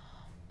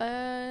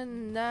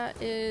 And that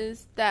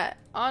is that.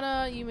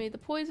 Anna, you made the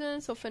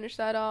poison, so finish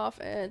that off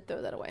and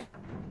throw that away.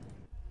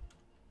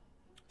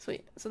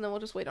 Sweet. So then we'll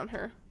just wait on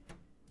her.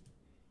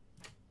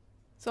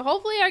 So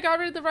hopefully I got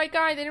rid of the right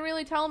guy. They didn't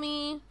really tell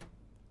me.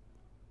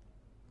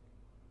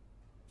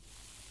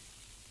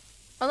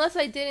 Unless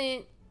I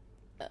didn't.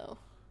 Oh.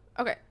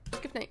 Okay.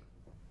 Good night.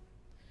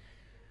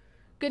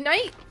 Good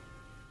night.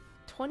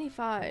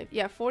 25.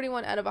 Yeah,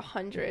 41 out of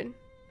 100.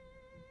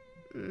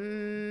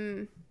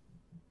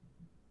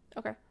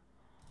 Okay.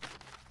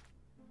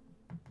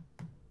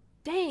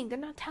 Dang, they're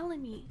not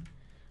telling me.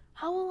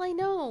 How will I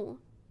know?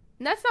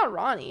 And that's not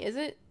Ronnie, is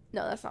it?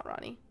 No, that's not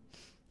Ronnie.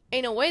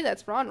 Ain't no way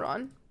that's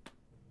Ron.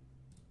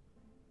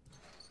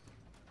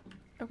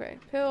 Okay,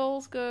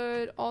 pills,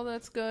 good. All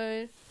that's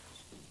good.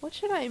 What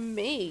should I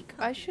make?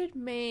 I should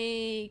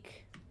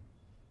make...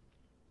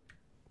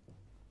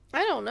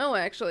 I don't know,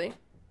 actually.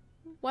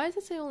 Why does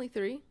it say only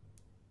 3?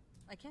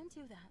 I can't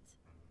do that.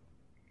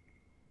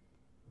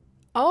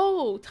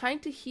 Oh, time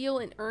to heal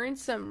and earn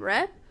some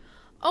rep?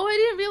 Oh, I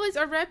didn't realize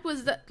our rep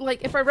was that,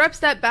 like, if our rep's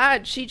that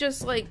bad, she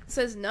just, like,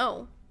 says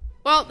no.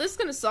 Well, this is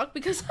gonna suck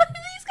because these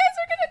guys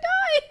are gonna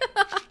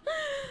die!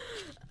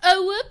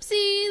 Oh,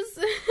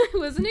 whoopsies!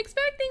 Wasn't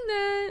expecting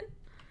that.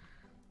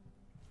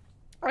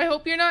 I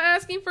hope you're not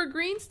asking for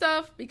green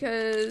stuff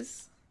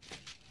because...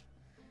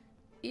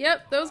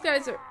 Yep, those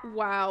guys are...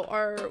 Wow,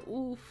 are...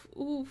 Oof.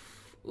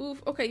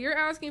 Okay, you're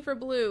asking for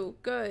blue.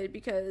 Good,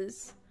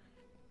 because...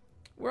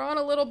 We're on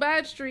a little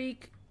bad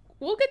streak.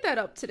 We'll get that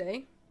up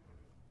today.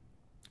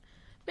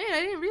 Man,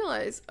 I didn't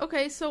realize.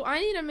 Okay, so I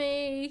need to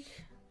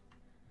make...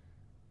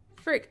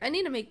 Frick, I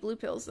need to make blue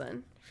pills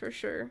then. For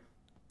sure.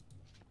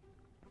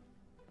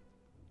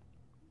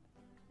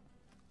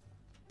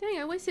 Dang,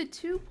 I wasted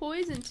 2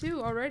 poison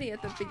too already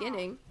at the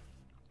beginning.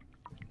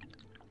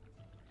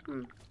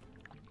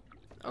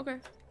 Okay.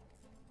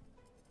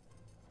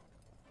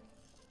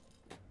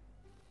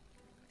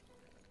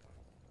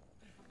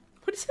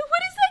 What is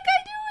that guy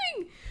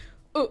doing?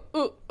 What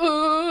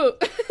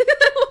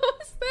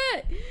was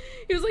that?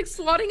 He was like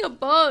swatting a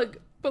bug,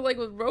 but like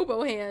with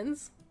robo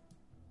hands.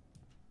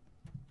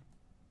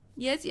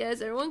 Yes,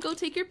 everyone go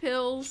take your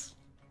pills.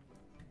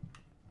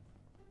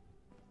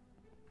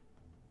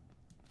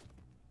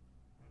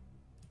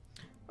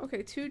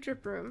 Okay, 2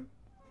 drip room.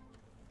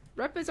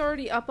 Rep is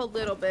already up a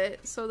little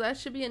bit, so that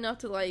should be enough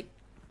to like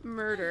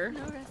murder.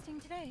 No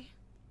resting today.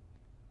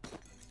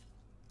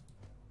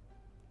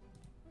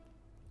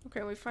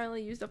 Okay, we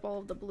finally used up all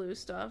of the blue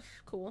stuff.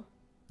 Cool.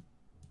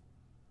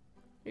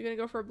 You're gonna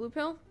go for a blue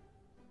pill?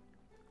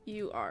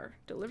 You are.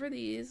 Deliver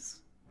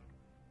these.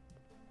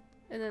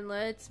 And then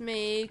let's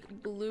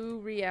make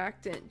blue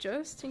reactant,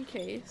 just in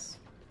case.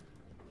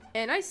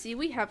 And I see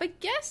we have a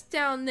guest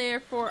down there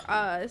for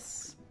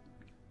us.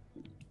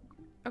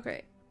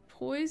 Okay.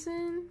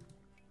 Poison.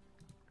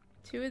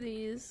 2 of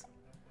these.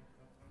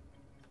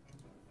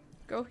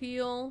 Go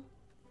heal.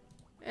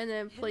 And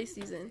then place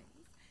these in.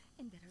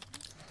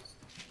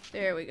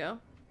 There we go.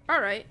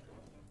 Alright.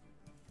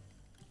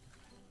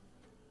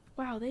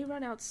 Wow, they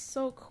run out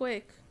so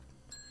quick.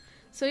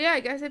 So yeah,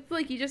 guys, I feel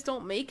like you just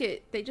don't make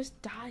it. They just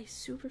die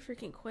super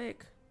freaking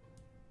quick.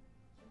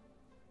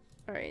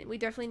 Alright, we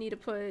definitely need to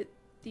put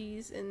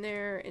these in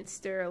there and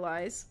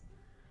sterilize.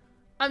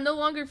 I'm no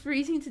longer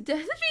freezing to death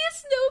via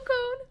snow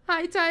cone.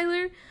 Hi,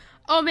 Tyler.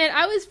 Oh man,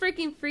 I was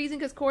freaking freezing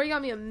because Corey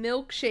got me a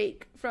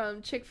milkshake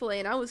from Chick-fil-A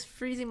and I was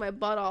freezing my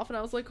butt off and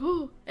I was like,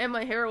 oh, and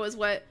my hair was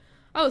wet.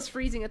 I was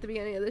freezing at the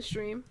beginning of this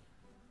stream.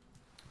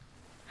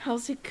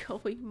 How's it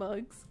going,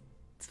 Mugs?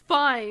 It's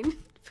fine.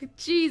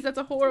 Jeez, that's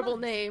a horrible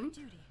name.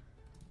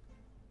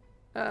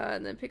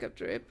 And then pick up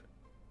drip.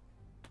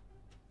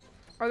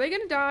 Are they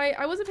gonna die?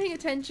 I wasn't paying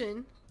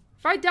attention.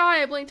 If I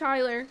die, I blame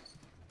Tyler.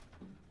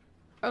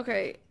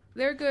 Okay,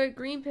 they're good.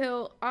 Green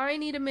pill. I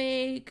need to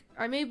make...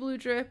 I made blue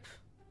drip.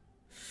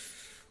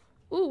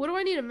 Ooh, what do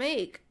I need to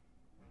make?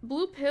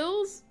 Blue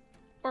pills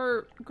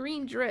or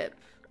green drip?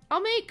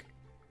 I'll make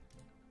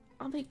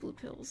blue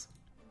pills.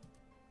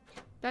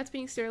 That's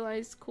being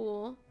sterilized.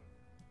 Cool.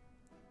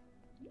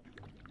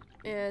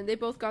 And they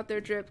both got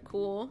their drip.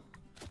 Cool.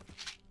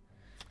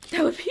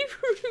 That would be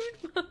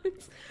rude,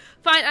 Mugs.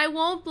 Fine, I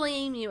won't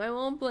blame you. I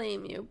won't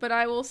blame you. But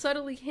I will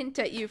subtly hint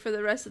at you for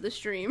the rest of the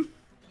stream.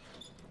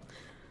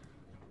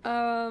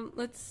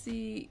 Let's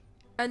see.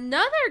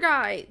 Another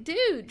guy!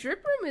 Dude,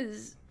 drip room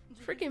is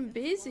freaking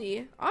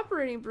busy.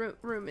 Operating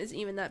room is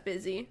even that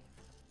busy.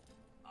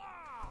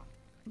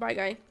 Bye,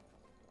 guy.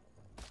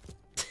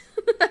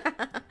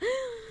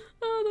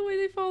 Oh, the way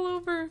they fall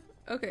over.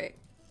 Okay.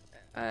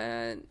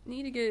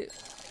 Need to get...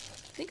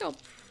 I think I'll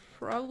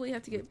probably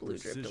have to get blue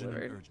drip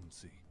delivered.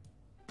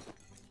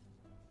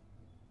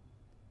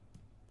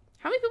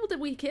 How many people did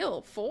we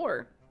kill?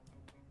 4.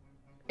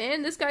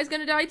 And this guy's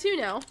gonna die too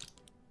now.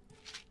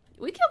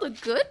 We killed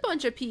a good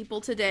bunch of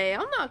people today.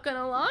 I'm not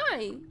gonna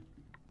lie.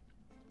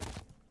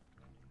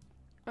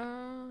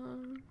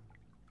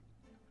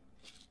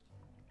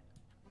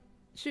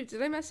 Shoot,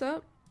 did I mess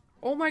up?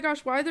 Oh my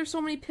gosh, why are there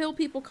so many pill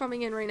people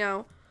coming in right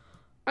now?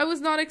 I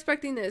was not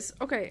expecting this.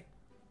 Okay.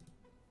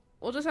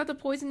 We'll just have to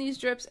poison these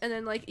drips and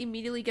then, like,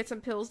 immediately get some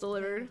pills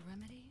delivered.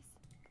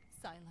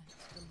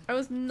 I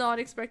was not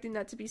expecting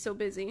that to be so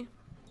busy.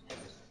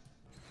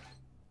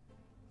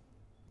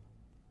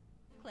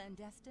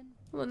 Clandestine.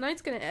 Well, the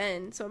night's gonna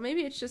end, so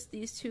maybe it's just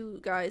these 2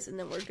 guys and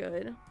then we're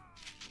good.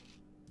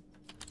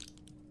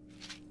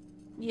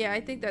 Yeah,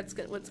 I think that's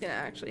what's gonna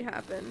actually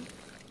happen.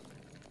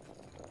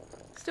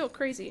 Still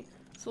crazy.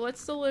 So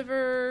let's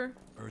deliver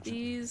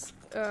these,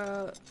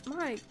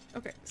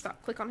 okay,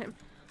 stop, click on him.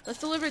 Let's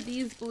deliver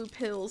these blue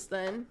pills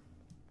then.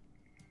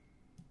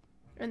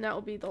 And that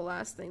will be the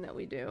last thing that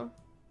we do.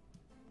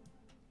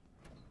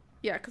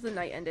 Yeah, because the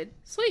night ended.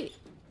 Sweet!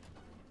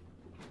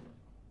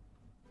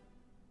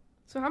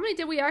 So how many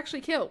did we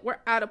actually kill? We're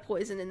out of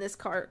poison in this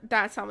cart.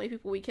 That's how many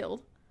people we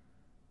killed.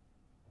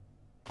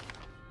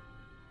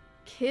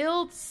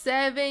 Killed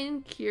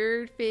 7,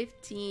 cured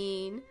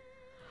 15.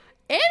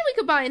 And we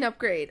could buy an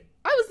upgrade.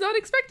 I was not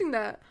expecting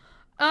that.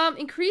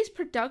 Increase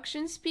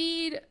production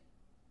speed.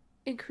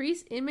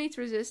 Increase inmates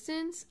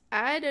resistance.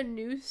 Add a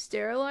new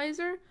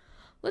sterilizer.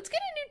 Let's get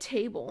a new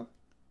table.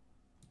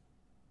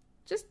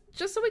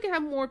 Just so we can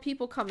have more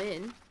people come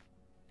in.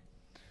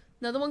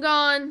 Another one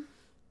gone.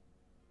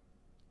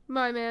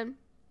 Bye, man.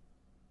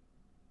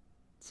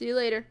 See you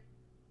later.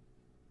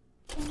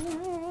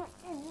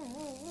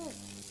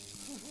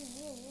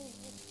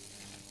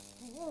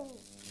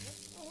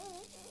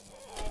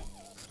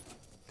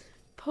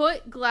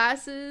 Put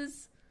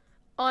glasses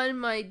on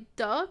my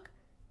duck.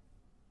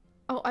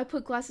 Oh, I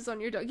put glasses on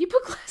your duck. You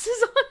put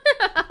glasses on.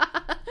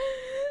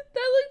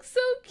 That looks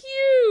so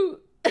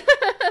cute.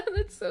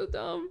 That's so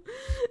dumb.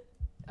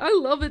 I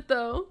love it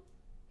though.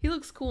 He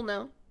looks cool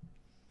now.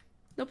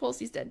 No pulse,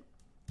 he's dead.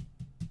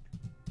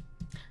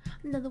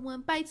 Another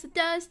one bites the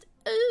dust.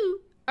 Ooh.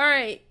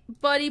 Alright,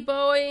 buddy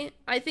boy.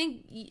 I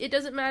think it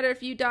doesn't matter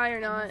if you die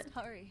or not.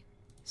 Hurry.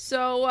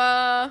 So,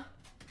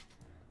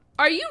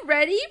 are you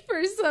ready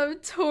for some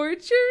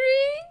torturing?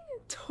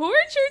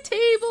 Torture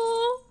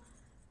table.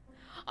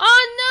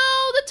 Oh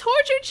no, the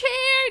torture chair.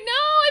 No,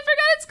 I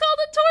forgot it's called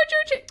a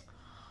torture chair.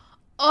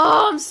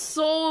 Oh, I'm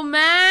so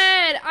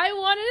mad. I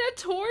wanted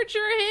to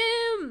torture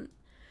him.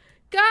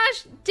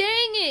 Gosh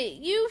dang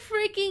it. You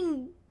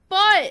freaking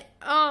butt.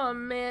 Oh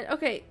man.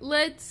 Okay,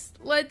 let's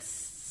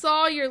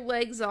saw your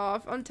legs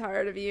off. I'm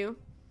tired of you.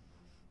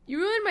 You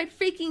ruined my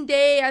freaking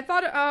day. I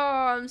thought,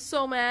 oh, I'm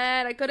so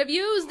mad. I could have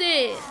used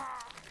it.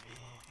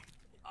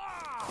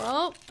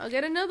 Well, I'll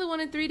get another one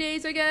in 3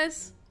 days, I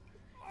guess.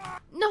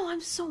 No, I'm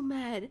so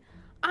mad.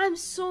 I'm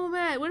so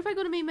mad. What if I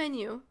go to main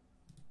menu?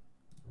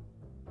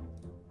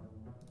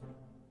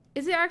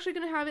 Is it actually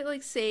gonna have it,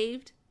 like,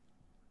 saved?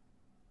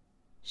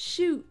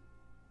 Shoot.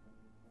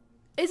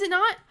 Is it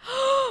not?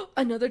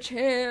 Another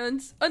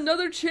chance.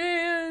 Another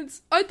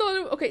chance. I thought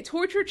it, okay,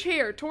 torture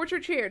chair, torture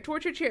chair,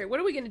 torture chair. What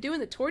are we going to do in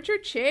the torture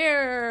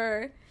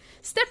chair?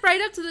 Step right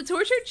up to the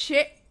torture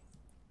chair.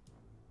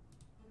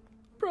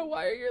 Bro,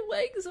 why are your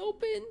legs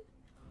open?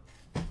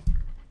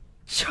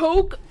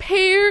 Choke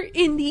pear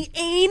in the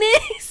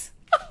anus?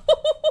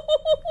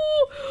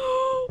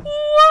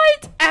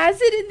 What?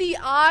 Acid in the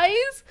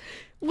eyes?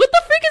 What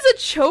the frick is a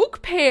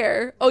choke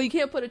pear? Oh, you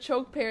can't put a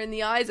choke pear in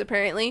the eyes,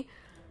 apparently.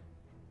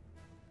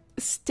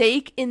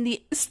 Steak in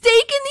the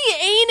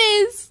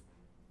anus!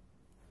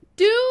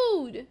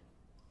 Dude!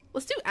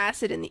 Let's do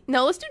acid in the...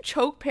 No, let's do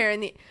choke pear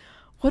in the...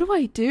 What do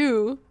I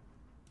do?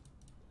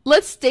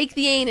 Let's stake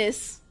the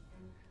anus.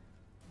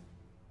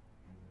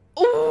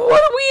 Oh,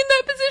 what are we in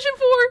that position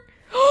for?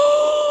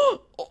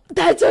 Oh,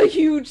 that's a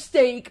huge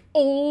steak.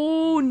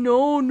 Oh,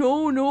 no,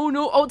 no, no,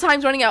 no. Oh,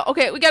 time's running out.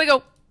 Okay, we gotta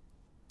go.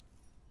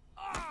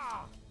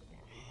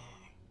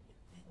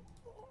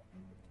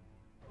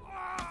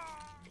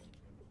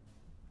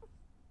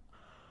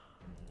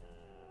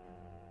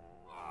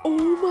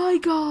 Oh my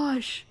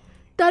gosh.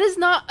 That is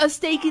not a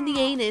steak in the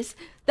anus.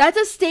 That's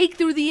a steak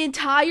through the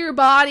entire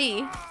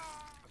body.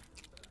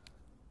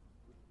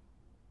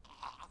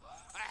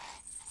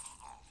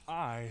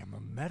 I am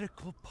a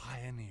medical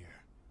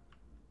pioneer.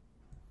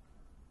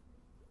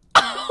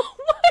 Oh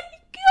my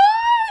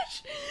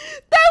gosh!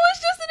 That was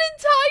just an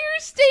entire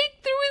steak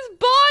through his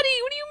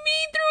body. What do you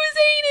mean through his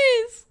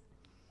anus?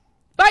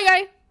 Bye,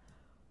 guy.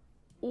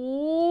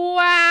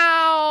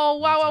 Wow.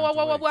 Wow, wow, wow,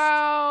 wow, wow,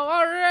 wow.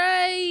 All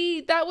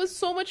right. That was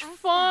so much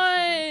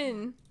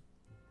fun.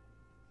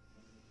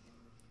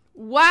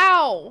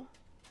 Wow.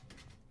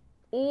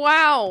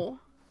 Wow.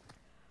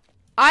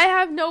 I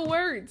have no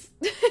words.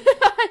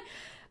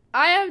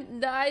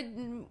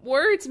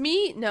 Words,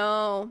 me?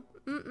 No.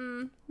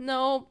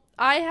 No.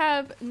 I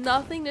have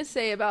nothing to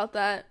say about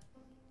that.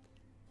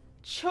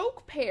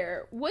 Choke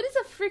pear. What is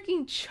a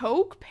freaking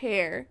choke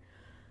pear?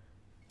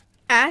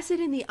 Acid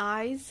in the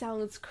eyes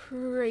sounds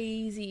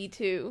crazy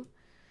too.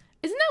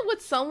 Isn't that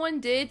what someone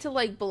did to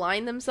like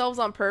blind themselves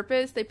on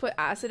purpose? They put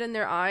acid in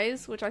their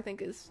eyes, which I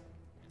think is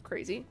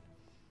crazy.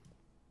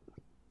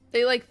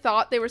 They like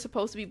thought they were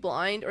supposed to be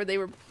blind, or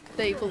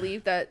they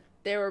believed that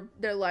their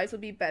lives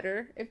would be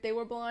better if they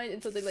were blind,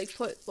 and so they like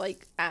put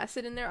like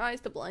acid in their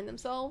eyes to blind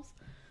themselves.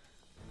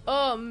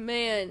 Oh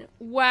man,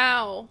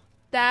 wow.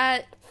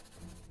 That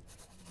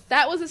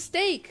was a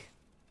steak.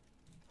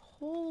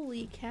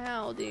 Holy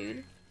cow,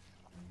 dude.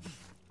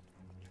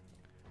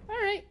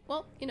 Alright,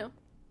 well, you know,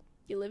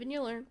 you live and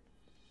you learn.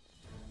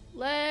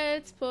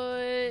 Let's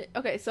put...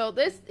 Okay, so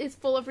this is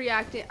full of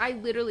reactant. I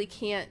literally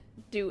can't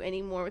do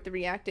any more with the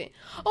reactant.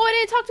 Oh, I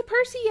didn't talk to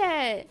Percy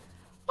yet!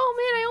 Oh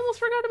man, I almost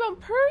forgot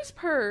about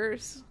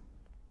Purse.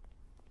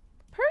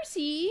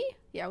 Percy!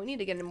 Yeah, we need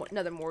to get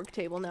another morgue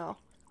table now.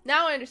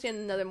 Now I understand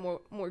another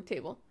morgue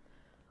table.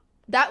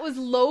 That was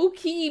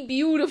low-key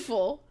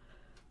beautiful.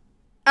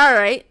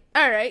 Alright,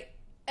 alright.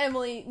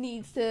 Emily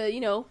needs to, you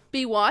know,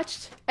 be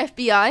watched.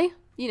 FBI.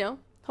 You know,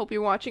 hope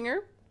you're watching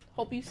her.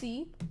 Hope you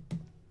see.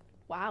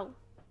 Wow.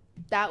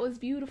 That was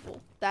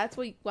beautiful. That's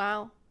what,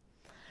 wow.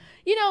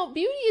 You know,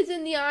 beauty is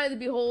in the eye of the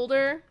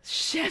beholder.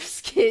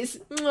 Chef's kiss.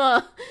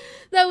 Mwah.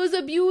 That was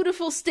a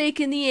beautiful steak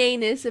in the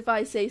anus, if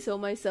I say so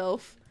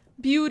myself.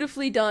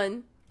 Beautifully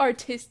done.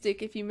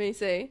 Artistic, if you may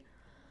say.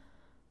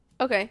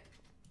 Okay.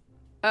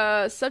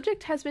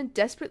 Subject has been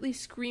desperately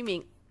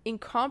screaming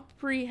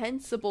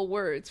incomprehensible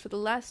words for the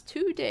last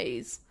 2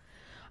 days.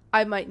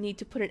 I might need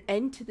to put an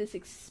end to this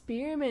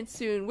experiment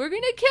soon. We're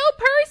gonna kill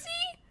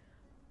Percy?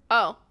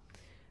 Oh.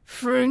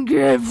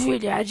 Forgive me,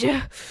 Dad.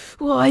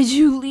 Why'd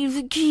you leave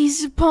the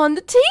keys upon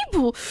the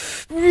table?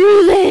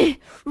 Really?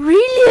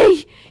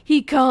 Really?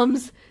 He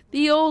comes.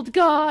 The old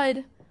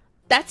god.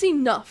 That's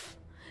enough.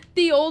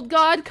 The old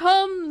god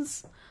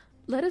comes.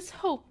 Let us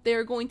hope they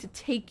are going to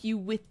take you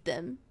with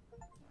them.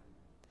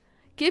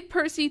 Give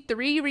Percy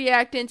 3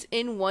 reactants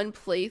in 1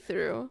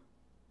 playthrough.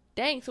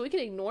 Dang, so we can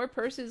ignore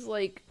Percy's,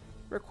 like,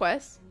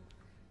 requests?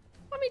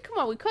 I mean, come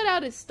on, we cut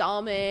out his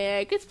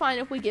stomach. It's fine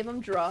if we give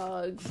him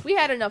drugs. We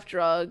had enough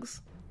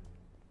drugs.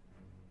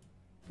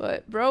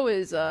 But bro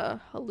is,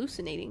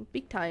 hallucinating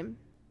big time.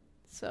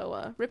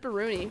 So,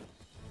 Ripperoonie.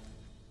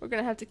 We're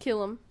gonna have to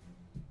kill him.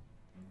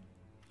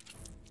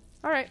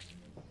 Alright.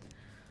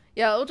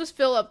 Yeah, we'll just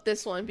fill up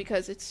this one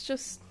because it's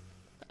just...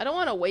 I don't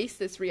want to waste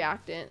this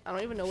reactant. I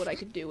don't even know what I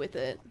could do with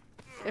it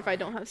if I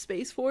don't have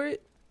space for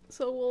it.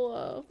 So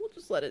we'll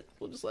just let it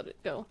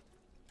go.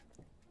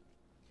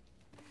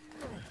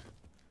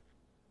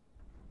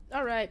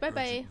 Alright,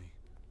 bye-bye.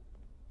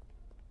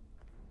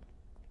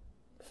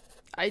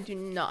 I do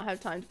not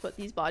have time to put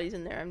these bodies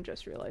in there, I'm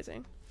just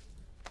realizing.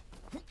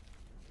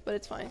 But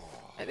it's fine.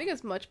 I think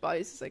as much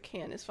bodies as I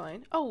can is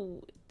fine.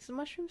 Oh, is the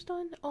mushrooms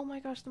done? Oh my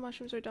gosh, the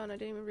mushrooms are done. I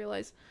didn't even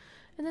realize.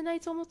 And the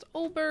night's almost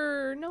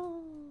over.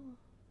 No.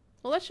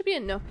 Well, that should be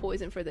enough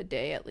poison for the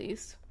day, at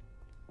least.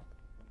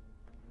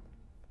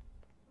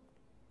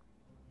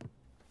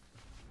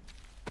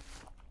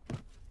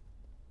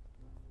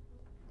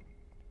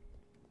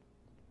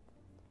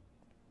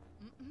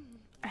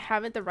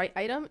 haven't the right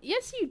item?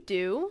 Yes, you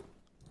do.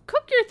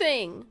 Cook your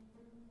thing.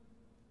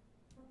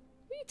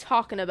 What are you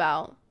talking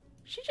about?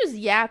 She's just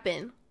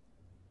yapping.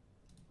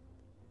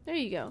 There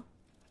you go.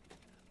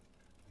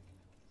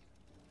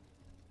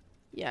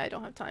 Yeah, I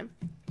don't have time.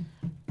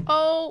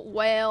 Oh,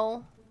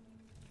 well.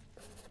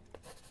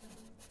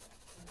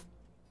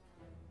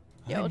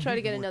 Yeah, we'll try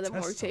to get another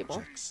morgue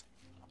table.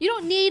 You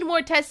don't need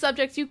more test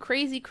subjects, you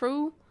crazy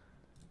crew.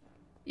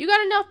 You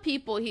got enough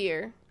people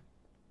here.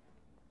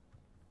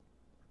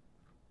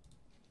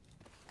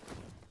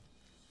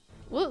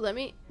 Will it let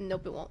me?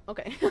 Nope, it won't.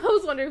 Okay. I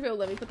was wondering if it'll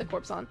let me put the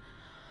corpse on.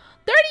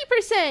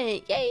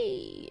 30%!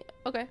 Yay!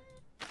 Okay.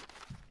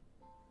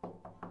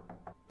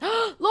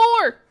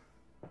 Lore!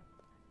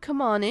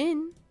 Come on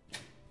in.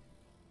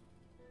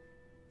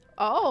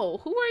 Oh,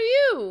 who are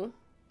you?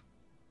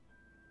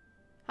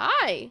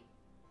 Hi.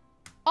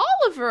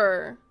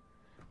 Oliver!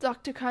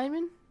 Dr.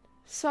 Kyman?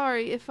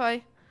 Sorry if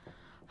I...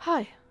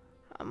 Hi.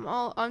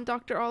 I'm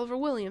Dr. Oliver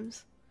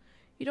Williams.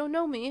 You don't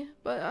know me,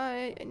 but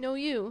I know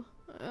you.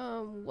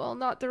 Well,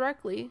 not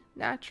directly,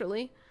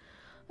 naturally.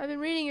 I've been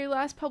reading your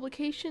last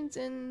publications,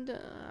 and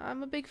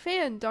I'm a big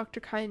fan, Dr.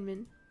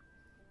 Kyman.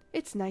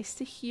 It's nice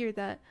to hear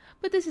that,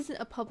 but this isn't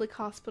a public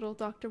hospital,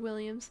 Dr.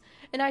 Williams,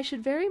 and I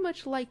should very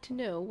much like to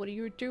know what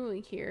you're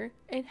doing here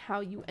and how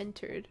you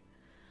entered.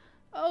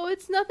 Oh,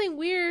 it's nothing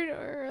weird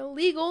or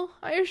illegal,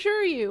 I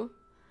assure you.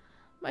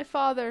 My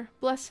father,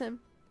 bless him,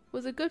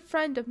 was a good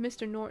friend of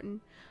Mr.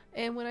 Norton,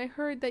 and when I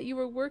heard that you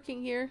were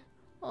working here,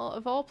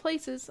 of all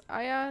places,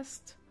 I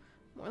asked,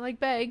 more like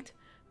begged,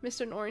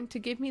 Mr. Norton to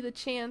give me the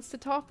chance to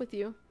talk with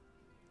you.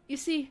 You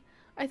see,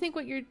 I think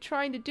what you're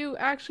trying to do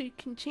actually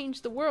can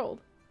change the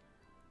world.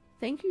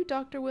 Thank you,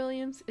 Dr.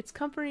 Williams. It's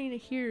comforting to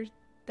hear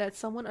that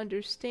someone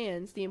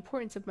understands the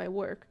importance of my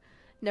work.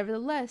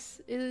 Nevertheless,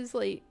 it is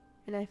late,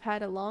 and I've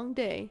had a long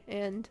day,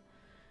 and...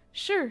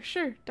 Sure,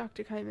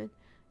 Dr. Kyman.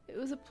 It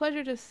was a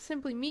pleasure to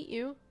simply meet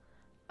you.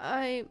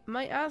 I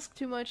might ask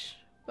too much,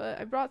 but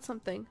I brought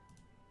something.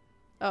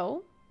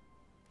 Oh?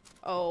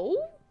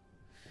 Oh?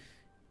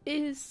 It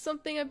is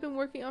something I've been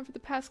working on for the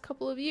past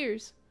couple of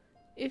years.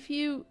 If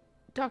you,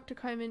 Dr.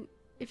 Kyman,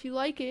 if you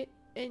like it,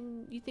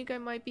 and you think I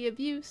might be of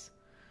use,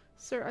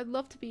 sir, I'd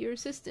love to be your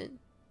assistant.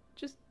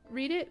 Just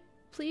read it,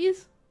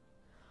 please.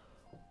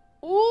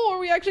 Ooh, are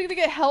we actually gonna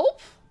get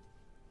help?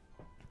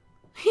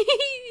 He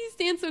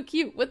stands so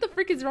cute. What the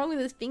frick is wrong with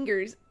his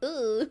fingers?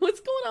 Ugh,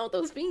 what's going on with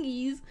those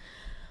fingies?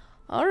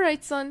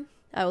 Alright, son.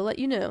 I will let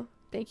you know.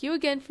 Thank you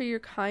again for your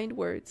kind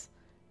words.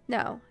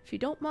 Now, if you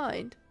don't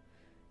mind...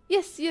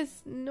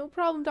 Yes, no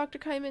problem, Dr.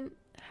 Kyman.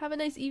 Have a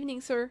nice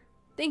evening, sir.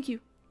 Thank you.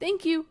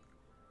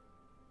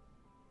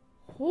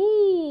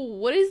 Ooh,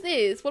 what is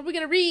this? What are we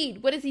gonna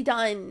read? What has he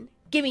done?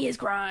 Give me his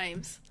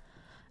crimes.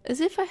 As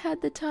if I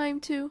had the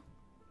time to...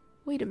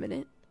 Wait a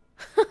minute.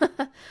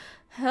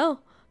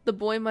 Hell, the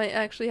boy might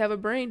actually have a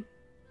brain.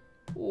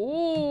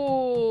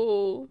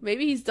 Ooh,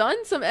 maybe he's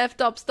done some effed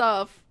up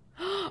stuff.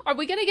 Are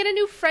we gonna get a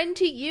new friend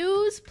to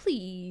use?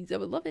 Please, I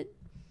would love it.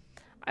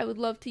 I would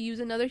love to use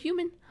another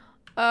human.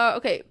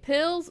 Okay,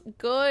 pills,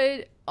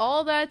 good.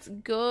 All that's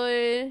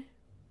good.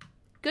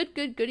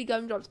 Goody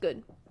gumdrops,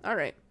 good.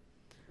 Alright.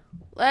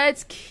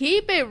 Let's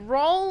keep it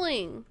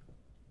rolling.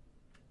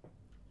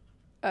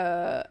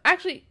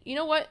 Actually, you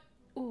know what?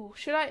 Ooh,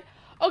 should I...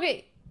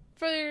 Okay,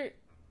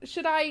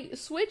 should I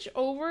switch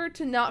over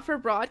to not for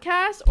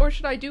broadcast, or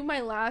should I do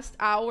my last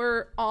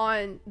hour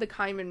on the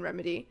Kyman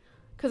remedy?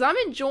 Because I'm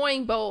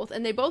enjoying both,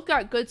 and they both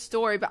got good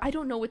story, but I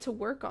don't know what to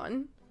work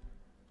on.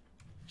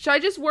 Should I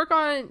just work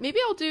on... Maybe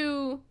I'll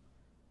do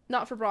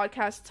not for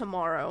broadcast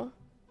tomorrow.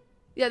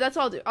 Yeah, that's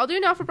all I'll do. I'll do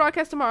not for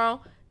broadcast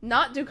tomorrow,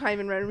 not do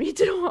Kyman remedy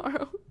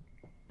tomorrow.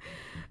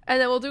 And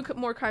then we'll do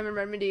more Kyman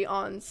remedy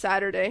on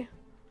Saturday.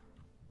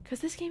 Because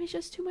this game is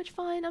just too much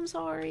fun. I'm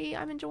sorry.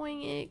 I'm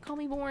enjoying it. Call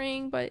me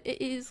boring, but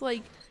it is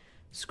like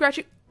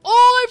scratching...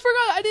 Oh, I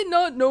forgot. I did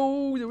not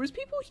know there was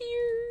people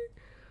here.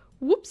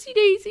 Whoopsie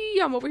daisy.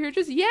 I'm over here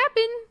just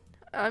yapping.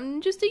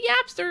 I'm just a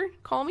yapster.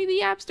 Call me the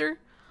yapster.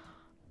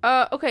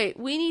 Okay,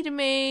 we need to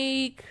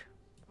make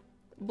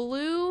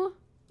blue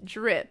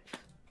drip.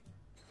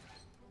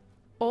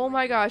 Oh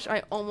my gosh,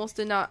 I almost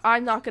did not.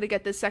 I'm not gonna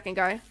get this second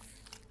guy.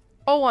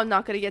 Oh, I'm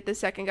not gonna get this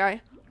second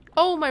guy.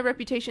 Oh, my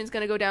reputation is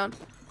gonna go down.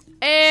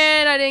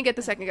 And I didn't get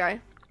the second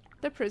guy.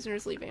 The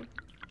prisoner's leaving.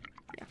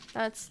 Yeah,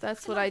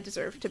 that's what I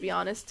deserve, to be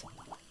honest.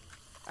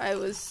 I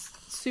was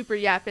super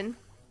yapping.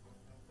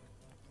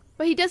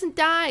 But he doesn't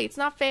die. It's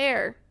not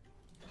fair.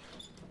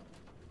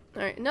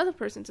 Alright, another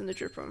person's in the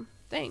drip room.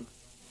 Dang.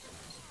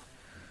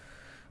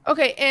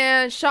 Okay,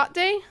 and shot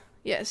day?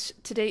 Yes,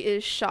 today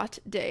is shot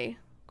day.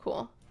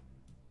 Cool.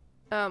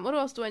 What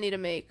else do I need to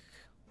make?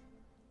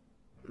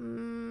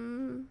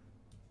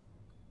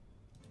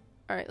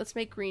 Alright, let's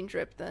make green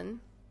drip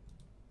then.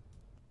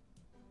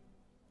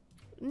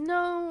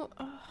 No.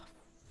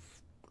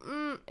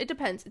 It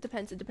depends.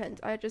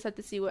 I just have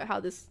to see how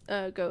this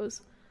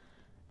goes.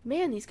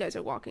 Man, these guys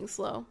are walking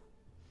slow.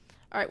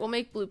 Alright, we'll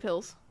make blue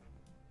pills.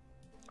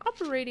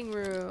 Operating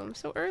room.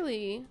 So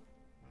early.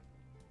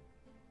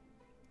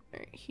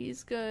 Alright,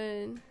 he's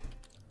good.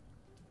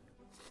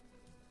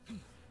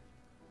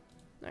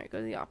 Alright, go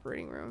to the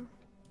operating room.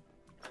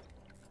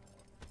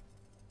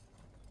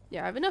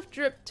 Yeah, I have enough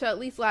drip to at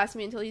least last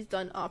me until he's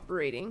done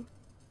operating.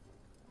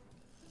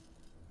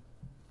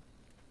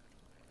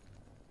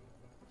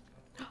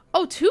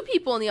 Oh, 2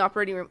 people in the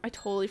operating room. I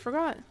totally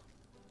forgot.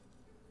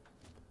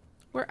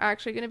 We're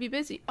actually going to be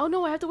busy. Oh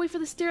no, I have to wait for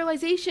the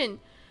sterilization.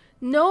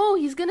 No,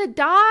 he's going to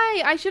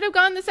die. I should have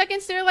gotten the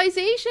second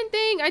sterilization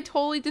thing. I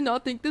totally did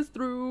not think this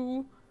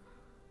through.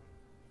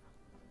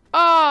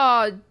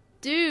 Oh,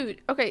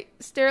 dude. Okay,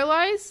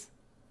 sterilize.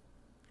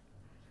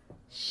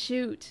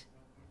 Shoot.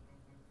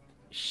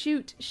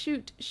 Shoot,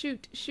 shoot,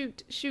 shoot,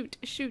 shoot, shoot,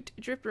 shoot.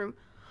 Drip room.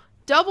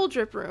 Double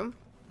drip room.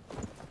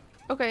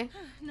 Okay,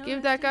 No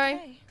give that guy.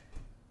 today.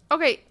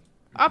 Okay,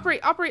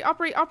 operate, operate,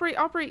 operate, operate,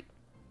 operate.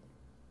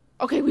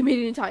 Okay, we made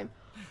it in time.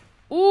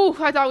 Ooh,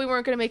 I thought we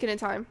weren't going to make it in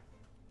time.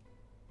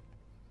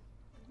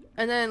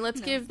 And then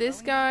let's give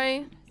this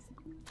guy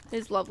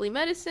his lovely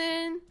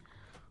medicine.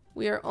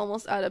 We are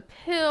almost out of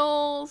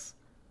pills.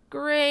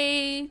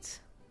 Great.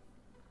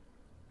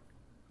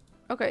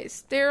 Okay,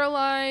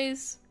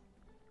 sterilize.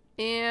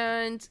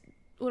 And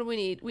what do we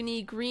need? We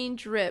need green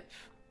drip.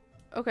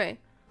 Okay.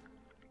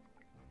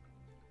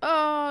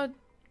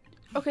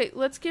 Okay,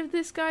 let's give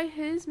this guy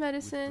his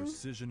medicine. With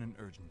precision and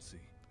urgency.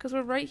 Because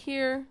we're right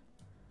here.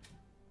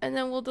 And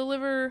then we'll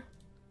deliver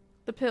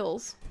the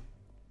pills.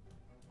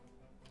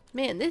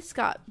 Man, this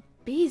got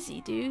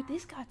busy, dude.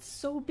 This got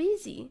so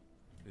busy.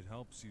 It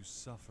helps you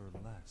suffer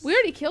less. We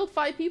already killed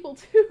 5 people,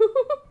 too.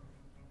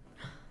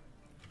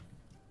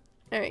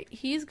 Alright,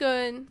 he's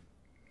good.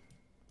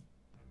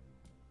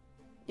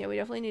 Yeah, we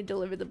definitely need to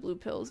deliver the blue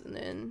pills. And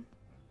then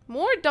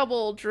more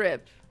double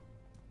drip.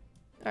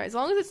 Alright, as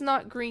long as it's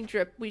not green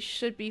drip, we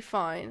should be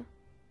fine.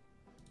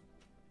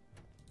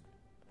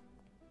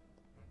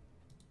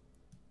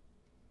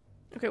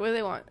 Okay, what do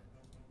they want?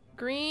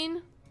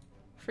 Green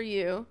for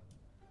you.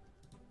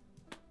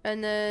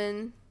 And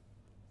then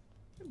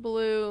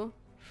blue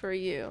for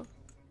you.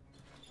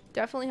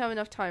 Definitely have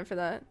enough time for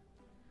that.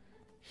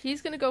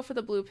 He's gonna go for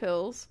the blue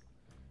pills.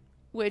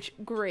 Which,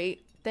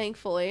 great,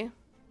 thankfully.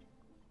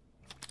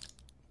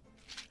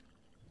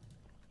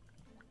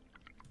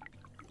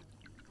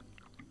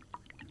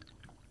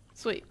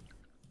 Sweet.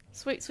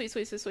 Sweet, sweet,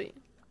 sweet, sweet, sweet.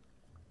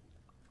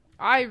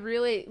 I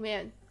really,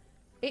 man,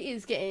 it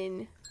is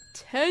getting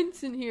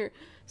tense in here.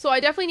 So I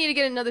definitely need to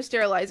get another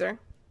sterilizer.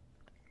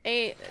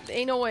 Ain't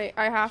no way.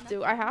 I have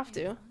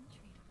to.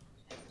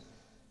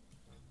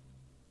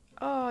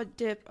 Oh,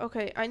 dip.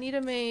 Okay, I need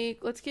to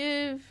make, let's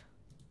give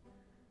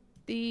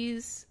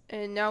these,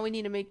 and now we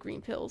need to make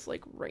green pills,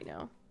 like, right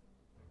now.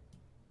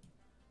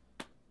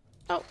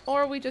 Oh,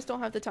 or we just don't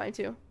have the time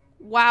to.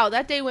 Wow,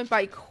 that day went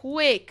by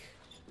quick.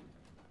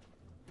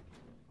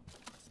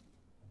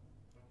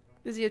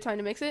 Does he have time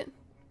to mix it?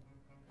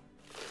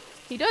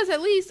 He does,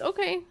 at least.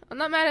 Okay, I'm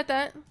not mad at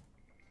that.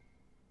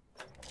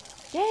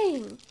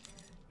 Dang.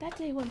 That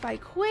day went by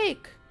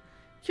quick.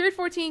 Cured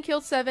 14,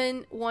 killed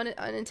 7, 1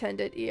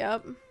 unintended.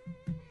 Yep.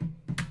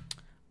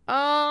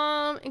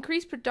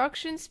 Increase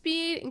production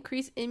speed,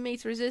 increase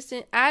inmates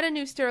resistant, add a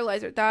new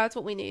sterilizer. That's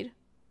what we need.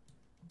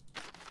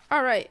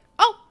 Alright.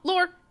 Oh,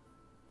 lore!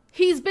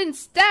 He's been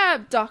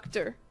stabbed,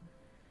 doctor!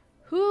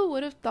 Who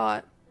would have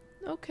thought?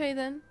 Okay,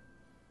 then.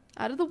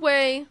 Out of the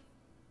way.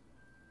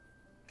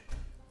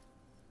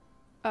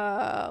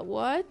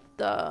 What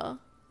the?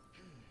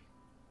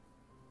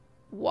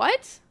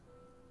 What?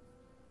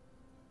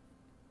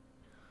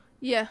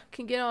 Yeah,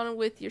 can get on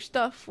with your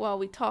stuff while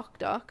we talk,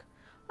 Doc.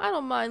 I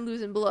don't mind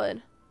losing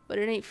blood, but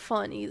it ain't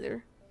fun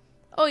either.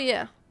 Oh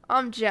yeah,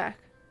 I'm Jack.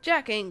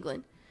 Jack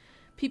Anglin.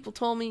 People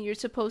told me you're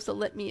supposed to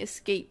let me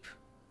escape.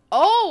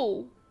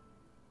 Oh!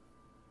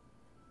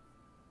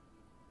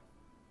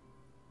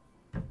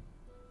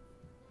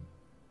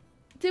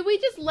 Did we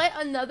just let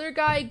another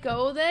guy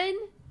go then?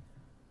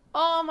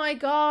 Oh my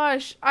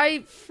gosh.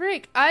 I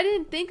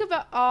didn't think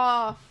about...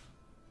 Oh.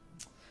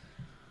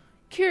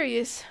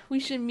 Curious. We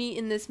should meet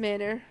in this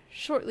manner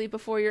shortly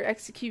before your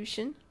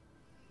execution.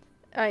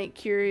 I ain't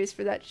curious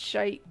for that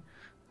shite.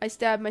 I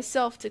stabbed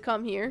myself to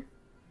come here.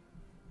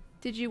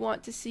 Did you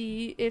want to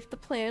see if the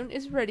plan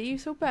is ready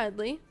so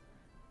badly?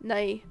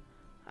 Nay.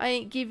 I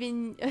ain't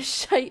giving a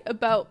shite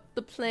about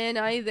the plan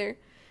either.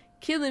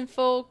 Killing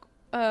folk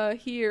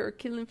here or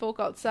killing folk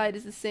outside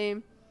is the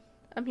same.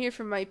 I'm here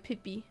for my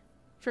Pippi.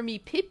 For me,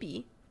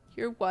 Pippi?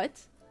 Your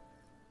what?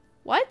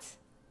 What?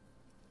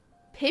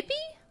 Pippi?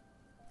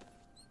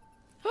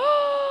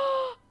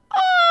 Oh!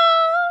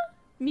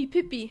 Me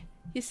Pippi.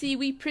 You see,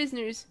 we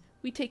prisoners,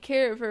 we take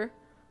care of her.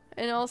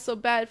 And also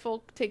bad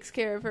folk takes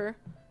care of her.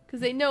 Because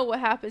they know what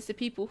happens to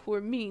people who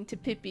are mean to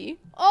Pippi.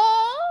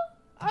 Oh!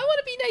 I want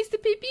to be nice to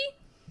Pippi.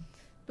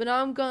 But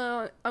I'm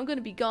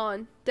gonna be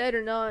gone, dead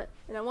or not.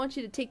 And I want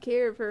you to take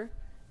care of her.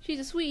 She's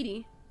a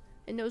sweetie.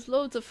 And knows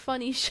loads of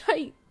funny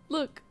shite.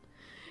 Look.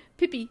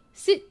 Pippi,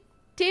 sit,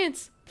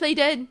 dance, play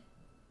dead.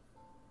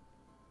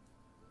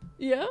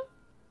 Yeah?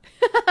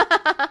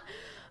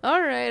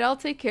 Alright, I'll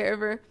take care of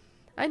her.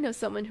 I know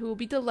someone who will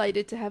be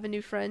delighted to have a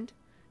new friend.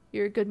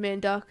 You're a good man,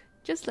 Doc,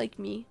 just like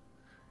me.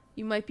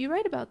 You might be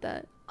right about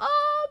that.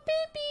 Oh,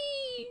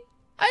 Pippi!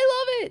 I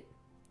love it!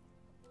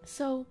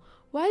 So,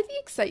 why the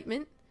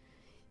excitement?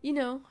 You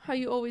know how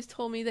you always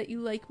told me that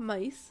you like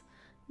mice?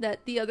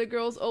 That the other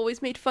girls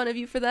always made fun of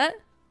you for that?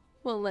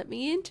 Well, let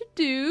me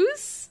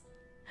introduce...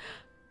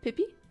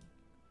 Pippi?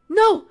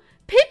 No!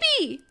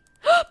 Pippi!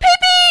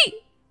 Pippi!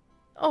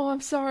 Oh,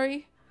 I'm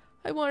sorry.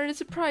 I wanted to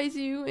surprise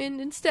you,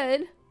 and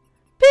instead...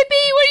 Pippi!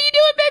 What are you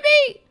doing,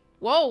 Pippi?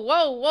 Whoa,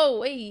 whoa,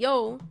 whoa, hey,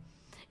 yo.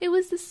 It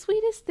was the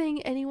sweetest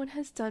thing anyone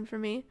has done for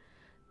me.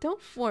 Don't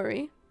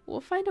worry.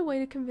 We'll find a way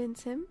to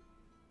convince him.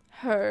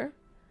 Her.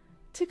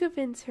 To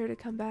convince her to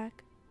come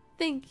back.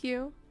 Thank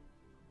you.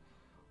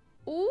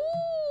 Ooh,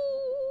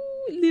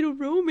 little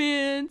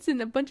romance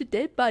and a bunch of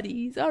dead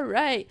bodies.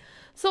 Alright.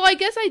 So I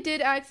guess I did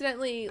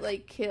accidentally,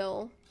 like,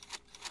 kill.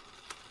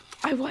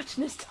 I watched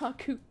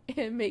Nestakoo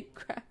and make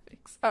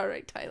graphics.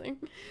 Alright, Tyler.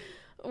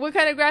 What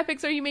kind of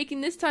graphics are you making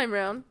this time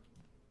round?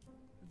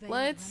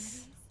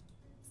 Let's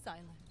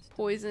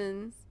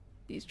poison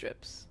these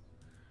drips.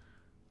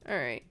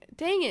 Alright.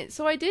 Dang it.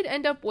 So I did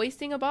end up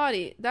wasting a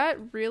body. That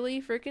really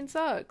freaking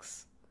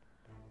sucks.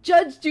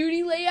 Judge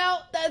Judy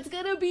layout? That's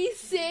gonna be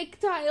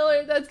sick,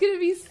 Tyler. That's gonna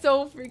be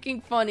so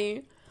freaking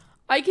funny.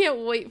 I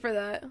can't wait for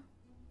that.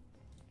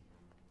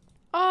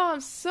 Oh,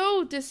 I'm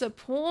so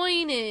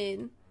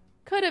disappointed.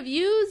 Could have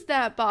used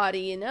that body,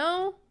 you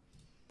know?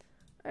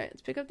 Alright,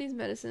 let's pick up these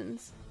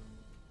medicines.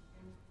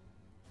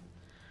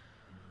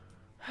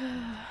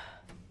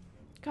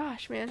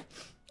 Gosh, man.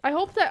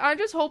 I'm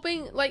just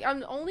hoping, like,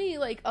 I'm only,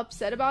 like,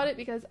 upset about it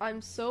because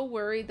I'm so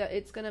worried that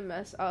it's gonna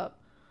mess up,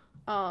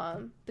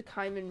 the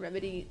Kaiman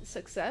Remedy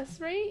success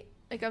rate.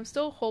 Like, I'm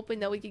still hoping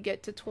that we could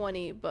get to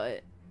 20,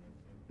 but,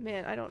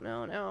 man, I don't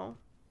know now.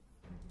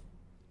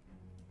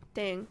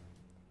 Dang.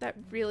 That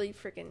really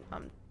freaking,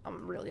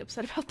 I'm really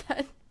upset about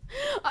that.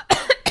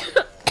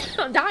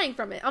 I'm dying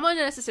from it. I'm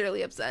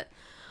unnecessarily upset.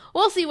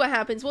 We'll see what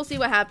happens. We'll see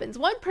what happens.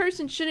 One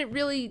person shouldn't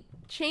really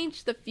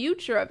change the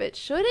future of it,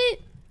 should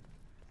it?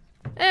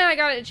 I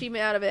got an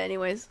achievement out of it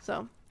anyways,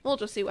 so we'll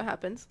just see what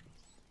happens.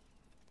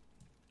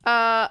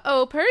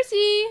 Oh,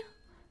 Percy!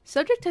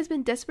 Subject has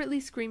been desperately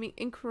screaming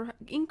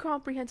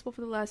incomprehensible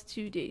for the last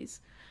 2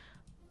 days.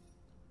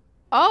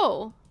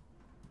 Oh.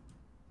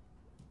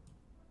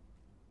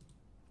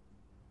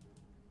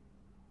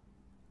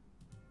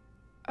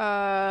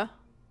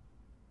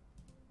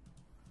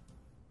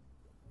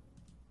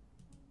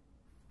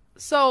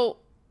 So,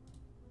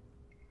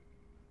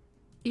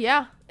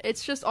 yeah,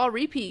 it's just all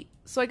repeat.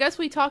 So I guess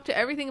we talked to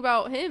everything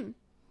about him.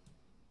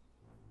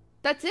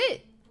 That's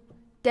it.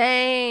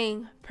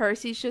 Dang,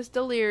 Percy's just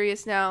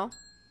delirious now.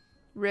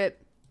 Rip.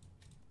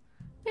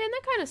 Man,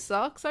 that kind of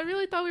sucks. I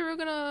really thought we were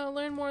gonna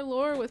learn more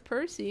lore with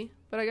Percy,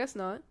 but I guess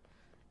not.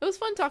 It was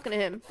fun talking to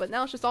him, but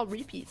now it's just all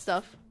repeat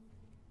stuff.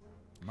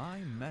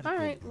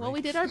 Alright, well,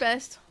 we did our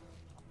best.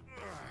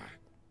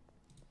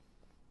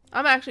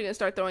 I'm actually gonna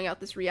start throwing out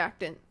this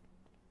reactant.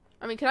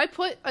 I mean, can I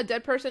put a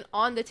dead person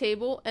on the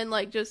table and,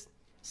 like, just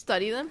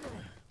study them?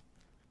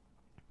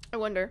 I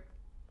wonder.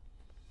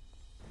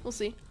 We'll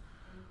see.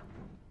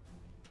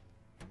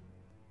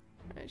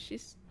 Alright,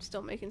 she's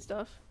still making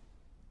stuff.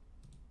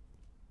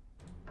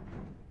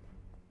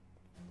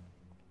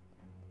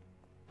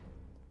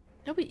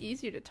 It'll be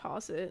easier to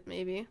toss it,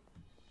 maybe.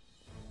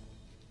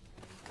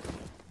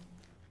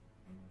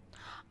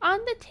 On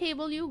the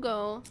table you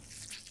go.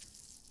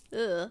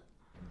 Ugh.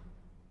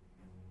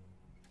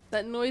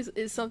 That noise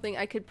is something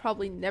I could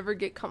probably never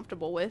get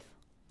comfortable with.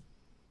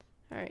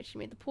 Alright, she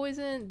made the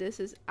poison. This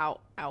is out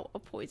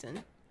of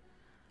poison.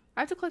 I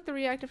have to collect the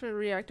reactant from the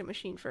reactant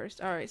machine first.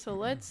 Alright, so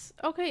let's...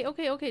 Okay.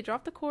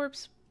 Drop the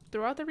corpse,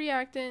 throw out the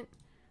reactant,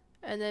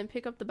 and then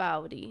pick up the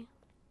body.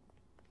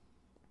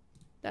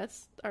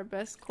 That's our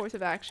best course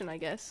of action, I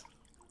guess.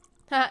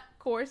 Ha!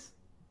 Course.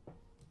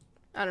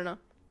 I don't know.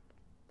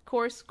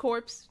 Course,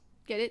 corpse.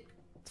 Get it?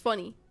 It's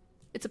funny.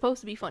 It's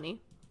supposed to be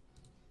funny.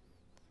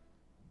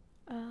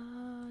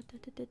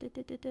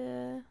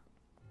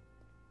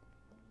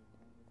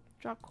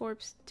 Drop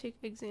corpse, take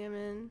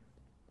examine.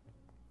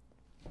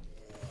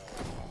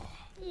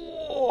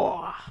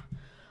 Whoa!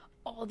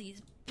 All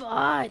these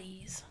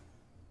bodies.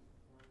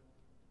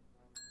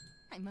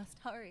 I must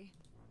hurry.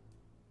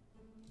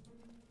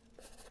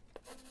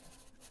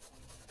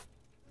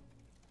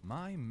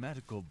 My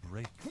medical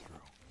breakthrough.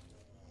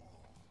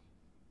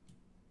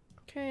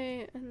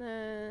 Okay, and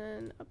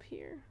then up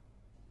here.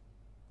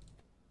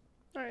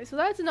 Alright, so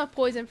that's enough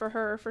poison for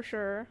her, for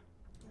sure.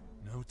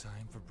 No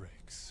time for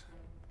breaks.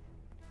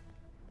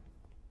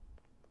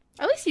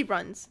 At least he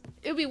runs.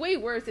 It would be way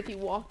worse if he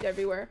walked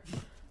everywhere.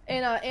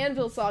 In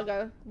Anvil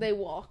Saga, they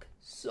walk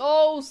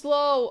so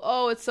slow.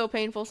 Oh, it's so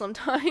painful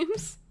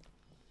sometimes.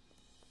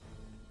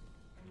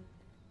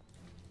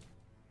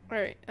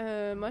 Alright,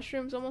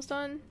 mushrooms almost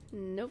done?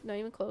 Nope, not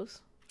even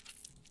close.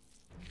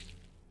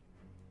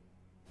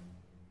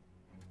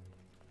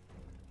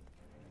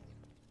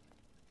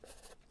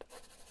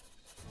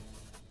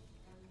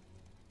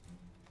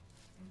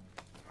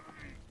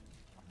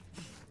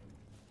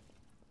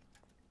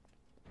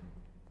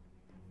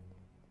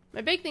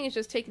 My big thing is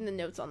just taking the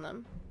notes on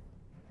them.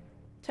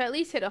 To at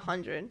least hit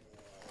 100.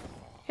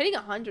 Hitting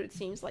 100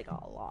 seems like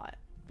a lot.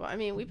 But I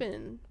mean, we've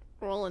been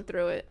rolling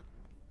through it.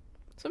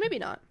 So maybe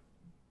not.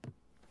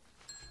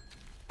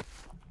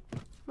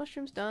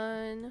 Mushrooms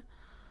done.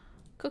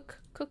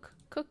 Cook, cook,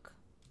 cook.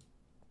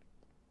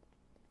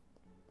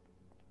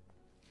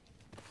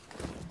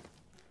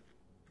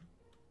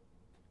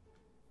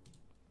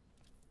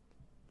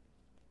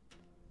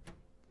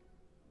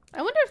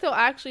 I wonder if they'll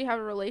actually have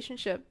a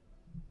relationship.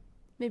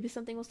 Maybe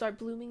something will start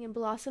blooming and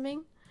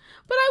blossoming.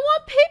 But I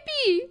want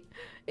Pippi!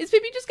 Is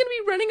Pippi just gonna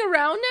be running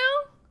around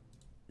now?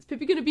 Is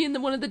Pippi gonna be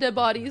in one of the dead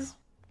bodies?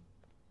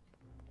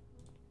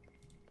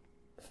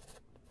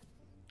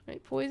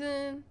 Alright,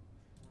 poison.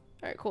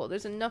 Alright, cool.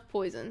 There's enough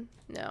poison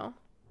now.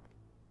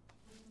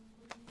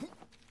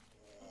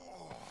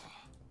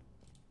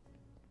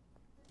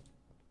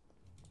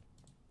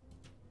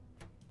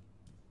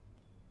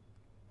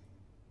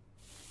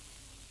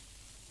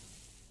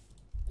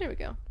 There we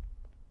go.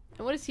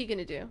 And what is he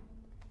gonna do?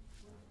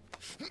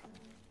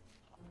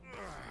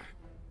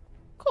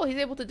 Cool, he's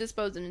able to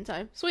dispose it in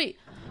time. Sweet.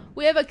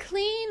 We have a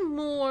clean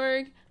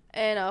morgue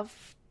and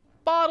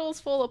bottles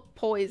full of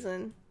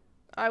poison.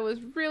 I was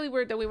really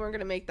worried that we weren't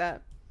gonna make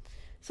that.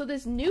 So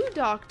this new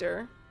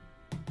doctor,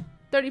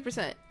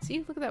 30%. See,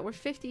 look at that. We're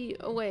 50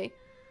 away.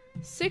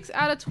 6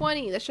 out of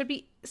 20. That should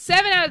be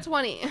 7 out of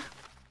 20.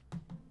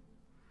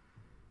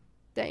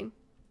 Dang.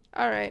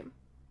 Alright.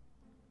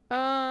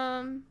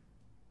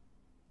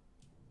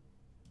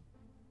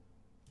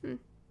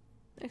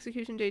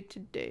 Execution date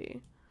today.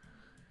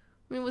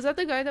 I mean, was that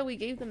the guy that we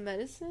gave the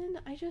medicine?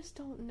 I just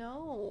don't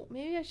know.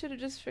 Maybe I should have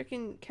just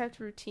freaking kept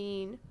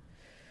routine.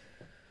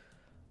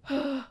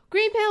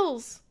 Green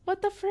pills!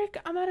 What the frick?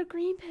 I'm out of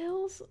green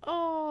pills?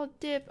 Oh,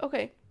 dip.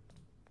 Okay.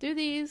 Do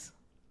these.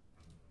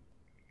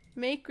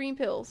 Make green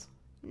pills.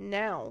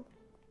 Now.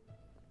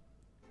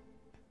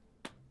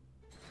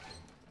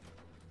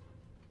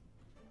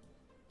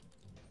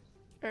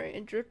 Alright,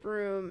 and drip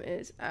room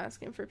is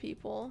asking for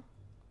people.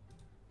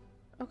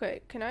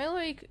 Okay, can I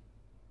like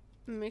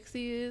mix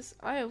these?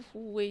 I have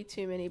way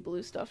too many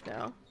blue stuff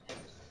now.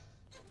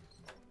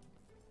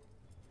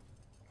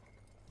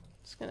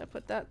 Just gonna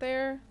put that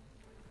there.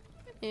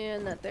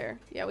 And that there.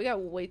 Yeah, we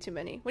got way too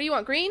many. What do you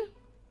want, green?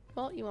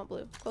 Well, you want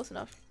blue. Close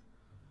enough.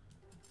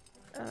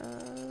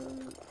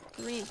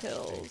 Green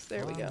pills.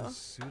 There we go.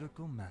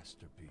 Pharmaceutical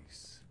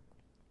masterpiece.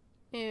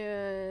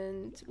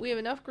 And we have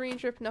enough green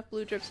drip, enough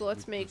blue drip, so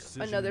let's make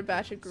another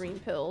batch of green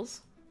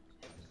pills.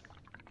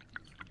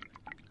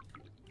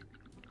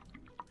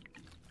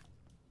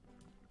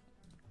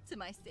 To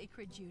my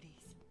sacred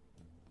duties.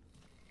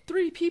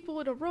 3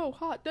 people in a row.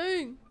 Hot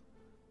dang.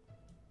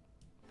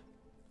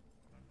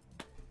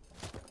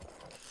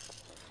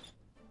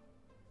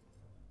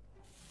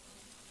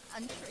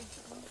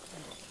 Untraceable.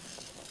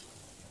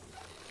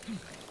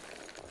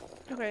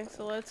 Okay,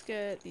 so let's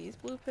get these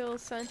blue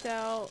pills sent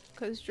out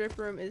because drip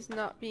room is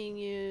not being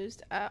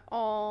used at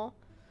all.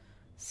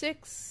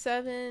 6,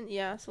 7,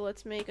 yeah, so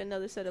let's make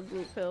another set of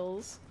blue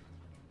pills.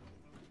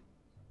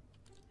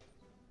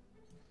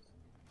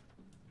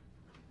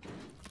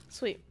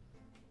 Sweet.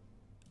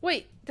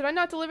 Wait, did I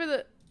not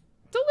deliver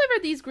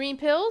these green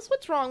pills?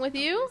 What's wrong with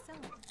you?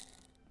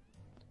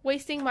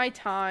 Wasting my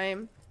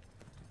time.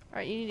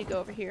 Alright, you need to go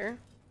over here.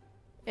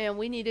 And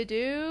we need to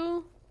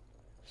do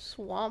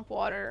swamp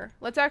water.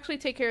 Let's actually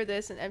take care of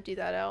this and empty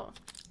that out.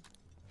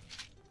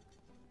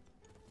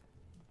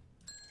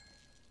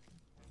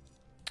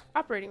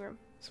 Operating room.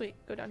 Sweet,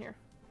 go down here.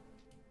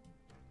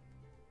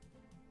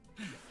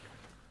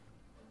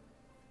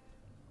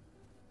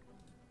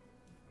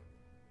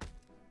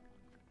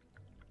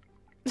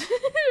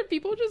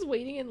 People just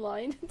waiting in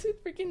line to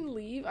freaking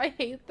leave. I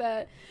hate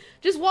that.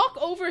 Just walk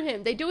over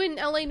him. They do it in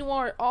LA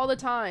Noire all the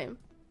time.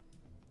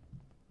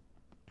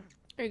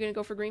 Are you gonna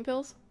go for green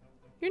pills?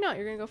 You're not.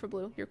 You're gonna go for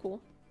blue. You're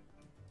cool.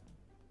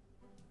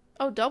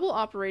 Oh, double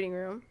operating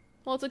room.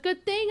 Well, it's a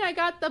good thing I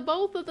got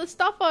both of the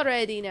stuff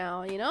already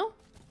now, you know?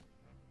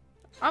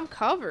 I'm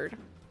covered.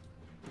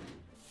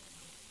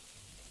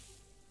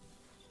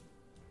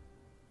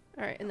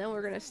 Alright, and then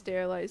we're gonna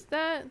sterilize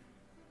that.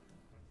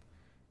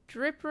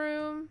 Drip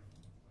room.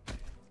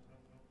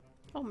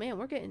 Oh man,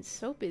 we're getting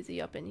so busy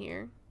up in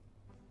here.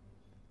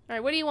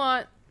 Alright, what do you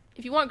want?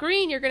 If you want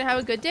green, you're gonna have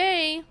a good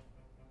day.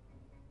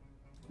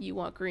 You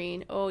want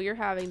green. Oh, you're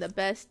having the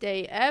best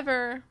day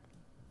ever.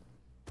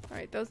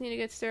 Alright, those need to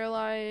get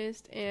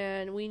sterilized.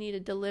 And we need to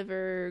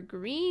deliver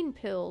green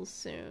pills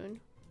soon.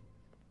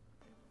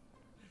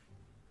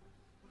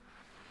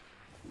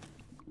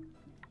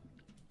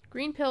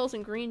 Green pills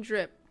and green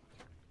drip.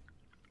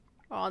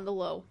 On the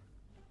low.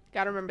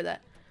 Gotta remember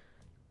that.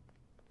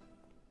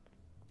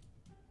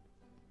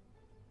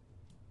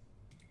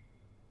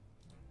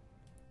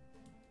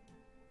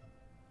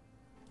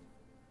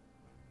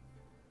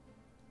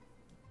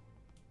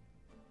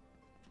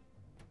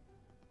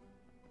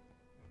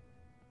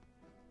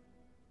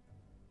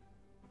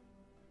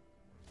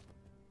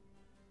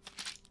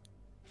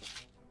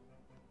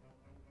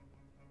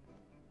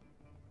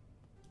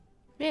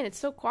 Man, it's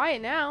so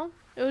quiet now.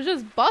 It was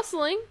just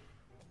bustling.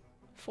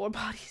 4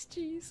 bodies,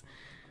 jeez.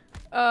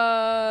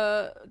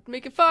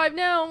 Make it 5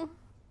 now.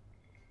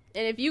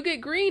 And if you get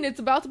green, it's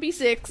about to be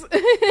 6.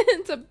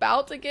 It's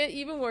about to get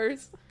even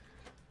worse.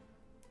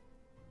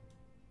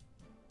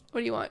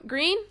 What do you want?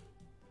 Green?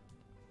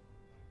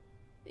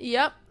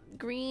 Yep.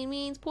 Green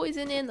means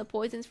poison and the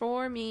poison's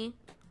for me.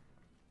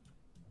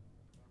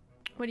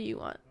 What do you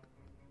want?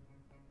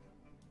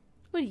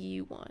 What do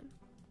you want?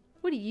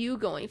 What are you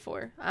going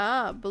for?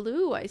 Ah,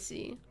 blue, I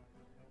see.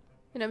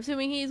 And I'm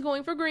assuming he's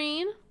going for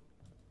green.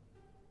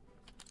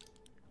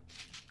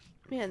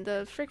 Man,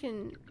 the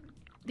freaking...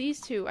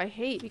 These two I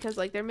hate because,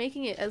 like, they're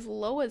making it as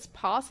low as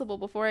possible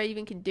before I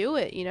even can do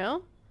it, you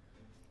know?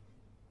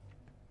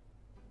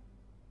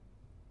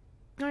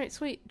 Alright,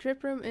 sweet.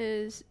 Drip room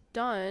is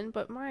done,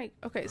 but my...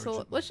 Okay,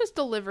 so let's just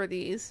deliver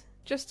these.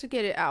 Just to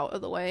get it out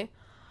of the way.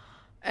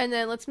 And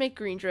then let's make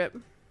green drip.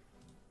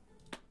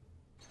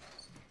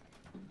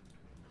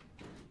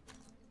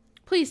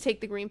 Please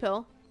take the green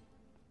pill.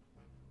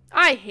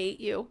 I hate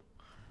you.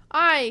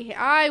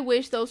 I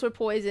wish those were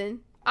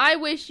poison. I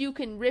wish you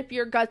can rip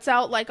your guts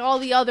out like all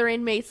the other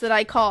inmates that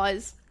I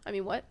cause. I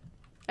mean, what?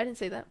 I didn't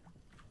say that.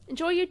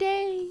 Enjoy your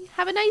day.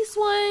 Have a nice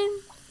one.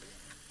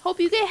 Hope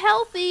you get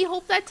healthy.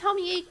 Hope that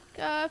tummy ache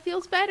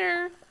feels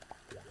better.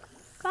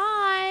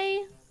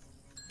 Bye.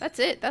 That's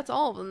it. That's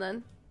all of them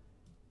then.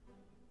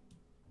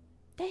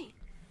 Dang.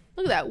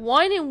 Look at that.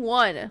 1 and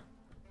 1.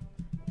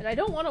 And I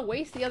don't want to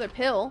waste the other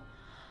pill.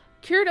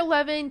 Cured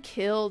 11,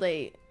 killed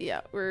 8.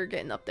 Yeah, we're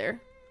getting up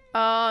there.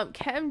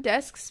 Chem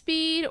desk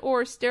speed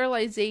or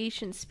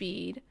sterilization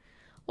speed?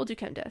 We'll do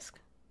chem desk.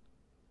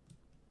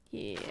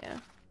 Yeah.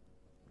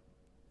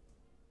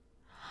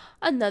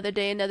 Another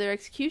day, another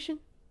execution.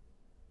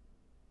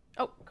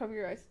 Oh, cover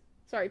your eyes.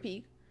 Sorry,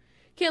 Pig.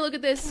 Can't look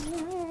at this.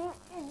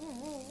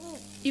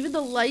 Even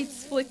the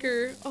lights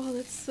flicker. Oh,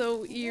 that's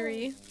so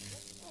eerie.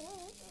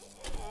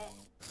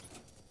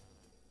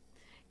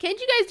 Can't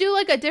you guys do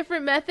like a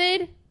different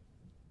method?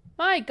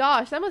 My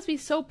gosh, that must be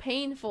so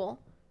painful.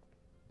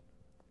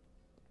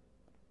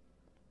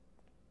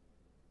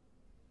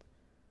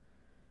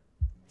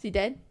 Is he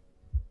dead?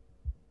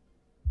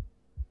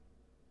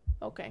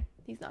 Okay,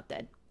 he's not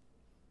dead.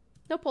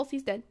 No pulse,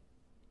 he's dead.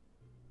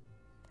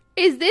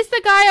 Is this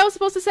the guy I was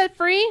supposed to set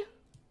free?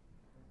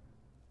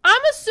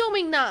 I'm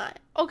assuming not,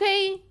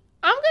 okay?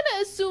 I'm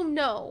gonna assume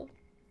no.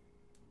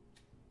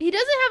 He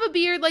doesn't have a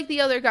beard like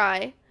the other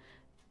guy.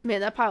 Man,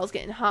 that pile's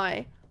getting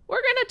high.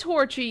 We're gonna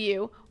torture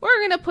you.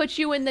 We're gonna put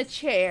you in the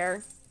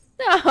chair.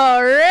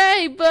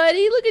 Alright,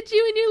 buddy. Look at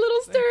you in your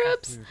little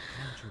stirrups.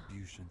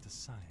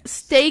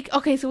 Steak.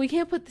 Okay, so we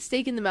can't put the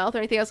steak in the mouth or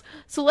anything else.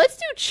 So let's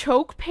do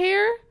choke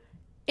pear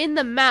in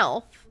the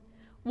mouth.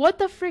 What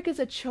the frick is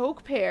a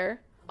choke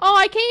pear? Oh,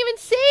 I can't even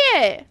see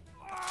it.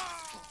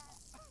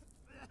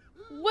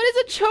 What is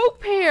a choke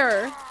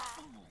pear?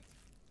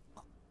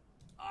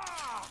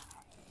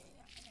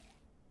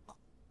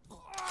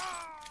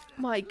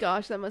 My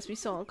gosh, that must be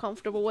so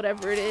uncomfortable,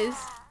 whatever it is.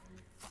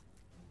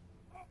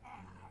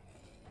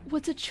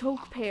 What's a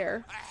choke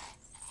pear?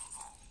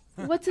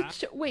 What's a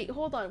wait,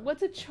 hold on.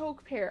 What's a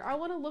choke pear? I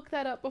want to look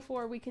that up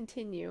before we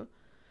continue.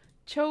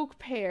 Choke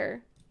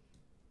pear.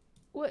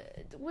 What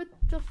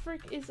the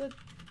frick is a...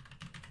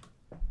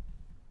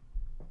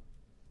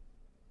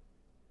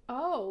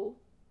 Oh.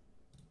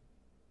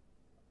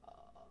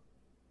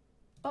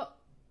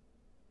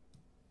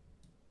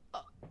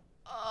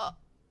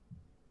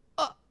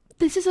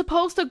 This is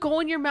supposed to go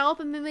in your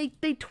mouth and then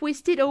they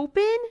twist it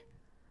open?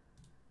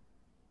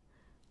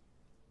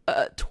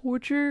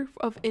 Torture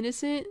of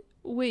innocent?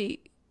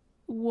 Wait,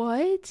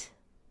 what?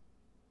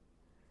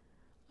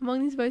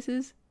 Among these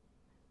devices,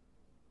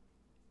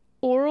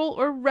 oral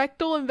or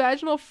rectal and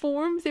vaginal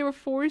forms, they were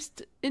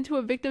forced into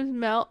a victim's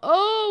mouth.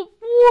 Oh,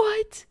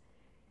 what?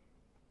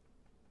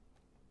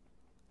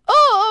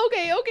 Oh,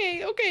 okay.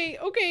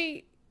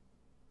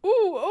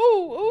 Ooh,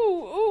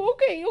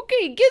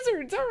 okay,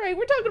 gizzards. All right,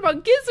 we're talking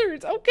about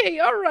gizzards. Okay,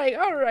 all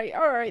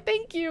right.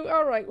 Thank you.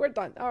 All right, we're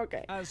done.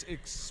 Okay. As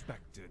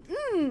expected.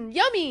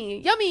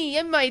 Yummy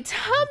in my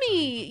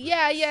tummy.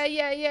 Yeah.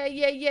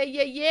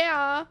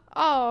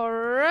 All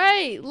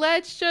right,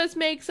 let's just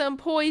make some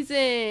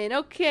poison.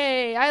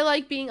 Okay, I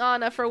like being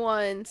Anna for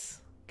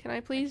once. Can I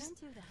please?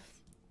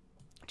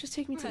 Just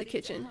take me to the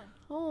kitchen.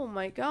 Oh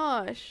my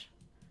gosh.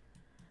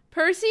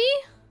 Percy?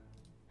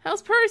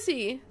 How's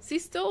Percy? Is he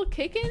still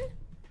kicking?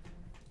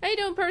 How you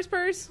doing,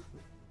 Purse?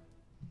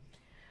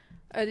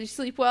 Did you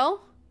sleep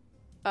well?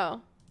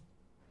 Oh.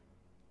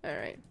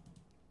 Alright.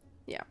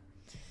 Yeah.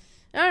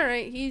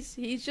 Alright, he's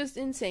just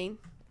insane.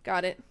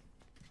 Got it.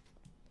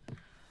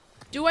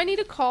 Do I need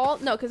to call?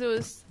 No, because it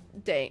was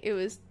day. It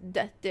was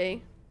death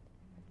day.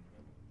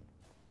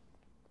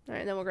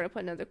 Alright, then we're gonna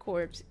put another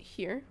corpse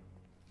here.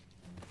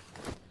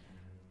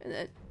 And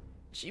then...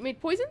 She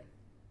made poison?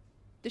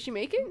 Did she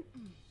make it?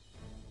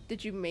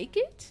 Did you make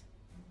it?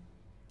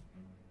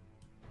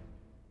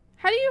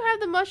 How do you have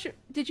the mushroom?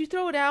 Did you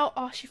throw it out?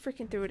 Oh, she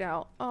freaking threw it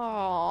out.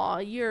 Oh,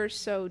 you're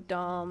so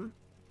dumb.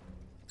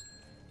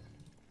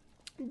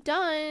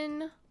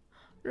 Done.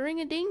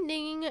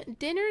 Ring-a-ding-ding.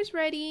 Dinner's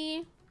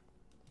ready.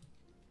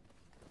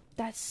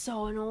 That's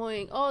so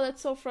annoying. Oh,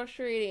 that's so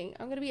frustrating.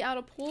 I'm gonna be out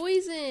of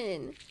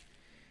poison.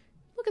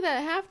 Look at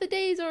that. Half the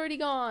day's already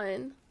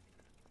gone.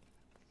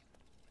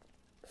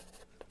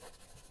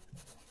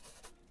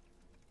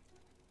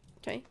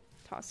 Okay.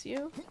 Toss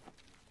you.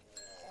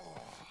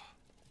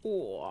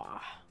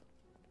 Oh.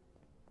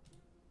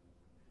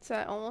 Is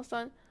that almost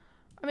done?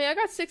 I mean, I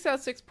got 6 out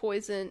of 6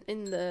 poison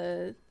in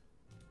the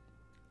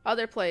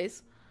other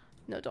place.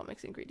 No, don't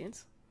mix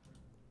ingredients.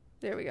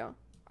 There we go.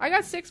 I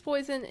got 6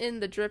 poison in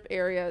the drip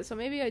area, so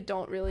maybe I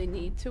don't really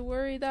need to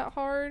worry that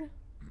hard.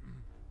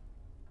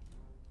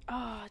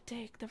 Oh,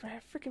 dick, the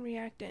freaking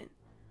reactant.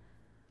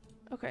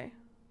 Okay.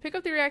 Pick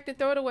up the reactant,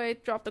 throw it away,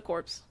 drop the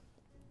corpse.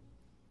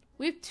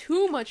 We have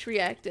too much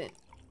reactant.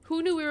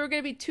 Who knew we were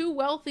going to be too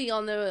wealthy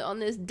on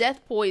this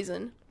death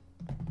poison?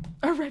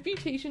 Our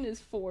reputation is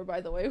 4,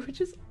 by the way,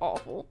 which is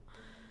awful.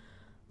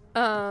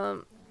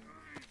 Drop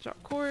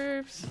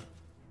corpse.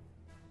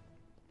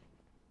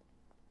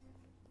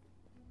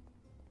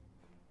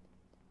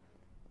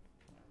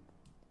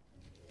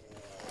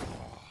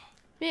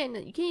 Man,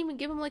 you can't even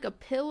give them like a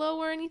pillow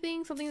or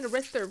anything? Something to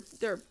rest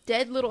their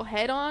dead little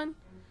head on?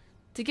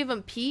 To give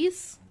them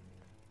peace?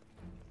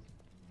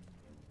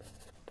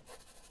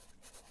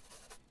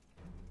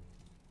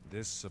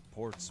 This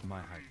supports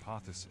my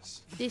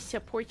hypothesis. This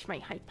supports my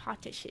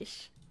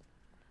hypothesis.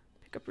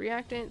 Pick up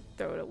reactant,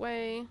 throw it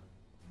away.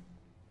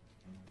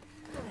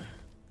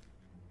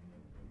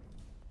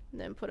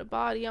 And then put a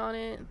body on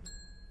it.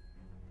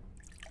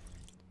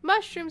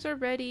 Mushrooms are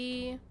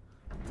ready.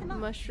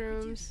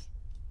 Mushrooms.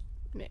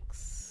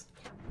 Mix.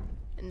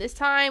 And this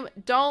time,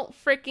 don't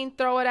freaking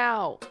throw it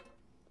out.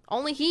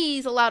 Only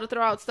he's allowed to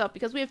throw out stuff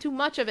because we have too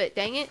much of it,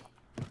 dang it.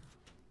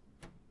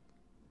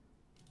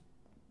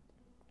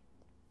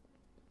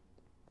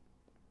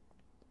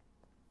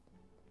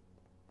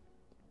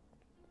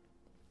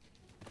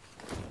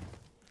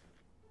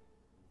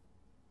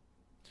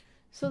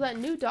 So that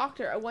new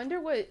doctor, I wonder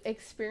what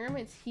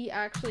experiments he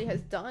actually has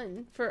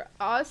done for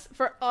us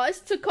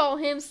to call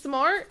him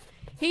smart.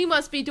 He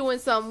must be doing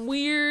some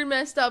weird,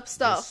 messed up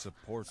stuff.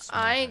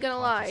 I ain't gonna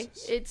lie.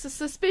 It's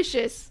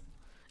suspicious.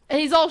 And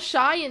he's all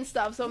shy and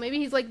stuff, so maybe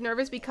he's like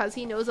nervous because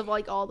he knows of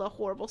like all the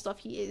horrible stuff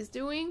he is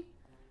doing.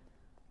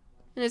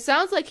 And it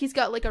sounds like he's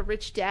got like a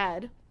rich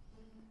dad.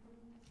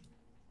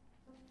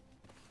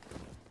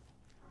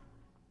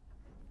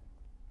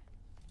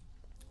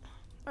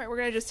 Alright, we're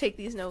gonna just take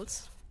these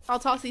notes. I'll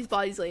toss these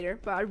bodies later,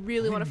 but I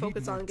really want to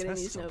focus on getting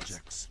these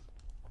notes.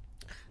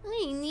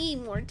 I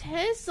need more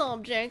test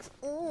subjects.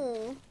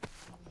 Oh,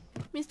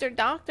 Mr.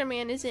 Doctor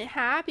Man isn't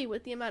happy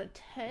with the amount of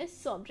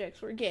test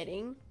subjects we're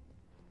getting.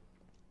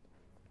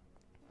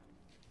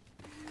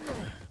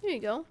 There you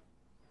go.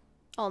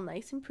 All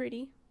nice and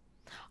pretty.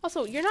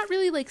 Also, you're not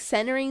really like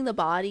centering the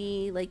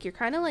body. Like you're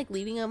kind of like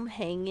leaving them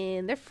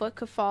hanging. Their foot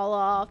could fall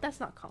off.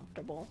 That's not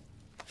comfortable.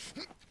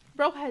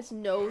 Bro has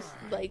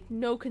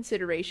no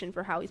consideration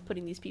for how he's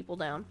putting these people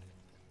down.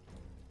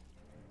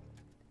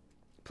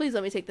 Please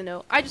let me take the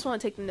note. I just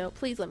want to take the note.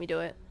 Please let me do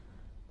it.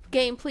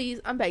 Game, please.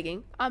 I'm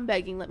begging. I'm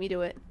begging. Let me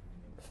do it.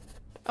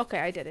 Okay,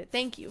 I did it.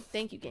 Thank you.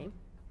 Thank you, game.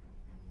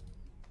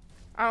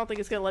 I don't think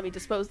it's going to let me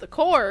dispose the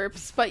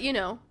corpse, but you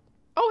know.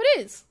 Oh,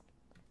 it is.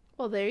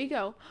 Well, there you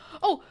go.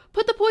 Oh,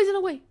 put the poison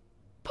away.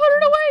 Put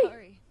it away.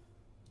 Sorry.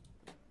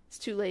 It's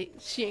too late.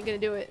 She ain't going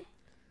to do it.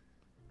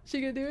 She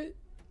going to do it?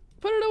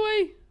 Put it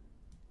away.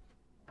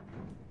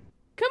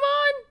 Come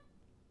on!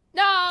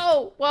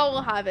 No! Well,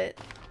 we'll have it.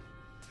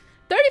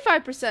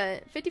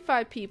 35%.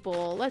 55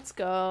 people. Let's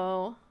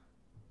go.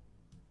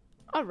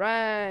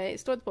 Alright.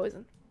 Store the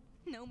poison.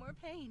 No more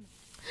pain.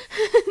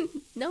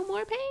 No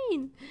more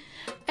pain.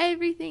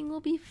 Everything will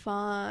be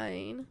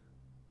fine.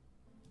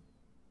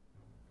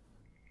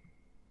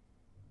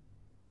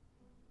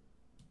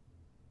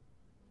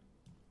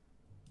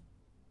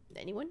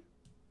 Anyone?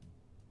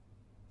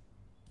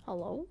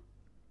 Hello?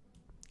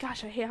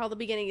 Gosh, I hate how the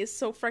beginning is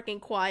so freaking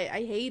quiet.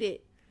 I hate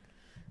it.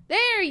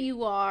 There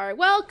you are.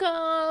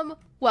 Welcome.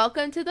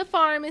 Welcome to the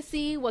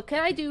pharmacy. What can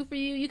I do for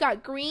you? You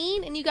got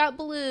green and you got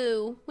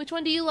blue. Which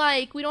one do you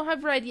like? We don't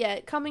have red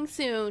yet. Coming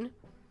soon.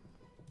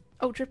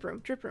 Oh, drip room,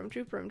 drip room,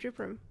 drip room, drip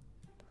room.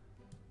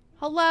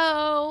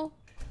 Hello.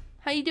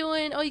 How you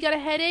doing? Oh, you got a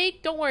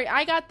headache? Don't worry.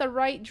 I got the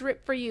right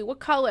drip for you. What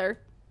color?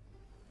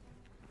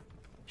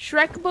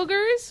 Shrek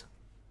boogers?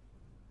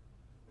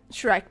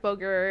 Shrek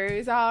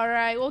boogers.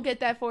 Alright, we'll get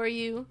that for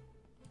you.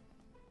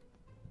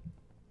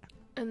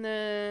 And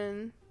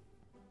then...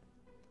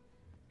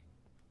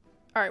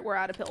 Alright, we're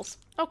out of pills.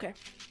 Okay.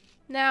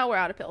 Now we're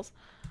out of pills.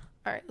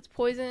 Alright, let's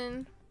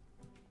poison.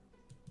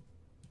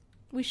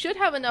 We should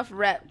have enough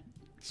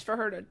reps for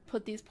her to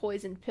put these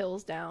poisoned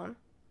pills down.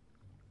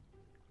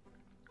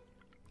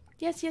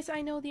 Yes, yes, I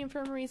know the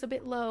infirmary is a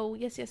bit low.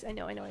 Yes, yes, I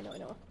know. A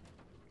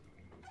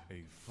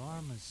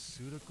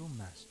pharmaceutical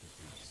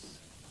masterpiece.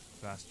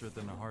 Faster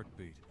than a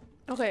heartbeat.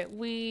 Okay,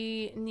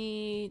 we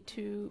need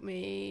to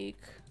make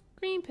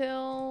green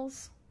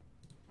pills.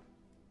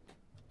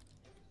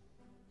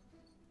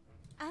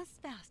 as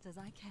fast as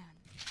I can.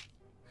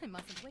 I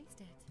mustn't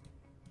waste it.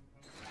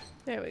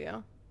 There we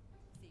go.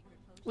 Secret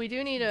potion We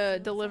do need to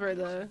deliver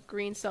the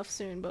green stuff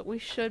soon, but we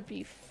should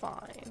be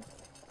fine.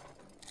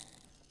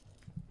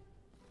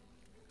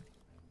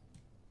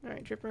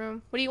 Alright, drip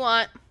room. What do you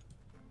want?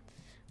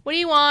 What do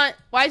you want?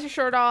 Why is your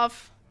shirt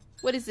off?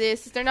 What is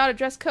this? Is there not a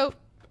dress code?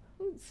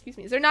 Ooh, excuse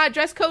me. Is there not a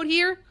dress code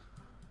here?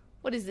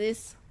 What is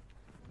this?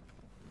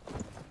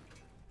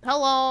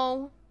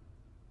 Hello?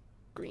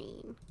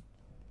 Green.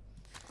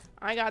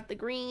 I got the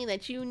green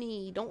that you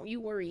need. Don't you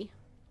worry.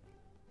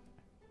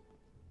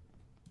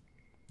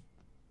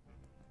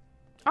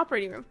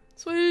 Operating room.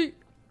 Sweet.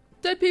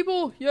 Dead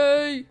people.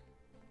 Yay.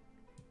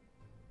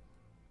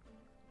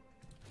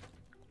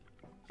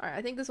 Alright,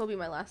 I think this will be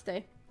my last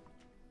day.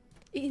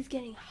 It is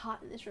getting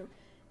hot in this room.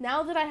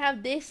 Now that I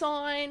have this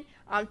on,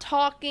 I'm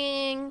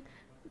talking.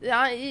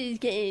 It is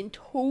getting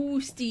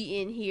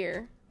toasty in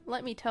here.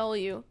 Let me tell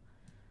you.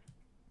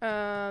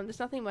 There's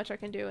nothing much I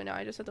can do, and now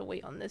I just have to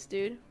wait on this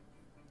dude.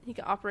 He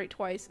can operate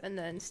twice and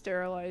then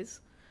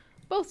sterilize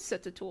both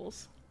sets of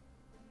tools.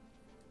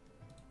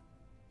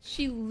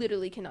 She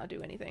literally cannot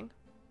do anything.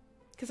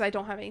 Because I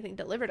don't have anything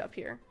delivered up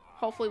here.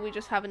 Hopefully we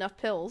just have enough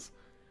pills.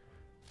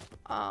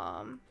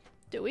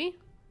 Do we?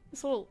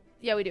 This little...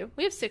 Yeah, we do.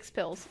 We have 6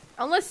 pills.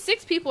 Unless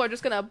 6 people are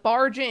just gonna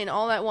barge in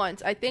all at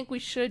once, I think we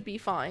should be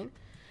fine.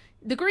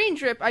 The green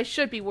drip I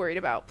should be worried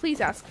about.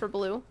 Please ask for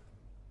blue.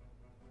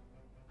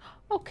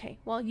 Okay,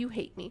 well, you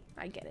hate me.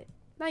 I get it.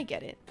 I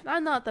get it.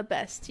 I'm not the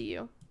best to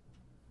you.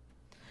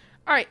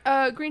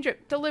 Alright, green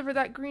drip. Deliver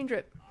that green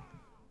drip.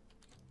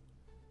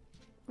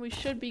 We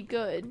should be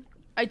good.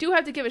 I do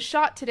have to give a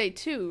shot today,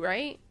 too,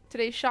 right?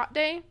 Today's shot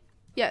day?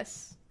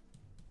 Yes.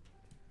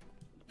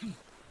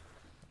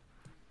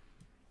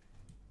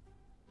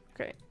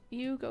 Okay,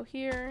 you go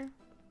here.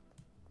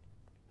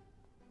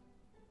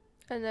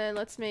 And then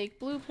let's make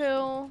blue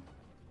pill.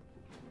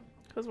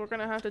 Because we're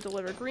gonna have to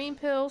deliver green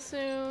pill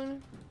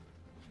soon.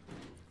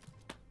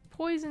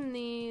 Poison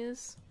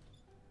these.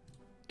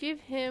 Give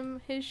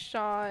him his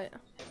shot.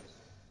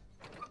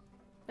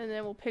 And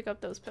then we'll pick up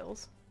those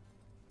pills.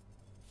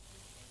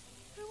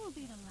 Who will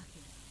be the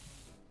lucky?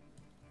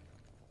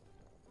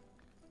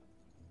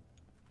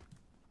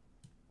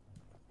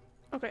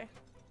 Okay.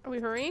 Are we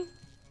hurrying?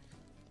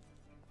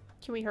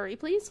 Can we hurry,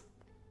 please?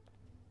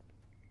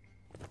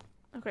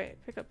 Okay,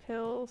 pick up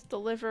pills.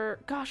 Deliver.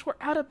 Gosh, we're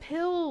out of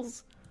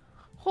pills!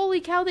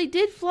 Holy cow, they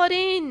did flood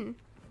in!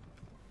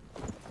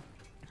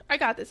 I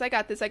got this, I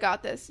got this, I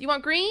got this. You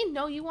want green?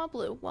 No, you want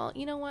blue. Well,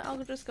 you know what?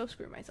 I'll just go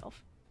screw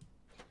myself.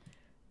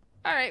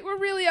 Alright, we're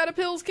really out of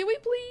pills. Can we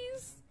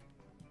please?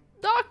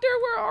 Doctor,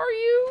 where are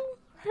you?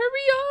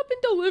 Hurry up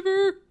and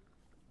deliver.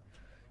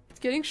 It's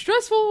getting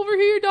stressful over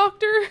here,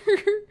 doctor.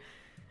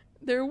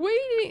 They're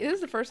waiting. This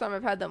is the first time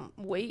I've had them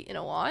wait in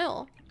a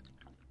while.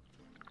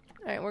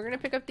 Alright, we're gonna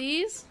pick up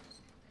these.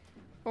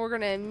 And we're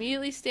gonna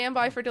immediately stand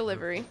by for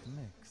delivery.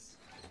 Mix.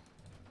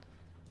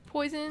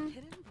 Poison,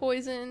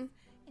 poison.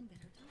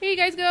 Here you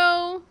guys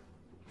go.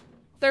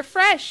 They're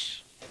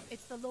fresh.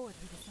 It's the Lord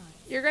who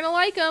decides. You're gonna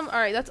like them.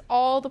 Alright, that's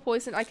all the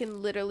poison I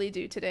can literally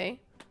do today.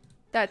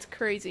 That's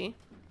crazy.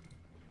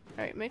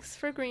 Alright, mix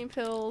for green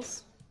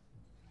pills.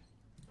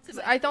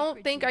 I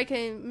don't think I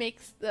can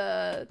mix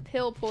the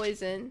pill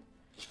poison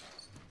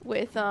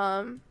with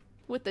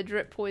the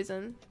drip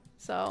poison.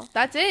 So,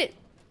 that's it.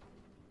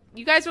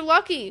 You guys are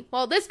lucky.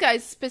 Well, this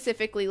guy's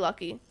specifically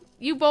lucky.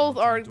 You both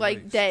are,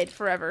 like, dead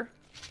forever.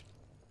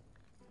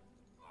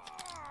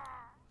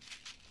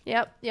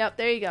 Yep, yep,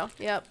 there you go.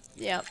 Yep,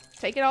 yep.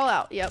 Take it all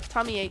out. Yep,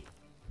 tummy ache.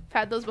 I've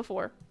had those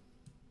before.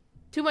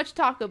 Too much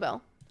Taco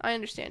Bell. I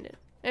understand it.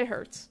 It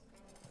hurts.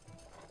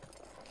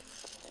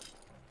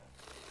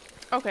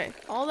 Okay,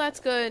 all that's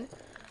good.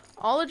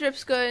 All the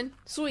drip's good.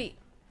 Sweet.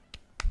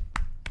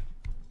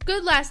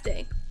 Good last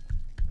day.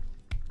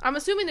 I'm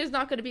assuming there's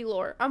not going to be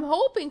lore. I'm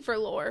hoping for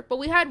lore, but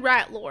we had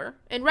rat lore.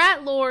 And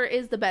rat lore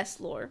is the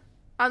best lore.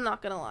 I'm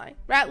not going to lie.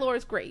 Rat lore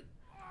is great.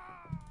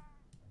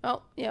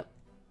 Oh, yep.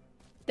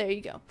 There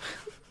you go.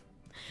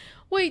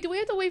 Wait, do we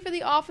have to wait for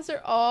the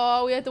officer?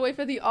 Oh, we have to wait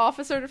for the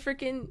officer to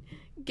freaking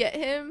get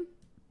him?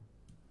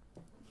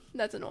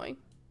 That's annoying.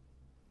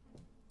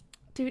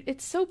 Dude,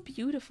 it's so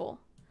beautiful.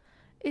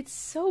 It's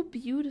so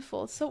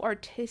beautiful. It's so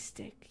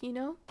artistic, you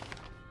know?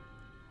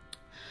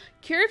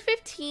 Cured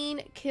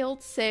 15,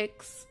 killed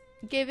 6,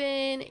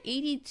 given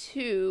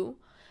 82.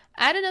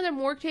 Add another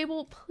morgue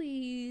table,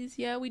 please.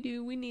 Yeah, we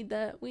do. We need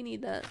that. We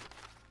need that.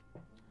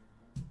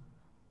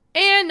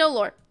 And no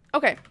lore.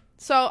 Okay,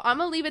 so I'm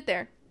gonna leave it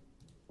there.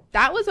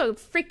 That was a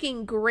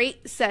freaking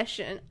great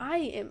session.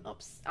 I'm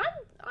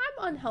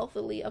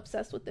unhealthily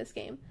obsessed with this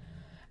game.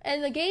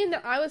 And the game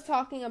that I was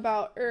talking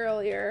about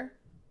earlier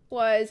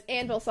was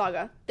Anvil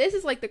Saga. This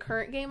is like the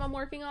current game I'm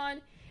working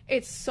on.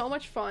 It's so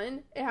much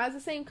fun. It has the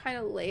same kind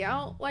of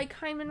layout like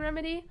Hyman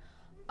Remedy.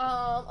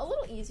 A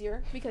little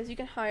easier because you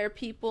can hire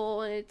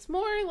people, and it's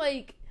more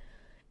like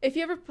if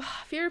you ever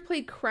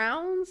played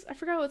Crowns. I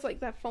forgot what's like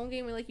that phone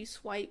game where like you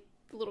swipe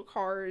the little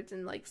cards,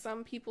 and like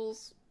some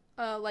people's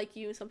like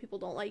you, some people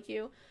don't like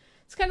you.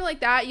 It's kind of like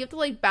that. You have to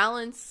like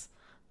balance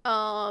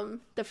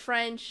the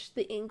French,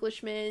 the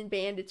Englishmen,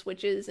 bandits,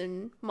 witches,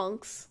 and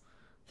monks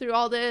through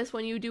all this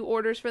when you do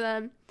orders for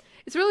them.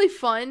 It's really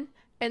fun.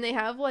 And they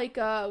have like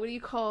what do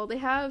you call? They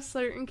have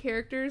certain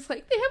characters,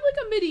 like they have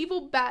like a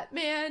medieval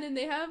Batman, and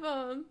they have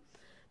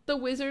the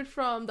wizard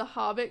from The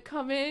Hobbit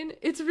come in.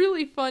 It's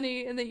really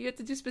funny, and then you have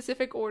to do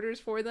specific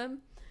orders for them.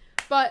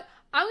 But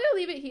I'm gonna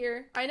leave it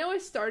here. I know I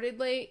started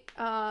late,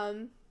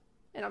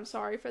 and I'm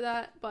sorry for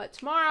that. But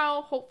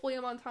tomorrow, hopefully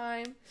I'm on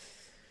time.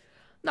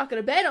 Not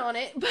gonna bet on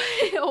it, but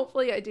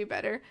hopefully I do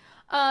better.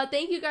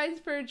 Thank you guys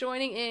for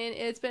joining in.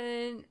 It's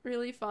been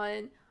really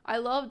fun. I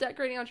love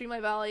decorating on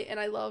Dreamlight Valley, and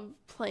I love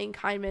playing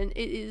Kaiman.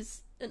 It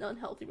is an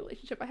unhealthy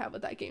relationship I have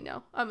with that game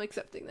now. I'm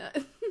accepting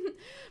that.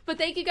 But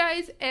thank you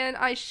guys, and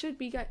I should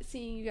be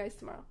seeing you guys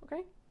tomorrow,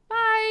 okay?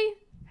 Bye!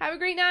 Have a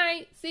great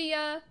night! See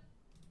ya!